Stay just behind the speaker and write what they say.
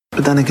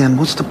But then again,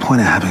 what's the point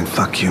of having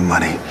fuck you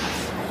money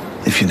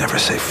if you never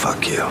say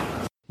fuck you?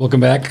 Welcome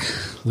back.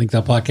 Linked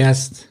Up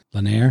Podcast.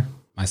 Lanier,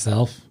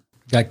 myself.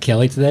 Got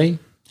Kelly today.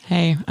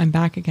 Hey, I'm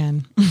back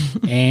again.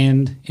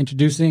 And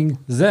introducing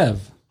Zev.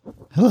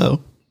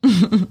 Hello.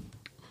 I'm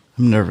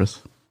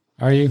nervous.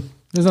 Are you?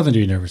 There's nothing to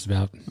be nervous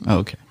about. Oh,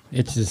 okay.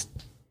 It's just...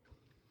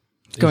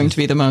 Going to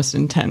be the most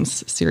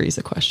intense series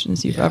of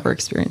questions you've ever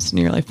experienced in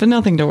your life, but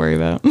nothing to worry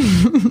about.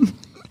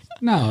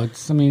 No, I'm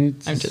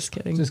just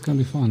kidding. It's just going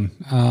to be fun.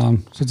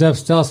 So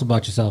Zev, tell us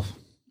about yourself.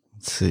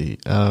 Let's see.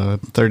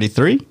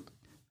 33.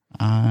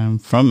 I'm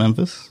from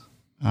Memphis.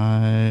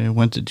 I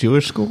went to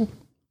Jewish school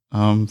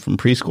from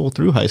preschool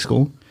through high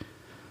school.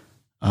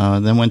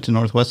 Then went to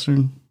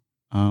Northwestern.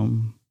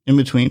 In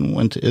between,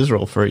 went to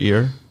Israel for a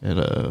year at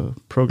a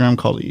program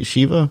called a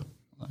yeshiva,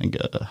 like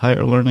a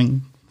higher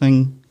learning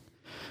thing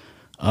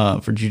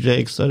for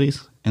Judaic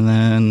studies. And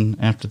then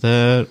after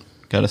that,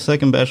 got a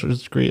second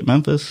bachelor's degree at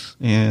Memphis,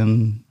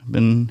 and I've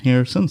been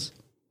here since.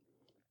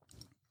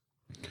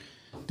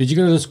 Did you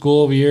go to the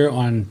school over here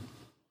on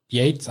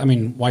Yates? I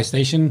mean, Y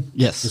Station?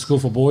 Yes. The school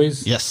for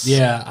boys? Yes.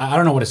 Yeah, I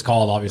don't know what it's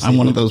called, obviously. I'm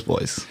one of those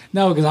boys.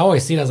 No, because I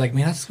always see it. I was like,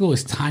 man, that school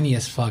is tiny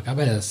as fuck. I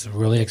bet it's a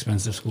really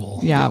expensive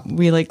school. Yeah,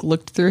 we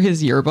looked through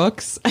his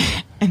yearbooks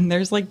and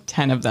there's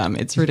 10 of them.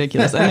 It's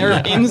ridiculous. And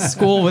they're in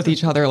school with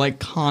each other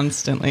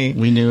constantly.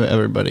 We knew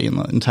everybody in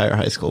the entire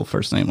high school,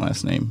 first name,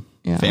 last name,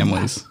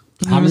 families.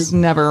 I was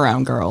never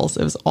around girls.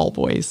 It was all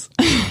boys.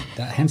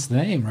 Hence the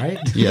name, right?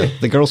 Yeah,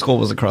 the girls' school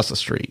was across the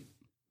street.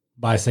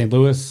 By St.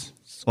 Louis?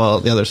 Well,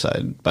 the other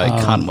side, by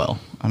Conwell.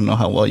 I don't know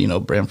how well you know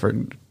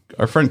Branford.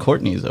 Our friend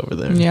Courtney's over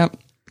there. Yep.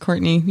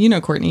 Courtney. You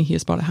know Courtney. He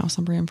just bought a house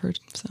on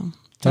Branford. So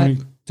Tony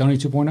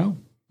 2.0?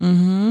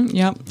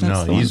 Yep.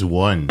 That's the he's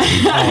one.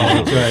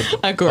 Right.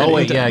 Oh,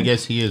 wait, yeah, I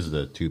guess he is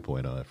the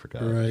 2.0. I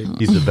forgot. Right.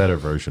 He's the better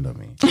version of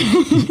me.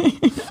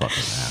 Fucking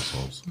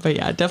assholes. But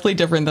yeah, definitely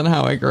different than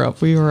how I grew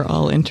up. We were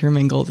all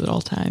intermingled at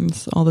all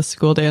times. All the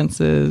school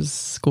dances,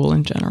 school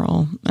in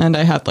general. And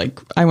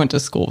I went to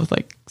school with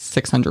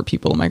 600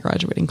 people in my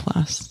graduating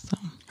class. So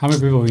How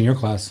many people were in your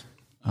class?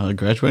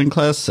 Graduating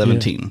class,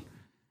 17. Yeah.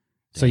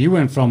 So you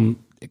went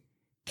from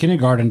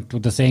kindergarten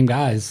with the same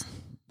guys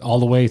all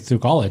the way through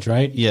college,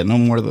 right? Yeah, no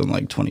more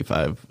than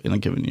 25 in a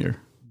given year.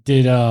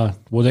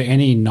 Were there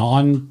any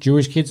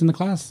non-Jewish kids in the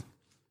class?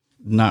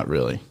 Not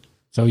really.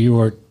 So you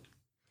were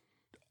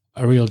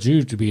a real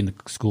Jew to be in the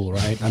school,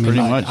 right? I mean, Pretty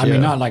much, I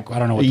mean, not I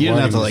don't know what You the didn't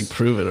wording have to is.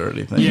 prove it or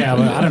anything. Yeah,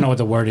 but I don't know what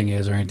the wording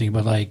is or anything,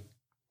 but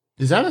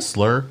Is that a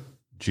slur,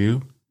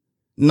 Jew?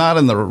 Not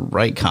in the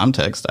right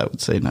context, I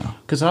would say no.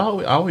 Because I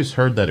always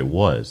heard that it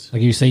was.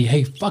 you say,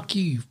 hey, fuck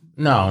you.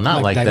 No,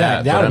 not like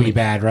that. That but would be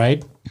bad,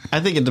 right? I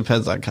think it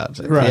depends on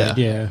context. Right,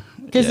 yeah.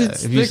 because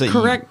it's If you the say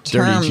correct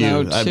dirty term, Jew,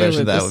 though, too. I bet you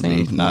at that the would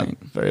be same not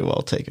point. very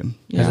well taken.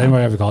 Has Yeah.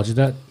 anybody ever called you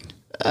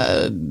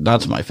that?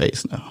 Not to my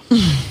face, no.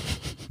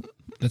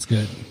 That's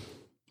good.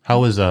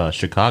 How was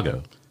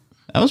Chicago?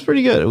 That was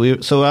pretty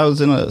good. So I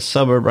was in a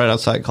suburb right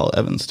outside called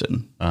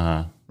Evanston,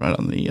 Uh-huh. right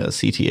on the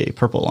CTA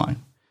Purple Line.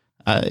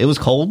 It was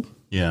cold,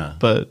 Yeah.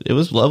 but it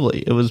was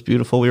lovely. It was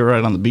beautiful. We were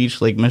right on the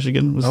beach. Lake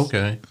Michigan was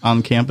Okay.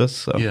 on campus.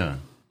 So Yeah.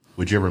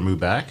 Would you ever move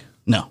back?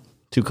 no,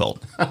 too cold.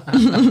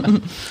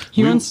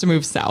 He wants to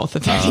move south,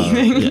 if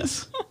anything.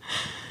 Yes.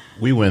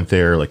 We went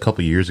there a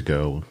couple years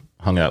ago,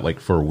 hung out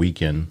for a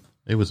weekend.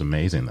 It was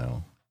amazing,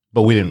 though.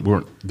 But we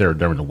weren't there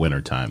during the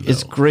winter time, though.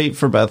 It's great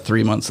for about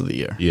 3 months of the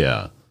year.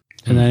 Yeah.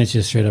 And then it's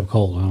just straight up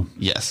cold, huh?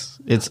 Yes.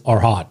 It's Or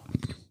hot.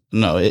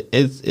 no,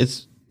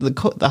 it's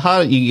the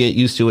hot you get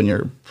used to in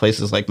your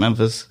places like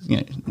Memphis.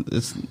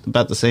 It's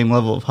about the same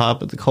level of hot,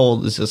 but the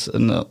cold is just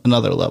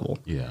another level.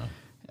 Yeah.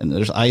 And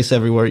there's ice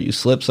everywhere. You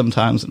slip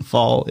sometimes and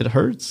fall. It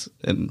hurts,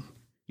 and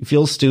you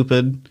feel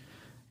stupid,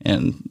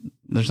 and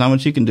there's not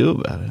much you can do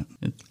about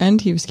it. And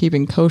he was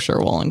keeping kosher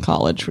while in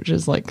college, which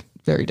is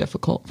very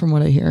difficult from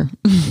what I hear.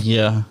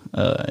 Yeah,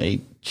 I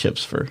ate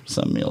chips for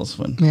some meals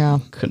when Yeah.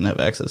 couldn't have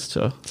access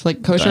to. It's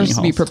kosher dining has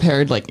to be halls.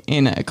 prepared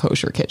in a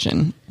kosher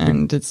kitchen,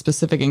 and it's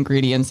specific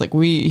ingredients.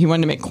 He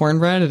wanted to make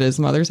cornbread at his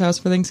mother's house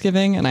for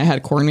Thanksgiving, and I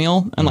had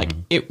cornmeal, and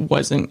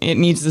it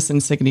needs this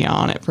insignia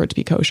on it for it to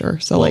be kosher.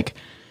 So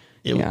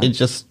It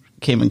just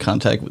came in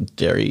contact with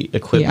dairy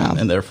equipment, Yeah.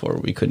 and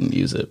therefore we couldn't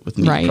use it with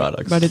meat Right,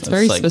 products. but it's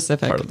very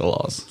specific. Part of the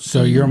laws.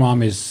 So your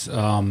mom is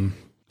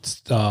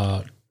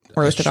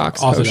Orthodox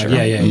kosher.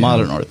 Yeah.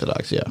 Modern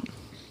Orthodox, yeah.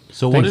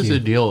 So what Thank is you. the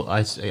deal?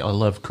 I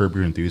love Curb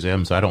Your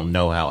Enthusiasm, so I don't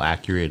know how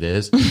accurate it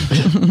is.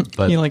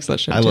 But He likes that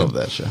show I too. love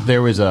that show.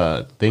 there was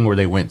a thing where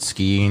they went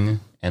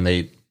skiing and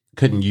they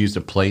couldn't use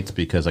the plates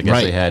because I guess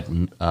Right. they had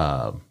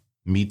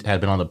meat had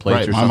been on the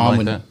plates Right, or my something mom like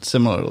would that.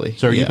 similarly.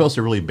 So are you yeah. supposed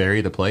to really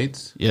bury the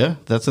plates? Yeah,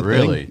 that's a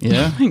Really? thing.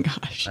 Yeah. Oh my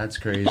gosh. That's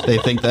crazy. They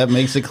think that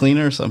makes it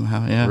cleaner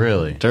somehow. Yeah.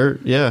 Really?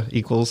 Dirt, yeah,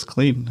 equals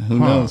clean. Who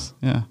knows?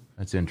 Yeah.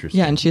 That's interesting.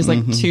 Yeah, and she has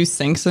 2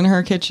 sinks in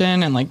her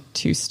kitchen and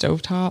 2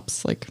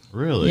 stovetops.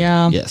 Really?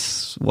 Yeah.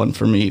 Yes. One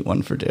for meat,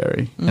 one for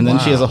dairy. And then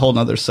she has a whole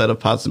other set of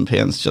pots and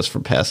pans just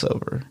for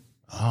Passover.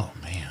 Oh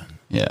man.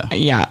 Yeah.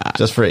 Yeah.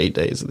 Just for 8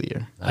 days of the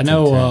year. I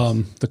know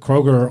intense. the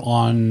Kroger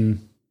on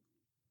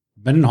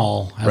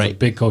Mendenhall has a Right.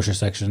 big kosher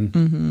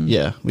section.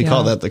 Yeah, we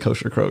call that the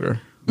kosher Kroger.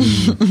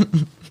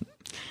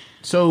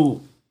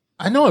 So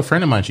I know a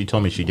friend of mine, she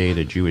told me she dated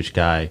a Jewish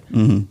guy,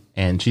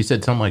 and she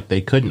said something like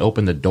they couldn't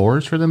open the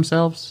doors for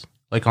themselves,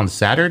 like on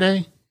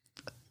Saturday.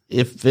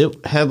 If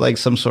it had like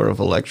some sort of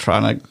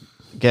electronic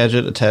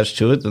gadget attached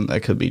to it, then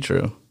that could be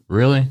true.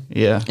 Really?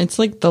 Yeah. It's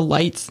like the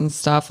lights and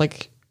stuff.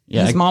 Like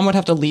Yeah, his I- mom would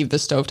have to leave the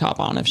stovetop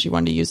on if she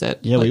wanted to use it.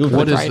 Yeah, like, we would- for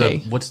What is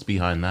Friday. what's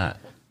behind that?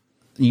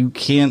 You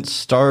can't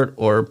start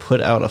or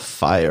put out a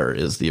fire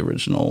is the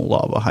original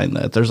law behind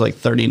that. There's like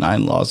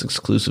 39 laws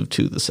exclusive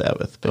to the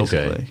Sabbath, basically.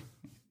 Okay.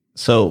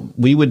 So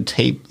we would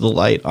tape the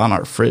light on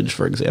our fridge,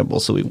 for example,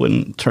 so we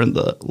wouldn't turn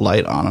the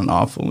light on and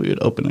off when we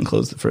would open and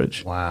close the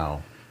fridge.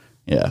 Wow.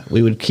 Yeah,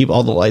 we would keep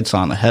all the lights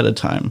on ahead of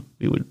time.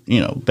 We would,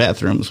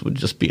 bathrooms would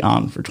just be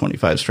on for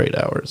 25 straight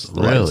hours.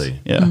 The lights. Really?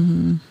 Yeah.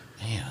 Man.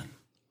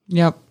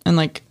 Yep. And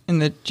like in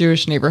the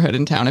Jewish neighborhood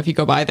in town, if you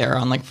go by there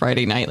on like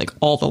Friday night, like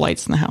all the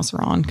lights in the house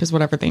are on because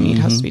whatever they need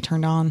has to be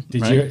turned on.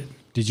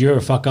 Did you ever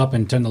fuck up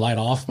and turn the light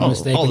off by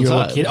mistake all when the you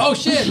were a time. kid? Oh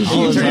shit!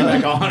 You turn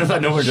it back on if I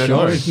know we're doing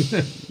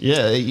it.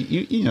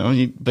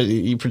 Yeah, but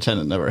you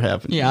pretend it never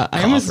happened. Yeah, I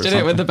Cough almost or did it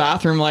with something. the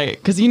bathroom light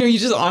because you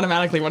just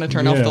automatically want to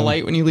turn off Yeah. the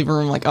light when you leave a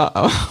room. Like,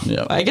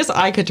 Yeah. I guess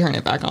I could turn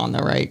it back on though,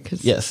 right?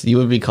 Cause, Yes, you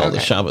would be called a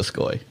Okay. Shabbos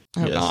goy.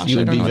 Oh, Yes, gosh, you I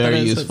would don't be know what that very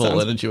is, but it useful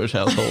sounds- in a Jewish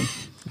household.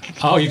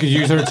 Oh, you could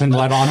use her to turn the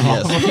light on and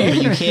Yes, off. but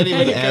you can't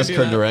even could ask do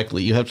her that.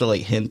 directly. You have to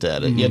like hint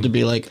at it. You have to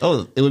be like,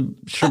 "Oh, it would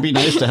sure be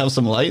nice to have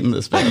some light in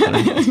this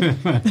bathroom."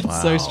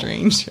 It's so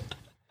strange.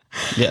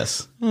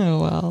 Yes, Oh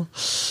well.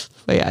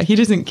 But yeah, he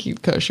doesn't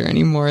keep kosher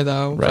anymore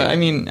though. But Right. I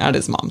mean, at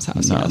his mom's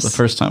house. no, yes. the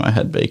first time I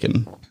had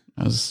bacon,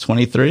 I was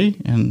 23,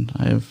 and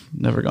I have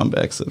never gone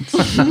back since.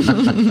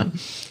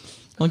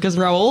 Well, because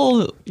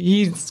Raul,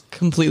 he's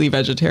completely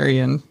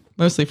vegetarian,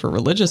 mostly for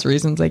religious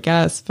reasons, I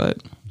guess. But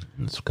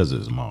It's because of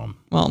his mom.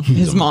 well,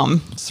 his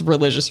mom's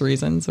religious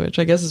reasons, which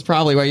I guess is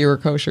probably why you were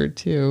kosher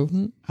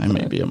too. I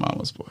may be a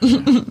mama's boy.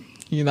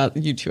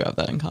 You two have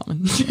that in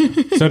common.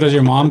 So does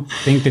your mom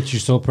think that you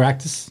still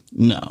practice?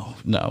 No.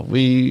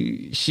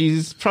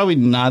 She's probably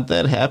not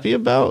that happy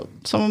about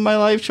some of my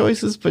life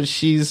choices, but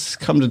she's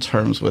come to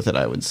terms with it,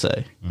 I would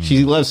say.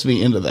 She lets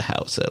me into the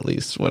house at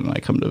least when I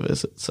come to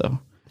visit. So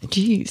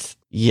Jeez.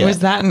 Yeah. Was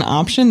that an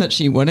option that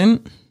she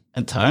wouldn't?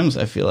 at times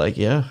I feel like,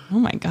 yeah. Oh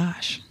my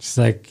gosh. She's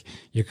like,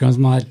 here comes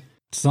my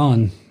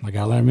son. I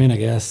gotta let him in, I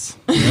guess.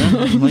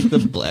 I'm like the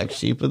black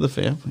sheep of the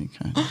family.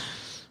 Kind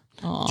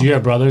of. Do you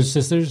have brothers,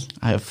 sisters?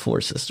 I have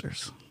 4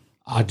 sisters.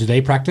 Do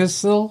they practice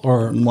still,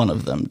 or One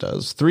of them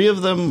does. 3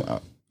 of them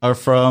are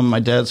from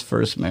my dad's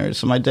first marriage.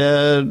 So my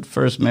dad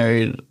first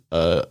married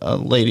a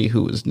lady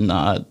who was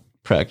not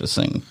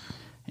practicing.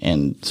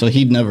 And so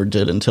he never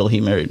did until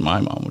he married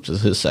my mom, which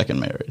is his second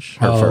marriage,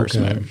 her first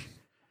okay. marriage.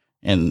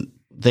 And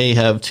they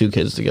have 2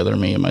 kids together,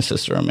 me and my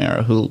sister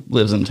Amara, who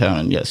lives in town.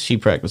 And yes, she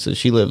practices.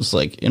 She lives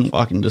like in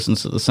walking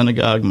distance of the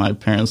synagogue. My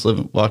parents live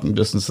in walking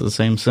distance of the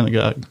same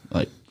synagogue.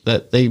 Like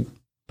that, they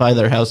buy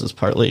their houses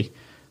partly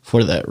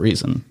for that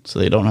reason, so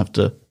they don't have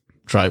to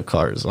drive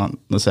cars on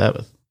the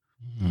Sabbath.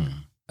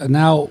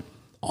 now,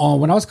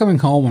 when I was coming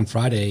home on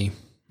Friday,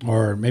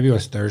 or maybe it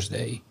was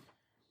Thursday,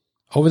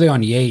 over there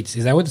on Yates,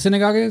 is that what the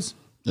synagogue is?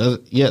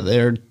 Yeah,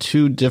 there are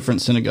 2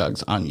 different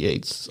synagogues on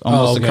Yates,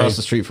 almost okay. across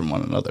the street from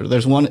one another.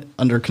 There's one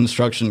under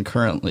construction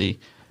currently.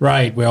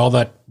 Right, where all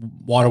that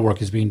water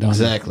work is being done.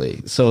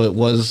 Exactly. So it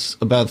was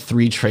about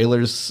 3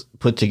 trailers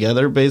put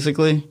together,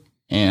 basically,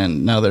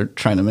 and now they're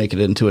trying to make it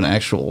into an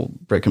actual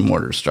brick and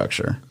mortar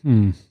structure.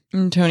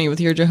 And Tony, with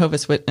your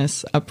Jehovah's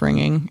Witness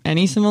upbringing,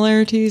 any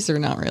similarities or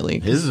not really?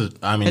 His rules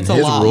It's a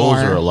lot more.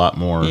 are a lot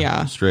more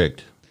Yeah.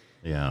 strict.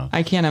 Yeah.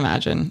 I can't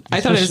imagine.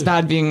 I thought it was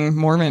bad being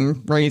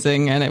Mormon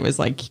raising, and it was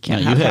like you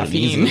can't No, have you had it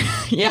caffeine.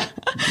 easy. Yeah,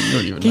 You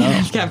don't even can't know.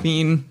 have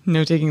caffeine.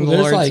 No taking the there's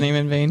Lord's like- name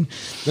in vain.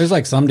 There's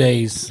like some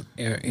days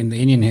in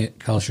the Indian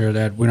culture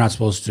that we're not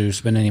supposed to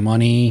spend any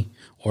money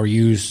or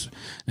use.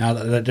 Now,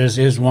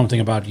 there's one thing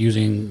about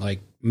using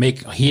like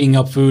heating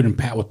up food and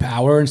with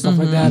power and stuff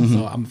like that.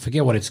 So I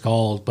forget what it's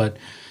called, but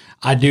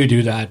I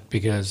do that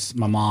because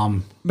my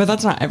mom. But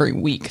that's not every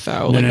week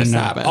though. like the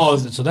Sabbath. Oh,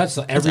 so that's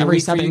It's every every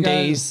week for you 7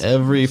 guys? days.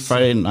 Every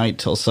Friday night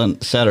till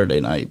Saturday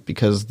night,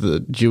 because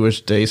the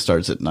Jewish day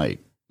starts at night,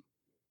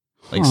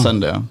 like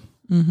sundown.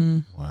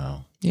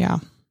 Wow. Yeah,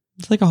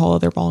 it's like a whole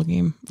other ball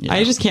game. Yeah.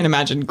 I just can't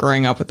imagine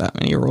growing up with that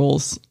many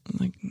rules.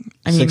 Like,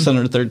 I mean,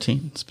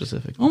 613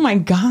 specifically. oh my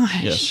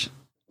gosh. Yes.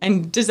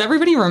 And does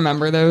everybody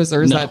remember those,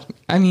 or is No. that?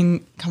 I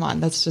mean, come on,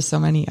 that's just so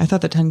many. I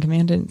thought the 10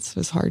 Commandments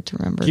was hard to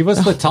remember. Give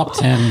us the top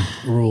 10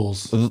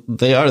 rules.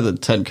 They are the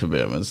 10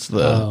 Commandments.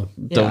 Don't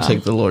Yeah.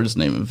 take the Lord's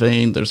name in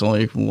vain. There's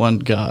only one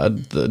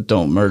God. The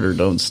don't murder,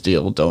 don't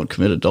steal, don't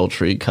commit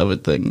adultery,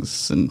 covet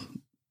things, and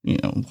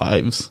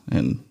wives.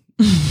 And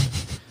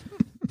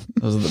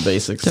those are the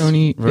basics. Don't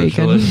eat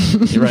virtually.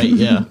 You're right?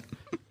 Yeah.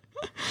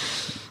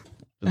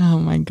 Oh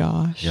my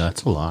gosh. Yeah,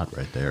 that's a lot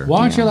right there.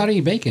 Why aren't you allowed to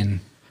eat bacon?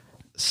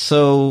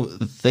 So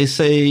they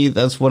say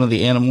that's one of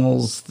the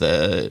animals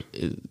that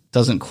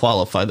doesn't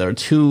qualify. There are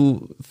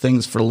two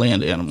things for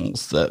land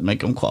animals that make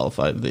them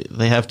qualify.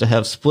 They have to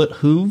have split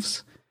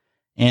hooves,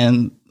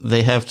 and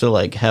they have to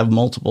like have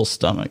multiple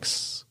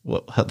stomachs.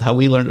 How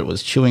we learned it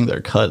was chewing their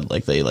cud,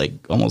 like they like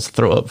almost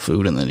throw up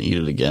food and then eat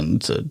it again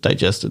to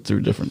digest it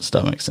through different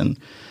stomachs. And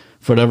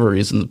for whatever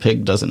reason, the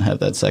pig doesn't have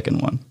that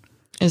second one.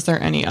 Is there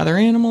any other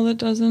animal that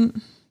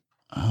doesn't?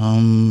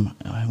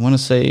 I want to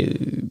say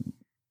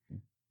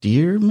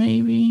deer,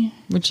 maybe.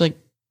 Which like,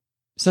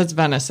 so that's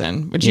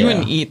venison, which you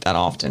wouldn't eat that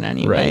often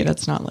anyway. Right.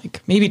 That's not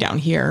like, maybe down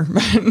here,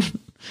 but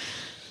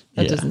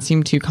that doesn't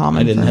seem too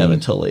common. I didn't for have me.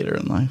 it till later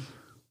in life.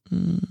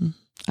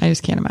 I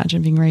just can't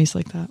imagine being raised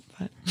like that.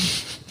 But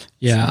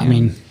Yeah, I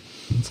mean,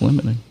 It's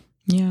limiting.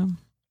 yeah.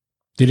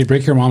 did it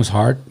break your mom's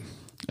heart?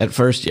 At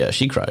first, yeah,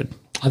 she cried.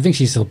 I think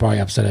she's still probably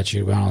upset at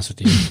you, to be honest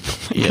with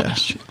you. Yeah.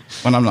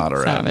 When I'm not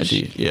around,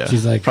 Savage.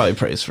 she's like- probably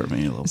prays for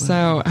me a little bit.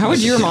 So how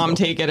would your mom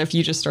take it if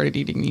you just started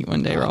eating meat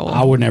one day, Raul?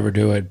 I would never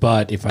do it,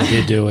 but if I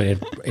did do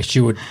it, if she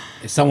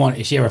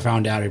ever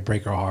found out, it'd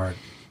break her heart.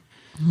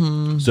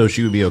 So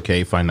she would be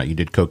okay finding out you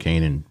did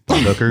cocaine and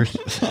butt hookers.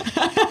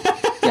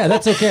 Yeah,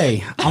 that's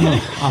okay. I'm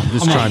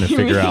Just trying to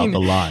figure out the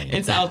line.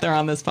 It's out there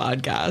on this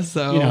podcast,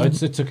 so you know,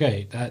 it's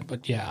okay.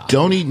 But yeah,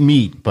 Don't eat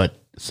meat, but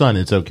son,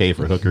 it's okay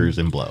for hookers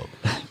and blow.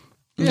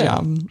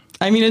 yeah.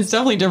 I mean, it's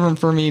definitely different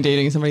for me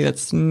dating somebody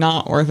that's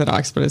not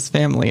Orthodox, but his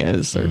family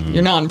is. Or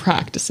you're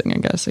non-practicing, I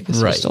guess. I guess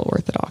you're Right. still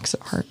Orthodox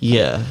at heart.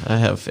 Yeah, I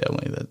have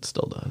family that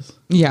still does.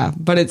 Yeah,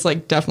 but it's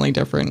like definitely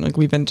different. Like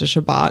we've been to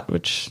Shabbat,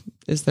 which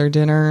is their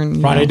dinner, and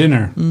you Friday know,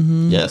 dinner.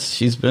 Yes,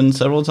 she's been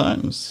several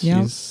times.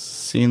 Yeah. She's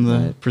seen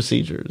the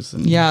procedures.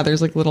 And Yeah,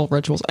 there's like little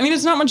rituals. I mean,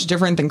 it's not much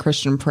different than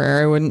Christian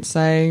prayer, I wouldn't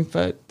say,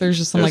 but there's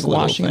just some There's like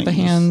little washing of the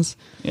things. hands.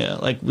 Yeah,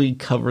 like we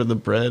cover the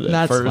bread at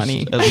That's first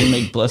funny. as we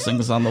make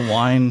blessings on the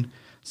wine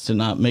to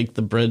not make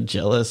the bread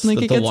jealous. Like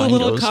that it the gets a wine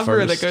little goes cover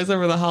first. that goes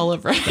over the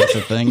challah bread. That's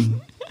a thing.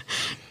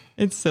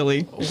 It's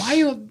silly. Why are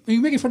you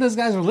making fun of this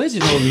guy's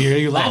religion over here?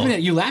 You laughing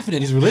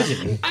at his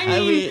religion. I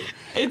mean, mean,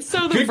 it's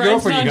so the good bread's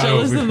girlfriend not you got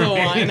jealous over in the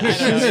there. wine. I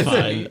don't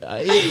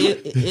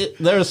know. Fine.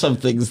 There are some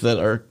things that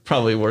are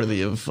probably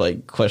worthy of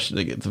like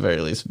questioning at the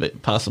very least,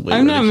 but possibly.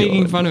 I'm not making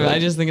ridiculing, fun of it. but- I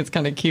just think it's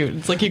kind of cute.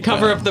 It's like you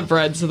cover up the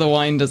bread so the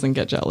wine doesn't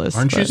get jealous.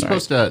 Aren't you but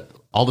supposed to?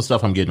 All the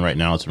stuff I'm getting right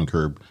now is from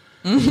Curb.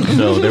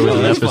 So there was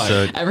an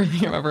episode.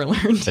 everything I've ever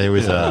learned. There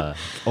was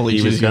Only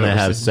he was Jews going to you've ever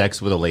have seen. sex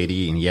with a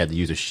lady, and he had to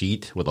use a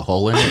sheet with a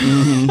hole in it.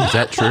 Is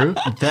that true?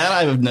 That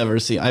I've never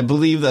seen. I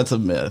believe that's a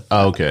myth.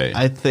 Okay.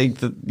 I think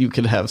that you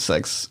could have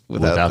sex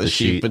without the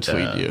sheet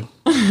between you.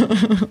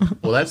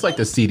 Well, that's like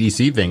the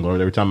CDC thing where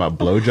they were talking about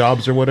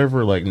blowjobs or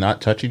whatever, like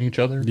not touching each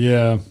other.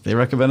 Yeah. They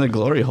recommended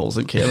glory holes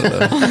in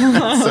Canada.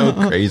 So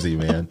crazy,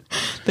 man.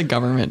 The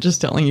government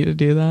just telling you to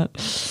do that.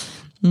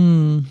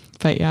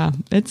 But yeah,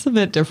 it's a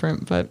bit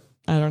different, but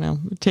I don't know.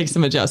 It takes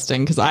some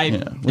adjusting because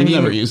Yeah, we've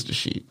never used a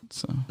sheet,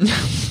 so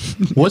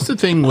What's the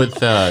thing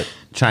with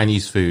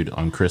Chinese food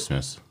on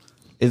Christmas?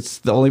 it's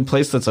the only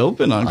place that's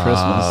open on Christmas.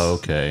 Oh,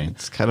 okay.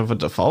 It's kind of a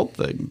default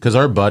thing. Because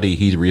our buddy,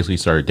 he recently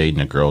started dating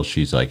a girl.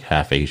 She's like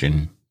half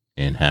Asian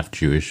and half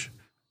Jewish.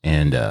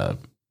 And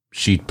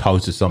she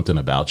posted something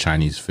about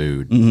Chinese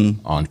food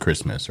on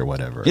Christmas or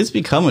whatever. It's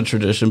become a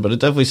tradition, but it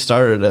definitely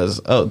started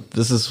as, oh,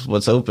 this is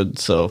what's open,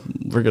 so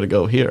we're going to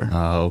go here.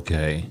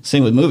 Okay.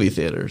 Same with movie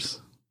theaters.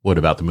 What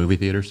about the movie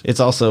theaters? It's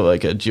also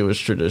like a Jewish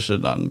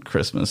tradition on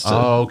Christmas to,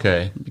 Oh,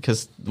 okay.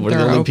 because we're They're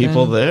the only open.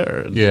 people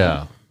there. And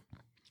Yeah.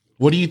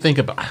 What do you think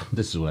about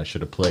this? Is what I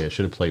should have played. I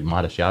should have played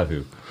Modest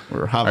Yahoo.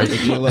 We're hopping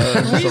tequila.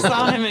 We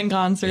saw him in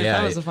concert. Yeah,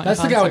 That was a fun That's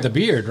the concert. guy with the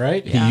beard,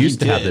 right? He used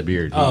to have did. the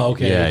beard. Oh,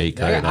 okay. Yeah, he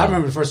cut it I out.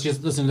 remember first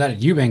just listening to that at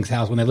Eubank's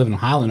house when they lived in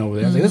Highland over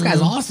there. I was like, this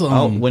guy's awesome.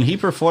 Oh, when he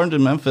performed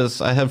in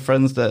Memphis, I have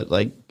friends that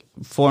like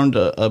formed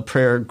a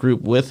prayer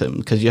group with him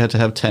because you had to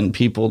have 10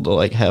 people to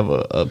like have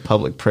a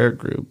public prayer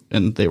group,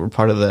 and they were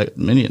part of that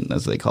minyan,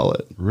 as they call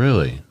it.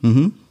 Really?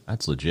 Mm-hmm.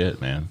 That's legit,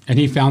 man. And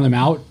he found them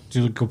out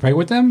to go pray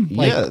with them?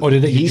 Yeah, Or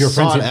did he your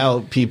sought friends?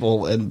 out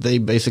people, and they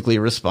basically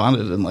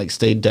responded and like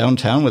stayed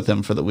downtown with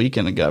him for the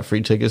weekend and got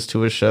free tickets to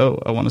his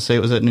show. I want to say it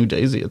was at New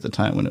Daisy at the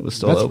time when it was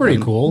still That's open.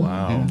 pretty cool.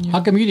 Wow.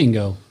 How come you didn't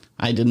go?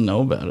 I didn't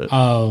know about it.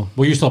 Oh,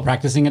 were you still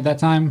practicing at that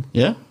time?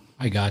 Yeah.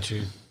 I got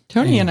you.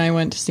 Tony and I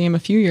went to see him a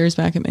few years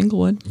back at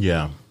Minglewood.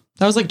 Yeah.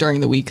 That was like during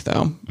the week,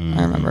 though.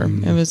 I remember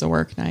it was a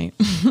work night.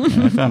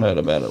 I found out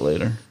about it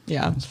later.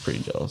 Yeah, I was pretty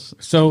jealous.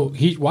 So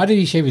why did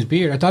he shave his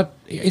beard? I thought,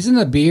 isn't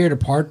the beard a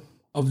part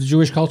of the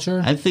Jewish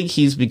culture? I think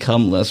he's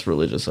become less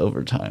religious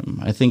over time.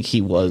 I think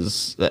he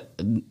was,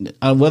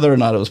 whether or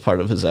not it was part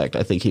of his act,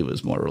 I think he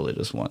was more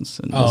religious once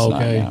and Oh, is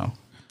okay. not now.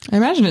 I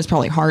imagine it's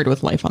probably hard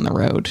with life on the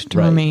road to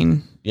Right.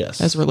 remain Yes.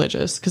 as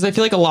religious, because I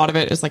feel like a lot of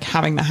it is like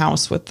having the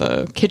house with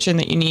the kitchen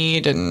that you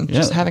need and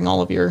just Yeah. having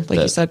all of your, like you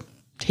That- said,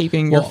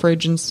 taping your Well-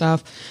 fridge and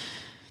stuff.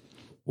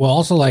 Well,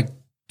 also like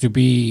to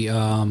be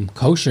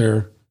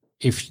kosher,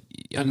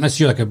 unless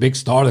you're like a big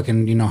star that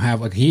can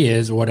have like he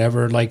is or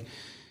whatever, like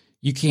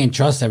you can't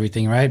trust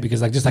everything, right?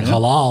 Because like just like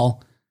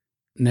halal,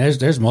 and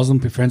there's Muslim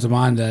friends of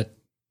mine that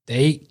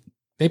they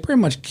pretty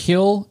much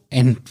kill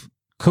and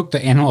cook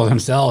the animal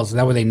themselves.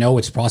 That way they know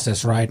it's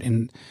processed right,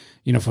 and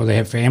for they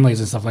have families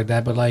and stuff like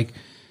that. But like,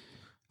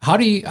 how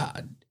do you?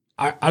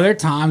 Are there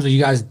times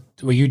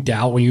where you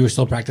doubt when you were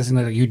still practicing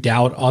that you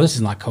doubt, oh, this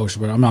is not kosher,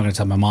 but I'm not going to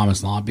tell my mom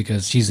it's not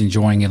because she's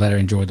enjoying it. Let her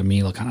enjoy the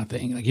meal, kind of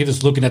thing. Like you're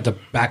just looking at the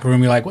back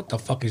room, you're like, what the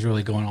fuck is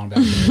really going on back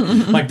there?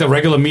 Like the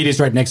regular meat is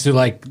right next to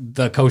like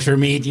the kosher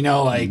meat,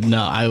 like.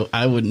 No,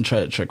 I wouldn't try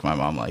to trick my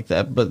mom like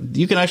that. But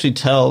you can actually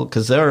tell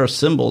because there are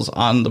symbols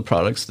on the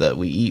products that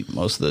we eat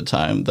most of the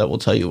time that will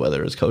tell you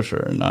whether it's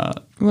kosher or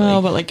not.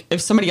 Well, but like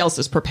if somebody else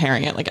is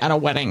preparing it, like at a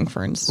wedding,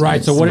 for instance.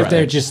 Right. So what if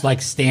they're just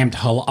like stamped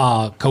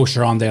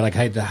kosher on there, like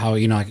how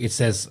like it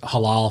says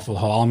halal for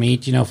halal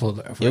meat, for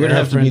it would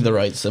have to be the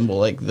right symbol.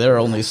 Like there are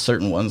only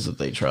certain ones that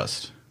they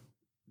trust.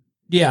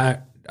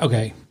 Yeah.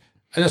 Okay.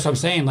 That's what I'm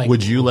saying. Like,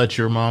 would you let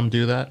your mom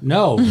do that?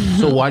 No.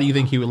 So why do you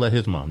think he would let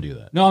his mom do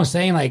that? No, I'm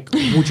saying like,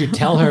 would you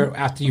tell her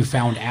after you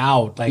found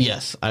out? Like,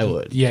 yes, I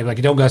would. Yeah,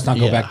 like let's not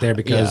go back there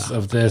because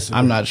of this.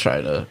 I'm not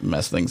trying to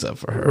mess things up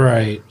for her,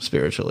 right?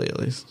 Spiritually, at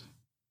least.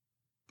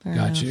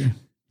 Got you.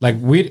 Like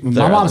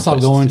my mom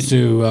stopped going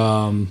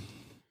to.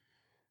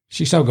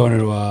 She stopped going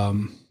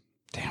to.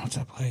 Damn, what's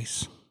that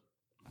place?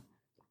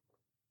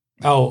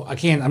 Oh,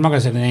 I'm not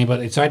gonna say the name,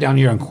 but it's right down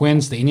here on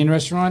Quinn's, the Indian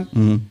restaurant.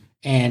 Mm-hmm.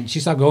 And she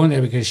stopped going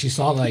there because she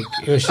saw like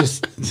it was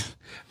just.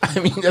 I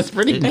mean, that's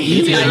pretty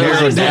easy to narrow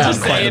narrow down. down.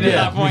 Say it at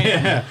that point.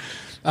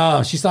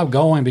 Yeah. She stopped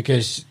going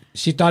because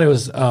she thought it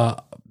was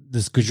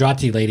this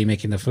Gujarati lady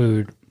making the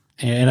food,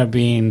 and it ended up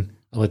being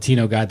a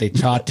Latino guy they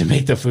taught to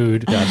make the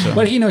food. Gotcha.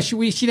 But she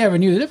never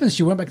knew the difference.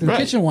 She went back to the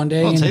kitchen one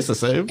day. Well, it and tastes the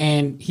same.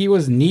 And he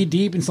was knee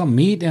deep in some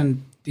meat,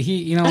 and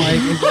he,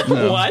 like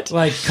What?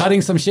 like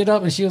cutting some shit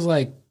up, and she was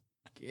like,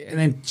 and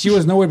then she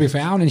was nowhere to be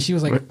found, and she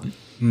was like,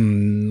 we're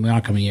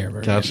not coming here.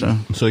 Gotcha.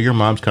 So your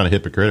mom's kind of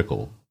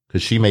hypocritical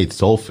because she made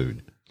soul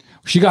food.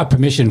 She got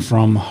permission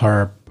from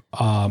her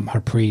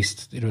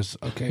priest. It was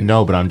okay.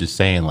 No, but I'm just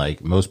saying,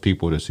 like most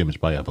people would assume it's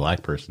probably a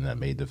black person that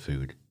made the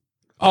food.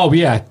 Oh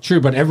yeah,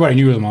 true. But everybody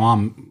knew it was my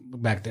mom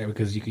back there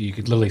because you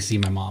could literally see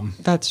my mom.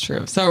 That's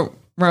true. So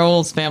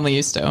Raul's family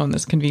used to own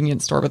this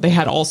convenience store, but they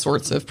had all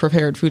sorts of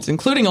prepared foods,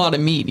 including a lot of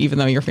meat, even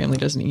though your family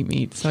doesn't eat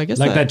meat. So I guess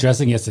that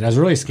dressing yesterday, I was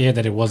really scared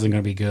that it wasn't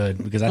going to be good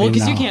because I didn't know.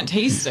 because you can't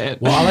taste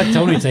it. Well, I let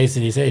Tony taste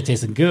it. He said it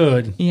tasted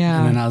good. Yeah.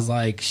 And then I was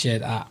like,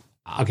 shit.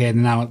 Okay. And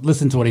then I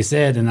listened to what he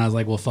said, and I was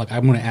like, well, fuck,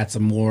 I'm going to add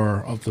some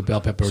more of the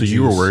bell pepper. So juice.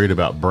 you were worried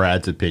about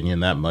Brad's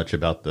opinion that much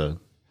about the?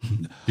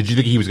 Did you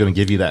think he was going to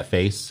give you that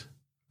face?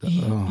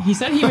 He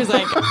said he was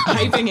like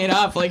hyping it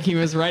up, like he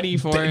was ready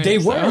for it. They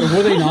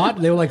were they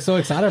not? They were like so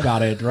excited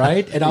about it,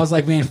 right? And I was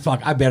like, man,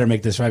 fuck, I better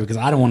make this right because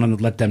I don't want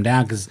to let them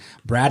down. Because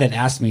Brad had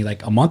asked me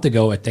like a month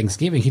ago at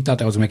Thanksgiving. He thought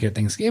that I was making it at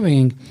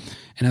Thanksgiving,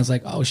 and I was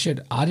like, oh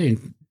shit, I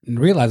didn't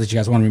realize that you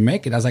guys wanted me to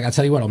make it. I was like, I'll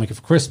tell you what, I'll make it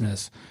for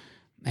Christmas.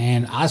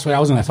 And I swear I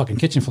was in that fucking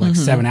kitchen for like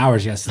 7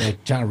 hours yesterday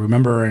trying to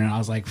remember, and I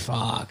was like,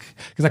 fuck,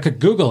 because I could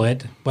Google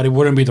it, but it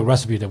wouldn't be the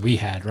recipe that we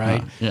had,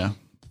 right? Yeah.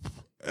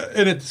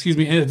 And at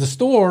the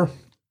store,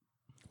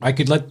 I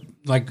could let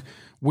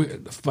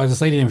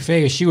this lady named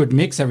Faye, she would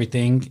mix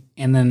everything,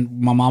 and then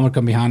my mom would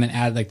come behind and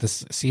add like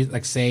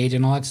sage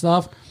and all that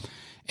stuff,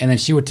 and then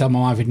she would tell my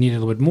mom if it needed a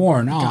little bit more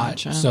or not.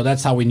 Gotcha. So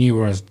that's how we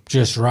knew it was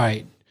just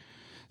right.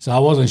 So I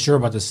wasn't sure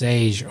about the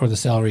sage or the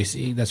celery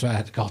seed. That's why I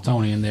had to call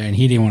Tony in there, and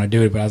he didn't want to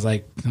do it. But I was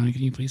like, Tony,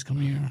 can you please come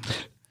here?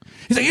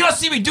 He's like, you don't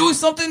see me doing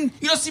something?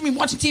 You don't see me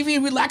watching TV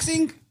and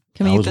relaxing?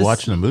 Can we I eat was this,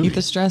 watching a movie. Eat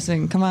this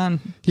dressing. Come on.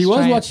 He Let's was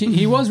try it. watching.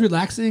 He was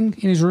relaxing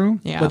in his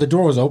room, Yeah. but the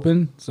door was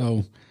open.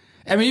 So,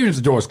 I mean, even if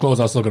the door was closed,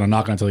 I was still going to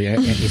knock until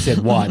he said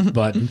what.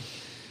 But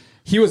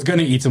he was going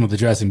to eat some of the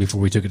dressing before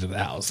we took it to the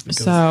house.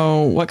 because-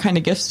 So, what kind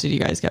of gifts did you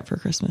guys get for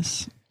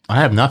Christmas? I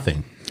have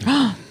nothing.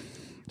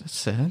 That's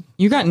sad.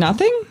 You got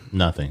nothing?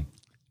 Nothing.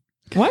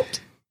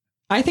 What?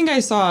 I think I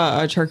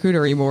saw a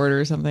charcuterie board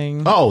or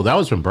something. Oh, that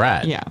was from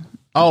Brad. Yeah.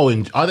 Oh,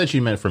 and I thought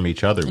you meant from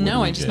each other. What No, did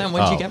I we just get? meant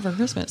what'd Oh. you get for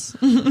Christmas?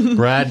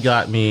 Brad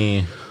got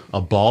me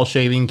a ball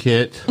shaving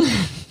kit,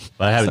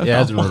 but I haven't. It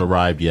hasn't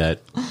arrived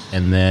yet.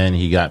 And then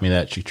he got me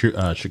that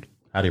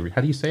how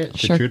do you say it?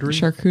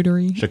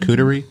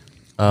 Charcuterie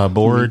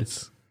board.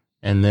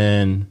 And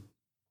then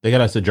they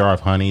got us a jar of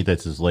honey.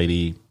 That's this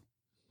lady.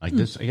 Like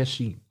this, I guess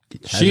she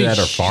has it at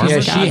her farm. Yeah,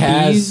 or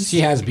something? she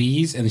has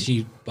bees, and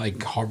she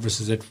like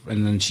harvests it,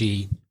 and then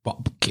she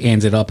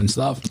cans it up and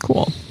stuff.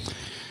 Cool.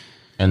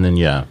 And then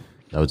that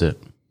was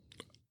it.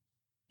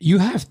 You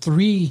have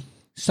 3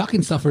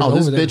 stocking stuffers Oh,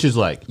 this over there. bitch is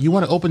like, you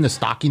want to open the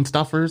stocking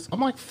stuffers? I'm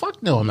like,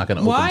 fuck no, I'm not going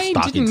to open Why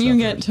stocking didn't you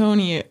stuffers. get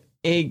Tony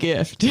a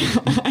gift?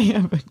 I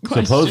have a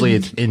question. Supposedly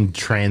it's in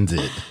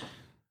transit.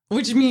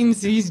 Which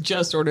means he's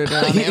just ordered it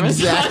on Amazon.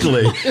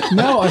 Exactly.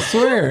 No, I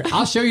swear.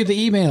 I'll show you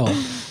the email.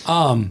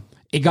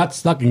 It got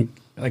stuck in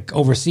like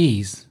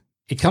overseas.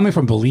 It coming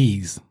from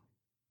Belize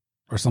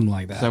or something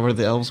like Is that that. where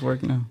the elves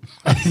work now?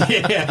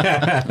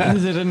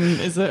 Is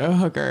it a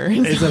hooker?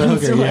 Is it a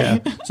hooker? Yeah.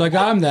 So I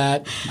got him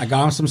that. I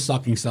got him some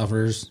stocking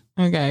stuffers.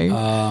 Okay.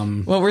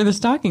 What were the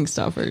stocking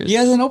stuffers? He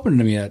hasn't opened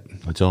them yet.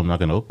 I tell him I'm not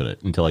going to open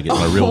it until I get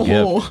my real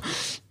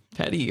gift.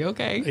 Petty.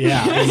 Okay.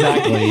 Yeah,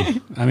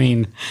 exactly. I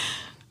mean,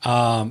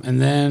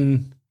 And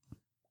then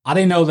I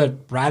didn't know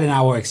that Brad and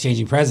I were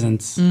exchanging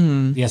presents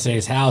yesterday at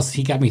his house.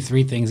 He got me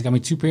 3 things. He got me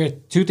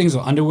two things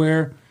of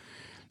underwear,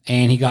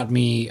 and he got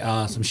me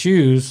some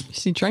shoes.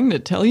 Is he trying to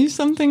tell you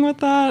something with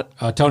that?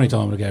 Tony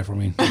told him to get it for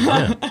me.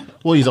 Yeah.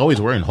 Well, he's always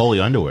wearing holy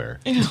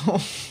underwear. Ew.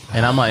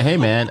 And I'm like, hey,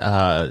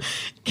 man,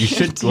 you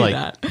should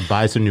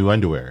buy some new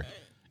underwear.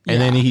 And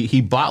then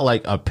he bought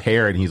like a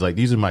pair, and he's like,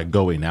 these are my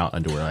going out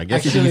underwear. I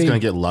guess you think he's going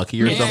to get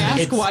lucky or May something.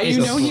 I ask why you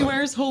know he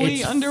wears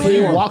holy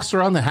underwear? He walks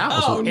around the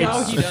house. Oh,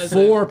 no, he doesn't.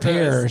 4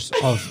 pairs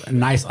of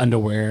nice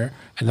underwear,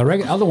 and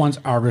the other ones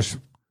are just...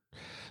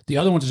 The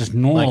other ones are just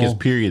normal. Like his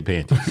period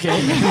panties. Okay.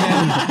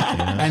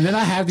 And then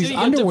I have these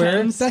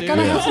underwear that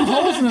kind of have some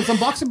holes in them. Some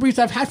boxer briefs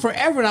I've had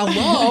forever and I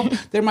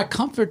love. They're my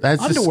comfort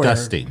That's underwear.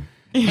 disgusting.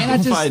 And I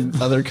just...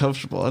 Find other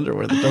comfortable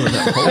underwear that doesn't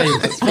have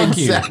holes. Thank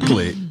you.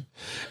 Exactly.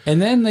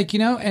 And then,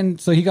 and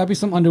so he got me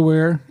some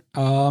underwear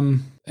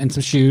and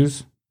some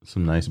shoes.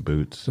 Some nice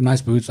boots. Some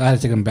nice boots. I had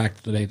to take them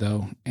back today,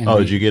 though. And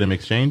did you get them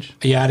exchanged?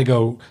 Yeah, I had to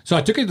go. So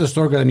I took it to the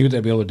store because I knew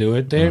they'd be able to do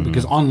it there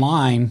because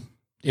online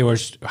it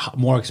was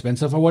more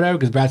expensive or whatever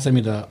because Brad sent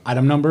me the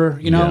item number,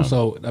 Yeah.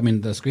 So, the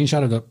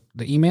screenshot of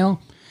the email.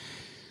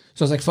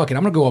 So I was like, fuck it,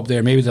 I'm going to go up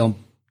there. Maybe they'll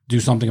do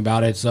something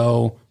about it.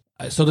 So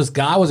this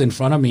guy was in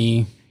front of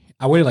me.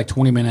 I waited like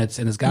 20 minutes,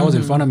 and this guy was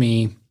in front of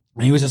me.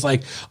 And he was just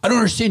like, I don't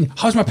understand.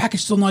 How's my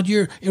package still not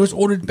here? It was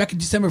ordered back in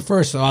December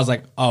 1st. So I was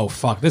like, oh,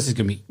 fuck. This is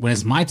going to be, when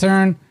it's my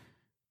turn,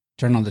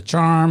 turn on the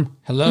charm.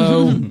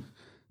 Hello.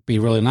 Be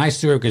really nice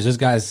to her because this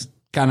guy's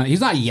kind of, he's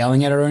not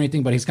yelling at her or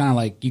anything, but he's kind of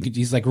like,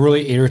 he's like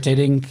really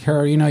irritating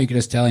her, you can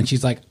just tell. And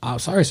she's like, oh,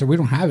 sorry, sir, we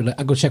don't have it.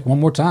 I'll go check one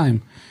more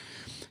time.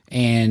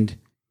 And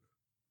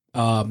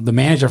the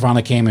manager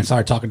finally came and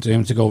started talking to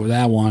him to go over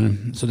that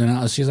one. So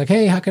then she's like,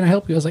 hey, how can I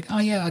help you? I was like, oh,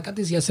 yeah, I got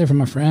these yesterday from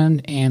my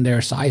friend, and they're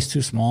a size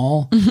too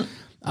small.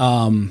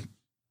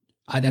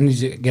 I need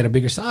to get a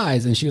bigger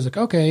size. And she was like,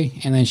 okay.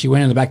 And then she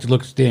went in the back to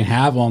look, didn't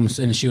have them.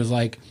 And she was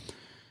like,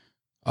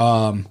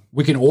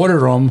 we can order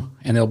them,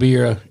 and they'll be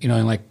here,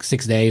 in like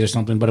 6 days or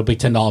something, but it'll be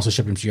 $10 to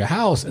ship them to your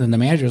house. And then the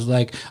manager was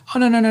like, oh,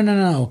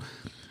 no.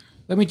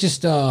 Let me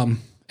just...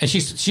 And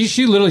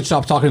she literally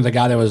stopped talking to the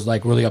guy that was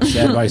like really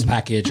upset about his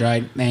package,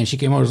 right? And she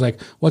came over and was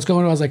like, what's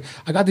going on? I was like,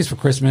 I got these for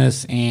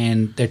Christmas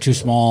and they're too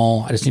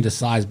small. I just need a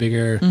size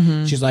bigger.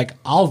 She's like,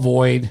 I'll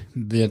void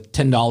the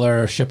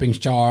 $10 shipping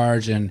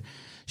charge. And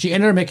she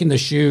ended up making the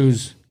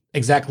shoes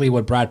exactly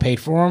what Brad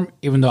paid for them,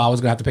 even though I was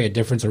going to have to pay a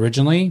difference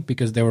originally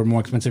because they were more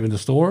expensive in the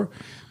store.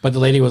 But the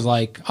lady was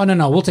like, oh,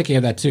 no, we'll take care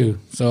of that too.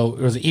 So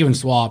it was an even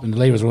swap, and the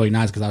lady was really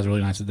nice because I was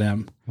really nice to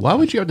them. Why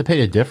would you have to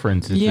pay a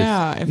difference? If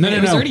it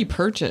was already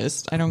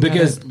purchased. I don't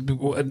because get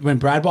it. When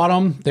Brad bought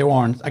them, they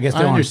weren't. I guess they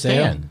weren't on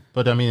sale.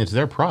 But I mean, it's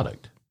their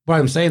product. But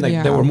I'm saying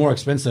they were more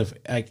expensive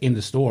in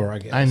the store. I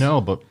guess I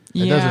know, but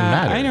it doesn't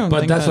matter. I don't.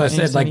 But that's what I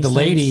said. Like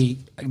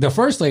the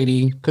first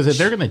lady, because if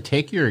they're going to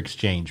take your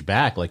exchange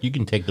back, like you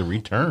can take the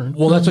return.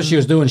 Well, that's what she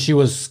was doing. She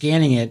was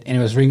scanning it, and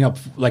it was ringing up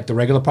like the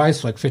regular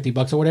price, like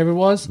 $50 or whatever it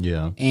was.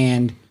 Yeah,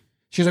 and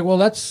she's like, well,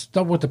 that's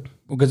not what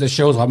because it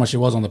shows how much it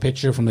was on the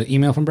picture from the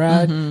email from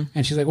Brad.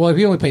 And she's like, well, if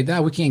you only paid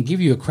that, we can't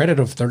give you a credit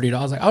of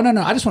 $30. Like, oh,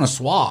 no, I just want to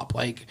swap.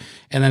 Like,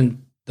 and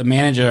then the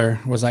manager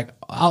was like,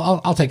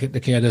 I'll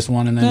take care of this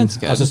one. And then I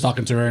was just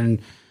talking to her,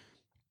 and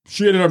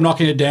she ended up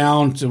knocking it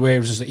down to where it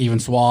was just an even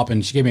swap.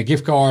 And she gave me a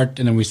gift card,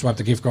 and then we swapped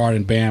the gift card,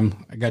 and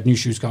bam, I got new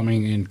shoes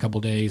coming in a couple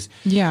of days.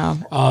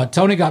 Yeah.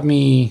 Tony got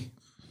me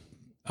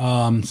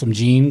some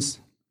jeans.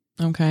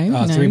 Okay,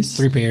 nice.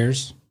 three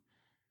pairs.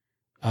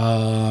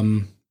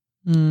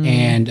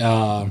 And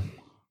a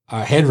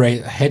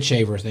head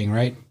shaver thing,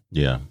 right?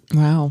 Yeah.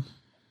 Wow.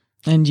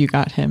 And you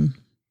got him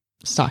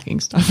stocking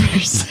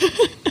stuffers.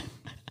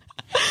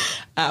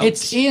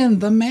 It's in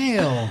the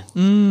mail.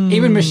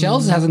 Even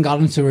Michelle's hasn't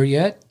gotten to her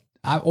yet.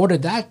 I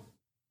ordered that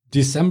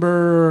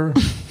December.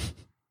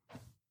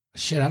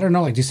 I don't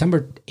know, like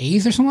December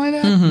 8th or something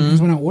like that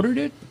is when I ordered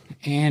it.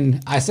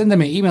 And I sent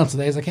them an email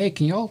today. It's like, hey,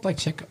 can y'all like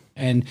check?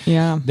 And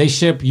they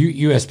ship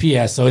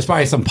USPS, so it's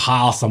probably some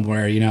pile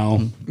somewhere,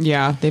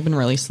 Yeah, they've been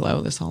really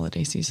slow this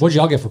holiday season. What did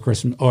y'all get for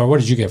Christmas? Or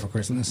what did you get for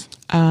Christmas?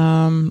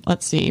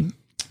 Let's see.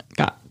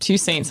 Got 2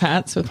 Saints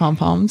hats with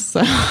pom-poms.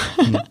 So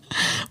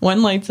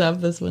one lights up.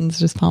 This one's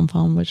just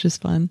pom-pom, which is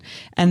fun.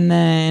 And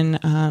then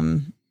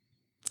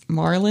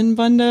Marlon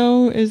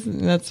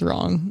Bundo that's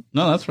wrong.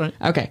 No, that's right.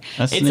 Okay.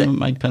 That's the name of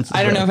Mike Pence's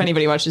I don't know if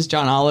anybody watches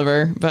John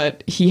Oliver,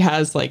 but he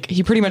has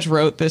he pretty much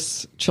wrote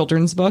this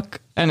children's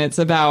book, and it's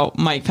about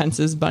Mike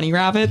Pence's bunny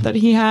rabbit that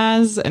he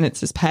has, and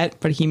it's his pet,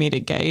 but he made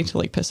it gay to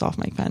piss off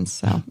Mike Pence.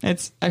 So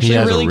it's actually he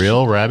has really a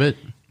real rabbit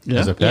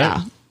as a pet?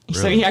 Yeah.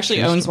 Really? So he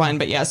actually owns one,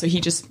 but so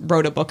he just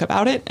wrote a book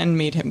about it and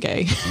made him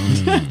gay.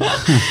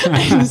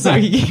 And so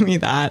he gave me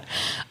that.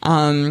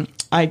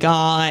 I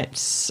got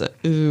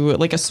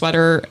a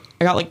sweater.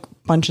 I got a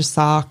bunch of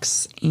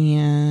socks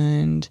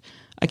and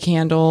a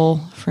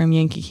candle from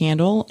Yankee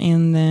Candle.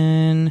 And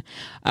then,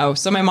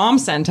 so my mom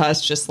sent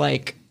us just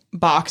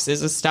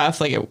boxes of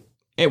stuff.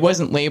 It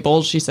wasn't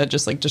labeled. She said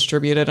just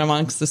distribute it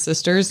amongst the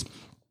sisters.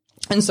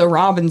 And so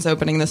Robin's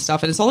opening this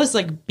stuff, and it's all this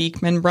like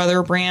Beekman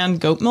Brother brand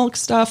goat milk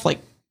stuff, like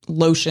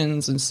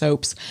lotions and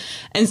soaps.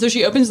 And so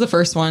she opens the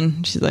first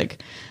one. She's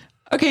like,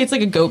 okay, it's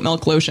like a goat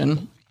milk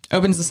lotion.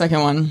 Opens the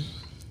second one.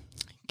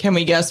 Can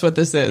we guess what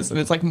this is? And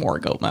it's like more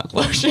goat milk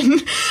lotion.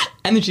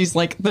 And then she's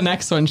like, the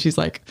next one, she's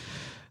like,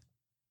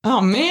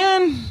 oh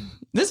man,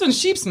 this one's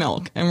sheep's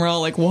milk. And we're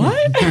all like,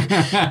 what?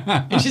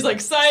 And she's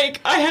like,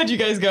 psych, I had you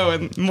guys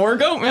going, more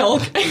goat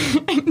milk.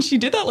 And she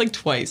did that like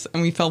twice,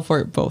 and we fell for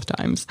it both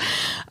times.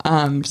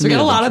 So we got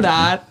a lot of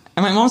that.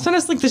 And my mom sent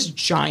us like this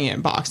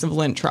giant box of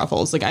Lindt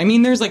truffles. Like, I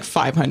mean, there's like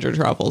 500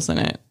 truffles in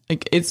it.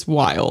 Like, it's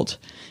wild.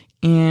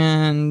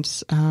 And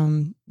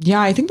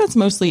yeah, I think that's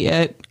mostly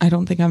it. I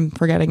don't think I'm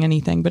forgetting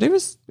anything, but it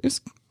was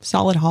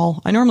solid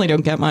haul. I normally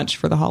don't get much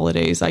for the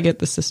holidays. I get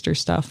the sister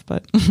stuff,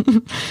 but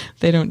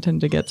they don't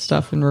tend to get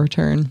stuff in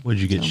return. What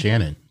did you get,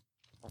 Shannon?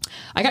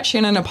 I got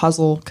Shannon a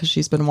puzzle because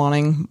she's been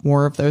wanting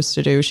more of those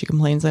to do. She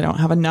complains I don't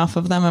have enough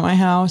of them at my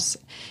house.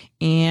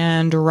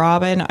 And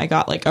Robin, I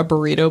got like a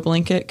burrito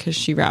blanket because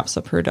she wraps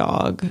up her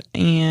dog.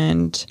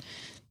 And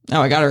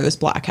I got her this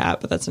black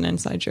hat, but that's an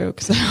inside joke,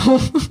 so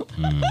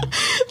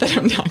that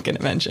I'm not going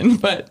to mention.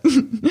 But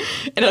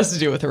it has to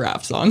do with a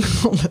rap song.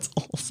 That's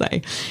all I'll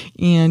say.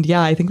 And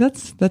yeah, I think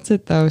that's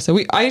it though. So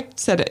I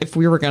said if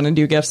we were going to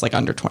do gifts like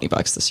under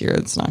 $20 this year,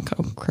 it's not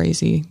go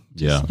crazy.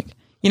 Just like,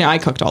 I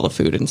cooked all the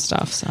food and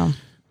stuff. So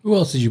who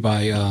else did you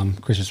buy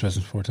Christmas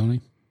presents for,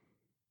 Tony?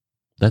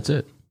 That's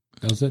it.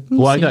 That was it.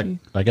 Well,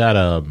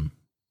 I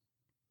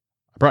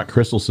brought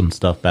Crystal some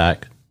stuff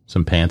back,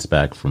 some pants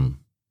back from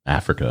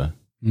Africa.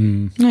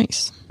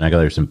 Nice. And I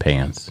got her some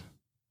pants,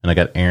 and I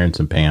got Aaron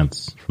some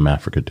pants from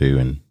Africa too,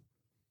 and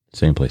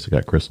same place I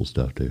got Crystal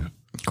stuff too.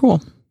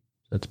 Cool.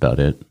 That's about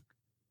it.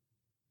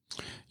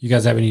 You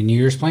guys have any New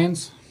Year's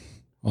plans?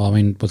 Well, I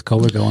mean, with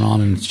COVID going on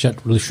and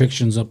shut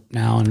restrictions up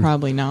now, and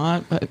probably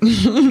not. But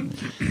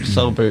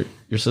celebrate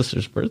your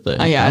sister's birthday.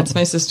 Yeah, it's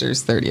my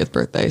sister's 30th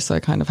birthday, so I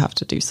kind of have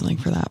to do something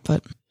for that.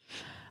 But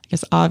I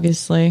guess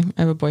obviously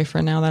I have a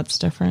boyfriend now. That's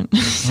different.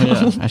 So.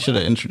 Yeah, I should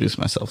have introduced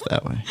myself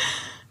that way.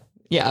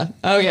 Yeah.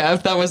 Oh, yeah.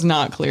 If that was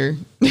not clear.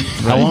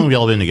 How long have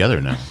y'all been together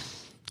now?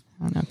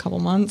 I don't know, a couple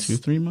months.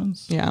 2-3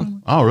 months. Yeah.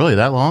 Oh, really?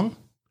 That long?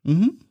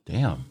 Mm-hmm.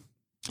 Damn.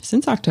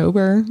 Since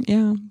October.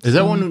 Yeah. Is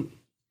that when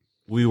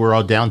we were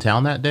all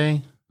downtown that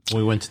day?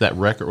 When we went to that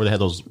record where they had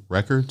those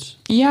records?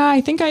 Yeah,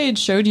 I think I had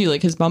showed you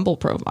like his Bumble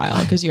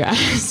profile because you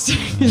asked.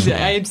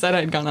 I had said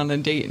I'd gone on a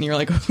date and you're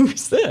like,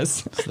 who's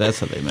this? So that's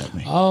how they met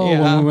me. Oh,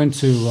 yeah. When we went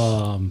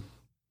to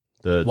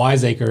the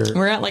Wiseacre.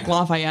 We're at like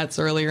Lafayette's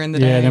earlier in the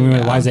day. Yeah, then we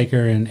went to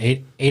Wiseacre and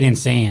ate in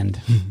sand.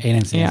 Ate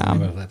in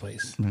sand. Yeah. Of that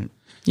place. Right.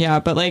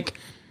 Yeah, but like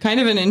kind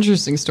of an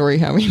interesting story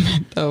how we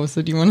met though.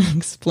 So do you want to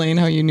explain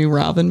how you knew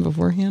Robin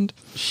beforehand?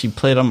 She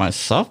played on my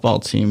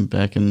softball team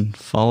back in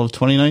fall of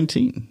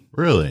 2019.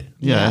 Really?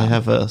 Yeah, I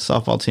have a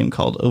softball team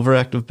called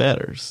Overactive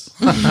Batters.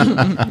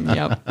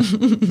 Yep.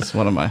 It's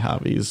one of my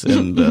hobbies.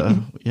 And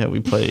we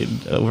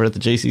played over at the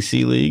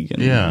JCC League.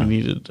 And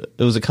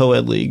it was a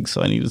co-ed league,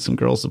 so I needed some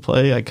girls to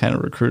play. I kind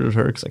of recruited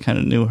her because I kind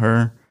of knew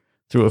her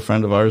through a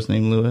friend of ours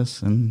named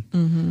Lewis.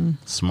 And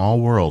small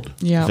world.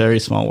 Yeah. Very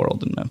small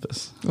world in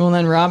Memphis. Well,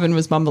 then Robin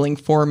was bumbling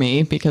for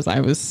me because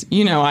I was,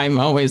 I'm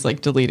always like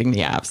deleting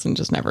the apps and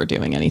just never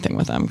doing anything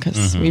with them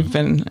because we've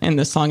been in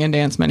this song and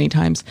dance many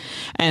times.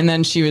 And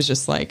then she was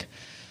just like,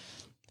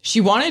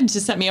 she wanted to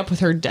set me up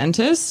with her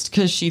dentist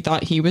because she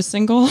thought he was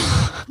single.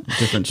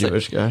 Different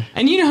Jewish guy.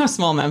 And you know how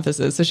small Memphis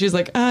is. So she's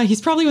like,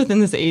 he's probably within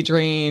this age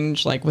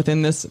range, like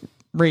within this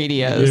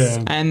radius.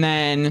 Yeah. And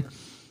then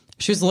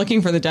she was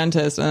looking for the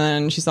dentist, and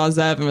then she saw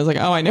Zev and was like,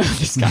 "Oh, I know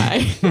this guy."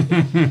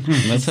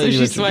 That's so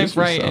she swiped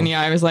right, yourself. And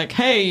I was like,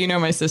 "Hey, you know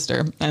my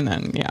sister." And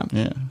then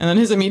and then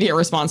his immediate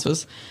response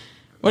was,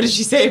 "What did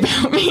she say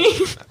about me?"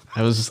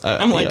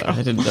 I'm like, I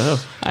didn't know.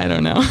 I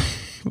don't know,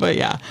 but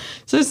yeah,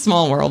 it's a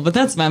small world. But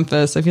that's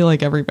Memphis. I feel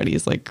like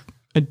everybody's like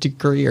a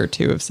degree or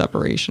two of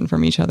separation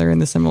from each other in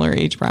the similar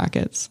age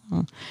brackets.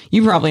 So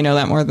you probably know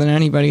that more than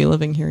anybody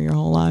living here your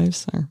whole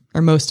lives,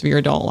 or most of your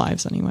adult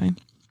lives, anyway.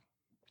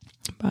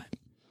 But.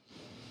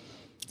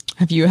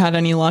 Have you had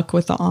any luck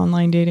with the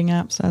online dating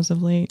apps as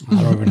of late?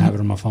 I don't even have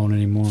it on my phone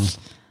anymore.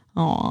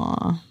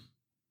 Aw.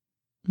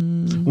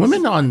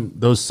 Women on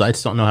those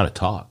sites don't know how to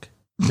talk.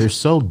 They're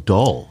so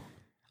dull.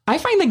 I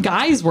find the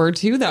guys were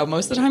too, though.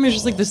 Most of the time, it's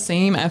just like the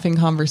same effing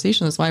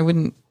conversation. That's why I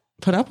wouldn't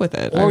put up with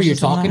it. Or you're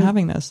talking,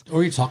 having this,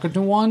 or you're talking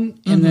to one,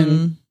 and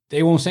then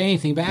they won't say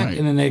anything back, right.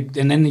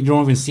 and then you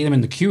don't even see them in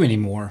the queue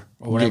anymore.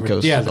 Or whatever.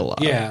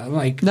 Yeah,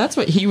 like that's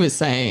what he was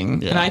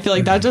saying, and I feel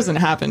like that doesn't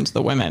happen to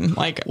the women.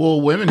 Like,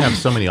 well, women have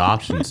so many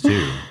options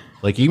too.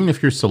 Like, even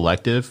if you're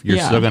selective, you're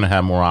still going to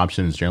have more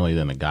options generally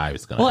than a guy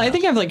who's going to. Well, I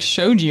think I've like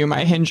showed you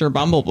my Hinge or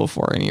Bumble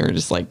before, and you're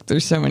just like,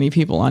 "There's so many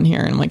people on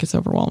here," and I'm like, it's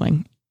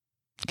overwhelming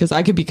because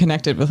I could be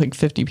connected with like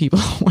 50 people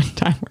at one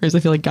time, whereas I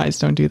feel like guys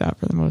don't do that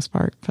for the most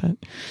part. But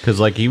because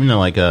like even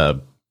like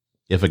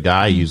if a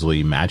guy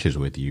usually matches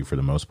with you for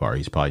the most part,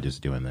 he's probably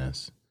just doing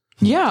this.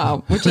 Yeah,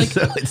 which like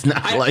so it's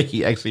not like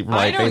he actually.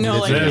 I don't know.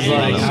 Like,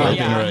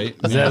 right.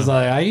 Zed's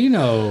like, how you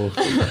know?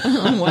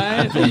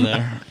 What? Been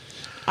there.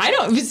 I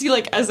don't see,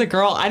 like, as a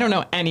girl, I don't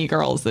know any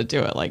girls that do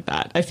it like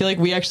that. I feel like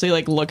we actually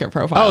like look at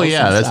profiles. Oh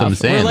yeah, that's what I'm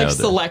saying. We're like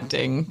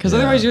selecting because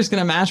otherwise you're just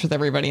gonna match with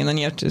everybody and then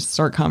you have to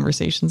start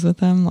conversations with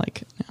them.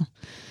 Like,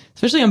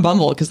 especially on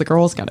Bumble because the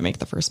girls got to make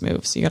the first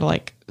move, so you got to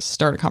like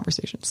start a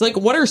conversation. So like,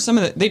 what are some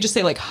of the? They just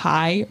say like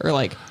hi or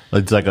like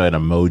it's like an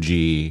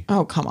emoji.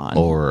 Oh come on,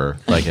 or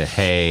like a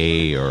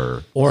hey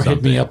or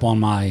hit me up on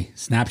my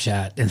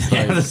Snapchat and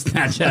then the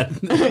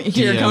Snapchat.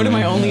 Here, go to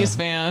my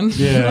OnlyFans.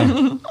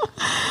 Yeah,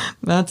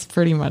 that's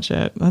pretty much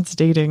it. That's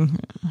dating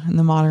in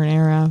the modern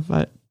era,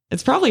 but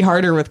it's probably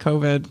harder with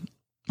COVID.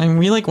 I mean,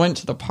 we like went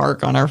to the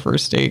park on our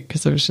first date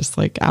because it was just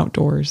like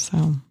outdoors,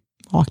 so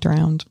walked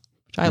around.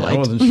 I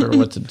wasn't sure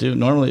what to do.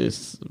 Normally,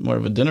 it's more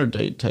of a dinner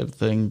date type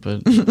thing,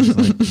 but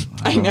it's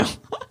like, I know.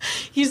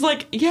 He's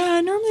like, yeah,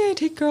 normally I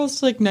take girls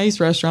to like nice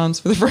restaurants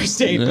for the first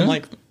date. Yeah. I'm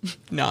like,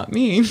 not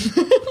me.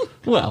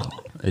 Well,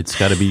 it's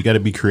got to be. You got to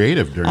be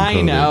creative during. I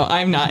COVID. know.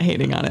 I'm not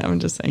hating on it.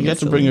 I'm just saying you got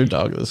to bring your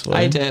dog this way.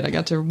 I did. I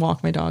got to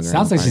walk my dog.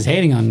 Sounds like she's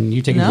hating on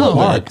you taking her to the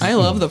park. I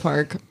love the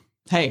park.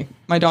 Hey,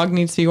 my dog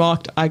needs to be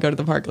walked. I go to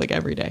the park like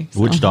every day. So.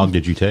 Which dog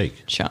did you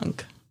take?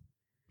 Chunk.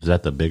 Is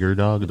that the bigger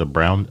dog? The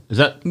brown? Is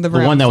that the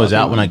one that was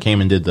out when I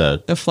came and did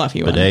the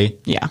fluffy bidet?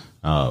 One? Yeah.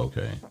 Oh,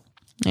 okay.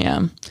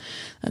 Yeah.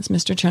 That's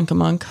Mr.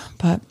 Chunkamunk.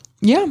 But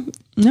yeah,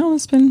 no,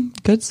 it's been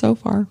good so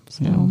far.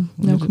 So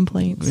no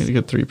complaints. We had a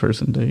good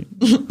 3-person date.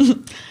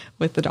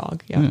 With the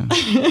dog. Yeah.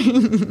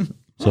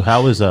 So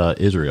how is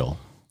Israel?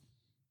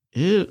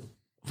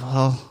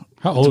 How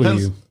old are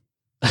you?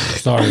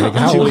 Sorry. Like,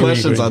 how 2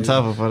 questions on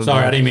top of one.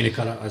 Sorry, I didn't mean to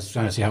cut out. I was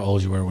trying to see how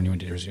old you were when you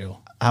went to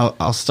Israel.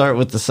 I'll start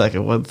with the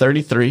second one.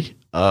 33,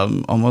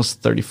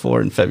 almost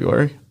 34 in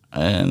February.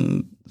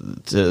 And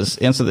to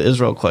answer the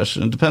Israel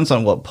question, it depends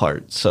on what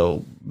part.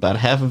 So about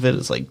half of it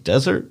is like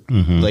desert,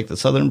 like the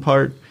southern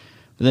part.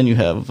 But then you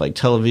have like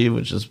Tel Aviv,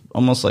 which is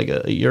almost like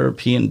a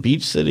European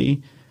beach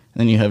city. And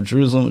then you have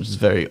Jerusalem, which is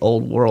very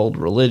old world,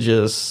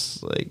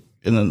 religious.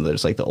 And then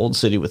there's like the old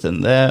city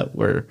within that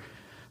where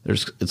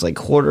it's like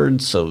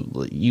quartered.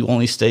 So you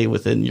only stay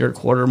within your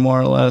quarter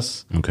more or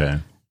less. Okay.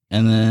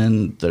 And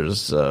then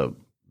there's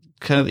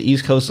kind of the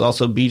East Coast,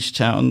 also beach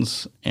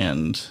towns,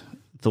 and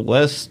the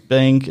West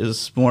Bank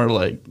is more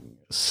like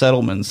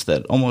settlements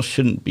that almost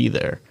shouldn't be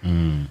there.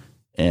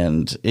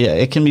 And yeah,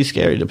 it can be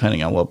scary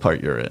depending on what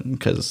part you're in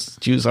because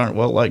Jews aren't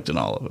well liked in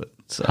all of it.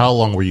 So. How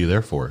long were you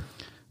there for?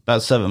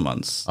 About 7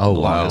 months. Oh,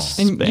 wow. And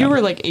span. You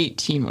were like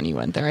 18 when you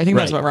went there. I think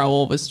that's what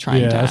Raul was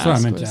trying to ask. That's what I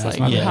meant to ask.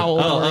 Like, how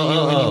old were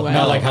you when you went?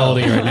 Not like how old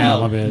are you right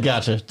now? My bad.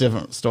 Gotcha.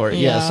 Different story.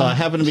 Yeah. So I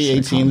happen to be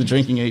 18. The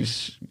drinking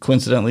age,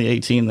 coincidentally,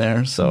 18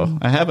 there. So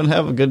I happen to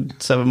have a good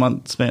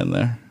 7-month span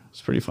there.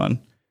 It's pretty fun.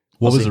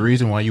 What was the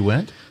reason why you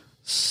went?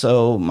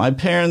 So my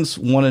parents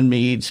wanted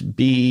me to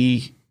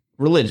be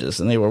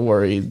religious, and they were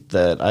worried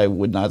that I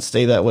would not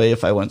stay that way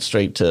if I went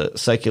straight to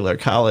secular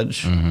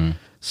college.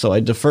 So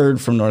I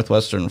deferred from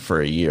Northwestern for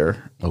a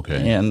year.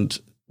 Okay. And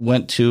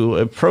went to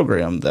a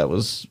program that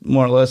was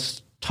more or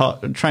less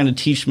trying to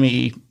teach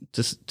me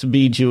to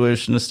be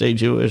Jewish and to stay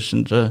Jewish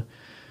and to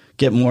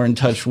get more in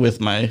touch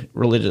with my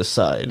religious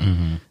side.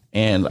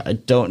 And I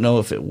don't know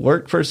if it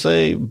worked per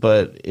se,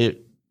 but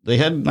they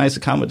had nice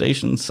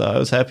accommodations, so I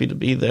was happy to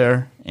be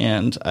there.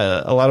 And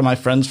a lot of my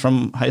friends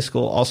from high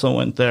school also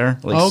went there.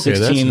 Like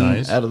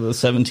 16 out of the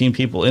 17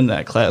 people in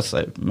that class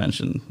I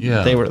mentioned,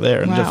 they were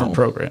there in different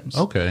programs.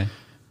 Okay.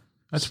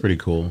 That's pretty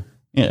cool.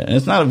 Yeah, and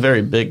it's not a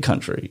very big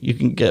country. You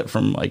can get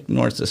from like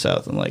north to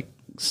south in like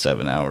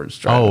 7 hours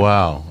driving. Oh,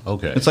 wow.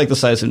 Okay. It's like the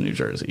size of New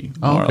Jersey,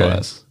 more or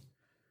less.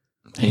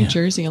 New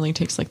Jersey only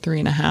takes like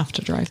 3.5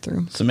 to drive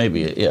through. So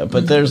maybe,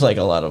 but there's like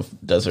a lot of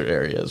desert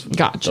areas.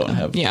 Gotcha. Don't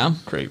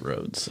have great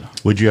roads. So.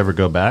 Would you ever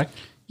go back?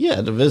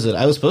 Yeah, to visit.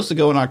 I was supposed to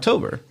go in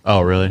October. Oh,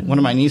 really? One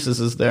of my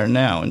nieces is there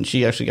now, and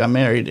she actually got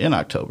married in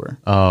October.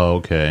 Oh,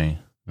 okay.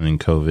 And then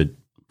COVID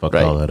fucked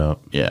all that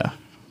up. Yeah.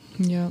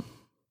 Yeah.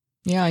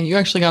 Yeah, you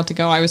actually got to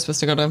go. I was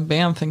supposed to go to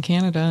Banff in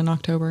Canada in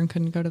October and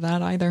couldn't go to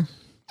that either.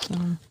 So.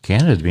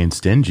 Canada's being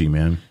stingy,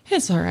 man.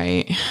 It's all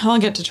right. I'll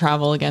get to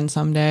travel again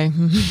someday,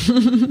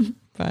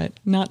 but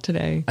not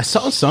today. I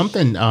saw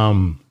something.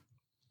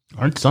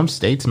 Aren't some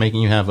states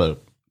making you have a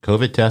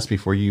COVID test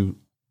before you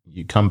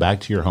come back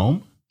to your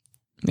home?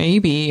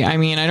 Maybe. I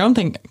mean, I don't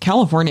think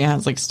California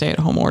has like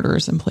stay-at-home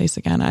orders in place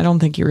again. I don't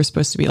think you were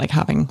supposed to be like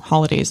having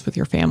holidays with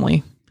your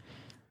family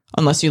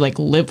unless you like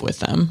live with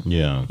them.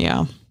 Yeah.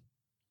 Yeah.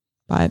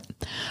 But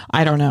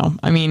I don't know.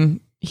 I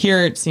mean,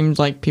 here it seemed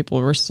like people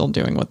were still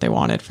doing what they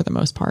wanted for the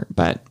most part.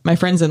 But my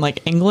friends in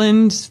like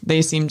England,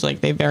 they seemed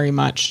like they very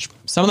much,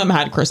 some of them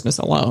had Christmas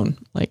alone.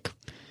 Like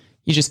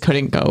you just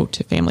couldn't go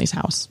to family's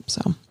house.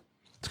 So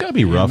it's got to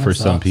be rough for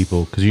some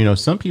people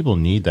because, some people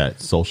need that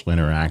social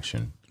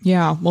interaction.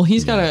 Yeah. Well,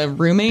 he's got a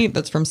roommate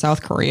that's from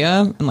South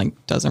Korea and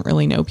like doesn't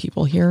really know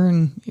people here.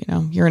 And,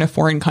 you're in a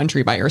foreign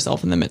country by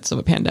yourself in the midst of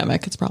a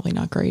pandemic. It's probably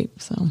not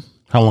great. So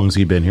how long has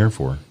he been here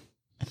for?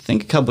 I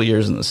think a couple of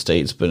years in the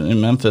States, but in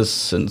Memphis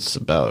since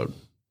about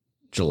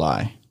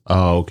July.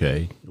 Oh,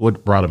 okay.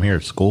 What brought him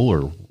here? School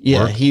or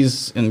work?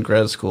 He's in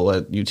grad school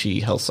at UT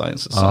Health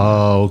Sciences.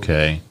 Oh,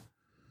 okay.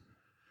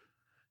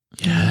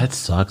 Yeah, that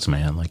sucks,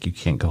 man. Like you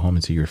can't go home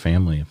and see your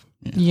family.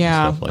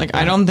 Yeah. Like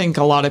I don't think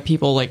a lot of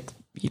people like,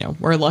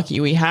 we're lucky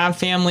we have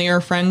family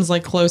or friends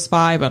like close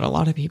by, but a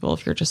lot of people,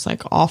 if you're just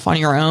like off on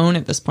your own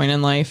at this point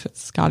in life,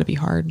 it's got to be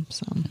hard.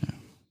 So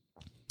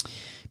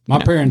my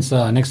parents'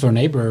 next door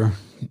neighbor,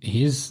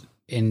 he's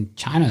in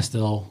China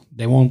still.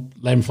 They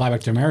won't let him fly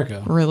back to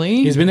America.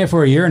 Really? He's been there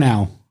for a year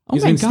now. Oh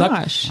my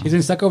gosh. He's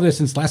been stuck over there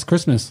since last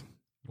Christmas.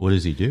 What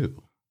does he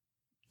do?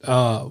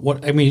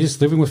 He's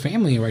just living with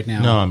family right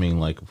now. No, I mean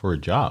like for a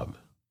job.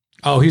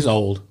 Oh, he's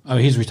old. Oh,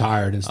 he's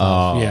retired and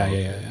stuff.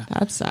 Yeah.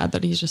 That's sad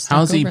that he's just stuck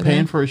How's he over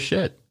paying there. for his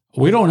shit?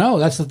 We don't know.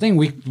 That's the thing.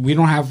 We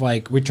don't have I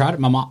tried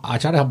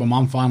to help my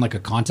mom find like a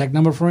contact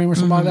number for him or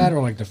something like that,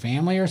 or like the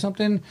family or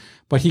something.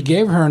 But he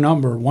gave her a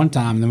number one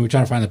time, and then we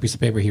tried to find the piece of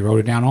paper he wrote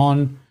it down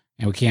on,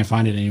 and we can't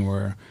find it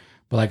anywhere.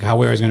 But like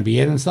where he's going to be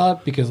at and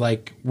stuff, because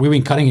like we've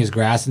been cutting his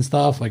grass and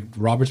stuff. Like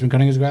Robert's been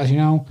cutting his grass,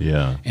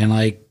 Yeah. and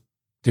like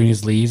doing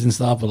his leaves and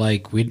stuff. But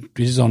like we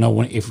just don't know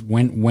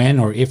when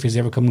or if he's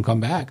ever come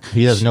back.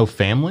 He has no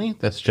family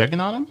that's checking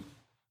on him?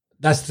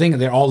 That's the thing.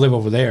 They all live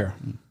over there.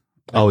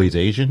 Oh, he's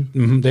Asian?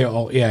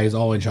 Mm-hmm. He's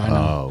all in China.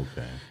 Oh,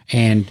 okay.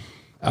 And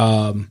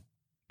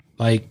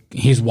like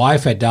his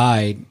wife had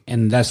died,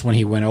 and that's when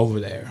he went over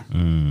there,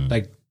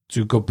 like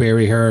to go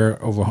bury her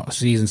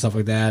overseas and stuff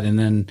like that. And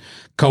then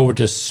COVID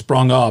just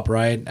sprung up,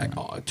 right?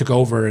 Took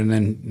over, and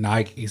then now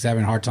he's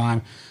having a hard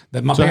time.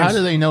 So how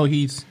do they know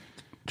he's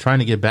trying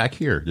to get back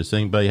here? Does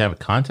anybody have a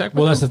contact with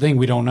Well, him? that's the thing.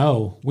 We don't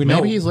know.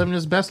 Maybe he's living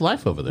his best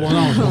life over there.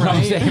 Well, no, what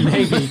I'm saying,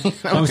 maybe.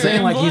 I'm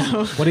saying like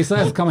he still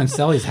has to come and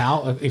sell his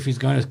house if he's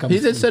going to come. He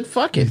just said,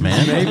 fuck it,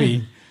 man.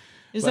 Maybe.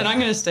 He said, I'm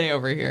going to stay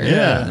over here.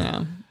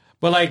 Yeah.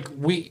 But like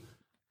we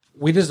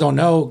just don't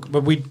know.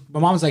 But my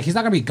mom's like, he's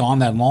not going to be gone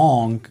that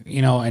long,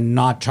 and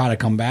not try to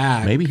come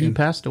back. Maybe he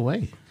passed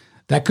away.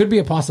 That could be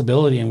a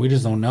possibility, and we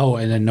just don't know.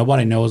 And then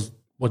nobody knows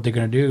what they're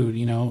going to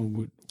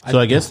do, So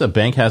I guess the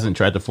bank hasn't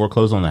tried to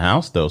foreclose on the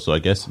house, though. So I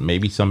guess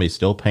maybe somebody's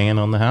still paying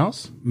on the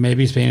house.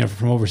 Maybe he's paying it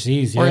from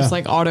overseas. Or it's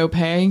like auto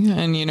pay,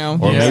 and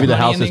or maybe the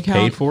house is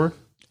paid for.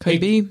 Could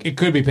be. It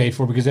could be paid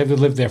for because they've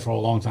lived there for a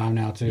long time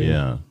now too.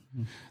 Yeah,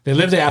 they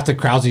lived there after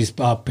Krause's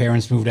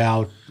parents moved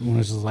out when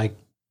this was like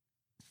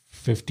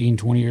 15,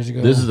 20 years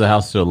ago. This is the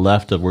house to the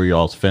left of where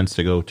y'all's fence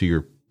to go to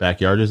your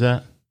backyard is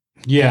at?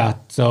 Yeah,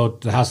 so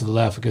the house to the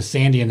left because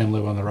Sandy and them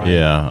live on the right.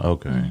 Yeah,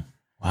 okay.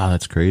 Wow,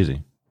 that's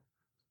crazy.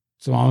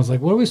 So I was like,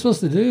 what are we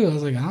supposed to do? I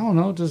was like, I don't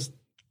know, just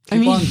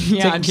taking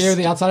care of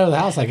the outside of the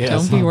house, I guess.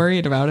 Don't be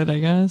worried about it, I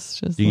guess.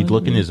 Just do you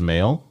look in his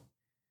mail?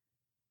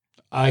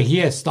 He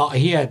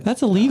had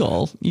That's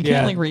illegal. You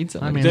can't read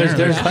something. I mean,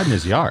 there's HUD in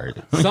his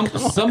yard.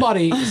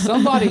 somebody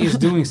is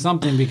doing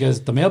something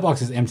because the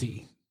mailbox is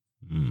empty.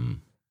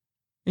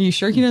 Are you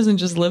sure he doesn't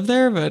just live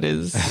there, but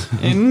is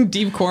in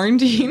deep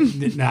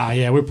quarantine? Nah,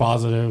 yeah, we're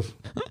positive.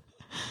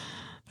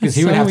 Because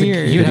he would have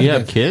weird. Did he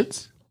have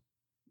kids?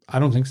 I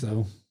don't think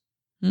so.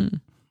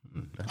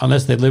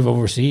 Unless they live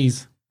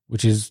overseas,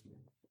 which is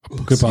a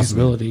good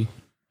possibility.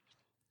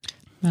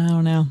 I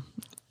don't know.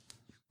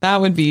 That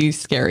would be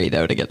scary,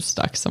 though, to get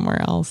stuck somewhere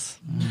else.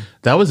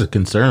 That was a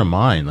concern of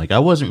mine. Like, I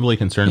wasn't really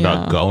concerned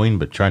about going,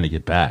 but trying to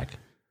get back.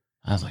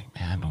 I was like,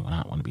 man, I do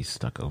not want to be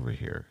stuck over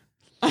here.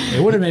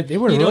 It would have. You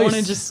don't want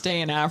to just stay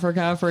in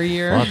Africa for a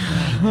year.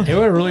 It would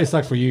have really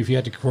sucked for you if you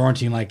had to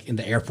quarantine like in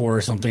the airport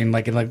or something.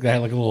 Like they had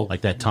like a little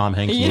like that Tom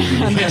Hanks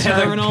movie. The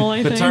terminal.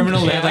 The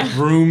terminal. They had like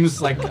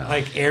rooms,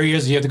 like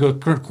areas you have to go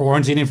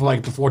quarantining for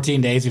like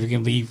 14 days if you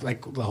can leave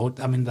like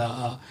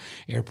the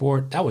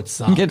airport. That would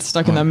suck. Get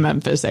stuck in the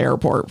Memphis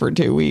airport for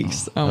 2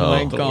 weeks. Oh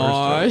my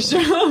gosh!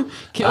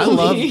 I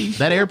love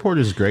that airport.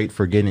 Is great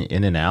for getting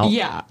in and out.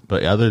 Yeah,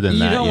 but other than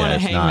that, you don't want to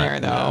hang there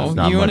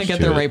though. You want to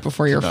get there right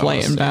before your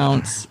flight and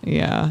bounce.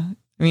 Yeah.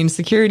 I mean,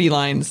 security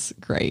line's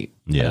great.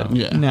 Yeah.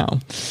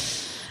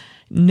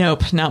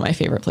 Nope. Not my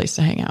favorite place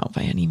to hang out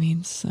by any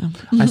means. So.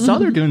 I saw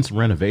they're doing some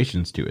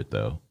renovations to it,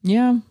 though.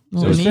 Yeah.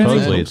 Well, so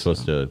supposedly it's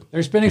supposed to be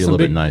a little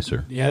bit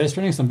nicer. Yeah, they're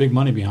spending some big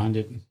money behind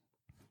it.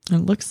 It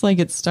looks like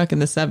it's stuck in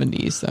the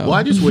 70s. So. Well,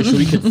 I just wish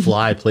we could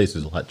fly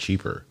places a lot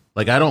cheaper.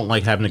 Like, I don't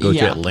like having to go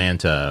to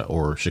Atlanta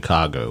or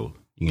Chicago,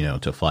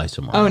 to fly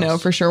somewhere else. No,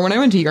 for sure. When I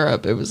went to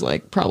Europe, it was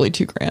like probably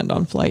 $2,000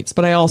 on flights,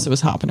 but I also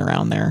was hopping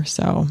around there.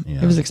 So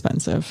it was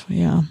expensive.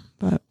 Yeah.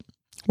 But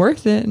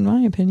worth it, in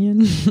my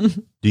opinion.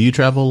 Do you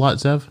travel a lot,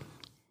 Zev?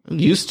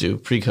 Used to,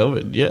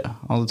 pre-COVID. Yeah,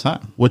 all the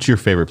time. What's your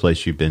favorite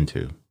place you've been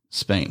to?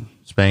 Spain.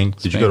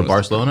 Did you go to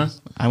Barcelona?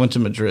 I went to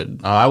Madrid.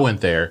 Oh, I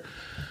went there.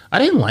 I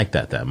didn't like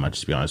that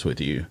much, to be honest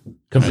with you.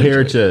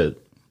 Compared to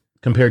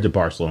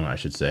Barcelona, I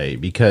should say,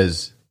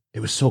 because it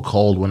was so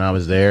cold when I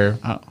was there.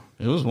 Oh,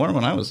 it was warm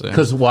when I was there.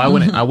 Because I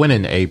went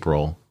in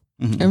April.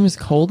 It was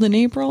cold in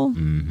April?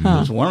 Mm-hmm. Huh. It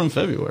was warm in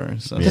February.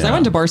 Because I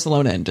went to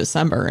Barcelona in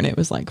December, and it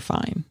was like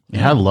fine.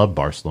 Yeah, I love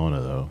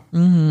Barcelona, though.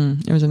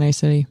 Mm-hmm. It was a nice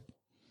city.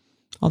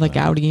 All the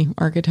Gaudi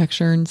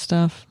architecture and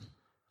stuff.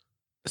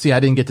 See, I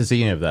didn't get to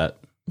see any of that.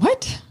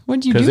 What? What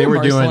did you do? Because they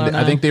were doing.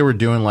 I think they were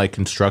doing like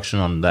construction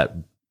on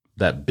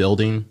that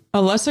building.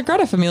 La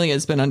Sagrada Familia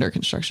has been under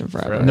construction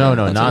forever. No,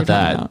 not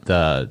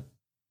that.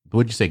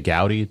 What'd you say,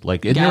 Gaudi?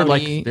 Like, isn't there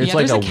like there's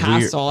like there's a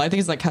castle. weird, I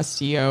think it's like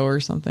Castillo or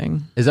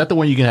something. Is that the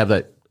one you can have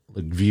that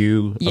like,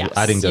 view? Yes,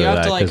 I didn't go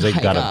to that because they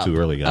got up too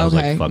early. I was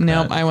like, fuck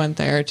nope, that. I went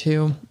there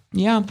too.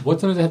 Yeah. What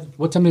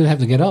time do they have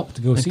to get up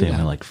to go see They that?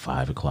 went like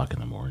 5 o'clock in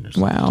the morning or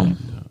something. Wow.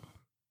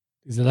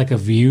 Is it like a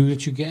view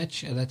that you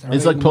get?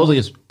 It's like supposedly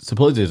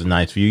it's a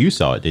nice view. You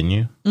saw it, didn't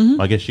you? Mm-hmm.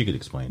 Well, I guess you could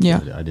explain.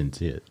 Yeah. I didn't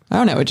see it. I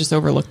don't know. It just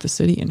overlooked the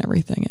city and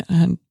everything. It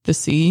had the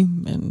sea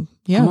and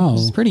it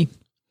was pretty.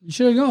 You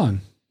should have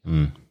gone.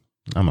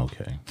 I'm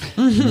okay.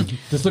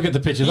 Just look at the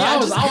pictures. Yeah, I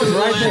was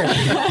right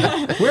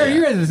there. Where are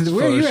you at?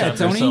 Where are you at,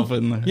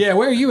 Tony? Yeah,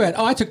 where are you at?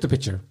 Oh, I took the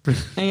picture.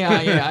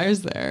 Yeah, I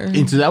was there.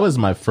 And so that was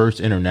my first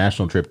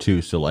international trip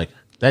too. So like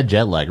that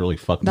jet lag really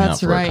fucked me up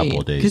for a couple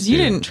of days. Because you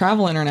didn't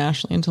travel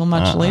internationally until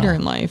much later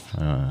in life.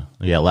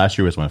 Yeah, last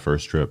year was my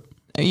first trip.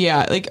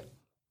 Yeah, like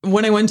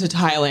when I went to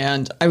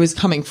Thailand, I was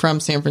coming from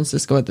San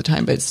Francisco at the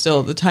time, but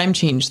still the time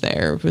change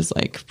there was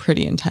like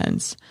pretty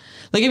intense.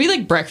 Like it'd be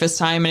like breakfast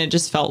time and it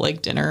just felt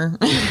like dinner.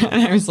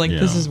 And I was like,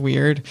 this is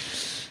weird.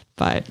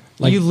 But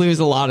you lose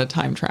a lot of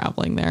time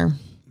traveling there.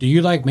 Do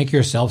you like make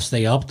yourself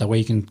stay up that way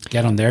you can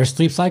get on their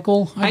sleep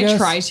cycle? I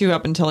try to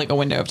up until like a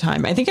window of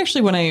time. I think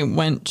actually when I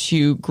went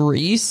to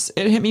Greece,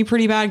 it hit me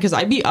pretty bad because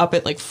I'd be up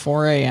at like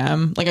 4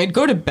 a.m. Like I'd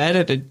go to bed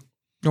at a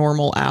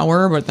normal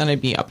hour, but then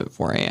I'd be up at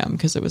 4 a.m.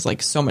 because it was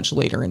like so much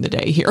later in the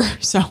day here.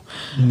 So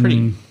I'm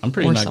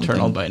pretty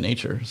nocturnal something. by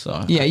nature.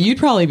 So yeah, you'd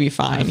probably be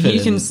fine. He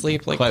can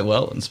sleep like quite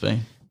well in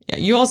Spain. Yeah,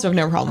 you also have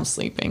no problem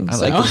sleeping. I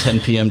like the 10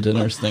 p.m.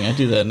 dinners thing. I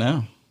do that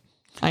now.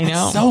 I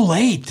know. It's so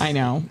late. I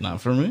know.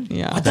 Not for me.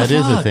 Yeah. That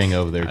is a thing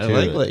over there too. I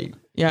like late.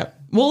 Yeah.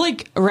 Well,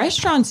 like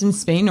restaurants in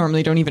Spain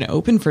normally don't even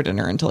open for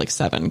dinner until like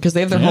 7 because they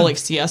have their whole like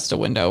siesta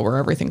window where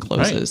everything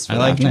closes. Right. I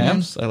like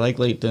naps. I like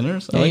late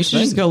dinners. Yeah, you should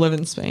just go live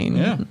in Spain.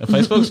 Yeah. If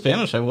I spoke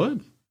Spanish, I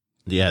would.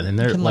 Yeah, and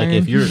they're like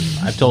if you're.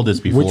 I've told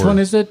this before. Which one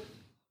is it?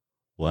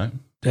 What?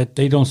 That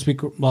they don't speak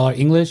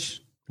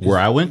English? Where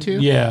I went to?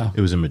 Yeah.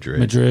 It was in Madrid.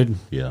 Madrid.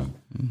 Yeah.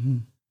 Mm-hmm.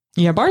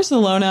 Yeah,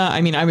 Barcelona.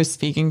 I mean, I was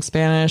speaking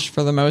Spanish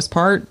for the most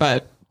part,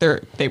 but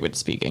they would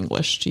speak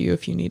English to you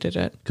if you needed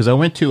it. Because I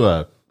went to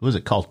what was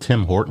it called?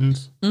 Tim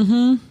Hortons.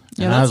 Mm-hmm.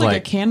 Yeah, and that's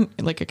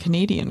like a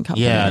Canadian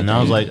company. Yeah, and I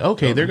was like,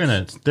 okay, they're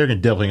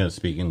definitely gonna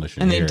speak English.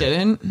 And here. they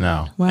didn't.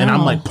 No. Wow. And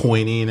I'm like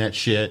pointing at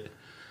shit,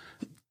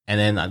 and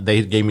then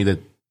they gave me the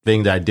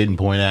thing that I didn't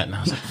point at, and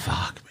I was like,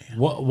 fuck, man.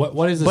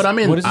 What is this? But I'm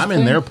what is this in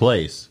thing? their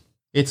place.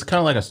 It's kind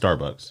of like a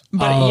Starbucks.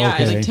 But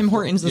okay. like Tim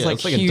Hortons is like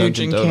it's like a huge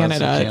in Dunkin' Donuts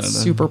Canada. in Canada. It's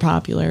super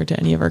popular to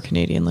any of our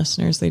Canadian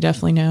listeners. They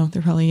definitely know.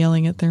 They're probably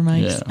yelling at their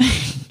mics. Yeah.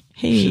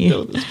 Hey. Should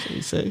know this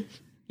pretty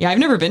safe. Yeah, I've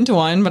never been to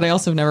one, but I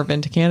also have never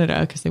been to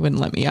Canada because they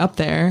wouldn't let me up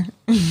there.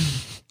 But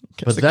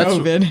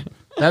COVID.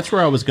 That's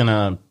where I was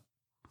gonna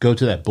go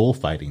to that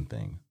bullfighting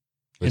thing.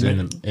 Was in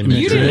You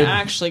Madrid. didn't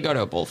actually go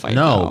to a bullfight.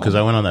 No, because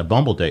I went on that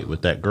Bumble date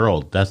with that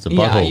girl. That's the butthole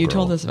yeah, you girl.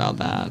 told us about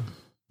that.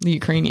 The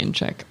Ukrainian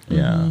chick.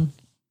 Yeah.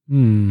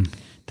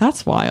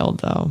 That's wild,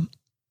 though.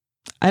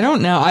 I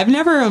don't know. I've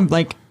never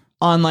like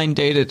online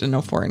dated in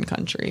a foreign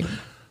country.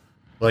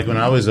 Like when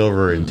I was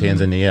over in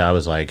Tanzania, I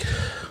was like,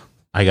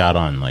 I got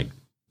on like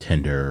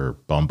Tinder,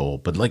 Bumble,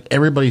 but like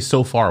everybody's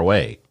so far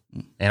away.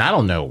 And I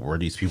don't know where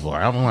these people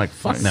are. I'm like,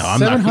 fuck no,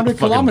 I'm not 700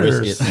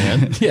 kilometers,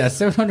 man. Yeah,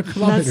 700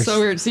 kilometers. That's so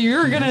weird. So you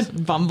were gonna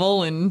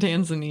Bumble in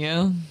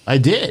Tanzania? I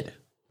did.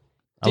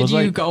 Did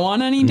you go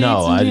on any dates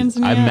no, in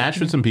Tanzania? I matched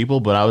with some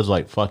people, but I was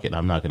like, fuck it,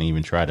 I'm not going to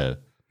even try to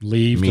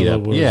leave meet the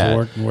up.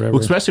 resort and whatever.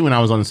 Well, especially when I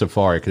was on the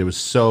safari because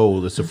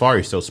the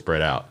safari is so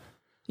spread out.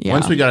 Yeah.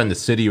 Once we got in the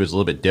city, it was a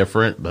little bit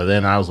different. But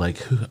then I was like,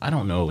 I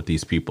don't know what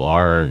these people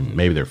are, and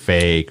maybe they're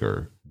fake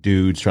or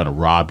dudes trying to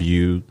rob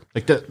you.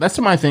 Like that's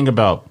my thing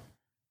about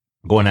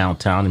going out of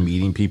town and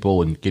meeting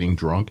people and getting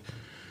drunk.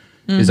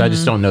 Is I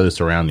just don't know the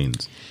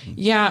surroundings.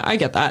 Yeah, I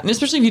get that. And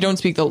especially if you don't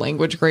speak the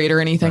language great or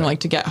anything,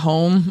 like to get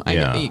home, I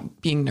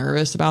get being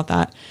nervous about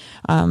that.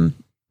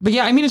 But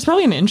yeah, I mean, it's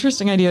probably an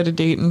interesting idea to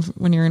date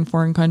when you're in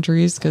foreign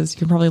countries because you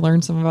can probably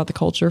learn some about the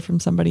culture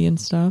from somebody and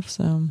stuff.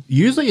 So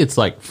usually it's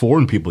like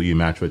foreign people you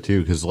match with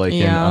too. Because like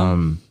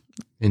in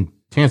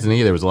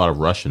Tanzania, there was a lot of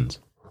Russians.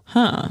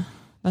 Huh.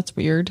 That's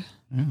weird.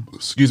 Yeah.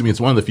 Excuse me.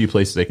 It's one of the few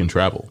places they can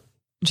travel.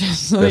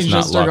 So they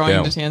just are going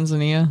down. to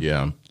Tanzania.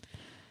 Yeah.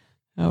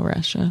 Oh,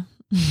 Russia.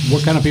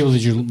 What kind of people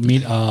did you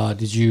meet?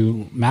 Did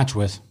you match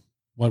with?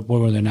 What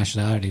were their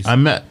nationalities? I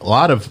met a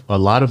lot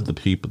of the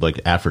people, like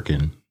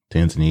African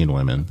Tanzanian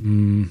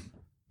women.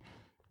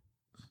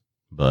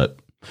 But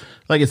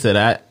like I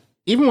said,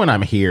 even when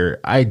I'm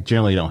here, I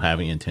generally don't have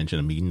any intention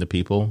of meeting the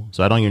people,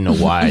 so I don't even know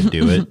why I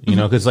do it. You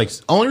know, because like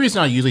only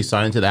reason I usually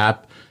sign into the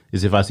app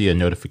is if I see a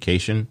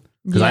notification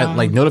because I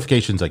like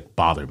notifications like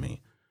bother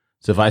me.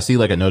 So if I see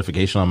like a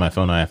notification on my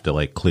phone, I have to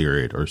like clear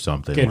it or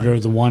something. Get rid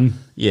of the one.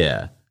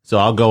 Yeah. So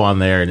I'll go on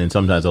there and then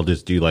sometimes I'll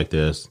just do like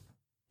this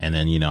and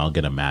then, I'll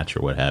get a match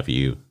or what have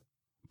you.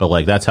 But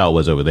like, that's how it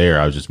was over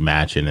there. I was just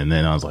matching. And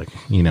then I was like,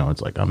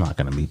 it's like, I'm not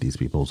going to meet these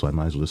people. So I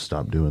might as well just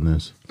stop doing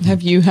this.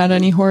 Have you had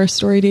any horror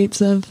story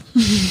dates of?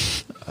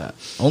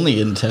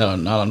 Only in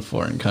town, not on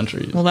foreign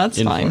countries. Well,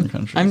 that's fine.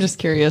 I'm just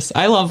curious.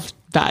 I love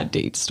bad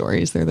date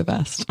stories. They're the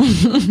best.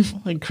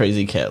 Like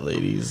crazy cat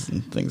ladies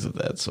and things of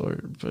that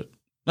sort, but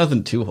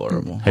nothing too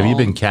horrible. Have you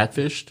been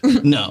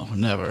catfished? No,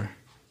 never.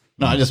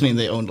 No, I just mean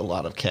they owned a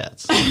lot of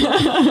cats.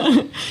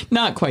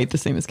 Not quite the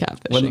same as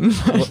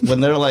catfishing. When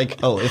they're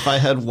like, oh, if I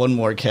had one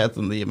more cat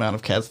than the amount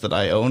of cats that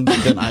I owned,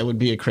 then I would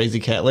be a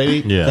crazy cat lady.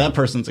 Yeah. That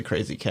person's a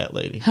crazy cat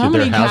lady. How Did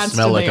their many house cats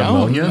smell do like they own?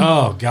 ammonia?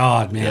 Oh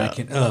God, man, Yeah. I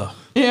can. Ugh.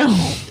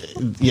 Yeah.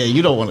 Yeah,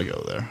 you don't want to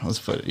go there. Let's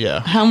put it. Yeah.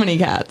 How many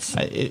cats?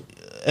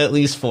 At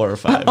least 4 or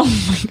 5. Oh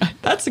my God.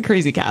 That's a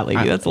crazy cat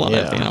lady. That's a lot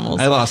of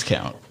animals. I lost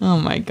count. Oh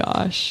my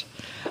gosh.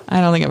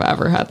 I don't think I've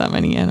ever had that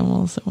many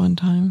animals at one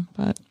time,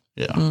 but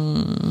Yeah.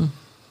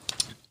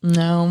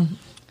 no.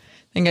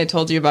 I think I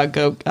told you about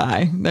Goat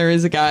Guy. There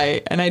is a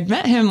guy, and I'd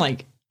met him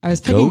like I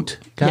was picking, Goat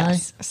Guy?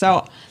 Yes.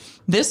 So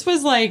this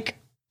was like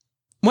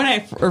when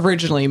I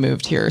originally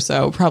moved here,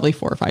 so probably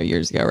 4 or 5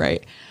 years ago,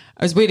 right?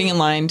 I was waiting in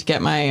line to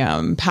get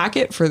my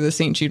packet for the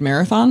St. Jude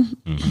Marathon.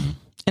 Mm-hmm.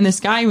 And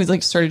this guy was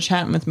like started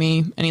chatting with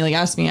me, and he like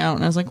asked me out,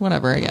 and I was like,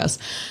 whatever, I guess.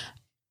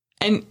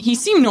 And he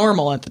seemed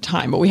normal at the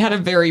time, but we had a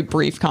very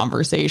brief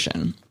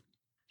conversation.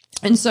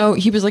 And so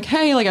he was like,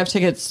 hey, like I have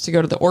tickets to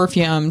go to the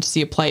Orpheum to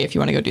see a play if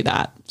you want to go do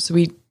that. So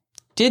we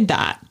did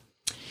that.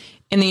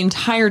 And the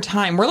entire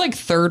time, we're like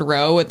third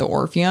row at the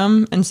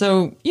Orpheum. And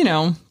so, you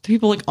know, the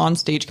people like on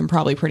stage can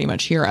probably pretty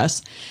much hear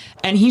us.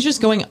 And he's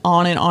just going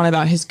on and on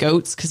about his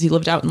goats because he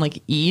lived out in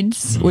like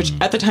Eads, which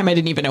at the time I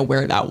didn't even know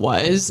where that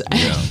was.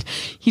 Yeah. And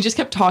he just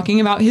kept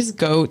talking about his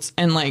goats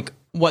and like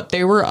what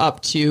they were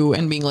up to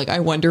and being like, I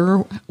wonder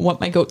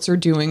what my goats are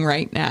doing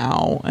right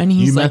now. And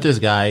he's You like, met this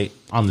guy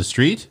on the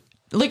street?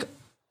 like,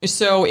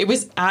 so it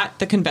was at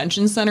the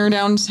convention center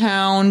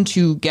downtown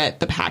to get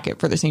the packet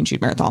for the St.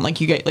 Jude Marathon.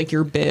 Like you get like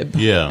your bib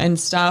and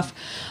stuff.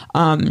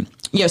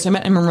 Yeah, so I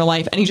met him in real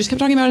life and he just kept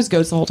talking about his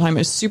goats the whole time. It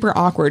was super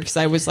awkward because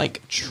I was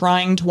like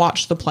trying to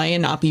watch the play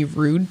and not be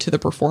rude to the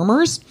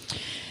performers.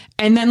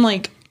 And then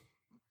like,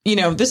 you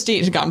know, this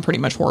date had gotten pretty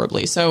much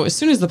horribly. So as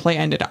soon as the play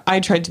ended, I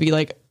tried to be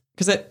like,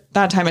 because at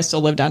that time I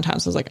still lived downtown.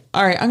 So I was like,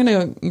 all right, I'm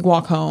going to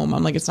walk home.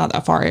 I'm like, it's not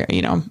that far.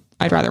 You know,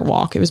 I'd rather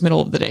walk. It was middle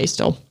of the day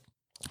still.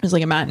 It was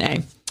like a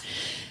matinee.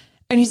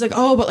 And he's like,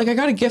 oh, but like, I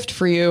got a gift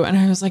for you. And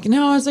I was like,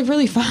 no, I was like,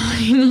 really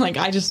fine. Like,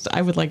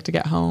 I would like to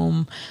get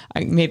home.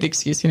 I made the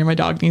excuse, you know, my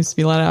dog needs to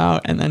be let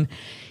out. And then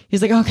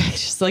he's like, okay,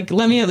 just like,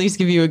 let me at least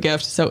give you a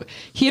gift. So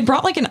he had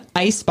brought like an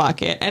ice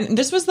bucket. And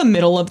this was the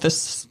middle of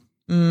this,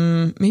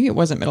 maybe it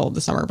wasn't middle of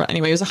the summer, but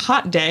anyway, it was a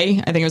hot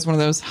day. I think it was one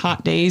of those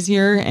hot days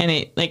here. And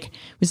it like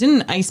was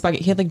in an ice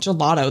bucket. He had like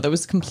gelato that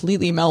was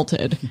completely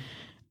melted.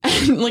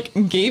 And like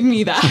gave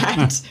me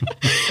that.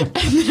 And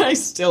then I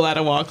still had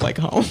to walk like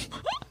home.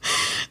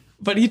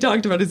 But he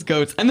talked about his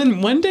goats. And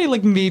then one day,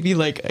 like maybe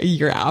like a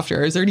year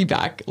after, I was already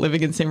back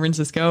living in San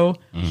Francisco.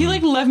 He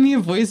like left me a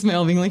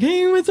voicemail being like,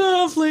 hey, what's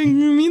up? Like,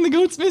 me and the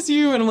goats miss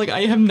you. And I'm like,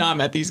 I have not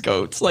met these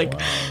goats. Like,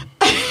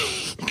 wow.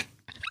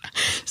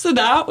 So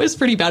that was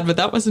pretty bad, but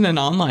that wasn't an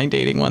online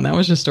dating one. That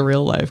was just a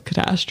real life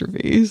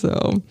catastrophe.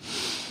 So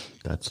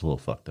that's a little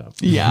fucked up.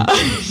 Yeah.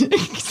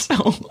 So,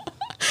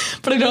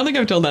 but I don't think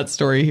I've told that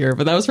story here,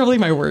 but that was probably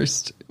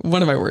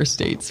one of my worst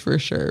dates for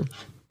sure.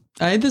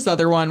 I had this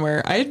other one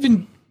where I had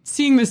been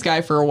seeing this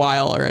guy for a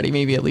while already,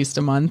 maybe at least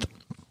a month.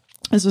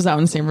 This was out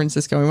in San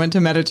Francisco. We went to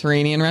a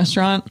Mediterranean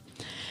restaurant.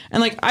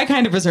 And like, I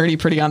kind of was already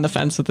pretty on the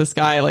fence with this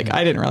guy. Like,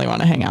 I didn't really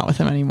want to hang out with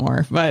him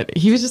anymore. But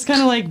he was just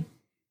kind of like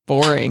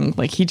boring.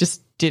 Like,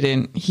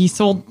 he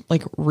sold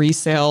like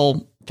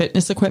resale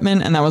fitness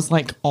equipment. And that was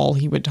like all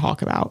he would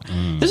talk about.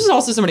 This is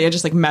also somebody I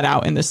just like met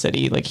out in the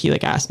city. Like, he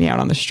like asked me out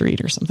on the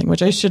street or something,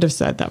 which I should have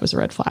said that was a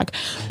red flag.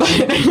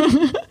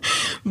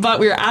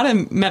 But we were at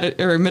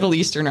a Middle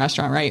Eastern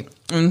restaurant, right?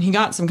 And he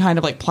got some kind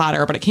of like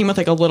platter, but it came with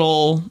like a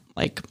little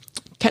like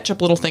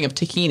ketchup little thing of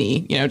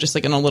tahini, you know, just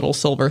like in a little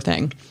silver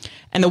thing.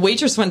 And the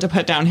waitress went to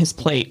put down his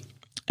plate.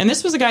 And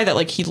this was a guy that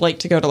like he liked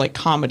to go to like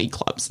comedy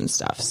clubs and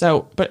stuff.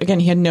 So, but again,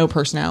 he had no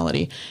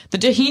personality. The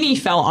tahini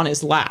fell on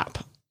his lap.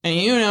 And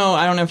you know,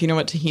 I don't know if you know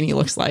what tahini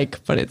looks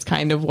like, but it's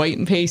kind of white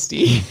and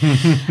pasty.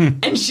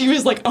 And she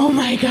was like, oh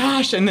my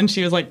gosh. And then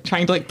she was like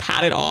trying to like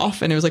pat it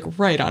off. And it was like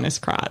right on his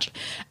crotch.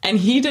 And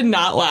he did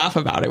not laugh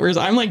about it. Whereas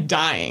I'm like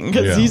dying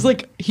because he's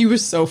like, he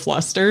was so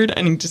flustered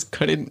and he just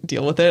couldn't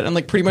deal with it. And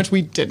like pretty much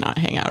we did not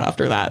hang out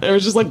after that. It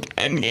was just like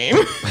end game.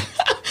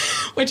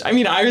 Which, I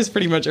mean, I was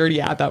pretty much already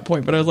at that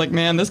point. But I was like,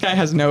 man, this guy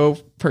has no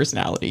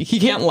personality.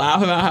 He can't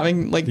laugh about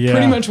having like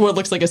pretty much what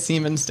looks like a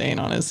semen stain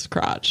on his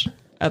crotch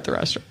at the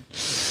restaurant.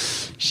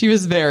 She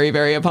was very,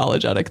 very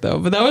apologetic, though.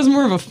 But that was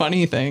more of a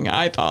funny thing,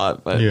 I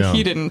thought. But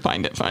he didn't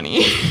find it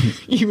funny.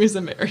 He was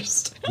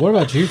embarrassed. What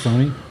about you,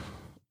 Tony?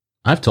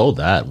 I've told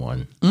that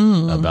one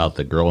about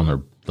the girl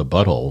in the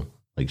butthole.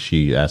 Like,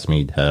 she asked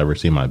me, had I ever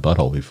seen my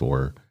butthole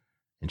before?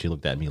 And she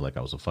looked at me like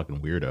I was a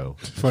fucking weirdo.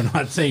 For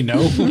not saying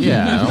no?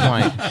 Yeah.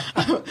 I'm like,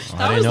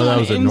 I didn't know that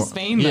was in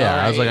Spain, though,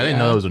 I was like, I didn't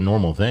know that was a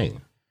normal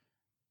thing.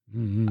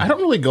 Mm-hmm. I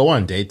don't really go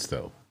on dates,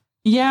 though.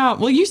 Yeah,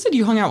 well, you said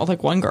you hung out with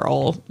like one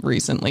girl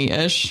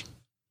recently-ish.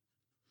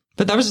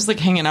 But that was just like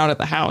hanging out at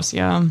the house,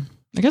 yeah.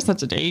 I guess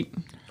that's a date.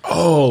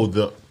 Oh,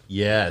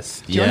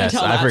 Yes. Do you want to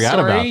tell that forgot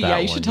story? about that. Yeah,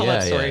 you should tell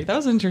that story. That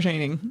was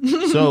entertaining.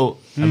 So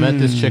I met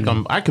this chick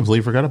on. I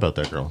completely forgot about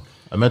that girl.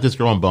 I met this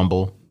girl on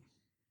Bumble.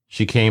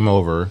 She came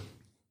over.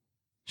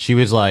 She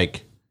was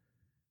like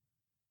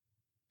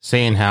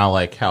saying how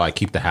I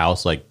keep the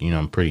house, like,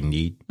 I'm pretty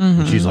neat.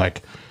 And she's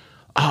like,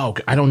 oh,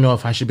 I don't know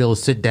if I should be able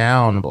to sit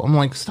down. I'm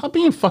like, stop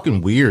being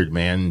fucking weird,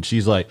 man. And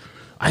she's like,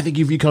 I think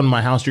if you come to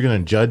my house, you're gonna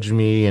judge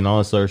me and all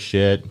this other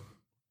shit.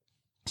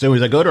 So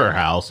as I go to her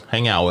house,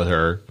 hang out with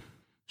her,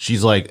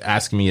 she's like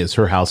asking me, is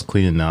her house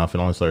clean enough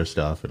and all this other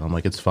stuff. And I'm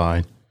like, it's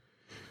fine.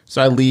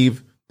 So I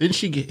leave. Then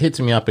she hits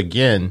me up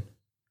again.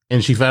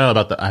 And she found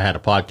out about I had a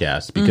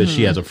podcast because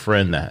she has a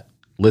friend that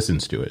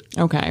listens to it.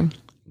 Okay.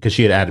 Because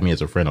she had added me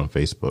as a friend on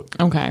Facebook.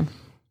 Okay.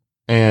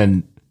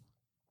 And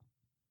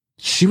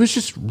she was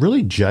just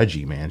really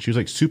judgy, man. She was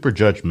like super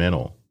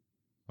judgmental.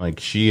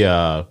 Like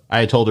I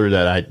had told her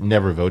that I'd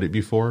never voted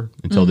before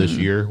until this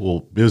year.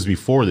 Well, it was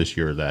before this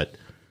year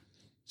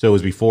so it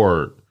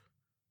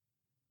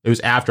was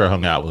after I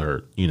hung out with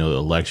her, the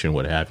election,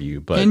 what have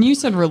you. But and you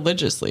said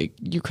religiously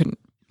you couldn't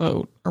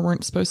vote or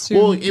weren't supposed to.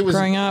 Well, it was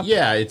growing up.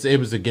 Yeah, it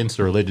was against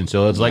the religion,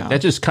 so it's like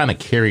that just kind of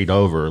carried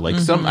over. Like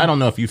I don't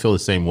know if you feel the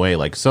same way.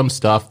 Like some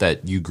stuff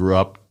that you grew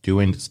up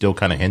doing still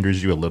kind of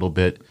hinders you a little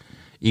bit,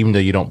 even though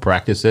you don't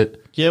practice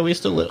it. Yeah, we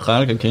still lit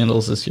Hanukkah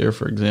candles this year,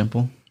 for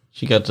example.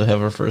 She got to have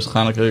her first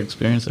Hanukkah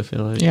experience, I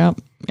feel like. Yeah,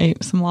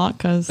 ate some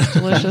latkes.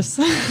 Delicious.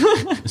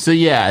 So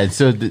yeah,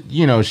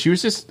 she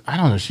was just, I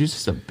don't know, she was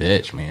just a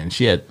bitch, man.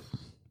 She had,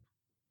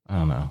 I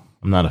don't know,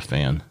 I'm not a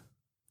fan.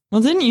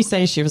 Well, didn't you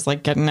say she was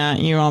like getting at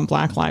you on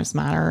Black Lives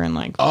Matter and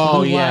like?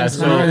 Oh yeah,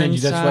 so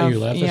that's why you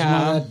left.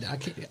 Yeah,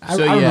 I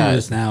remember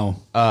this now.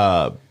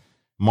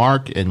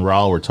 Mark and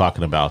Raul were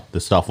talking about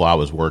the stuff while I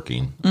was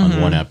working on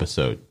one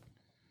episode,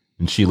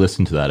 and she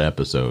listened to that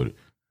episode,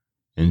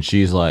 and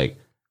she's like,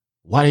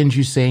 "Why didn't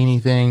you say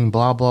anything?"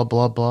 Blah blah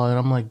blah blah. And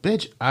I'm like,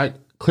 "Bitch, I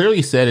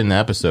clearly said in the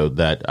episode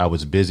that I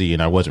was busy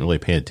and I wasn't really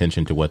paying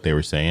attention to what they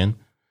were saying."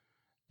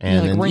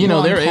 And then,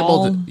 they're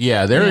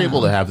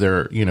able to have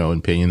their,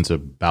 opinions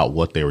about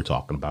what they were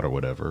talking about or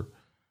whatever.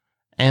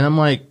 And I'm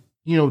like,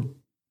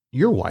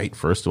 you're white,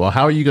 first of all.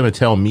 How are you going to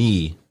tell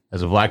me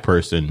as a black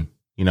person,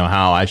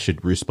 how I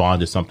should respond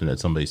to something that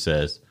somebody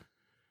says?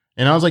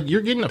 And I was like, you're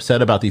getting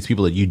upset about these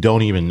people that you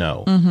don't even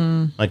know.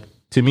 Like,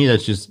 to me,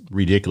 that's just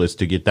ridiculous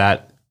to get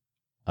that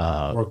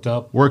worked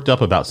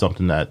up about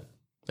something that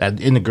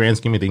in the grand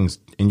scheme of things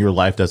in your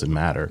life doesn't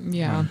matter.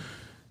 Yeah.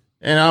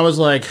 And I was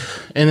like,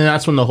 and then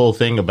that's when the whole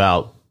thing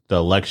about the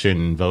election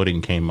and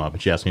voting came up.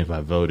 And she asked me if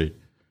I voted.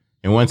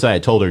 And once I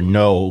had told her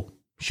no,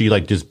 she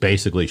like just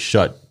basically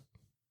shut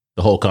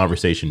the whole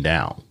conversation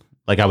down.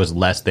 Like I was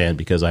less than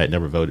because I had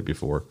never voted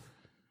before.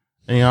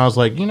 And I was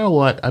like, you know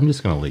what? I'm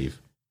just going to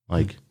leave.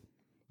 Like,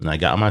 and I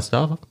got my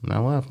stuff and I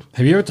left.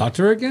 Have you ever talked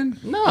to her again?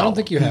 No. I don't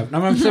think you have.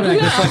 No, I'm saying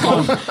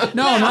like,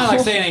 no, I'm not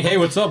like saying, hey,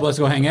 what's up? Let's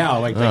go hang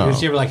out. Like, did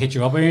she ever like hit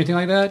you up or anything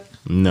like that?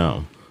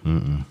 No.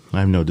 I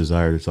have no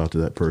desire to talk to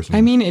that person.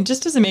 I mean, it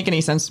just doesn't make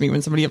any sense to me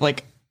when somebody of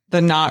like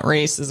the not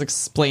race is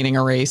explaining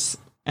a race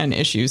and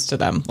issues to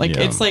them. Like,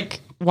 it's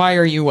like, why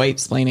are you white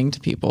explaining to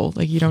people?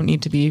 Like, you don't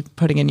need to be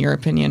putting in your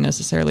opinion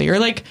necessarily. Or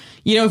like,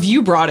 if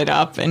you brought it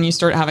up and you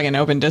start having an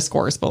open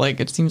discourse, but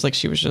like, it seems like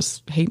she was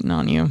just hating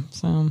on you.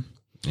 So,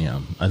 yeah,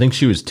 I think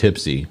she was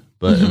tipsy,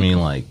 but I mean,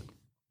 like,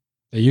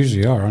 they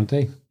usually are, aren't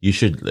they? You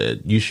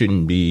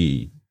shouldn't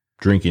be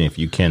drinking if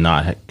you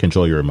cannot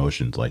control your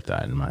emotions like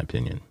that, in my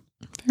opinion.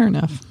 Fair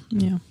enough.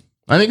 Yeah.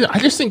 I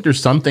just think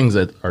there's some things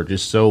that are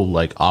just so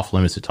like off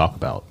limits to talk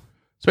about,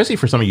 especially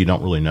for somebody you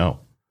don't really know.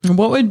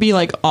 What would be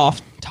like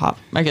off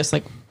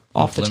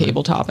the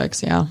table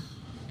topics? Yeah.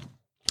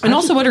 And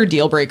also, what are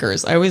deal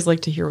breakers? I always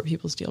like to hear what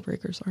people's deal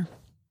breakers are.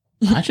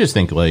 I just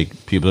think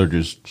like people are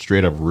just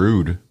straight up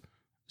rude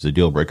is a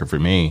deal breaker for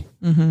me.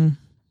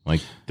 Like,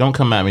 don't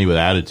come at me with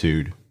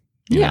attitude,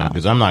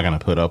 because I'm not going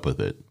to put up with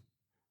it.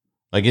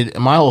 Like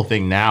my whole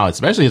thing now,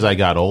 especially as I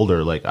got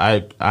older, like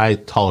I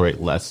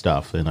tolerate less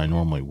stuff than I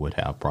normally would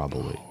have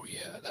probably. Oh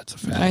yeah, that's a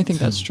fact. I think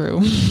that's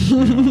true.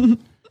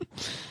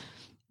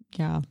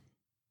 Yeah.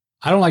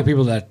 I don't like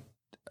people that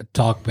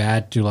talk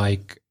bad to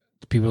like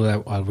people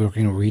that are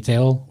working in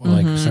retail or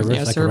like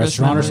service, like a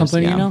restaurant or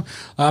something.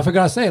 I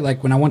forgot to say,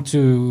 like when I went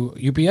to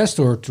UPS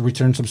store to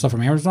return some stuff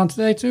from Amazon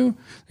today too,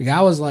 the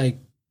guy was like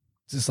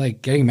just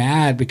like getting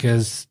mad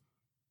because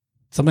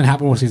something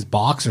happened with his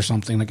box or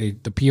something,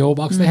 like the PO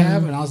box they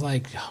have. And I was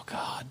like, oh,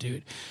 God,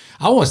 dude.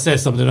 I almost said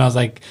something. And I was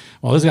like,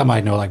 well, this guy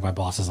might know like my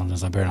boss or something,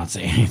 so I better not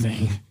say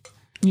anything.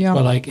 Yeah.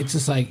 But like, it's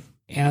just like,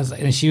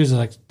 and she was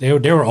like, they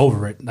were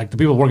over it. Like the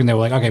people working there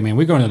were like, okay, man,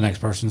 we're going to the next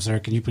person, sir.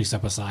 Can you please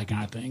step aside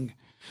kind of thing.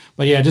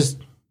 But yeah, just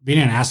being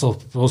an asshole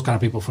for those kind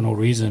of people for no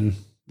reason,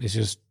 it's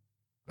just,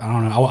 I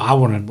don't know. I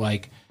wouldn't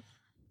like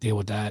deal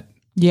with that.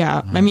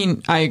 Yeah. I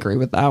mean, I agree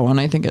with that one.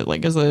 I think it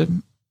like is a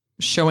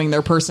showing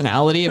their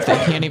personality if they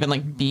can't even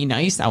like be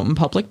nice out in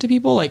public to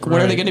people. Like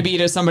what are they going to be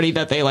to somebody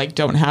that they like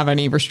don't have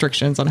any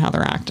restrictions on how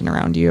they're acting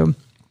around you?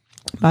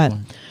 But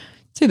I'd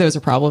say those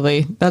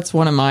are that's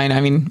one of mine.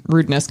 I mean,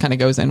 rudeness kind of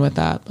goes in with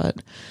that, but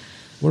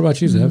what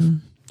about you, Zev?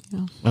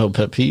 Oh,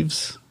 pet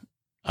peeves?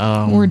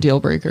 Or deal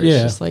breakers.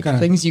 Yeah, just like kinda.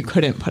 things you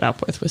couldn't put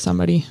up with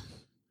somebody.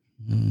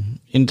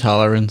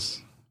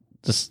 Intolerance.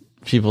 Just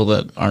people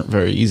that aren't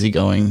very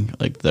easygoing,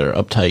 like they're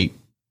uptight,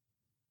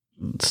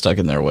 stuck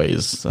in their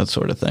ways, that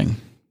sort of thing.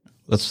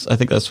 I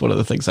think that's one of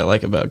the things I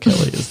like about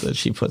Kelly is that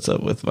she puts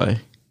up with my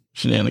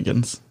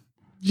shenanigans.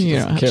 You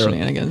don't have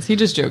shenanigans. He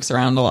just jokes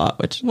around a lot,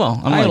 which I'm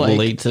like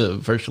late to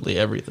virtually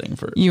everything.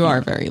 You are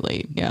very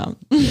late, yeah.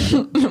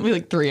 It'll be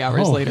like 3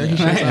 hours later he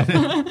shows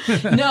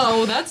up.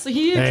 No, that's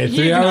he. Hey, he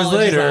 3 hours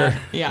later. that.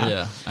 Yeah.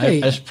 Yeah,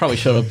 Hey. I probably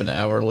showed up an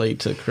hour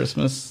late to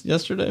Christmas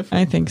yesterday.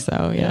 I think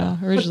so. Yeah.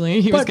 Originally,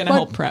 he was going to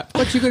help prep.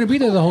 But you're going to be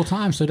there the whole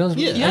time, so it doesn't.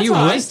 Yeah. That's what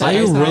I said. Are I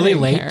you said I really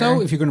didn't late care. though?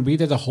 If you're going to be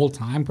there the whole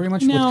time, pretty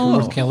much No.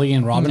 with Kelly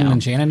and Robin No.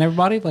 and Shannon and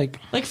everybody, like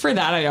For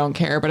that, I don't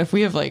care. But if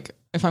we have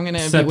if I'm going to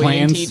Set be waiting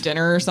plans. to eat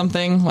dinner or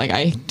something,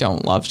 I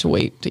don't love to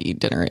wait to eat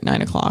dinner at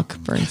 9 o'clock,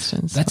 for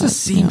instance. that But,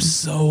 just seems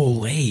so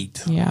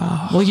late.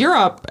 Yeah. Well, you're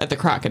up at the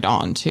crack of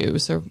dawn too.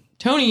 So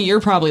Tony, you're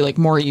probably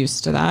more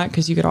used to that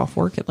because you get off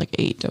work at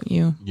 8, don't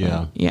you?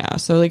 Yeah. Yeah.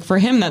 So for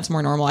him, that's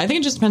more normal. I think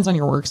it just depends on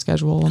your work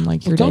schedule and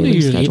your Tony daily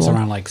usually schedule. eats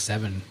around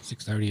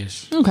 6:30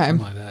 ish. Okay.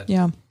 Something like that.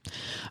 Yeah.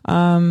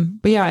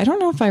 But yeah, I don't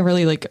know if I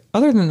really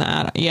other than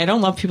that. Yeah, I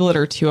don't love people that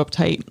are too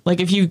uptight.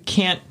 If you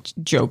can't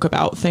joke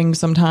about things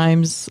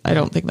sometimes, I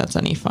don't think that's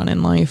any fun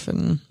in life.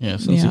 And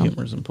Sense of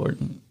humor is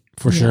important.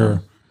 For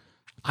sure.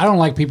 I don't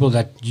like people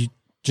that you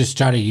just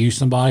try to use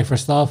somebody for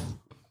stuff.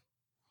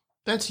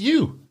 That's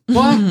you.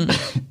 What?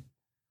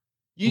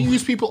 You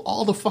use people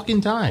all the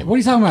fucking time. What are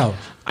you talking about?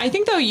 I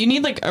think though you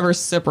need a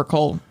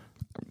reciprocal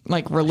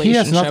relationship. He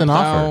has nothing to though.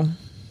 offer.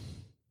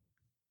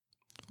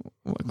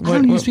 I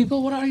don't use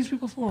people. What do I use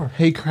people for?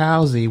 Hey,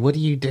 Krause, what are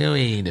you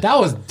doing? That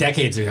was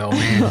decades ago,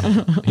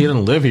 man. He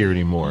doesn't live here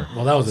anymore.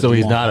 Well, that was so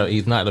he's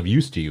long- not of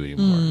use to you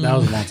anymore. That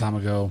was a long time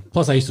ago.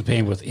 Plus, I used to pay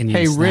him with Indian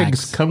Hey, snacks.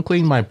 Riggs, come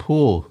clean my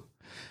pool.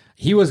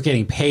 He was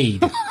getting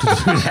paid to do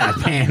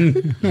that,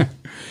 man.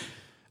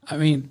 I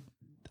mean,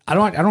 I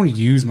don't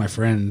use my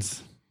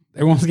friends.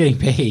 Everyone's getting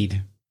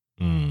paid.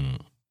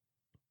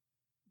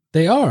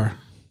 They are.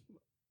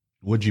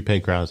 Would you pay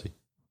Krause?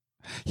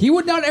 He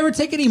would not ever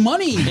take any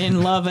money.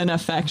 In love and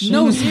affection.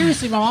 No,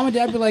 seriously, my mom and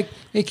dad would be like,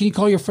 "Hey, can you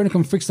call your friend to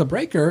come fix the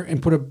breaker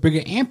and put a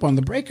bigger amp on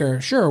the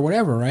breaker?" Sure,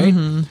 whatever, right?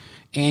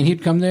 And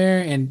he'd come there,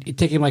 and it'd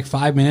take him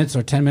 5 minutes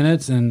or 10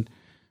 minutes, and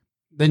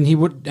then he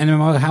would. And I'm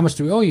like, "How much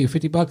do we owe you?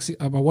 $50?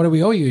 What do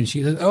we owe you?" And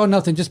she said, "Oh,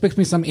 nothing. Just fix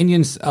me some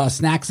Indian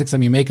snacks next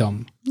time you make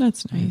them."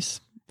 That's nice.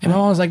 And my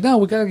mom was like, "No,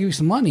 we gotta give you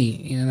some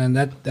money." And then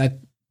that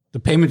the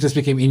payment just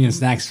became Indian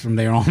snacks from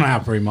there on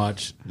out, pretty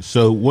much.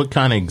 So, what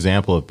kind of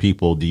example of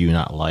people do you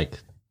not like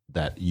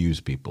that use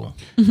people?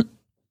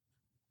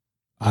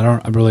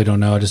 I really don't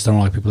know. I just don't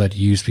like people that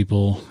use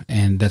people,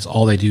 and that's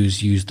all they do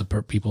is use the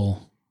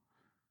people.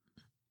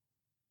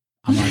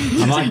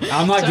 I'm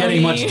not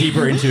getting much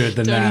deeper into it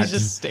than Tony's that.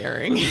 just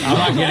staring. I'm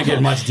not gonna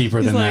get much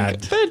deeper than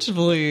that. Bitch,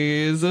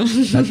 please.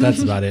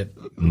 That's about it.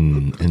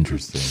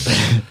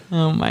 Interesting.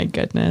 Oh my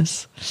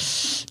goodness.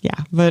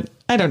 Yeah, but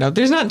I don't know.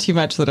 There's not too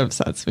much that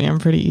upsets me. I'm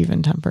pretty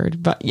even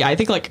tempered. But yeah, I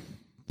think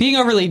being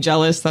overly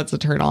jealous, that's a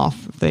turn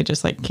off if they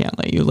just can't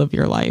let you live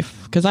your life.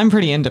 Because I'm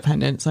pretty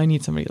independent, so I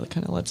need somebody that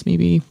kind of lets me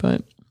be.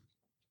 But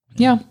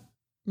yeah,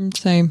 I'd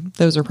say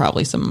those are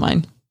probably some of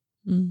mine.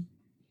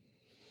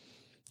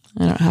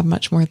 I don't have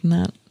much more than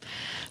that.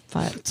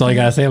 But That's all you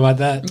gotta say about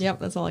that. yep,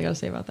 that's all I got to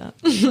say about that.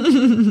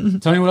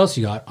 Tony, what else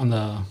you got on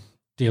the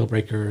deal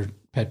breaker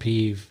pet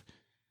peeve?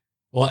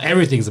 Well,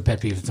 everything's a pet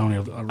peeve to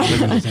Tony.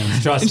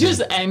 Trust me.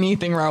 Just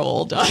anything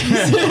Raul does.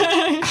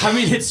 I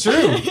mean, it's true.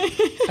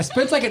 I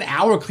spent an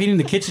hour cleaning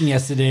the kitchen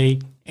yesterday,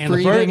 and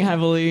Breathing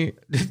heavily.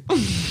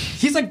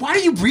 he's like, "Why do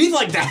you breathe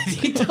like that?"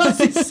 He does.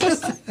 He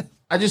says that.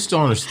 I just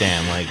don't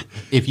understand.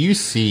 If you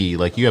see,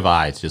 you have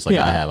eyes, just like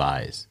Yeah. I have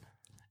eyes,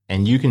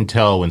 and you can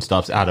tell when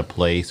stuff's out of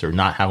place or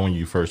not how when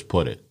you first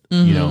put it,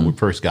 when we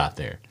first got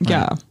there.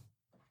 Yeah.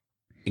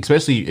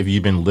 Especially if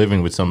you've been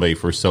living with somebody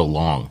for so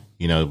long,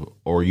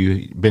 or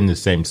you've been in the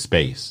same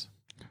space.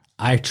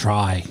 I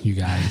try, you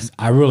guys.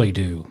 I really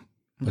do.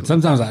 But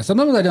sometimes I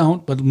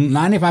don't. But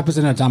 95% of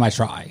the time I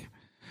try,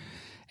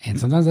 and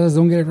sometimes I just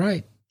don't get it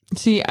right.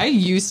 See, I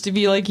used to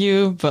be like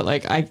you, but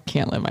I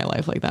can't live my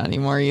life like that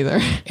anymore either.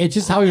 It's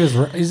just how he was.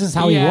 It's just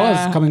how he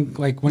Yeah. was coming,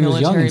 when he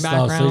was young Military and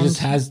stuff. So he just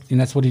background. has, and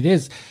that's what it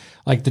is.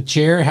 The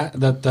chair,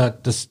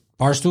 the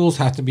bar stools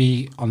have to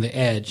be on the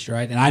edge,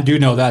 right? And I do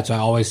know that, so I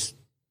always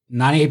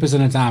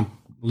 98% of the time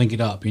link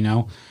it up.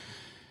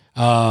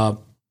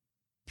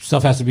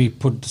 Stuff has to be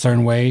put a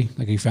certain way,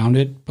 like he found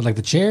it. But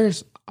the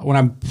chairs, when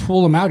I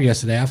pulled them out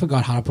yesterday, I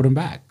forgot how to put them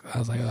back. I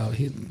was like, "Oh,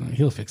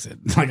 he'll fix it."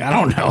 I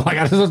don't know.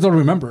 I just don't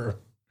remember.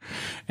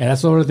 And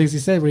that's one of the things he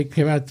said when he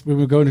came out. When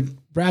we were going to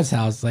Brad's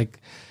house, this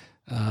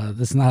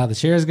is not how the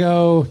chairs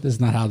go. This is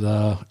not how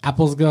the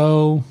apples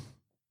go.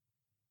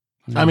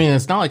 I mean,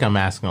 it's not like I'm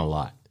asking a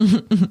lot.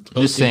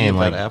 Just saying,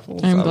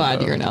 apples. I'm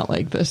glad you're not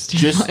like this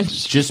too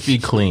much. just be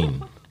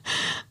clean.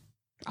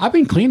 I've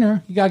been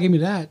cleaner. You gotta give me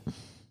that.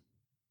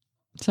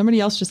 Somebody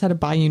else just had to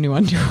buy you new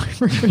underwear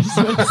for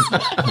Christmas.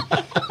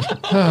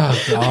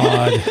 Oh,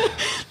 God.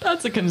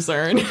 That's a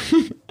concern.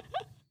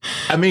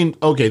 I mean,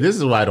 okay, this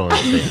is what I don't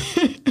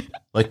understand.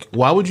 Like,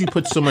 why would you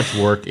put so much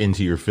work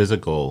into your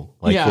physical,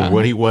 like from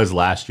what he was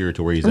last year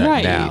to where he's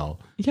at now?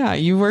 Yeah,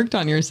 you worked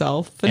on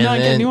yourself, but not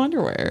get new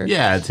underwear.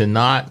 Yeah, to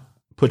not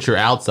put your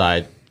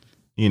outside,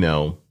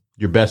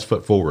 your best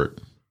foot forward.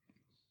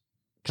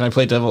 Can I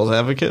play devil's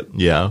advocate?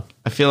 Yeah.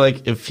 I feel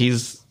like if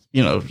he's,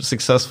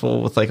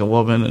 successful with like a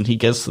woman and he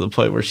gets to the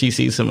point where she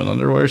sees him in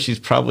underwear, she's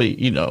probably,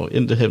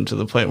 into him to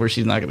the point where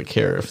she's not going to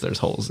care if there's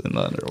holes in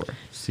the underwear.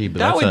 See, but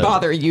that would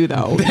bother you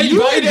though.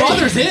 It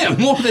bothers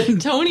him more than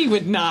Tony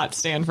would not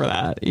stand for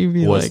that. You'd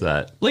be what's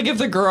that? Like if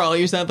the girl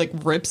used to have like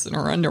rips in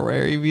her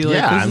underwear, you'd be like,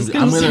 yeah, this is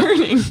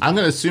concerning. I'm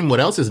gonna assume what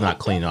else is not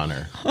clean on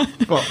her.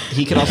 Well,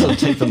 he can also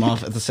take them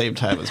off at the same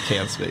time as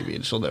pants, maybe,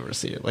 and she'll never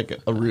see it. Like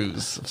a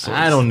ruse of sorts.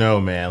 I don't know,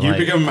 man. You're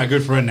becoming my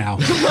good friend now.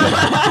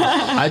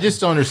 I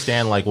just don't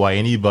understand like why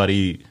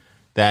anybody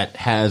that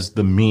has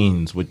the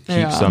means would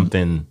keep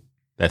something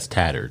that's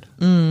tattered.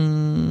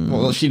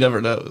 Well, she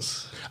never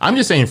knows. I'm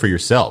just saying for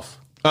yourself.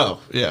 Oh,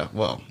 yeah.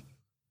 Well,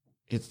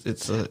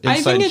 it's a inside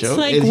I think it's joke.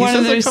 like one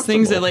of those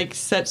things that like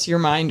sets your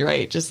mind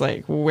right, just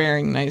like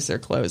wearing nicer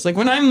clothes. Like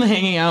when I'm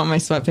hanging out in my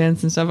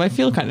sweatpants and stuff, I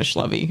feel kind of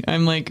schlubby.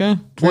 I'm like, well,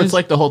 it's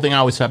like the whole thing I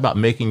always talk about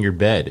making your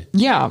bed.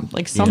 Yeah,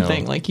 like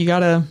something. Like you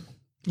gotta,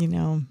 I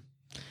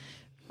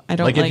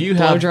don't like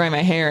blow dry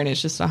my hair and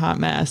it's just a hot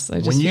mess. I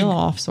just feel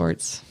off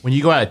sorts. When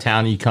you go out of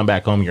town and you come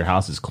back home, your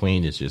house is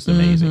clean. It's just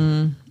amazing.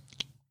 Mm-hmm.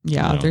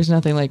 Yeah, there's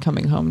nothing like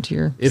coming home to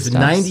your If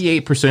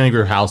 98% of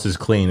your house is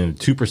clean and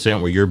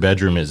 2% where your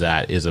bedroom is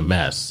at is a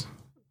mess,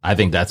 I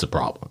think that's a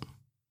problem.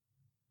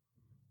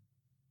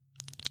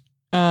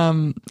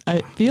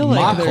 I feel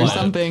like there's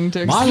something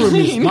to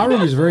explain. My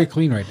room is very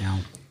clean right now.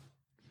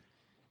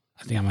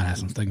 I think I might have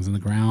some things in the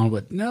ground,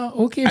 but no,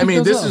 okay. I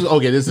mean, this is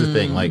the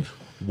thing. Like,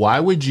 why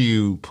would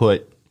you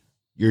put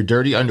your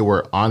dirty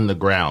underwear on the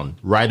ground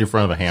right in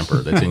front of a hamper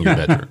that's in your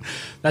bedroom?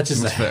 That's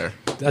just fair.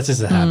 That's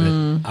just a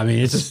habit. I mean,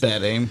 it's just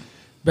bad aim.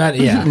 Bad,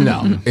 yeah.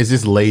 No, it's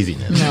just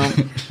laziness. No,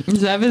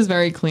 Zev is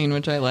very clean,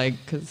 which I like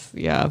because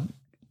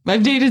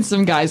I've dated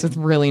some guys with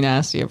really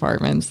nasty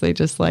apartments. They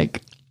just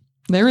like.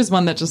 There was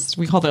one that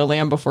we called it a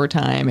Land Before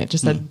Time. It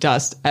just had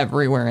dust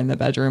everywhere in the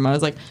bedroom. I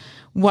was like,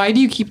 why do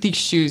you keep these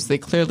shoes? They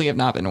clearly have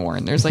not been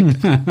worn. There's like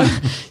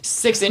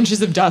 6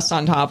 inches of dust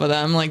on top of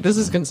them. Like, this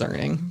is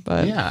concerning.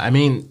 But yeah, I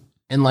mean,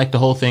 and like the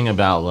whole thing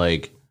about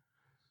like,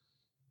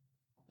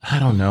 I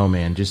don't know,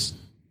 man. Just,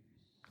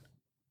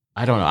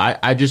 I don't know.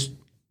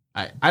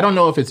 I don't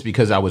know if it's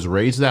because I was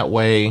raised that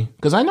way.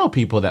 Because I know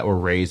people that were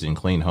raised in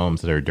clean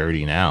homes that are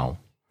dirty now.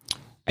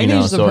 I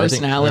think it's a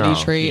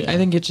personality trait. Yeah. I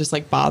think it just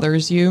like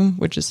bothers you,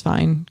 which is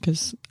fine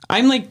because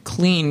I'm like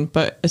clean,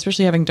 but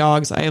especially having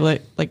dogs, I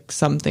let like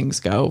some things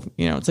go.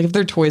 It's like if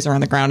their toys are on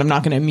the ground, I'm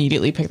not going to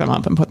immediately pick them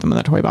up and put them in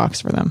the toy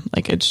box for them.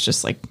 Like it's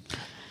just like.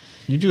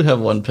 You do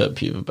have one pet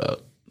peeve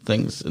about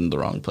things in the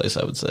wrong place,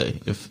 I would say.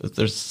 If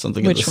there's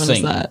something in the sink. Which one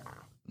is that?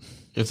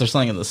 If there's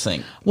something in the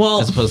sink,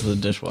 as opposed to the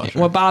dishwasher.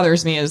 What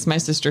bothers me is my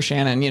sister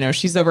Shannon.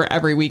 She's over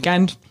every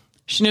weekend.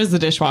 She knows the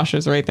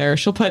dishwasher's right there.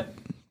 She'll put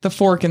the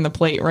fork and the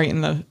plate right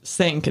in the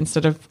sink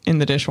instead of in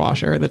the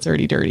dishwasher that's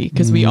already dirty.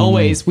 Because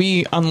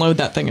we unload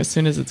that thing as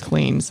soon as it's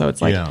clean. So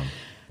it's like,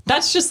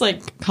 that's just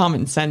like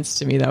common sense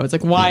to me though. It's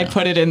like, why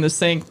put it in the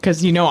sink?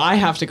 Because I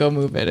have to go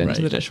move it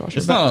into the dishwasher.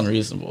 It's not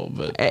unreasonable,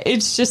 but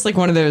it's just like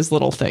one of those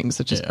little things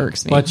that just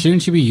irks me. But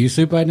shouldn't she be used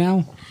to it by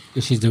now?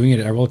 If she's doing it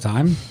every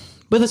time?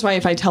 But that's why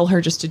if I tell her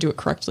just to do it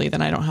correctly,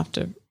 then I don't have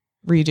to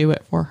redo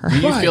it for her. Do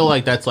you feel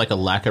like that's like a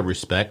lack of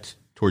respect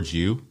towards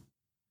you?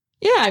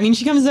 Yeah, I mean,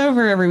 she comes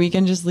over every week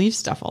and just leaves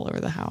stuff all over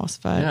the house.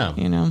 But, Are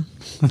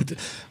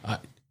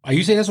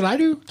you saying that's what I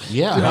do?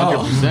 Yeah,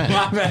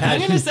 100%. I'm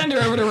going to send her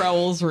over to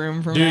Raul's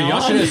room from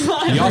now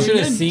on. Y'all should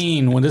have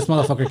seen when this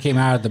motherfucker came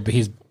out of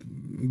his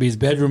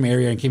bedroom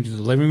area and came to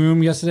the living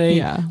room yesterday.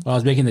 Yeah. While I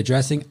was making the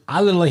dressing.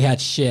 I literally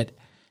had shit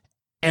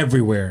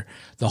everywhere.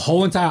 The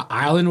whole entire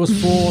island was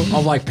full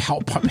of like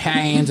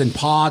pans and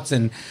pots,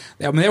 and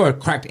there were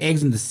cracked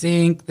eggs in the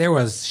sink. There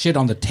was shit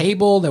on the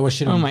table. There was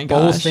shit on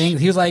bowls things.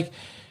 He was like,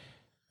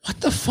 what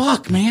the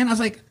fuck, man? I was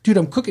like, dude,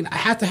 I'm cooking. I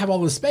have to have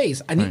all the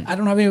space. I don't have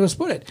anywhere to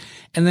put it.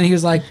 And then he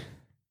was like,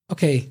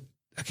 okay.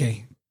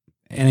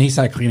 And he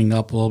started cleaning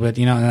up a little bit,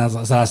 and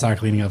I started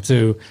cleaning up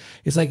too.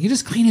 It's like, you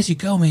just clean as you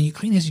go, man. You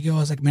clean as you go. I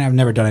was like, man, I've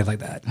never done it like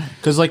that.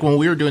 Because like when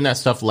we were doing that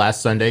stuff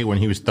last Sunday, when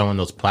he was throwing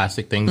those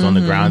plastic things on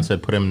the ground,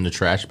 said put them in the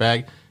trash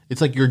bag. It's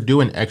like you're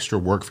doing extra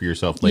work for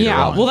yourself later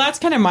on. Yeah, well, that's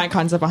kind of my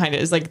concept behind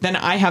it. Is like then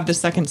I have the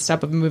second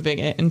step of moving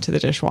it into the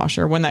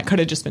dishwasher when that could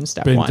have just been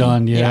step one.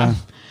 Done, yeah.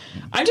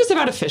 I'm just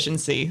about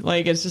efficiency.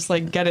 Like it's just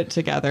like get it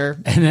together.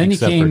 And then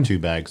except for 2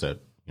 bags that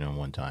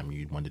one time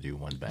you wanted to do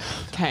one bag.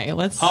 Okay,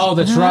 let's. Oh,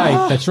 that's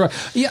right. That's right.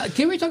 Yeah,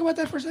 can we talk about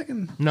that for a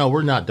second? No,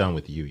 we're not done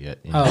with you yet.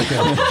 Oh,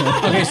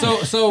 okay. Okay,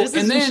 so This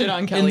is some shit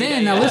on Kelly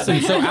Day, now yeah.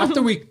 listen. So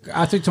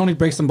after Tony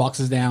breaks some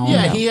boxes down,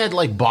 yeah, he had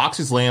like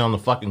boxes laying on the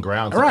fucking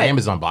ground. Right.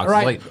 Amazon boxes.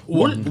 Right. Like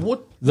what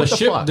the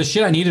fuck?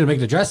 shit I needed to make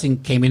the dressing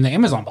came in the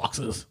Amazon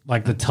boxes.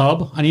 Like the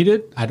tub I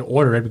needed, I had to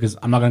order it because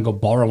I'm not gonna go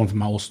borrow one from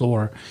my old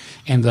store,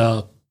 and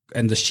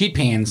the sheet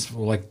pans for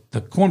like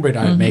the cornbread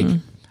I would make.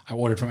 I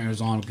ordered from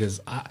Amazon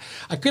because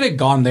I could have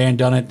gone there and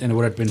done it and it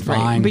would have been fine.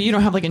 Right, but you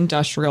don't have like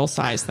industrial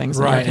size things,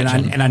 right? In your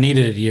kitchen. And I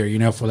needed it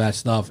here, for that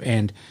stuff.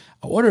 And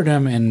I ordered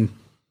them, and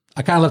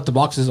I kind of left the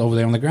boxes over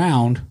there on the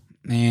ground.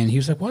 And he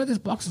was like, "What are these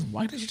boxes?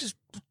 Why did you just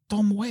throw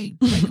them away?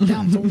 Break them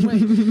down, throw them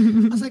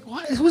away." I was like,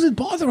 "Why? Who was it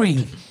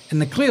bothering?"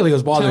 And clearly it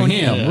was bothering Tony.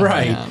 him, Yeah.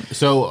 right? Yeah.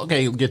 So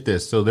okay, get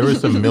this. So there was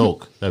some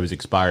milk that was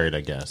expired,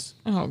 I guess.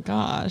 Oh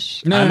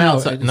gosh. No, I'm no,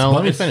 outside. No,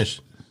 let me finish.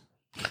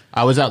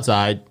 I was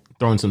outside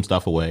throwing some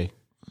stuff away.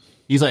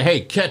 He's like, "Hey,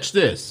 catch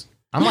this."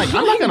 I'm like,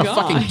 "I'm not gonna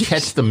fucking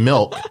catch the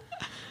milk."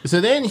 So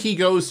then he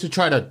goes to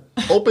try to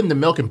open the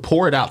milk and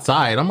pour it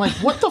outside. I'm like,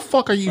 "What the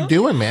fuck are you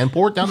doing, man?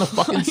 Pour it down the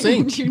fucking Why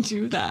sink." did you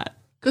do that?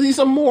 Because he's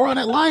a moron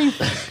at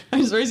life. I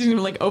was raising him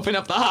to like open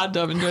up the hot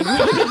tub and do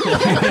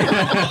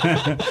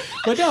it.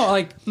 But no,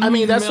 like I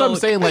mean, that's what I'm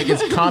Milk. saying. Like,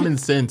 it's common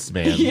sense,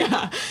 man.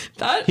 Yeah,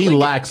 that He like,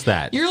 lacks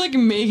that. You're like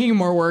making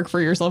more work for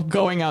yourself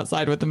going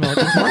outside with the milk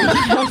and pouring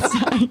it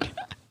outside.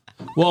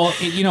 well,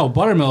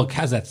 buttermilk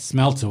has that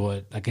smell to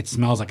it. Like it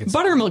smells like it's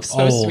Buttermilk's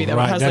supposed to be old, that.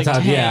 right? It has That's like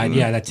how, tang.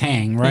 yeah, that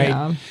tang, right?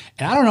 Yeah.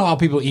 And I don't know how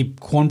people eat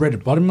cornbread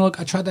with buttermilk.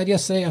 I tried that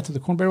yesterday after the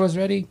cornbread was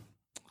ready.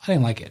 I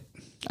didn't like it.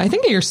 I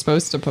think you're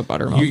supposed to put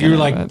buttermilk. You're in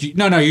like, it,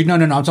 no. I'm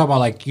talking about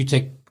like you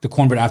take the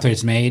cornbread after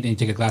it's made and you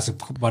take a glass of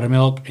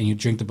buttermilk and you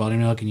drink the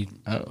buttermilk and you,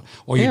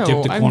 or you Ew,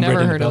 dip the I've cornbread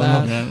never in heard the of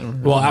buttermilk.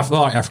 that. Well,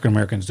 African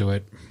Americans do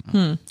it.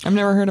 I've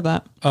never heard of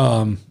that.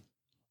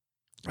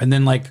 And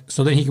then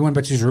then he went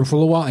back to his room for a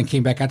little while and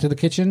came back out to the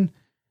kitchen.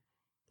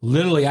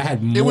 Literally, I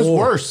had more. It was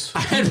worse. I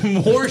had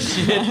more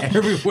shit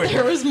everywhere.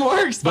 There was more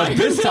But expired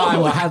this time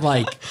milk. I had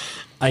like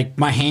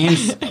my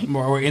hands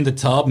were in the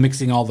tub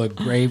mixing all the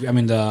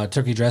the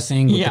turkey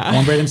dressing with the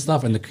cornbread and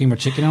stuff and the cream of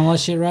chicken and all that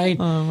shit, right?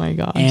 Oh my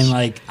gosh. And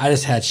I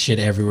just had shit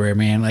everywhere,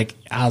 man. Like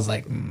I was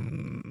like,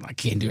 I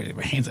can't do it.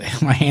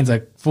 My hands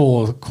are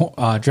full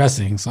of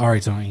dressing. Sorry,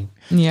 Tony.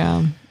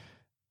 Yeah.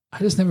 I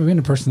just never been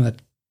a person that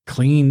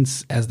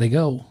cleans as they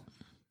go.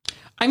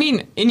 I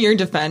mean, in your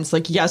defense,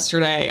 like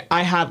yesterday,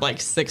 I had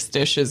like 6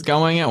 dishes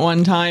going at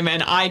one time,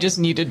 and I just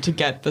needed to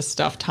get the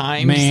stuff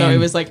timed. Man. So it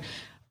was like,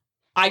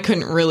 I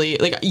couldn't really,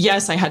 like,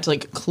 yes, I had to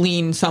like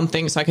clean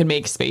something so I could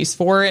make space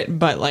for it,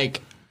 but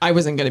like, I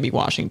wasn't going to be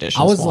washing dishes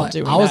while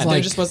doing that.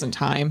 There just wasn't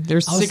time.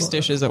 There's 6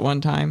 dishes at one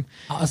time.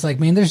 I was like,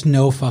 man, there's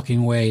no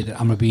fucking way that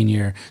I'm going to be in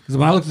here. Because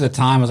when I looked at the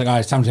time, I was like, all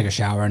right, it's time to take a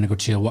shower and go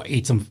chill,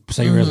 eat some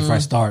cereal before I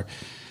start.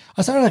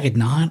 I started like at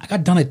 9. I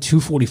got done at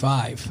 2:45.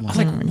 I was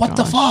like, what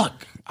the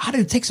fuck? How did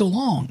it take so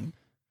long?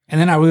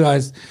 And then I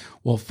realized,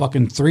 well,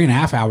 fucking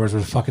 3.5 hours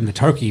was fucking the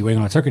turkey, waiting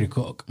on the turkey to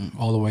cook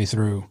all the way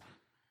through.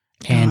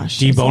 And Gosh,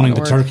 that's a lot deboning of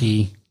the work.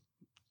 turkey.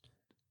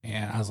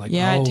 And I was like,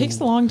 Yeah, oh. it takes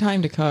a long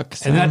time to cook.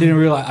 So. And then I didn't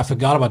realize, I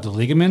forgot about the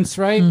ligaments,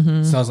 right?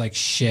 So I was like,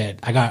 shit,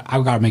 I got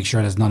to make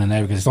sure there's none in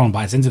there because if someone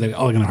bites into it, they're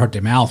going to hurt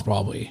their mouth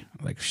probably.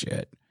 I'm like,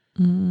 shit.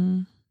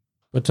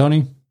 But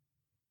Tony?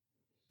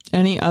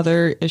 Any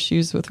other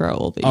issues with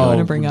Raul that you want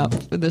to bring up?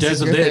 This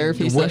is your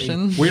therapy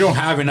session. We don't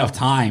have enough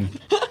time.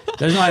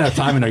 There's not enough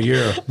time in a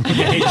year.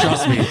 Hey,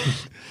 trust me.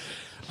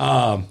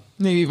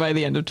 Maybe by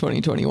the end of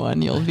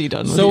 2021, you'll be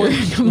done with So your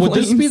complaints. would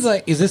this be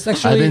like, is this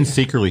actually? I've been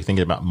secretly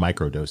thinking about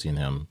microdosing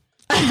him.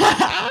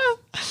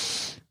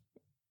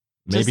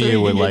 Just Maybe so it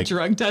you would can get like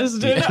drug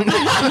tested.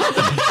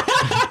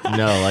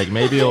 no, like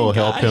maybe it'll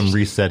help him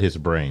reset his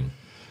brain.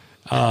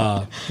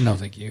 No,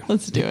 thank you.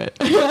 Let's do it.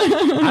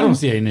 I don't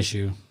see an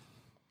issue.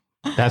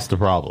 That's the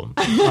problem.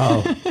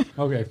 Oh,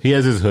 okay. He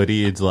has his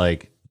hoodie. It's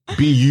like,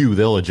 be you,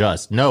 they'll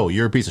adjust. No,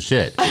 you're a piece of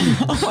shit.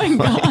 Oh my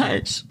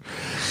gosh.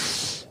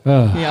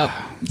 Yep.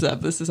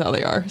 Zeb, this is how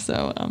they are.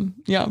 So,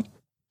 yeah.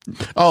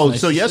 Oh,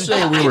 so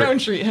yesterday we I were don't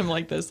treat him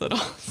like this at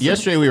all.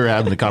 yesterday we were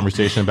having the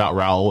conversation about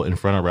Raul in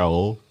front of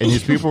Raul, and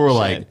these people were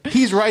like,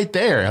 "He's right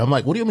there." I'm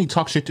like, "What do you mean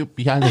talk shit to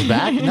behind his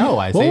back?" No,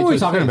 I. What say it were to we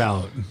his talking face.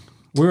 about?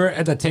 We were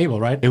at the table,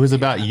 right? It was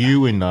about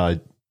you and I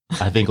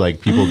think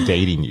like people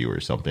dating you or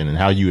something, and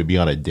how you would be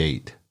on a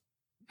date,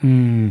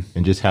 and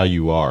just how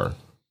you are.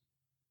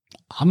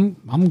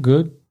 I'm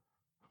good.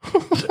 I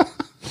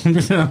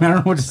don't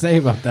know what to say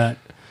about that.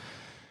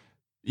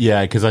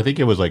 Yeah, because I think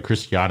it was like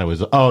Christiana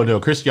was. Oh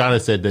no, Christiana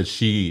said that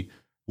she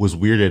was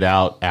weirded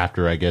out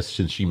after, I guess,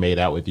 since she made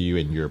out with you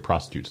and your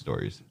prostitute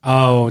stories.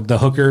 Oh, the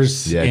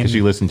hookers. Yeah, because and-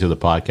 she listened to the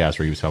podcast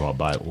where he was talking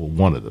about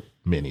one of the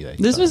many. That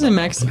he This talked was in about.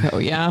 Mexico,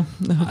 yeah.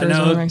 The I hookers were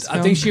in know. Mexico.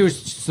 I think she was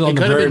still in It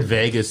the could have very been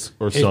Vegas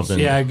or it's- something.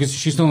 Yeah, because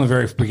she's still in the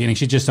very beginning.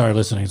 She just started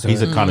listening. So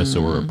He's a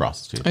connoisseur of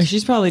prostitutes. Oh,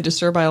 she's probably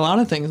disturbed by a lot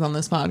of things on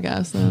this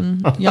podcast.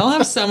 Then y'all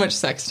have so much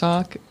sex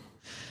talk.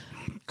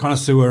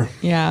 connoisseur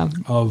Yeah.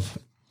 of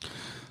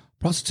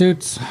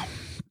prostitutes,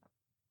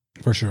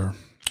 for sure.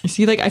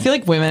 See, like, I feel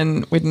like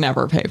women would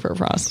never pay for a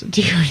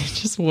prostitute. It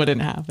just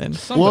wouldn't happen.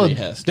 Somebody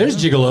has to. There's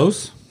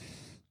gigolos.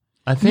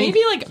 I think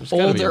Maybe like gotta be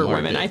a older market.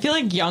 women. I feel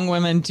like young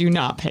women do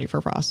not pay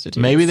for prostitutes.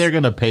 maybe they're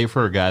gonna pay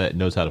for a guy that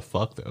knows how to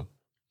fuck though,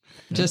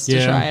 just to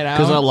Yeah. try it out.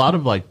 because a lot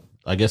of like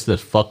I guess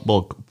this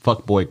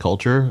fuckboy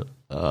culture.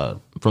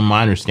 From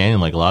my understanding,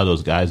 like a lot of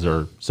those guys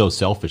are so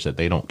selfish that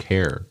they don't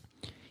care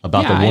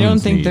about the yeah, woman's I don't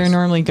think needs. they're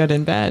normally good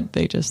in bed.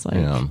 They just like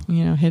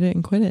hit it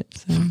and quit it.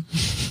 So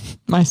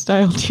my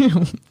style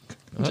too.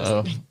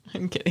 Uh-oh.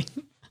 I'm kidding.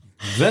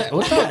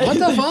 What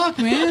the fuck,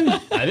 man?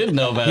 I didn't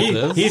know about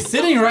this. He's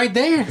sitting right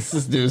there. This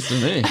is news to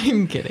me.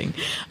 I'm kidding.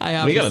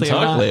 I We gotta obviously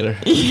talk am not. later.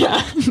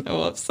 Yeah.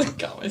 Whoops. I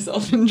got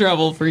myself in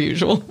trouble for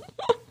usual.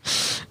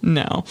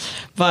 No.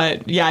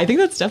 But yeah, I think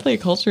that's definitely a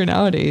culture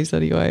nowadays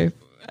anyway.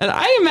 And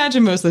I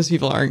imagine most of those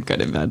people aren't good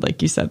in bed.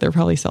 Like you said, they're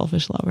probably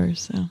selfish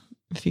lovers. So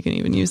if you can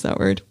even use that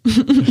word.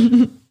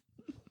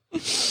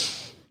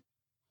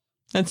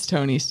 That's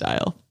Tony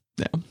style.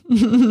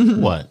 No.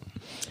 What?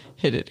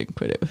 Hit it and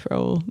quit it with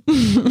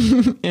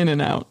Raul. In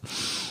and out.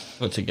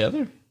 Put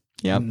together?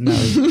 Yep.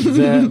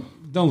 No,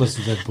 don't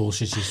listen to that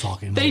bullshit she's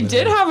talking. They over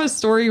did there. have a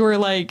story where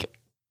like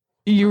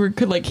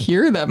could like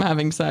hear them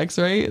having sex,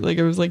 right? Like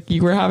it was like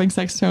you were having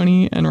sex,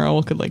 Tony, and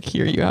Raul could like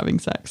hear you having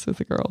sex with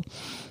a girl.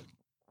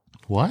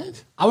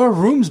 What? Our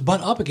rooms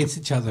butt up against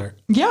each other.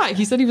 Yeah,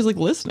 he said he was like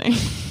listening.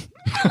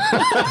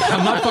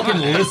 I'm not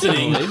fucking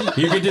listening.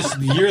 You could just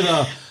hear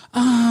the.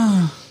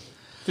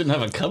 Didn't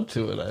have a cup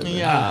to it, I think.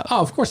 Yeah. Oh,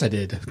 of course I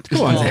did.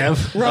 Go on, Zev.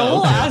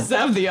 Raul asked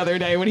Zev the other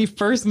day when he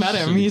first met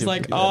him. He's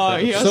like, "Oh,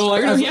 he asked,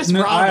 he asked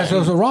Robin." So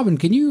Robin,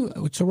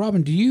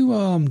 Robin, do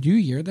you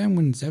hear them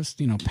when Zev's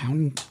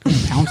pounds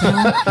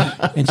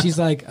on? And she's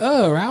like,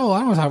 "Oh, Raul, I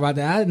don't want to talk about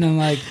that." And then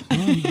like,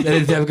 and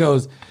then Zev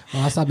goes,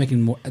 "Well, I'll stop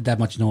making that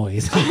much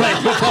noise." It's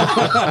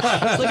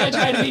like I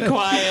try to be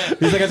quiet.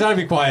 He's like, "I try to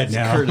be quiet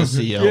now."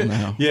 Courtesy yell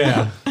now.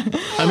 Yeah.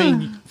 I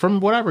mean, from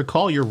what I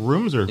recall, your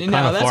rooms are kind No,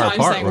 of that's far what I'm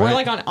apart, saying. right? We're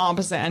like on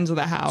opposite ends of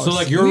the house. So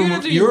like we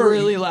have to be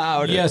really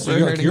loud. Yeah, so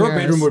for her to your hear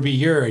bedroom us. would be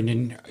here, and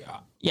then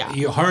Yeah.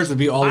 hers would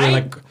be all the way I-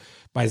 like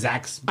by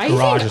Zach's I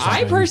garage think or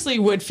something. I personally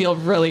would feel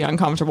really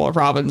uncomfortable if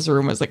Robin's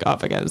room was like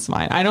up against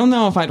mine. I don't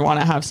know if I'd want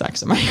to have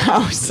sex in my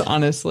house,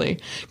 honestly,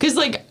 because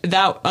like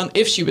that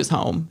if she was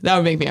home, that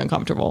would make me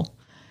uncomfortable.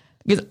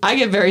 Because I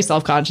get very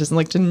self conscious and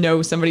like to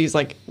know somebody's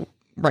like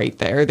right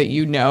there that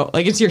you know,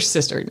 like it's your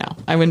sister. No,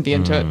 I wouldn't be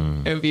into it.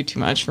 It would be too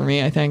much for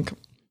me. I think.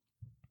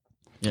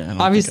 Yeah, I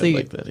don't Obviously-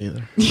 think I'd like that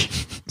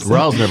either.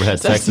 Raul's never had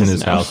sex in That's his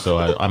just no. house, so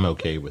I'm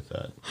okay with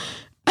that.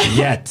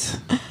 Yet.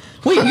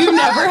 Wait, you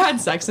never had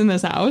sex in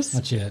this house?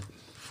 Not yet.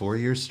 4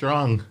 years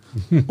strong.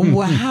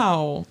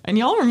 Wow! And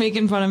y'all were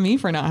making fun of me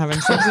for not having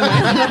sex in my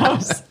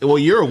house. Well,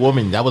 you're a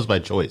woman. That was by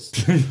choice.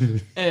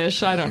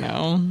 Ish. I don't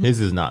know. His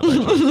is not by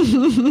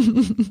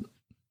choice.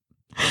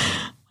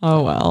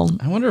 Oh well.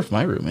 I wonder if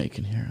my roommate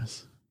can hear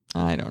us.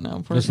 I don't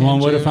know. Poor Just one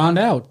way to Andrew. find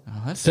out.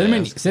 that's Send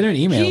him an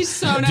email. He's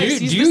so nice. Do,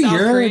 He's do the South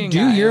your Korean do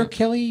guy. your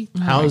Kelly?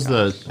 How's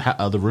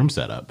the room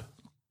set up?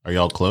 Are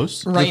y'all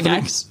close? Right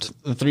next.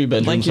 The 3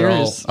 bedrooms Like are all.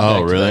 yours. Oh, next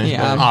to really? each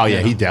Yeah. other. Oh,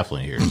 yeah. He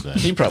definitely hears that.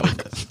 He probably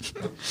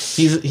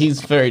does.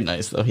 He's very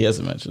nice though. He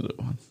hasn't mentioned it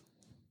once.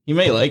 He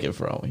may like it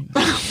for all we know.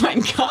 Oh my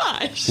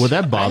gosh. Would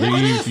that bother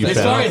you if you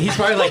fell? He's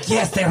probably like,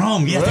 yes, they're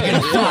home. Yes, they're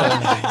gonna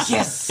fuck.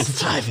 Yes, It's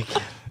time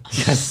again.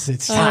 yes,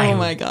 it's time. Oh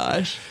my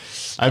gosh.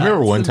 I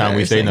remember one time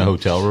we stayed in a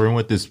embarrassing. hotel room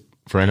with this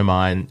friend of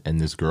mine and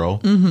this girl,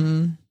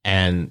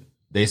 and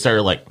they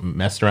started like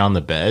messing around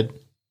the bed,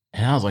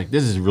 and I was like,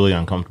 "This is really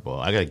uncomfortable.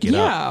 I gotta get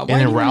Yeah, up." why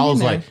And then do you Raul's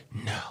mean like,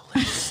 "No,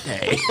 let's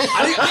stay."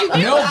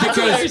 No, That's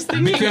what I was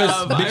thinking because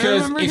of. I because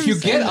remember if him you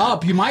saying get that.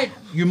 up, you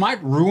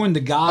might ruin the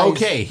guy.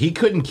 Okay, he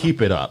couldn't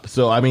keep it up,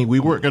 so I mean, we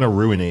weren't gonna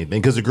ruin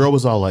anything because the girl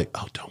was all like,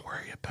 "Oh, don't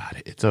worry about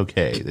it. It's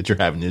okay that you're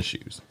having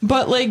issues."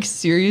 But like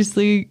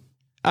seriously,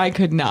 I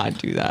could not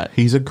do that.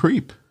 He's a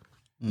creep.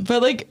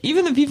 But like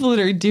even the people that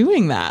are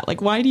doing that,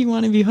 like why do you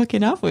want to be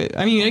hooking up with?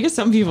 I mean, I guess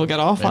some people get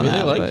off on Maybe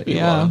they that, like but to be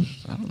yeah,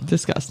 watched. I don't know.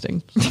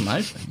 disgusting. It's not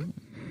my thing.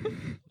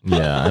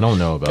 Yeah, I don't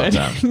know about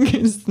that.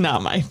 It's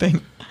not my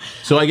thing.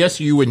 So I guess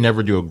you would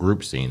never do a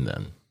group scene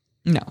then.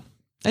 No.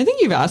 I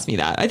think you've asked me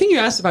that. I think you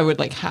asked if I would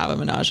like have a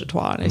menage a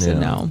trois, and I said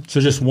Yeah. no. So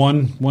just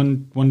one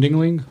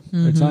dingling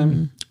at a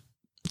time.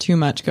 Too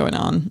much going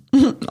on.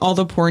 All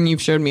the porn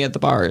you've showed me at the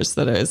bars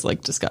that is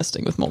like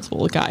disgusting with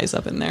multiple guys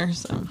up in there.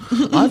 So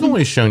I've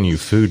only shown you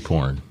food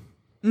porn.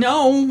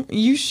 no,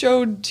 you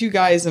showed 2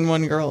 guys and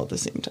 1 girl at the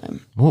same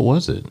time. What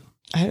was it?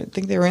 I don't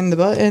think they were in the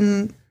butt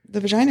and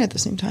the vagina at the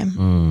same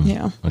time.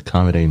 Yeah.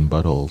 Accommodating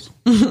buttholes.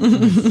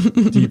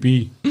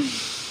 DP.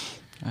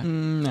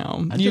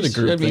 No. I You did a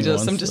group showed me thing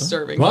just some once, though.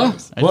 disturbing What?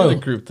 things. I Whoa. did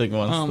a group thing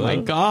once. Oh though. my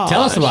god.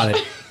 Tell us about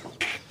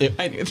it.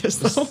 I knew this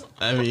though.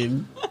 I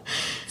mean,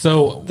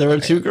 So there were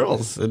 2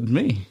 girls and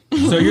me.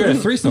 you're at a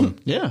threesome.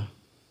 Yeah.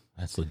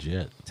 That's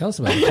legit. Tell us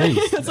about it,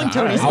 please. That's like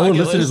Tony's I would bucket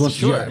listen to this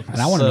list. one, sure,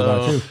 and I want to know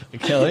about it too.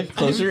 Kelly,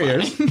 close your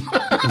ears.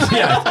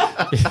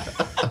 Yeah,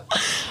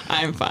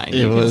 I'm fine. It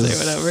You can was say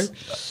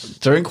whatever.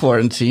 during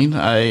quarantine.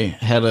 I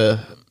had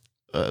a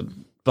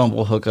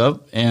Bumble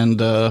hookup,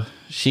 and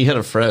she had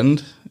a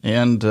friend,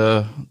 and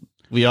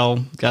we all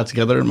got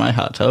together in my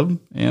hot tub,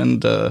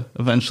 and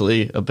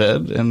eventually a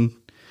bed, and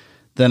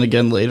then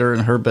again later in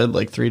her bed,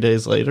 like 3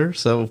 days later.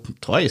 So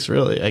twice,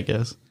 really, I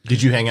guess.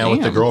 Did you hang out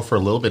with the girl for a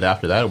little bit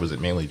after that, or was it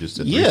mainly just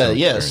a Yeah.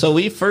 experience? So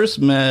we first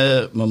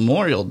met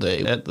Memorial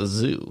Day at the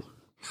zoo.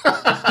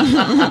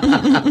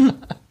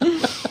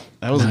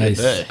 That was Nice.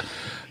 a good day.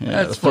 Yeah,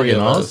 That's the three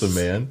fucking of us. awesome,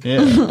 man.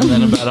 Yeah, and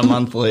then about a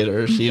month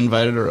later, she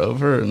invited her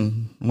over,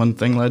 and one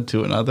thing led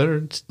to another.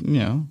 It's,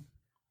 it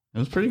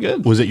was pretty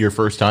good. Was it your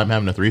first time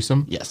having a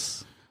threesome?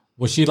 Yes.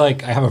 Was she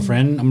like, I have a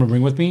friend I'm gonna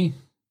bring with me?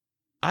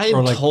 I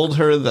Or like- told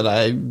her that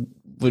I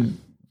would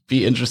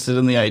be interested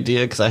in the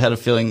idea because I had a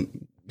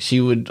feeling she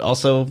would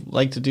also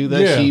like to do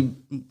that. Yeah. She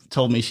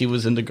told me she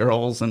was into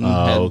girls and Oh,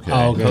 had okay.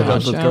 Oh, okay.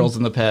 hookups with Gotcha. girls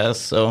in the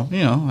past. So,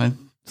 I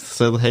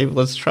said, hey,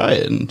 let's try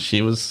it. And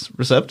she was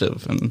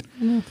receptive. And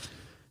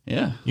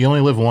yeah. You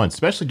only live once,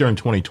 especially during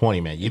 2020,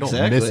 man. You don't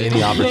miss Exactly.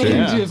 any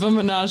opportunity. Yeah. If a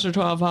menage a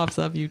trois pops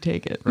up, you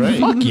take it. Right.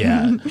 Fuck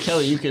yeah.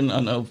 Kelly, you can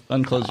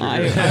unclose your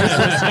ears.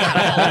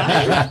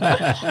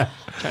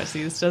 Trust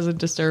me, this doesn't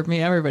disturb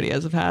me. Everybody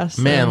has a past.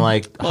 so- Man,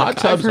 like Look, hot I've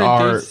tubs heard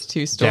are these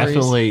two stories.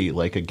 definitely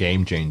like a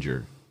game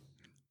changer.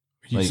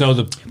 Like- So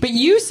the But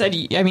you said,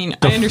 I mean,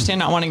 I understand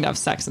not wanting to have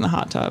sex in the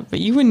hot tub, but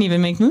you wouldn't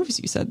even make moves.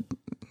 You said,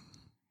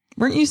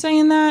 weren't you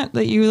saying that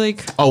you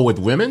like? Oh, with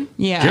women?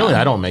 Yeah. Generally,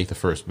 I don't make the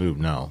first move.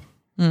 No.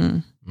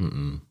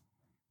 Mm-mm.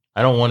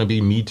 I don't want to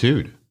be me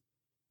too'd.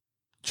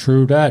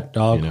 true that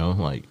dog.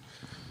 Like.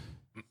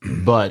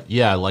 But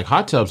yeah, like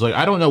hot tubs. Like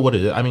I don't know what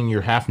it is. I mean,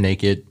 you're half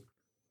naked.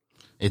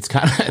 It's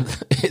kind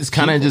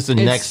of just a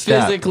next It's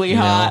step. physically you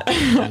know? hot.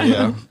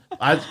 Yeah.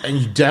 And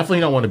you definitely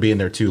don't want to be in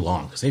there too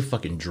long because they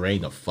fucking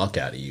drain the fuck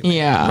out of you.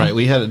 Yeah. Right.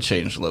 We had to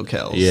change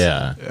locales.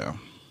 Yeah. Yeah.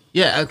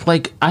 Yeah,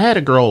 like I had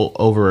a girl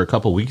over a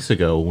couple weeks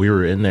ago. We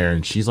were in there,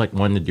 and she's like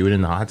wanting to do it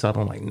in the hot tub.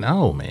 I'm like,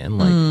 no, man,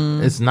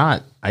 like it's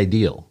not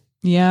ideal.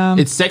 Yeah.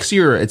 It's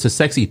sexier. It's a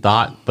sexy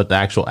thought, but the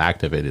actual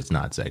act of it is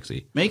not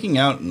sexy. Making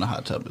out in the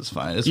hot tub is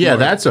fine. It's Yeah, more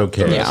that's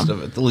okay. The rest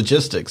of it. The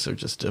logistics are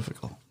just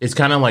difficult. It's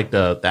kind of like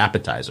the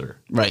appetizer.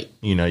 Right.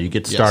 You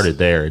get started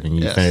there, and then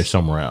you Yes. finish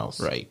somewhere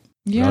else. Right.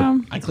 yeah.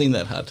 I cleaned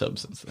that hot tub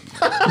since then.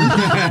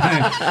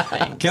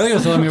 Kelly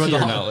was telling me about To the your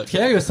hot, knowledge.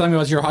 Kelly was telling me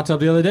about your hot tub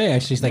the other day.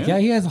 And she's like, yeah,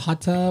 he has a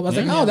hot tub. I was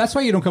like, oh, that's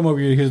why you don't come over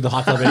here to the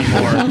hot tub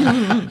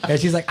anymore. And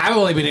she's like, I've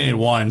only been in it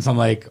once. I'm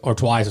like, or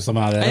twice or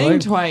something like that. I I'm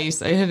think like,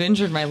 twice. I had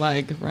injured my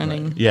leg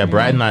running. Yeah,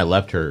 Brad and I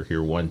left her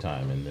here one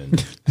time, and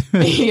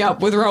then Yeah,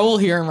 with Raul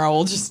here, and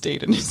Raul just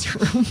stayed in his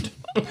room.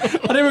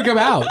 I never come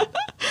out.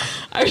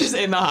 I was just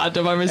in the hot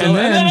tub by myself. And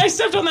And then then- I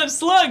stepped on that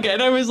slug,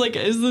 and I was like,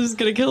 is this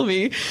going to kill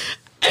me?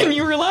 And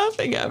you were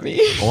laughing at me.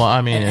 well,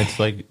 I mean, it's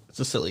like It's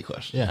a silly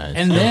question. yeah, it's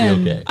And gonna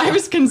then- be okay. I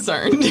was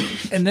concerned.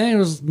 And then it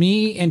was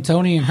me and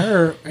Tony and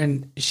her,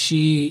 and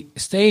she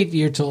stayed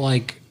here till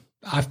like,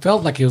 I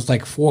felt like it was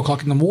like 4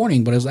 o'clock in the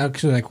morning, but it was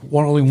actually like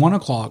only 1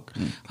 o'clock.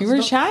 We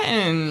were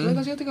chatting.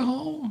 Does she have to go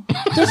home?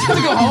 Does she have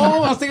to go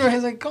home? I was thinking, I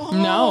was like, go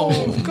home. No.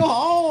 Go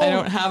home. I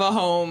don't have a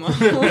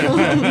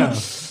home.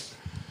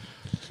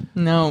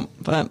 No,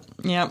 but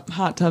yeah,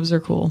 hot tubs are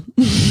cool.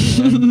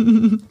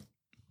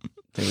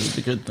 Those are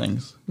the good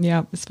things.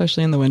 Yeah,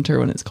 especially in the winter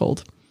when it's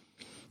cold.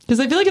 Because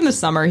I feel like in the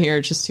summer here,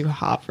 it's just too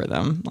hot for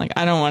them. Like,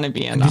 I don't want to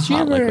be in the Did you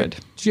hot ever? liquid.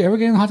 Did you ever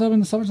get in the hot tub in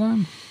the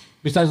summertime?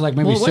 Besides, like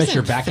maybe Well, it stretch wasn't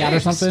your back out or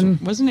fixed.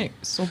 something. Wasn't it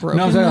so broken?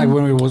 No, I'm saying like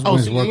when we was, when Oh, we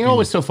was so working. you know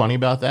what's so funny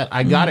about that?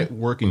 I got it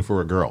working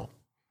for a girl.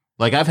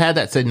 Like I've had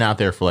that sitting out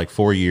there for like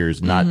 4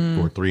 years, not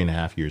or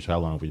 3.5 years. How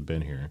long have we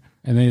been here?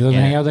 and then he doesn't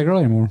hang out with that girl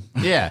anymore.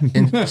 Yeah,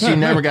 and she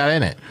never got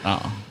in it.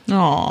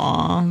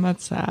 Aw,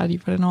 that's sad. You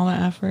put in all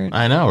that effort.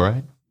 I know,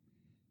 right?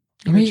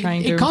 You were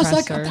trying to it cost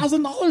like impress her.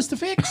 $1,000 to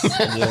fix.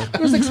 It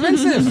was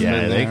expensive.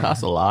 Yeah, they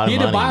cost a lot He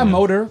of had money. to buy a man.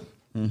 motor,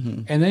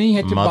 and then he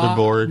had to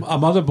Motherboard. buy a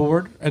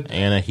motherboard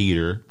And a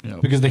heater.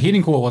 because the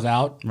heating coil was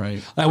out.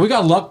 Right. Like we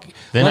got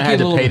Then I lucky had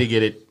to little- pay to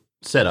get it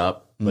set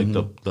up, like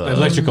the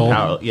Electrical.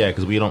 power. Yeah,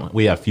 because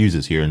we have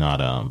fuses here,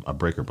 not a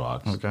breaker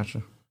box. Oh,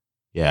 gotcha.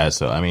 Yeah,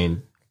 so I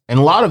mean, and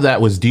a lot of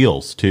that was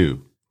deals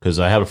too, because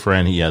I have a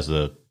friend. He has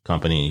a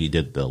company. He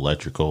did the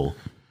electrical,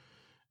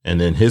 and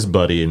then his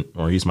buddy,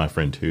 or he's my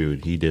friend too.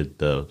 He did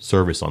the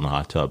service on the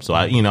hot tub. So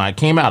I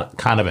came out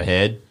kind of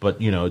ahead, but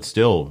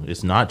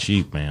it's not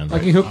cheap, man.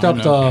 Like he hooked up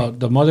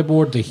the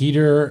motherboard, the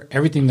heater,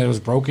 everything that was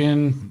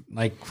broken,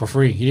 like for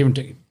free. He didn't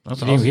take. He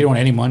didn't want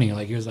any money.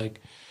 Like he was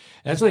like,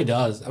 that's what he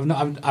does.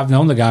 I've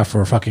known the guy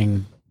for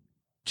fucking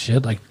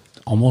shit, like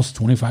almost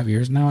 25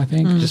 years now. I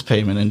think. Just pay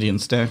him in Indian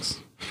stacks.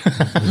 Yeah,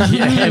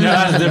 no,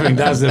 that's different.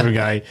 That's a different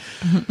guy.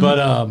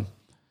 But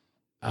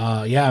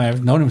yeah,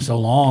 I've known him so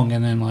long,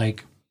 and then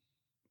like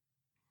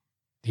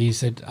he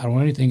said, I don't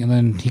want anything, and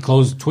then he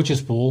closed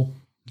Twitch's pool.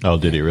 Oh,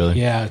 did he really?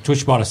 Yeah,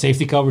 Twitch bought a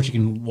safety coverage you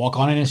can walk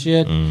on it and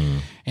shit,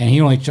 and he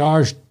only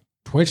charged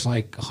Twitch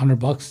like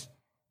 $100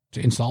 to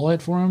install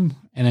it for him,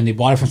 and then they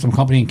bought it from some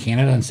company in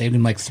Canada and saved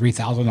him like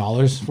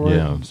 $3,000 for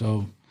Yeah. it.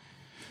 So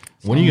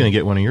When are you going to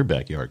get one in your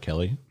backyard,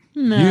 Kelly?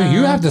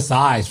 you have the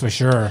size for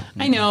sure.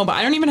 I know, but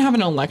I don't even have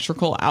an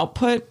electrical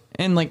output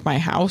in like my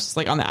house,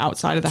 like on the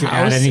outside of the To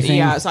house. add anything?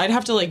 Yeah, so I'd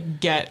have to like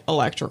get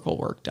electrical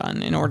work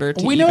done in order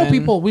to. We know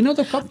people. We know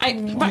the couple.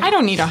 But I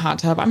don't need a hot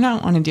tub. I'm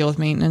not want to deal with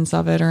maintenance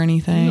of it or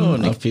anything. I know Like,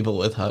 enough people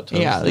with hot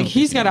tubs. yeah, like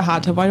he's got a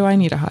hot tub. Why do I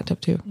need a hot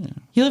tub too?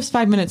 He lives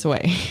 5 minutes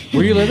away.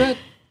 Where you live at?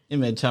 in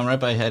Midtown, right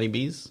by Hattie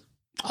B's.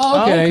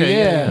 Oh, okay,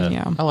 yeah.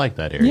 Yeah. I like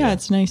that area. Yeah,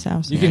 it's a nice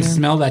house. You can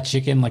smell that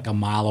chicken like a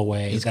mile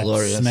away. It's that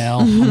glorious.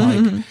 smell.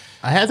 I'm like,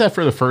 I had that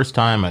for the first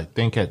time, I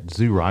think, at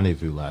Zoo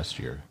Rendezvous last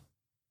year.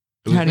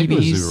 I Hattie think it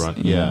was B's. Zoo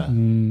Rendezvous. Yeah.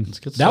 It's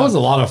good that stuff. was a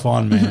lot of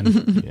fun,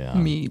 man. Yeah.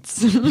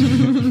 meats.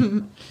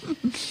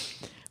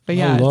 But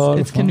yeah, lot of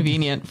it's fun.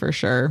 convenient for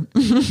sure.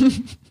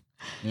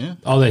 Yeah.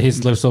 Oh, that he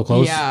lives so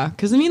close. Yeah,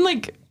 because I mean,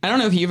 like, I don't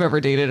know if you've ever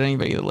dated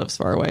anybody that lives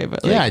far away,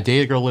 but like, Yeah, I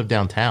dated a girl who lived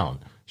downtown.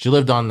 She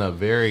lived on the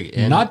very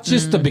end. Not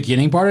just the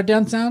beginning part of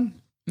downtown.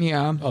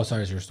 yeah. Oh,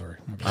 sorry, it's your story.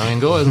 I mean,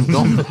 go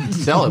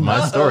tell it.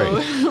 My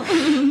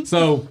story.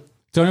 So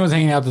Tony was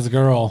hanging out with this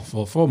girl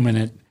for a full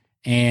minute,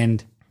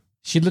 and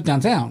she lived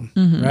downtown,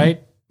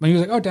 right? When he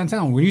was like, "Oh,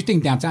 downtown." When you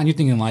think downtown, you're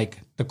thinking like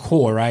the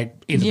core, right?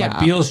 It's like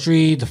Beale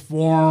Street, the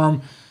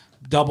Forum,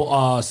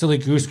 double Silly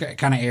Goose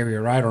kind of area,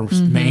 right? Or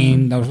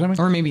Maine, that was what I mean?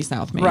 Or maybe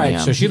South Maine. Right. Yeah.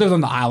 So she lives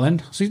on the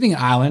island. So you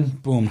think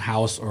island, boom,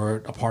 house or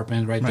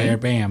apartment right there,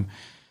 bam.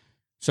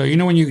 So you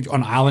know when you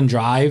on Island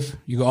Drive,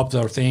 you go up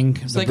the thing,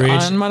 the like bridge.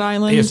 on Mud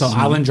Island? Yeah, so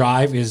Island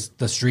Drive is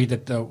the street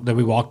that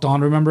we walked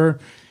on, remember?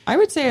 I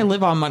would say I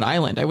live on Mud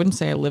Island. I wouldn't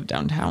say I live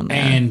downtown there.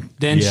 And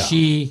then Yeah.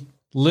 she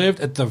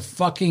lived at the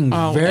fucking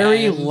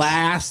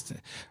last.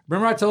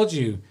 Remember I told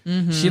you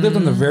she lived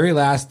on the very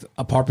last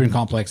apartment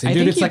complex. And I dude,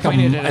 think it's you like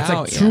pointed it it's like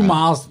out, 2 yeah.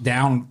 miles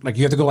down. Like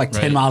you have to go like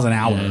 10 miles an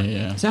hour.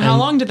 Yeah. So how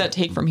long did that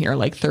take from here?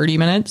 Like 30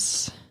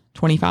 minutes?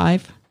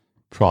 25?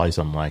 Probably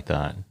something like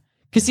that.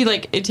 Because see,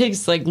 like, it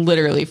takes like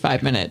literally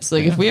 5 minutes.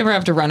 Like, if we ever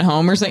have to run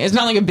home or something, it's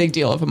not like a big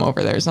deal if I'm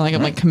over there. It's not like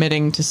I'm like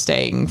committing to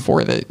staying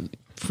for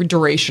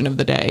duration of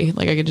the day.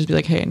 Like, I could just be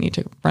like, hey, I need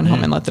to run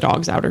home and let the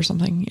dogs out or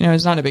something. You know,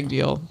 it's not a big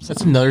deal. So.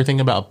 That's another thing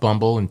about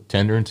Bumble and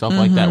Tinder and stuff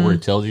like that, where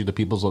it tells you the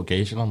people's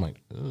location. I'm like,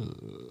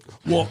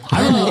 Well,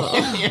 I don't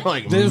know. you're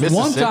like There's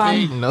one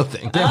Mississippi, time-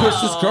 nothing. There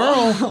was this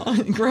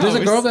girl. Gross. There's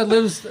a girl that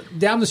lives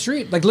down the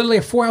street, like literally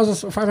 4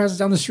 houses or 5 houses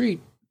down the street.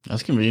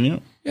 That's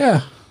convenient.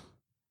 Yeah.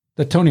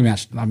 The Tony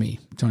matched, not me.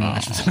 Tony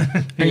matched.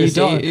 Are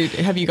you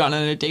have you gone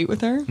on a date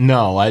with her?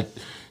 No,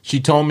 she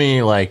told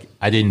me like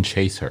I didn't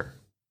chase her.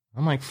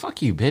 I'm like,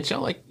 fuck you, bitch.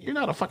 I'm like, you're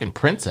not a fucking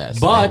princess.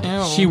 But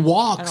Ew. she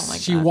walks. I don't like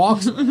she that.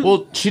 walks.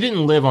 well, she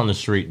didn't live on the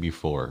street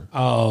before.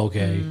 Oh,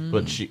 okay.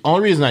 But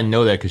only reason I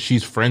know that because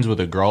she's friends with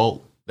a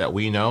girl that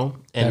we know,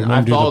 and That I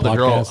won't do follow the the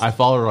girl. podcast. I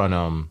follow her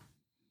on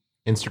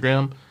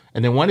Instagram,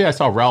 and then one day I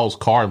saw Raul's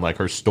car in like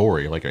her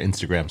story, like her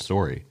Instagram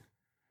story,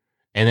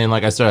 and then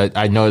like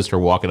I noticed her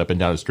walking up and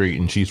down the street,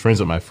 and she's friends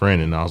with my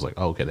friend, and I was like,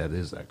 oh, okay, that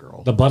is that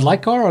girl. The Bud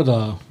Light car or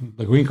the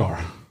green car?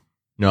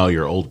 No,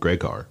 your old gray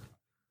car.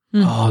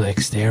 Oh, the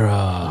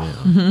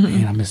Xterra.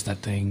 Man, I missed that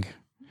thing.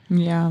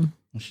 Yeah.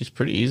 Well, she's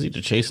pretty easy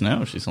to chase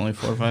now. She's only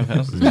 4 or 5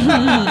 houses. You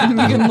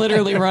can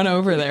literally run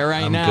over there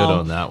right I'm now. good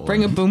on that one.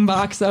 Bring a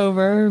boombox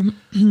over.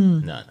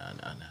 No.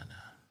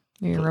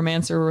 You can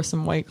romance her with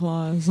some White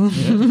Claws.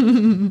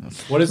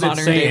 What does it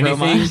Modern say? day Anything?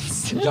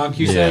 romance. John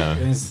Cusack. Yeah.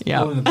 And it's Yeah.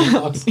 pulling the big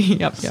box.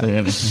 Yep. Say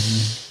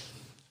anything.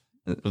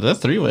 But that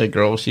 3-way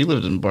girl, she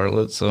lived in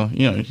Bartlett, so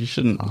you know you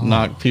shouldn't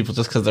knock people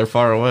just because they're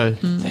far away.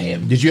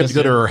 Damn. Did you have to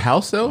go to her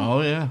house though?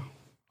 Oh yeah,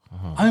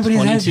 Everybody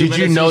has 22 Did you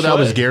minutes know each that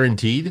was way.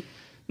 guaranteed?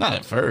 Not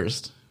at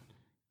first.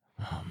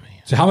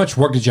 So how much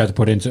work did you have to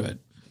put into it?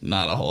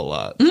 Not a whole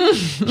lot.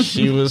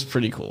 She was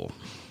pretty cool.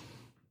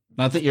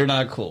 Not that you're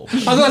not cool. I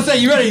was gonna say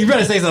you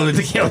better say something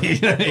to kill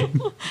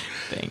you.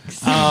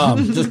 Thanks.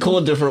 Just cool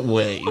in different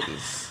ways.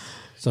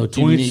 So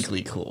 20,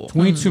 Uniquely cool.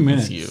 22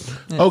 minutes. It's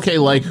you. Okay,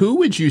 like who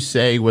would you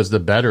say was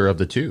the better of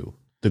the two?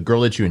 The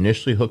girl that you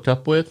initially hooked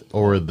up with,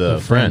 or the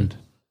friend?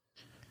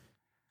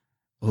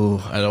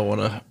 Ooh, I don't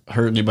want to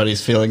hurt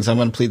anybody's feelings. I'm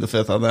going to plead the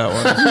fifth on that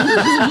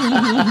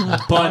one.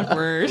 But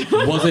Word.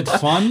 was it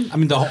fun? I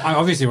mean,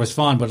 obviously it was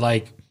fun, but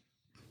like,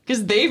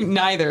 Because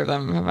neither of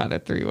them have had a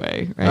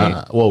 3-way,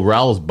 right? Well,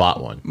 Raul's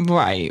bought one.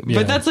 Right. Yeah.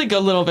 But that's like a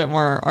little bit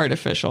more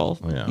artificial.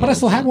 Yeah. but I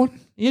still had one.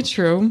 Yeah,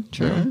 true.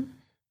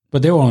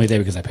 But they were only there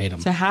because I paid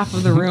them. So half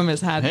of the room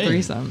has had Hey.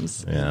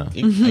 threesomes. Yeah.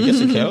 I guess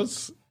it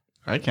counts.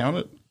 I count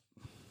it.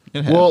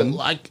 It Well, happened.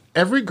 like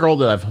every girl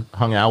that I've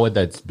hung out with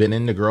that's been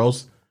into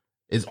girls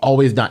is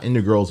always not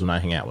into girls when I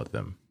hang out with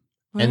them.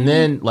 And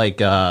then like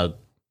I'm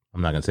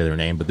not gonna say their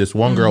name, but this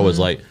one girl was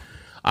like,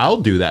 I'll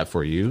do that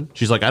for you.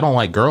 She's like, I don't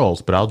like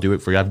girls, but I'll do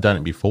it for you. I've done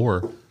it before.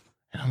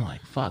 And I'm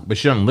like, fuck, but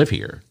she doesn't live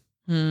here.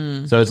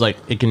 So it's like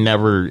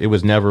it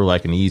was never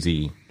like an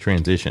easy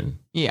transition.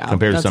 Yeah,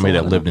 Compared to that's somebody a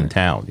that lot of lived in effort.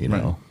 town, you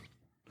know.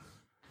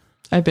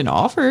 I've been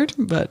offered,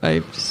 but I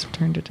just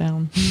turned it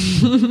down.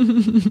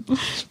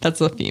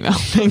 That's a female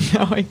thing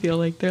now. I feel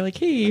like they're like,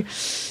 hey.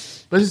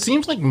 But it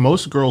seems like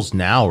most girls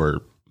now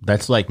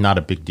that's like not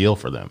a big deal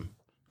for them.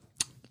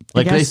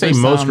 Like they guess say there's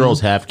most some-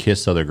 girls have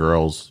kissed other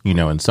girls, you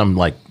know, in some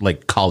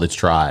like college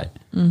try.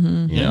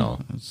 You know.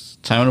 It's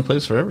time and a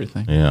place for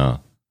everything. Yeah.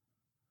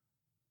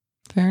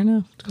 Fair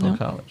enough. Go to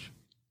college.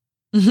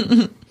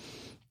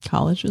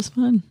 College was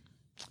fun.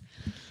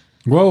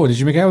 Whoa, did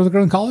you make out with a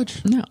girl in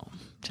college? No,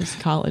 just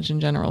college in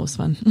general was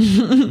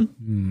fun.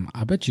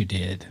 I bet you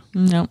did.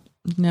 No,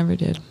 never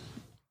did.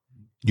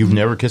 You've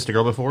never kissed a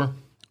girl before?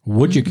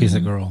 Would you kiss a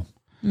girl?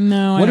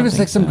 No, What if it's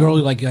like some girl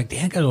you're like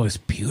that girl is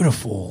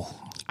beautiful?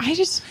 I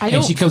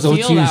don't she comes over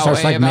feel to you and that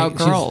starts, way like, about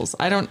she's- girls.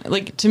 I don't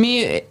like. To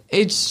me,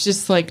 it's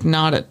just like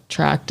not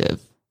attractive.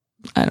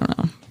 I don't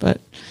know, but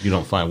You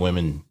don't find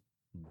women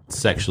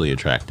sexually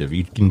attractive.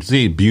 You can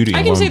see beauty. I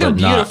in can one, say they're but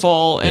not-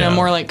 beautiful in yeah. a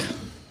more like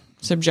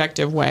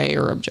subjective way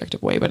or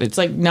objective way, but it's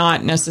like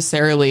not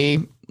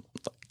necessarily.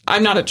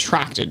 I'm not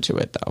attracted to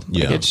it though.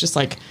 Like, Yeah. it's just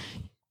like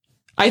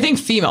I think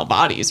female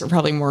bodies are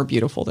probably more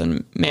beautiful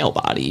than male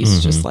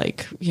bodies. Just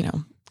like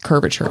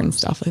curvature and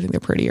stuff. I think they're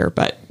prettier,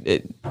 but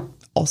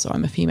also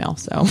I'm a female,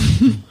 so.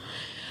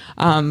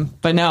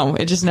 But no,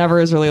 it just never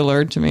has really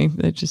allured to me.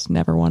 I just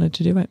never wanted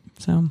to do it.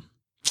 So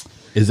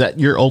Is that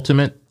your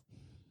ultimate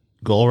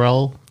goal,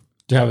 Raul?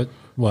 To have it,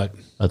 what?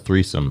 A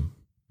threesome,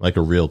 like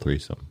a real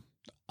threesome.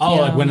 Oh,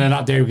 Yeah. like when they're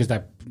not there because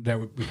that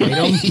we paid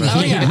them?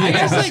 oh yeah, I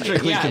guess like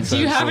Strictly do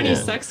you have any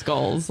consensual. sex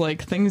goals?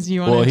 Like things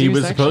you want to Well, do he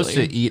was sexually?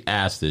 supposed to eat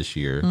ass this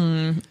year.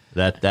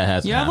 That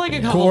hasn't. You have like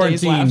a happened yet. couple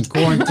days left.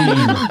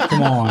 Quarantine.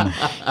 Come on.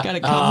 Got a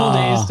couple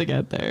days to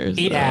get there.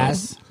 Eat so-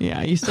 ass.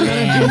 Yeah, you still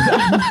gotta do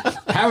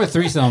that. Have a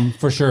threesome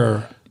for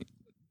sure.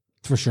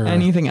 For sure.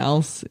 Anything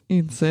else?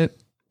 Eats it.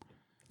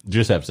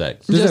 Just have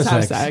sex. Just have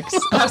have sex.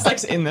 sex. Have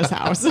sex in this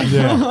house.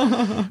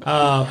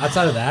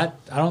 Outside of that,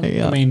 I don't.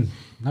 Yeah. I mean,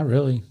 not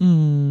really.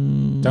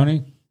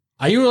 Tony,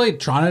 are you really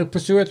trying to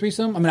pursue a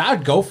threesome? I mean,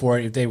 I'd go for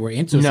it if they were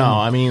into. No, some-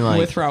 I mean like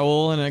With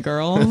Raul and a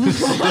girl.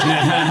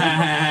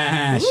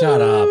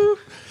 Shut up.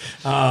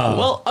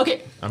 Well,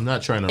 okay. I'm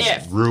not trying to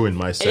If- ruin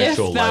my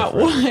sexual If that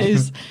life.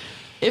 was,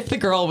 if the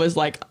girl was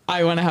like,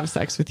 I want to have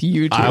sex with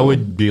you too. I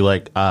would be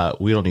like,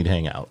 we don't need to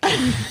hang out.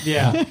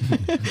 Yeah.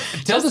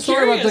 Tell the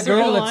story about the curious where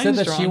girl the that said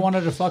line's that she drawn.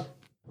 wanted to fuck.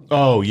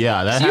 Oh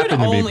yeah, that So you would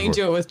happened to me. only before.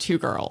 do it with two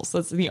girls.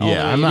 That's the only.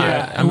 I'm not-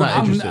 Yeah, I'm not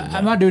interested in that.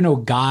 I'm not doing no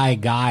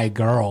guy,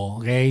 girl.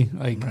 Okay,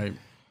 like Right.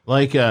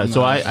 Like,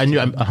 so I knew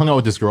I hung out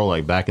with this girl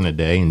like back in the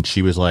day, and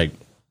she was like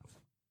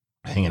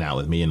hanging out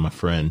with me and my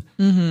friend.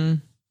 Mm-hmm.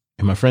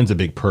 And my friend's a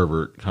big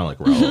pervert, kind of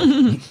like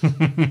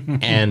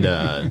Raul.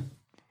 And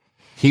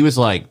he was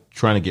like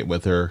trying to get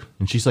with her,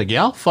 and she's like,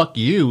 "Yeah, I'll fuck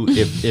you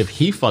if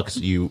he fucks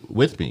you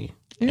with me."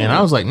 And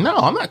I was like, "No,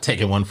 I'm not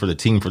taking one for the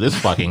team for this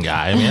fucking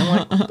guy." I mean, I'm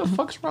like, "What the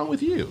fuck's wrong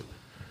with you?"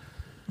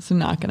 It's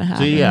not going to So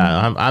happen.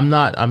 yeah, I'm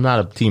not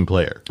a team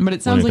player. But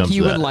it sounds when like comes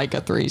you to would that. like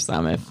a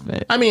threesome if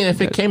it. I mean, if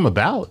it came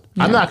about,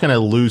 I'm not going to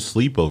lose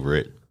sleep over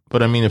it.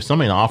 But I mean, if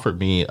somebody offered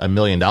me $1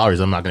 million,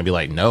 I'm not going to be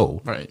like,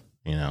 no. Right.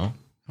 You know?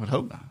 I would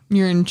hope not.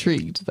 You're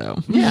intrigued though.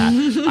 Yeah.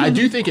 I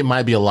do think it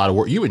might be a lot of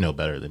work. You would know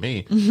better than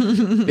me.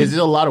 Is it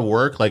a lot of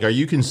work? Like, are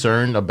you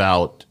concerned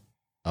about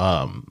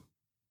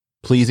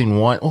pleasing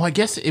one? Well, I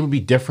guess it would be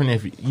different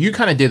if you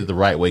kind of did it the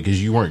right way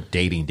because you weren't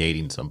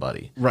dating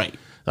somebody. Right.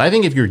 I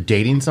think if you're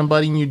dating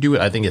somebody and you do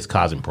it, I think it's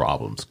causing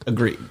problems.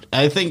 Agreed.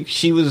 I think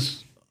she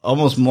was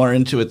almost more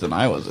into it than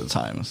I was at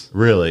times.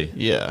 Really?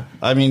 Yeah.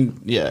 I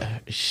mean, yeah.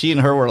 She and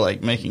her were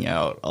like making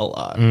out a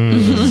lot.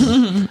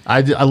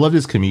 I love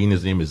this comedian.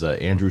 His name is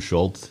Andrew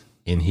Schultz,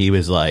 and he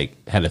was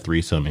like had a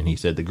threesome, and he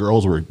said the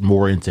girls were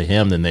more into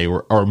him than they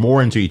were, or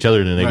more into each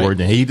other than they Right. were.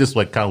 And he just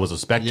like kind of was a Yeah,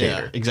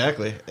 spectator.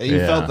 exactly. You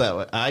Yeah. felt that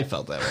way. I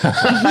felt that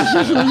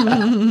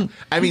way.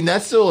 I mean,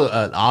 that's still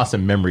an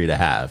awesome memory to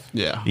have.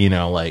 Yeah. you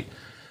know, like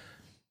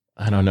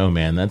I don't know,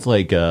 man. That's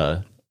like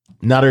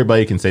not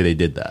everybody can say they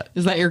did that.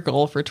 Is that your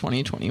goal for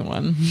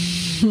 2021?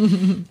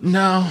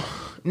 No.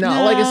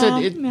 Like I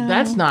said,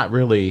 that's not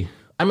really.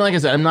 I mean, like I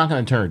said, I'm not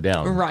going to turn it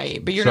down.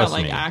 Right, but you're Trust not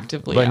like me.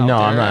 actively But out no,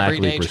 there I'm not every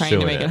actively day trying to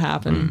pursuing make it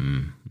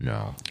happen.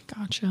 No.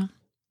 Gotcha.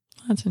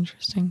 That's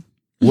interesting.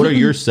 What are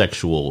your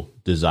sexual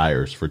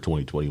desires for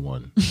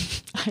 2021?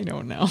 I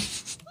don't know.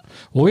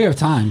 well, we have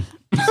time.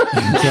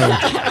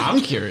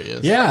 I'm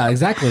curious. Yeah,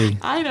 exactly.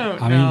 I don't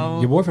I know.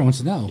 mean, your boyfriend wants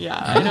to know. Yeah,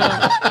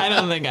 I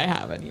don't think I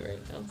have any right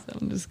now, so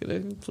I'm just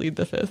gonna plead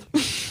the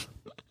fifth.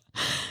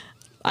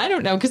 I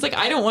don't know, because like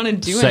I don't want to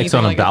do Sex anything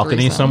on a like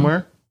balcony threesome.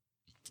 somewhere?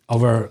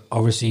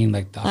 Overseeing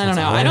like the I don't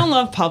know. I don't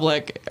love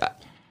public.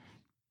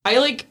 I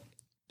like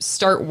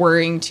start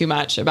worrying too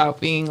much about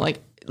being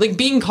like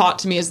being caught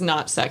to me is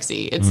not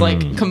sexy. It's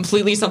like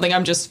completely something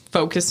I'm just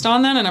focused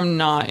on then, and I'm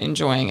not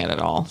enjoying it at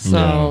all.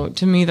 So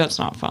to me, that's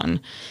not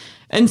fun.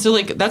 And so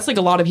like that's like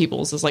a lot of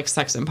people's is like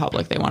sex in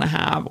public they want to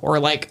have, or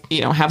like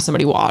have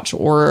somebody watch,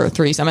 or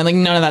threesome. And like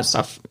none of that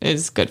stuff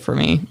is good for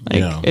me.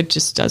 Like it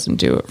just doesn't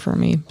do it for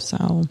me.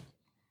 So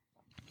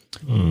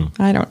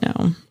I don't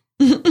know.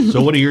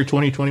 So what are your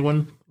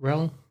 2021,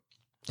 Raul?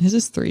 Is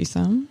this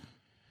threesome?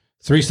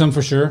 Threesome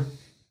for sure.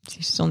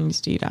 He still needs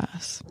to eat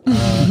ass.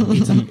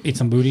 Eat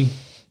some booty.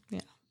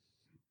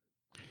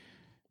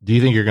 Do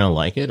you think you're going to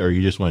like it, or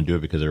you just want to do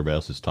it because everybody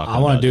else is talking I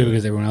want about to do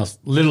it because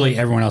literally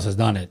everyone else has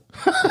done it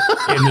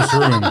in this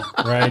room,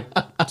 right?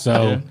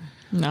 So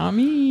Not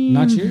me.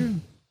 not you.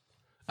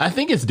 I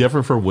think it's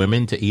different for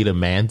women to eat a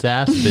man's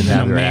ass than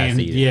have their ass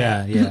eaten.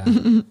 Yeah.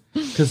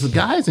 Because the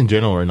guys in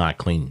general are not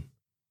clean.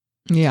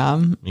 Yeah.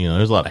 You know,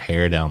 there's a lot of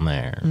hair down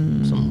there,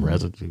 some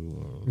residue.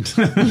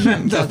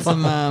 That's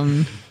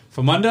some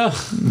Famunda?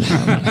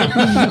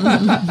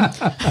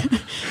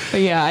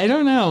 But yeah, I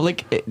don't know.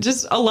 Like,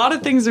 just a lot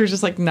of things are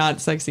just like not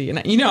sexy. And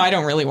I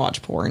don't really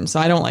watch porn, so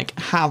I don't like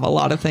have a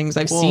lot of things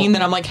I've seen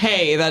that I'm like,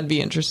 hey, that'd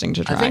be interesting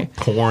to try. I think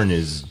porn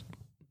is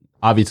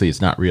obviously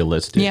it's not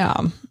realistic. Yeah.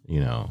 You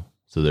know,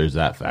 so there's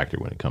that factor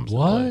when it comes to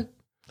What? play.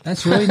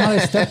 That's really not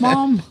his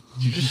stepmom?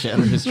 You just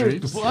shatter his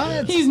dreams.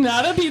 What? He's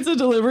not a pizza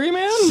delivery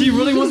man? She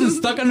really wasn't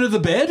stuck under the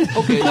bed?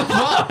 Okay.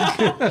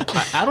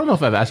 I don't know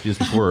if I've asked you this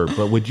before,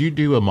 but would you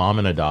do a mom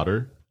and a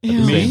daughter at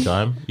the same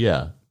time?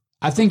 Yeah.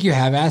 I think you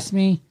have asked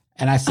me,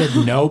 and I said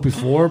no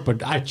before,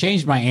 but I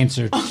changed my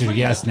answer to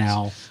yes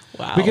now.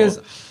 Wow. Because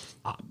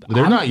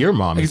They're not your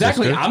mom. and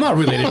exactly, sister. I'm not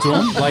related to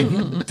them.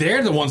 Like,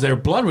 they're the ones that are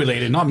blood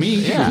related, not me.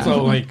 Yeah.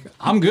 So, like,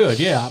 I'm good.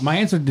 Yeah. My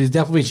answer is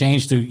definitely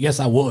changed to yes,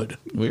 I would.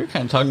 We were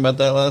kind of talking about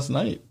that last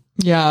night.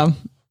 Yeah.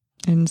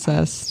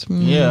 Incest.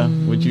 Yeah.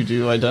 Would you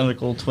do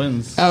identical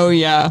twins? Oh,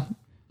 yeah.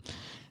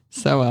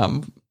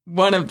 So,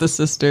 one of the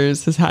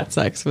sisters has had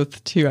sex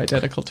with two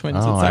identical twins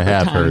at Oh, separate I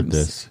have times. heard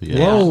this.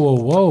 Yeah.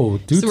 Whoa.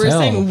 Do So we're tell.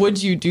 saying,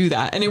 would you do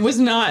that? And it was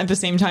not at the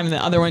same time.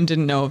 The other one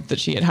didn't know that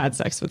she had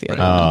sex with the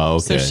other one. Oh,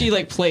 So okay. she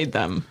like played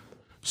them.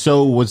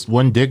 So was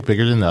one dick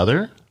bigger than the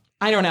other?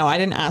 I don't know. I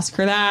didn't ask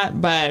her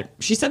that, but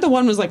she said the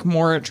one was like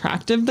more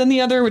attractive than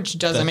the other, which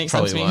doesn't That's make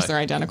sense to me probably because they're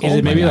identical. Is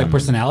it maybe like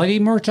personality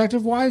more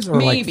attractive wise,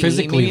 or like Maybe.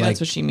 physically? Maybe like, that's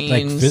what she means.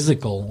 Like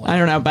physical. I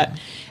don't know, but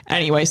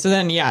anyway, so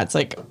then yeah, it's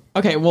like,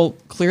 okay, well,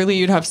 clearly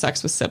you'd have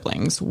sex with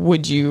siblings.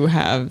 Would you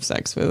have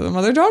sex with a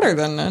mother-daughter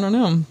then? I don't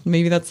know.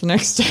 Maybe that's the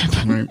next step.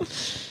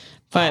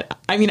 But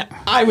I mean,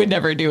 I would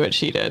never do what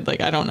she did.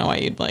 Like, I don't know why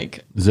you'd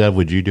like. Zev,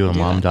 would you do a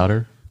mom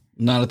daughter?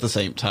 Not at the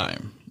same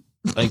time.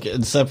 Like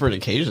in separate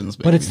occasions,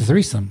 maybe. But it's the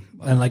threesome,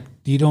 and like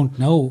you don't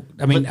know.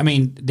 I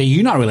mean,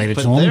 you're not related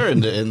But to them. they're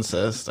into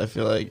incest. I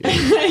feel like.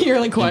 You're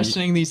like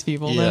questioning these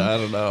people. Yeah, Then. I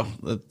don't know.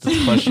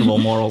 That's questionable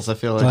morals. I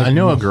feel like. I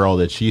know a girl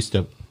that she used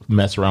to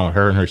mess around with.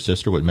 Her and her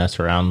sister would mess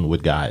around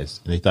with guys.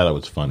 And they thought it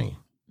was funny.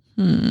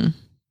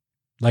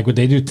 Like, would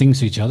they do things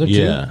to each other too?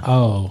 Yeah.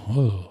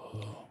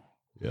 Oh.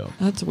 Yeah.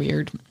 That's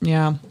weird.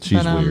 Yeah.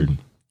 She's But, weird.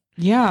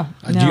 Yeah.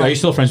 Are you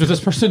still friends with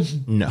this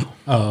person? No.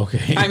 Oh,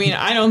 okay. I mean,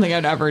 I don't think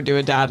I'd ever do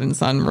a dad and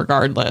son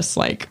regardless.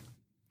 Like,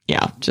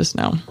 yeah, just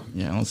no.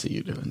 Yeah, I don't see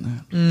you doing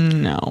that.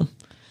 No.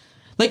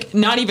 Like,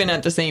 not even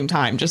at the same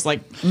time. Just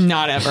like,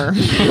 not ever.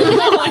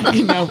 Like,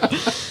 no.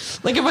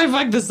 Like, if I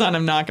fuck the son,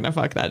 I'm not going to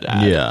fuck that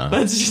dad. Yeah.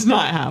 That's just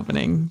not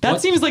happening.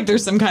 That seems like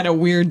there's some kind of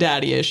weird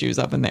daddy issues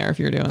up in there if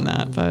you're doing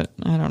that. But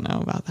I don't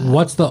know about that.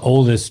 What's the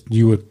oldest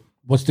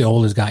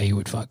guy you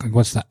would fuck? Like,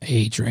 what's the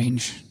age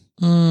range?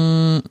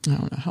 I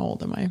don't know. How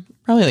old am I?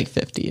 Probably like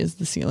 50 is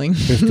the ceiling.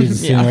 50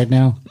 is the ceiling right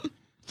now.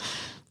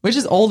 Which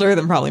is older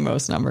than probably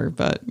most number.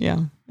 But yeah,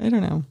 I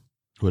don't know.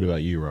 What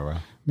about you,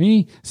 Rora?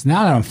 Me? So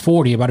now that I'm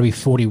 40, about to be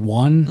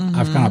 41,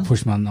 I've kind of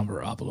pushed my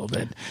number up a little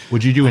bit.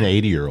 Would you do an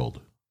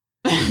 80-year-old?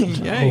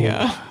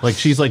 Yeah. Like,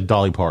 she's like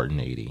Dolly Parton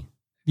 80.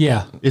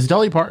 Yeah. Is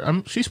Dolly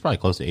Parton? She's probably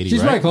close to 80,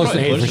 She's right? probably close to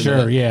 8 for pushing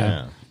sure. it.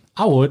 Yeah.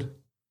 I would.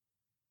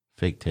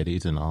 Fake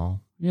titties and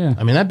all. Yeah.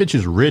 I mean, that bitch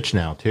is rich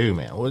now, too,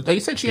 man. Well, they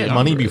said she had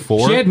money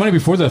before. She had money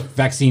before the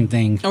vaccine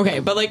thing. Okay,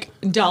 but like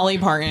Dolly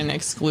Parton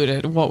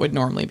excluded, what would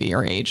normally be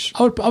your age?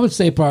 I would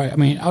say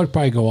probably, I would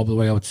probably go all the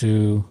way up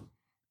to.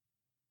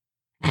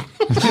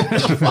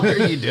 What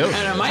are you doing?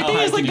 I don't know. My thing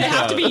is like they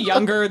have to be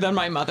younger than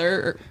my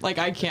mother. Or, like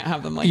I can't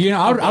have them like.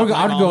 I above my would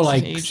go mom's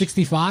like age.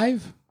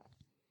 65.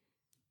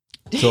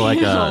 So like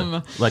Damn.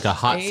 a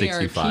hot ARP.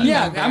 65.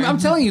 Yeah, I'm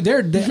telling you,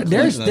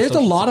 there's a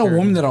lot of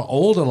women that are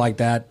older like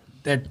that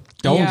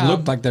don't Yeah.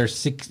 look like they're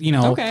 6, you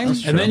know. Okay.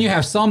 That's And then you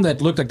have some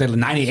that look like they're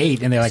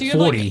 98 and they're like So you're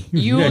 40. like,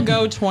 you will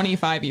go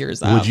 25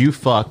 years up. Would you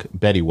fuck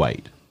Betty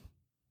White?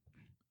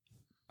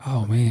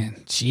 Oh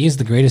man, she is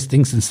the greatest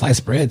thing since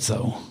sliced bread.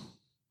 So,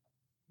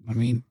 I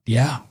mean,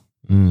 yeah,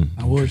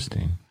 I would.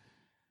 Interesting.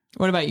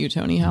 What about you,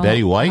 Tony? How,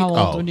 Betty White? How old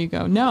Oh. would you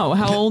go? No,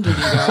 how old would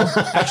you go?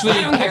 Actually,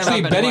 I don't care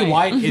about Betty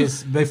White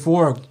is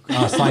before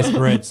sliced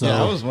bread. So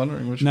Yeah, I was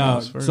wondering which one no,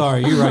 was first.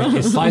 sorry, you're right.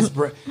 It's sliced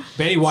bread.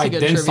 Betty White,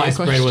 good then trivia sliced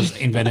bread was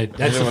question. invented. I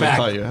That's didn't a want to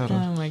call fact. you out.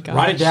 Oh my god.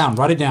 Write it down.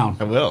 Write it down.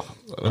 I will.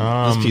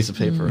 This piece of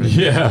paper. Right?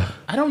 Yeah.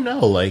 I don't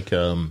know. Like,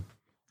 I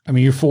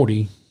mean, you're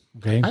 40.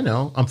 Okay. I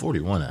know. I'm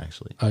 41,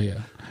 actually. Oh yeah,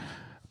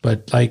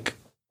 but like,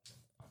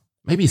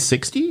 Maybe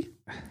 60?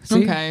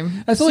 see, Okay.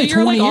 that's so only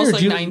you're 20 like also years.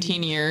 like You-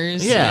 19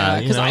 years. Yeah,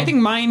 you Because I know.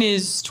 think mine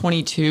is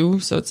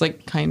 22. So it's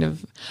like kind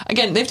of,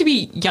 again, they have to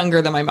be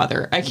younger than my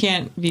mother. I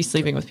can't be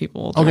sleeping with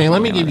people. older Okay, than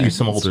let my me give mother. you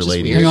some It's older just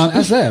ladies. weird. Hang on,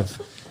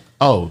 SF.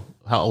 Oh,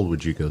 how old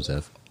would you go,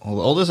 Zev? Well,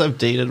 the oldest I've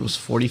dated was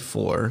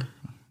 44.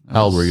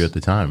 How old were you at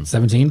the time?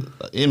 17.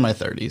 In my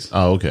 30s.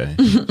 Oh, okay.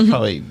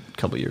 Probably a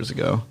couple years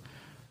ago.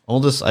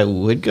 Oldest I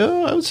would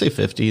go, I would say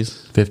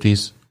 50s.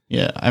 50s?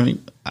 Yeah, I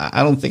mean,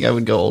 I don't think I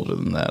would go older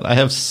than that. I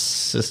have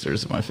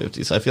sisters in my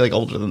 50s. So I feel like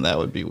older than that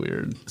would be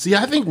weird. See,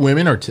 I think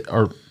women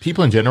or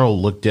people in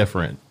general look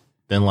different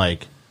than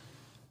like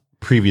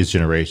previous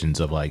generations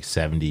of like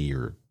 70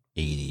 or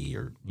 80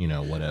 or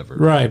whatever.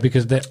 Right,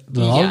 because a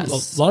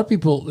Yes. lot of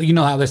people, you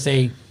know how they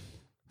say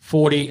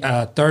 40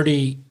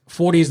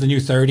 is the new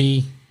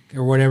 30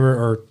 or whatever,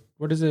 or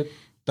what is it?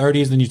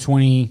 30 is the new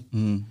 20.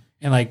 And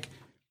like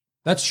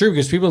that's true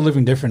because people are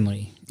living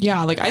differently.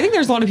 Yeah, like I think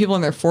there's a lot of people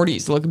in their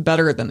 40s that look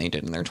better than they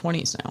did in their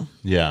 20s now.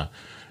 Yeah.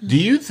 Do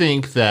you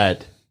think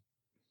that,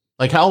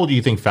 like, how old do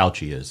you think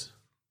Fauci is?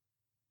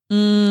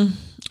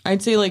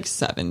 I'd say like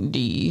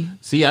 70.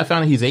 See, I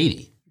found he's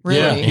 80. Really?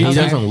 Yeah, And he Okay.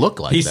 doesn't look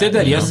like He that. said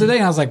that yesterday,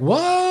 and I was like,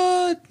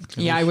 "What?"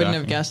 Yeah, I wouldn't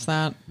have guessed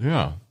that.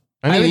 Yeah.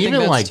 I I mean, would think even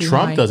that's like too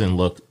Trump high. doesn't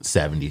look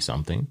 70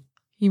 something.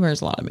 He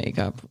wears a lot of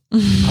makeup.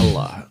 A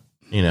lot.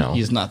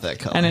 He's not that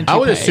color. And a I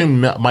would toupee.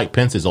 assume Mike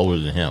Pence is older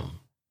than him.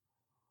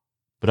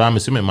 But I'm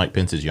assuming Mike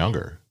Pence is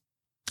younger.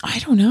 I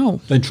don't know.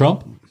 Then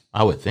Trump.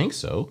 I would think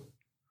so.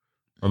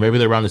 Or maybe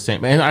they're around the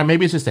same. And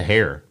maybe it's just the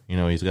hair.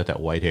 He's got that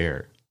white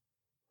hair.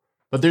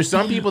 But there's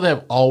some people that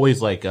have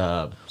always like, say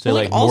Well,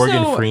 like also,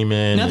 Morgan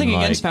Freeman. Nothing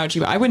and, against like, Fauci,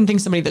 but I wouldn't think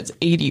somebody that's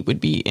 80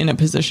 would be in a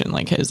position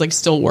like his, like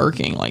still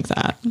working like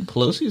that.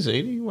 Pelosi's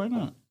 80. Why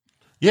not?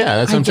 Yeah,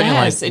 that's what I'm saying.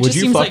 Like, It would just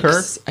you seems fuck like,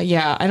 her?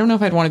 Yeah, I don't know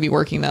if I'd want to be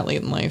working that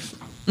late in life.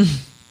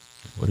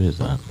 What is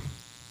that?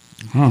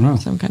 I don't know.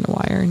 Some kind of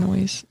wire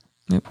noise.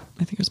 Nope,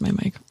 I think it was my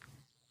mic.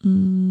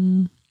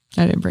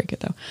 I didn't break it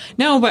though.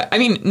 No, but I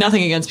mean,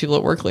 nothing against people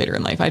that work later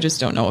in life. I just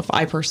don't know if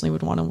I personally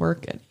would want to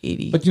work at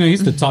 80. But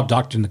he's the top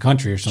doctor in the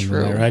country or something,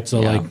 True. like that, right?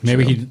 So Yeah, like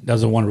maybe true. he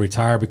doesn't want to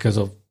retire because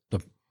of the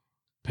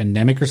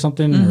pandemic or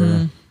something.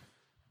 Or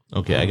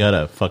Okay, I got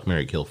a fuck,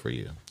 marry, kill for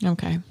you.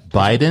 Okay.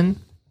 Biden,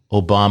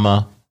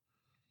 Obama.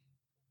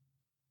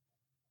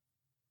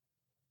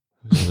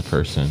 Who's the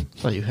person? I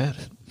thought you had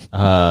it.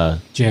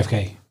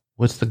 JFK.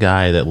 What's the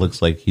guy that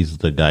looks like he's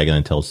the guy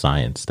going to tell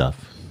science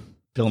stuff?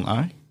 Bill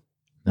Nye?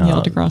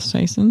 Neil deGrasse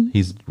Tyson.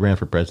 He's ran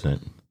for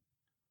president.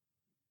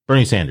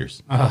 Bernie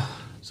Sanders.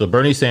 So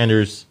Bernie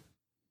Sanders,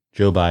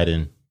 Joe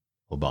Biden,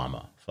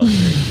 Obama. Fuck,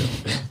 marry,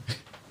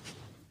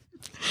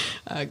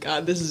 kill.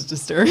 God, this is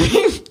disturbing.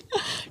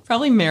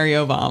 Probably marry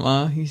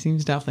Obama. He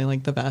seems definitely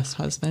like the best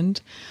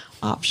husband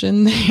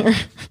option there.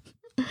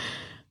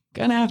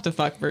 Gonna have to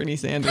fuck Bernie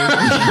Sanders.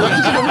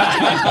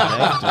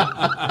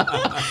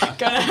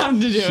 Gonna have to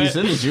do She's it.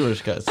 in the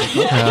Jewish cuts.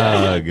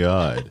 Oh,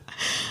 God.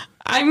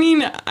 I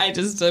mean, I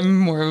just am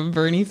more of a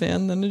Bernie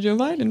fan than a Joe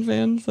Biden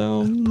fan,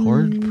 so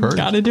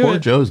gotta do poor it.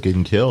 Joe's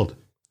getting killed.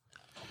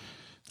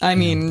 I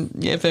mean,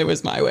 if it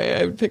was my way,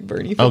 I would pick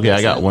Bernie. Okay,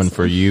 I got one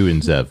for you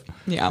and Zev.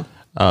 Yeah.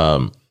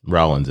 Raul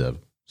and Zev.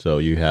 So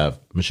you have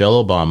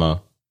Michelle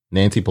Obama,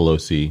 Nancy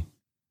Pelosi,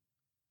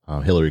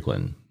 Hillary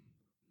Clinton.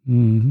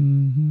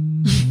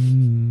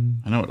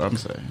 I know what I'm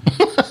saying.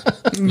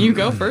 You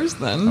go first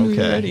then. Okay.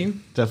 You ready?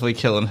 Definitely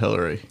killing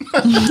Hillary.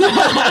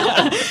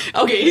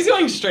 Okay, he's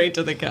going straight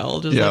to the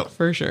kill, just Yeah. like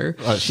for sure.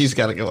 She's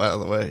got to go out of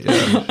the way.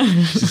 Yeah.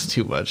 She's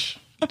too much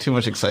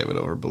excitement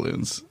over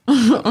balloons.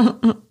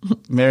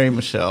 Marry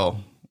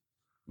Michelle,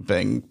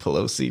 bang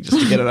Pelosi just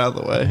to get it out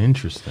of the way.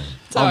 Interesting.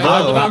 So I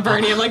felt about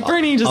Bernie. I'm like,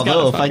 Bernie, just Although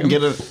gotta if I fuck can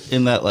him. get it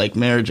in that like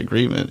marriage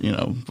agreement,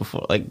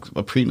 before like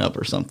a prenup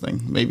or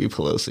something, maybe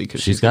Pelosi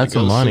because She's got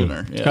some money.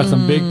 Sooner. Yeah. Got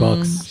some big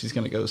bucks. She's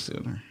gonna go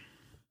sooner.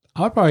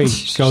 I'd probably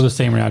go the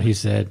same route he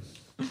said.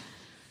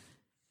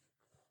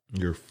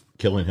 You're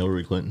killing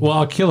Hillary Clinton? Well,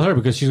 I'll kill her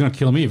because she's going to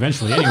kill me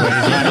eventually anyway.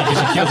 Because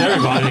she kills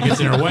everybody that gets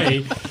in her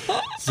way.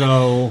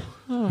 So,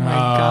 Oh my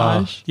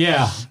gosh.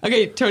 yeah.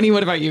 Okay, Tony,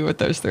 what about you with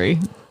those three?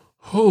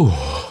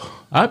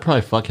 I'd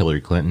probably fuck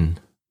Hillary Clinton,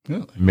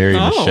 Really? marry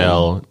Oh.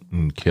 Michelle,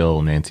 and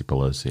kill Nancy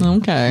Pelosi.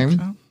 Okay.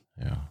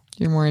 Yeah.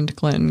 You're more into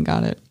Clinton.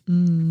 Got it.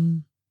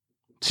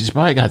 She's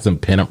probably got some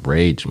pin-up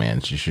rage,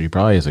 man. She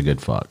probably is a good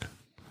fuck.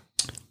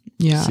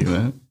 Yeah. See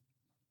that?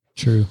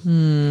 True.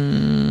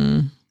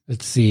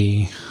 Let's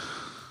see.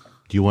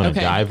 Do you want Okay.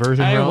 a guy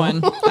version, I have Raul?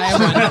 one. I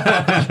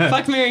have one.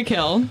 Fuck, marry,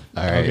 kill. All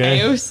right. Okay.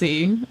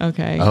 AOC.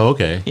 Okay. Oh,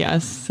 okay.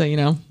 Yes.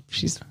 So,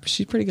 she's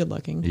pretty good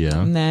looking. Yeah.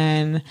 And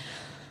then,